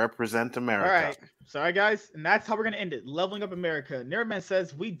going to represent America. All right. Sorry, guys. And that's how we're going to end it. Leveling up America. Nerdman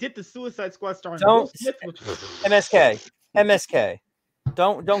says, we did the Suicide Squad starring Will Smith. MSK.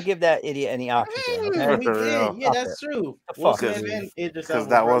 Don't give that idiot any oxygen. Okay? We did. Yeah, that's true. Because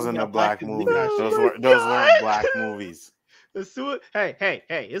that wasn't a black movie. Those weren't black movies. Hey,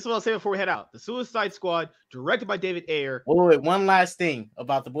 this is what I'll say before we head out. The Suicide Squad, directed by David Ayer. Wait, one last thing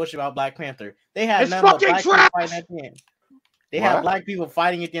about the bullshit about Black Panther. They had It's none of the fucking black people trash! fighting at the end. They had black people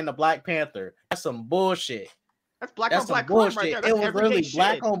fighting at the end of Black Panther. That's some bullshit. That's black That's on some black crime bullshit. right there. It That's was everyday really shit.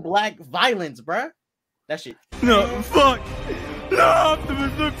 black on black violence, bruh. That shit. No, fuck. No,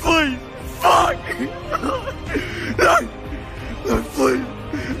 Optimus, no, please. Fuck. No, please.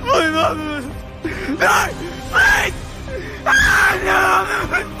 Please, Optimus. No, please. Ah, no,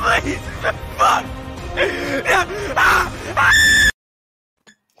 Optimus, please. Fuck.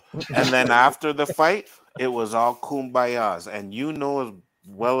 And then after the fight, it was all kumbayas. And you know as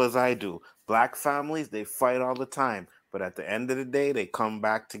well as I do, black families, they fight all the time. But at the end of the day, they come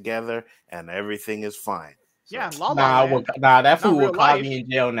back together and everything is fine. So, Yeah, La La Land. That fool Not will real probably life. be in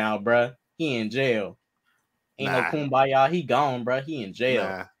jail now, bruh. He in jail. Ain't no Nah. kumbaya. He gone, bruh. He in jail.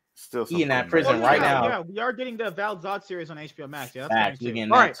 Nah, still He in that some prison kumbaya. right now. Yeah, we are getting the Val Zod series on HBO Max. Yeah, that's Facts. coming We soon.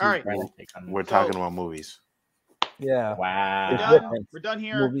 getting All that right, too, all right. bruh. We're talking about movies. Yeah. Wow. We're done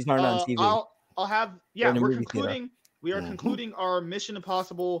here. Movies aren't on TV. I'll have They're in a we're movie concluding. We are Mhm. concluding our Mission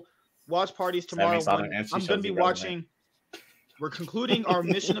Impossible watch parties tomorrow. Southern When MC I'm going to shows be you relevant. watching. We're concluding our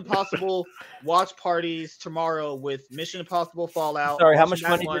Mission Impossible watch parties tomorrow with Mission Impossible Fallout. Sorry, how Watching much that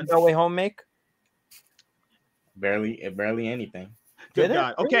money one. did No Way Home make? Barely anything. Good Did it?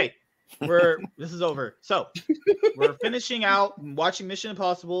 God. Okay. This is over. So we're finishing out watching Mission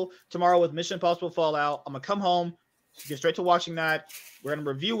Impossible tomorrow with Mission Impossible Fallout. I'm gonna come home, get straight to watching that. We're gonna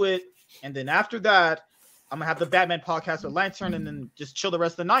review it, and then after that, I'm gonna have the Batman podcast with Lantern, and then just chill the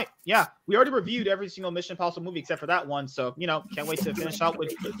rest of the night. Yeah, we already reviewed every single Mission Impossible movie except for that one, so can't wait to finish out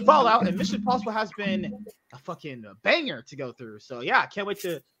with Fallout. And Mission Impossible has been a fucking banger to go through. So yeah, can't wait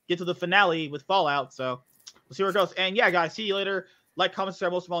to get to the finale with Fallout. So we'll see where it goes. And yeah, guys, see you later. Like, comment,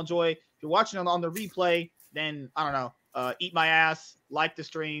 subscribe, most of all, enjoy. If you're watching on the replay, then I don't know, eat my ass, like the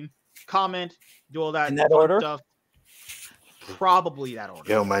stream, comment, do all that, In that fun order? stuff. Probably that order.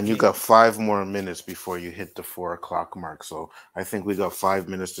 Yo, man, you got 5 more minutes before you hit the 4 o'clock mark. So I think we got 5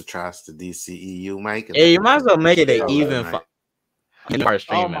 minutes to trash the DCEU, Mike. Hey, you might as well make it an All even. right.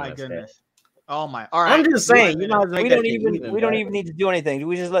 Oh my goodness. Oh my. All right. I'm just saying, you might as well make We that don't shit even we don't bro. even need to do anything.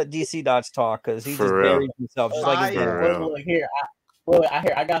 We just let DC Dots talk because he For just real. buries himself just like his For dad. real. Look here.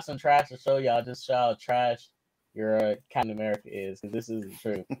 I got some trash to show y'all. Just show how trash your Captain America is, because this isn't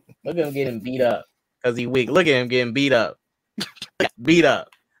true. Look at him getting beat up because he weak. Look at him getting beat up. Beat up.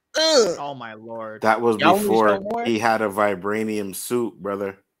 Ugh. Oh my lord. That was Y'all want me to before show more? he had a vibranium suit,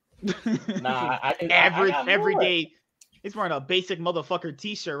 brother. Nah, I got every more. day. He's wearing a basic motherfucker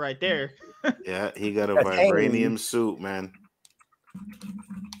t-shirt right there. Yeah, he got a That's vibranium suit, man.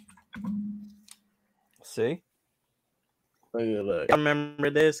 See? Look. I remember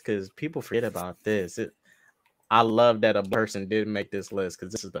this because people forget about this. I love that a person did make this list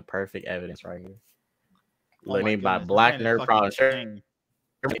because this is the perfect evidence right here. Oh Look, my by goodness, Black this man is Nerd fucking Problem. Sure. insane.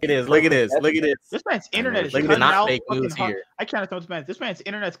 Look at this. Look at this. Look at this. This man's internet is Look at cutting not out. fake fucking news hard. here. I can't understand this man. This man's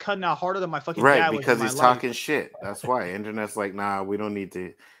internet's cutting out harder than my fucking Right, dad was because in my he's life. talking shit. That's why. Internet's like, nah, we don't need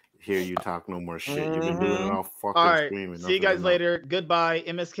to hear you talk no more shit. You've been doing it all fucking All right. screaming. See you guys later. Goodbye.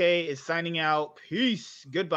 MSK is signing out. Peace. Goodbye.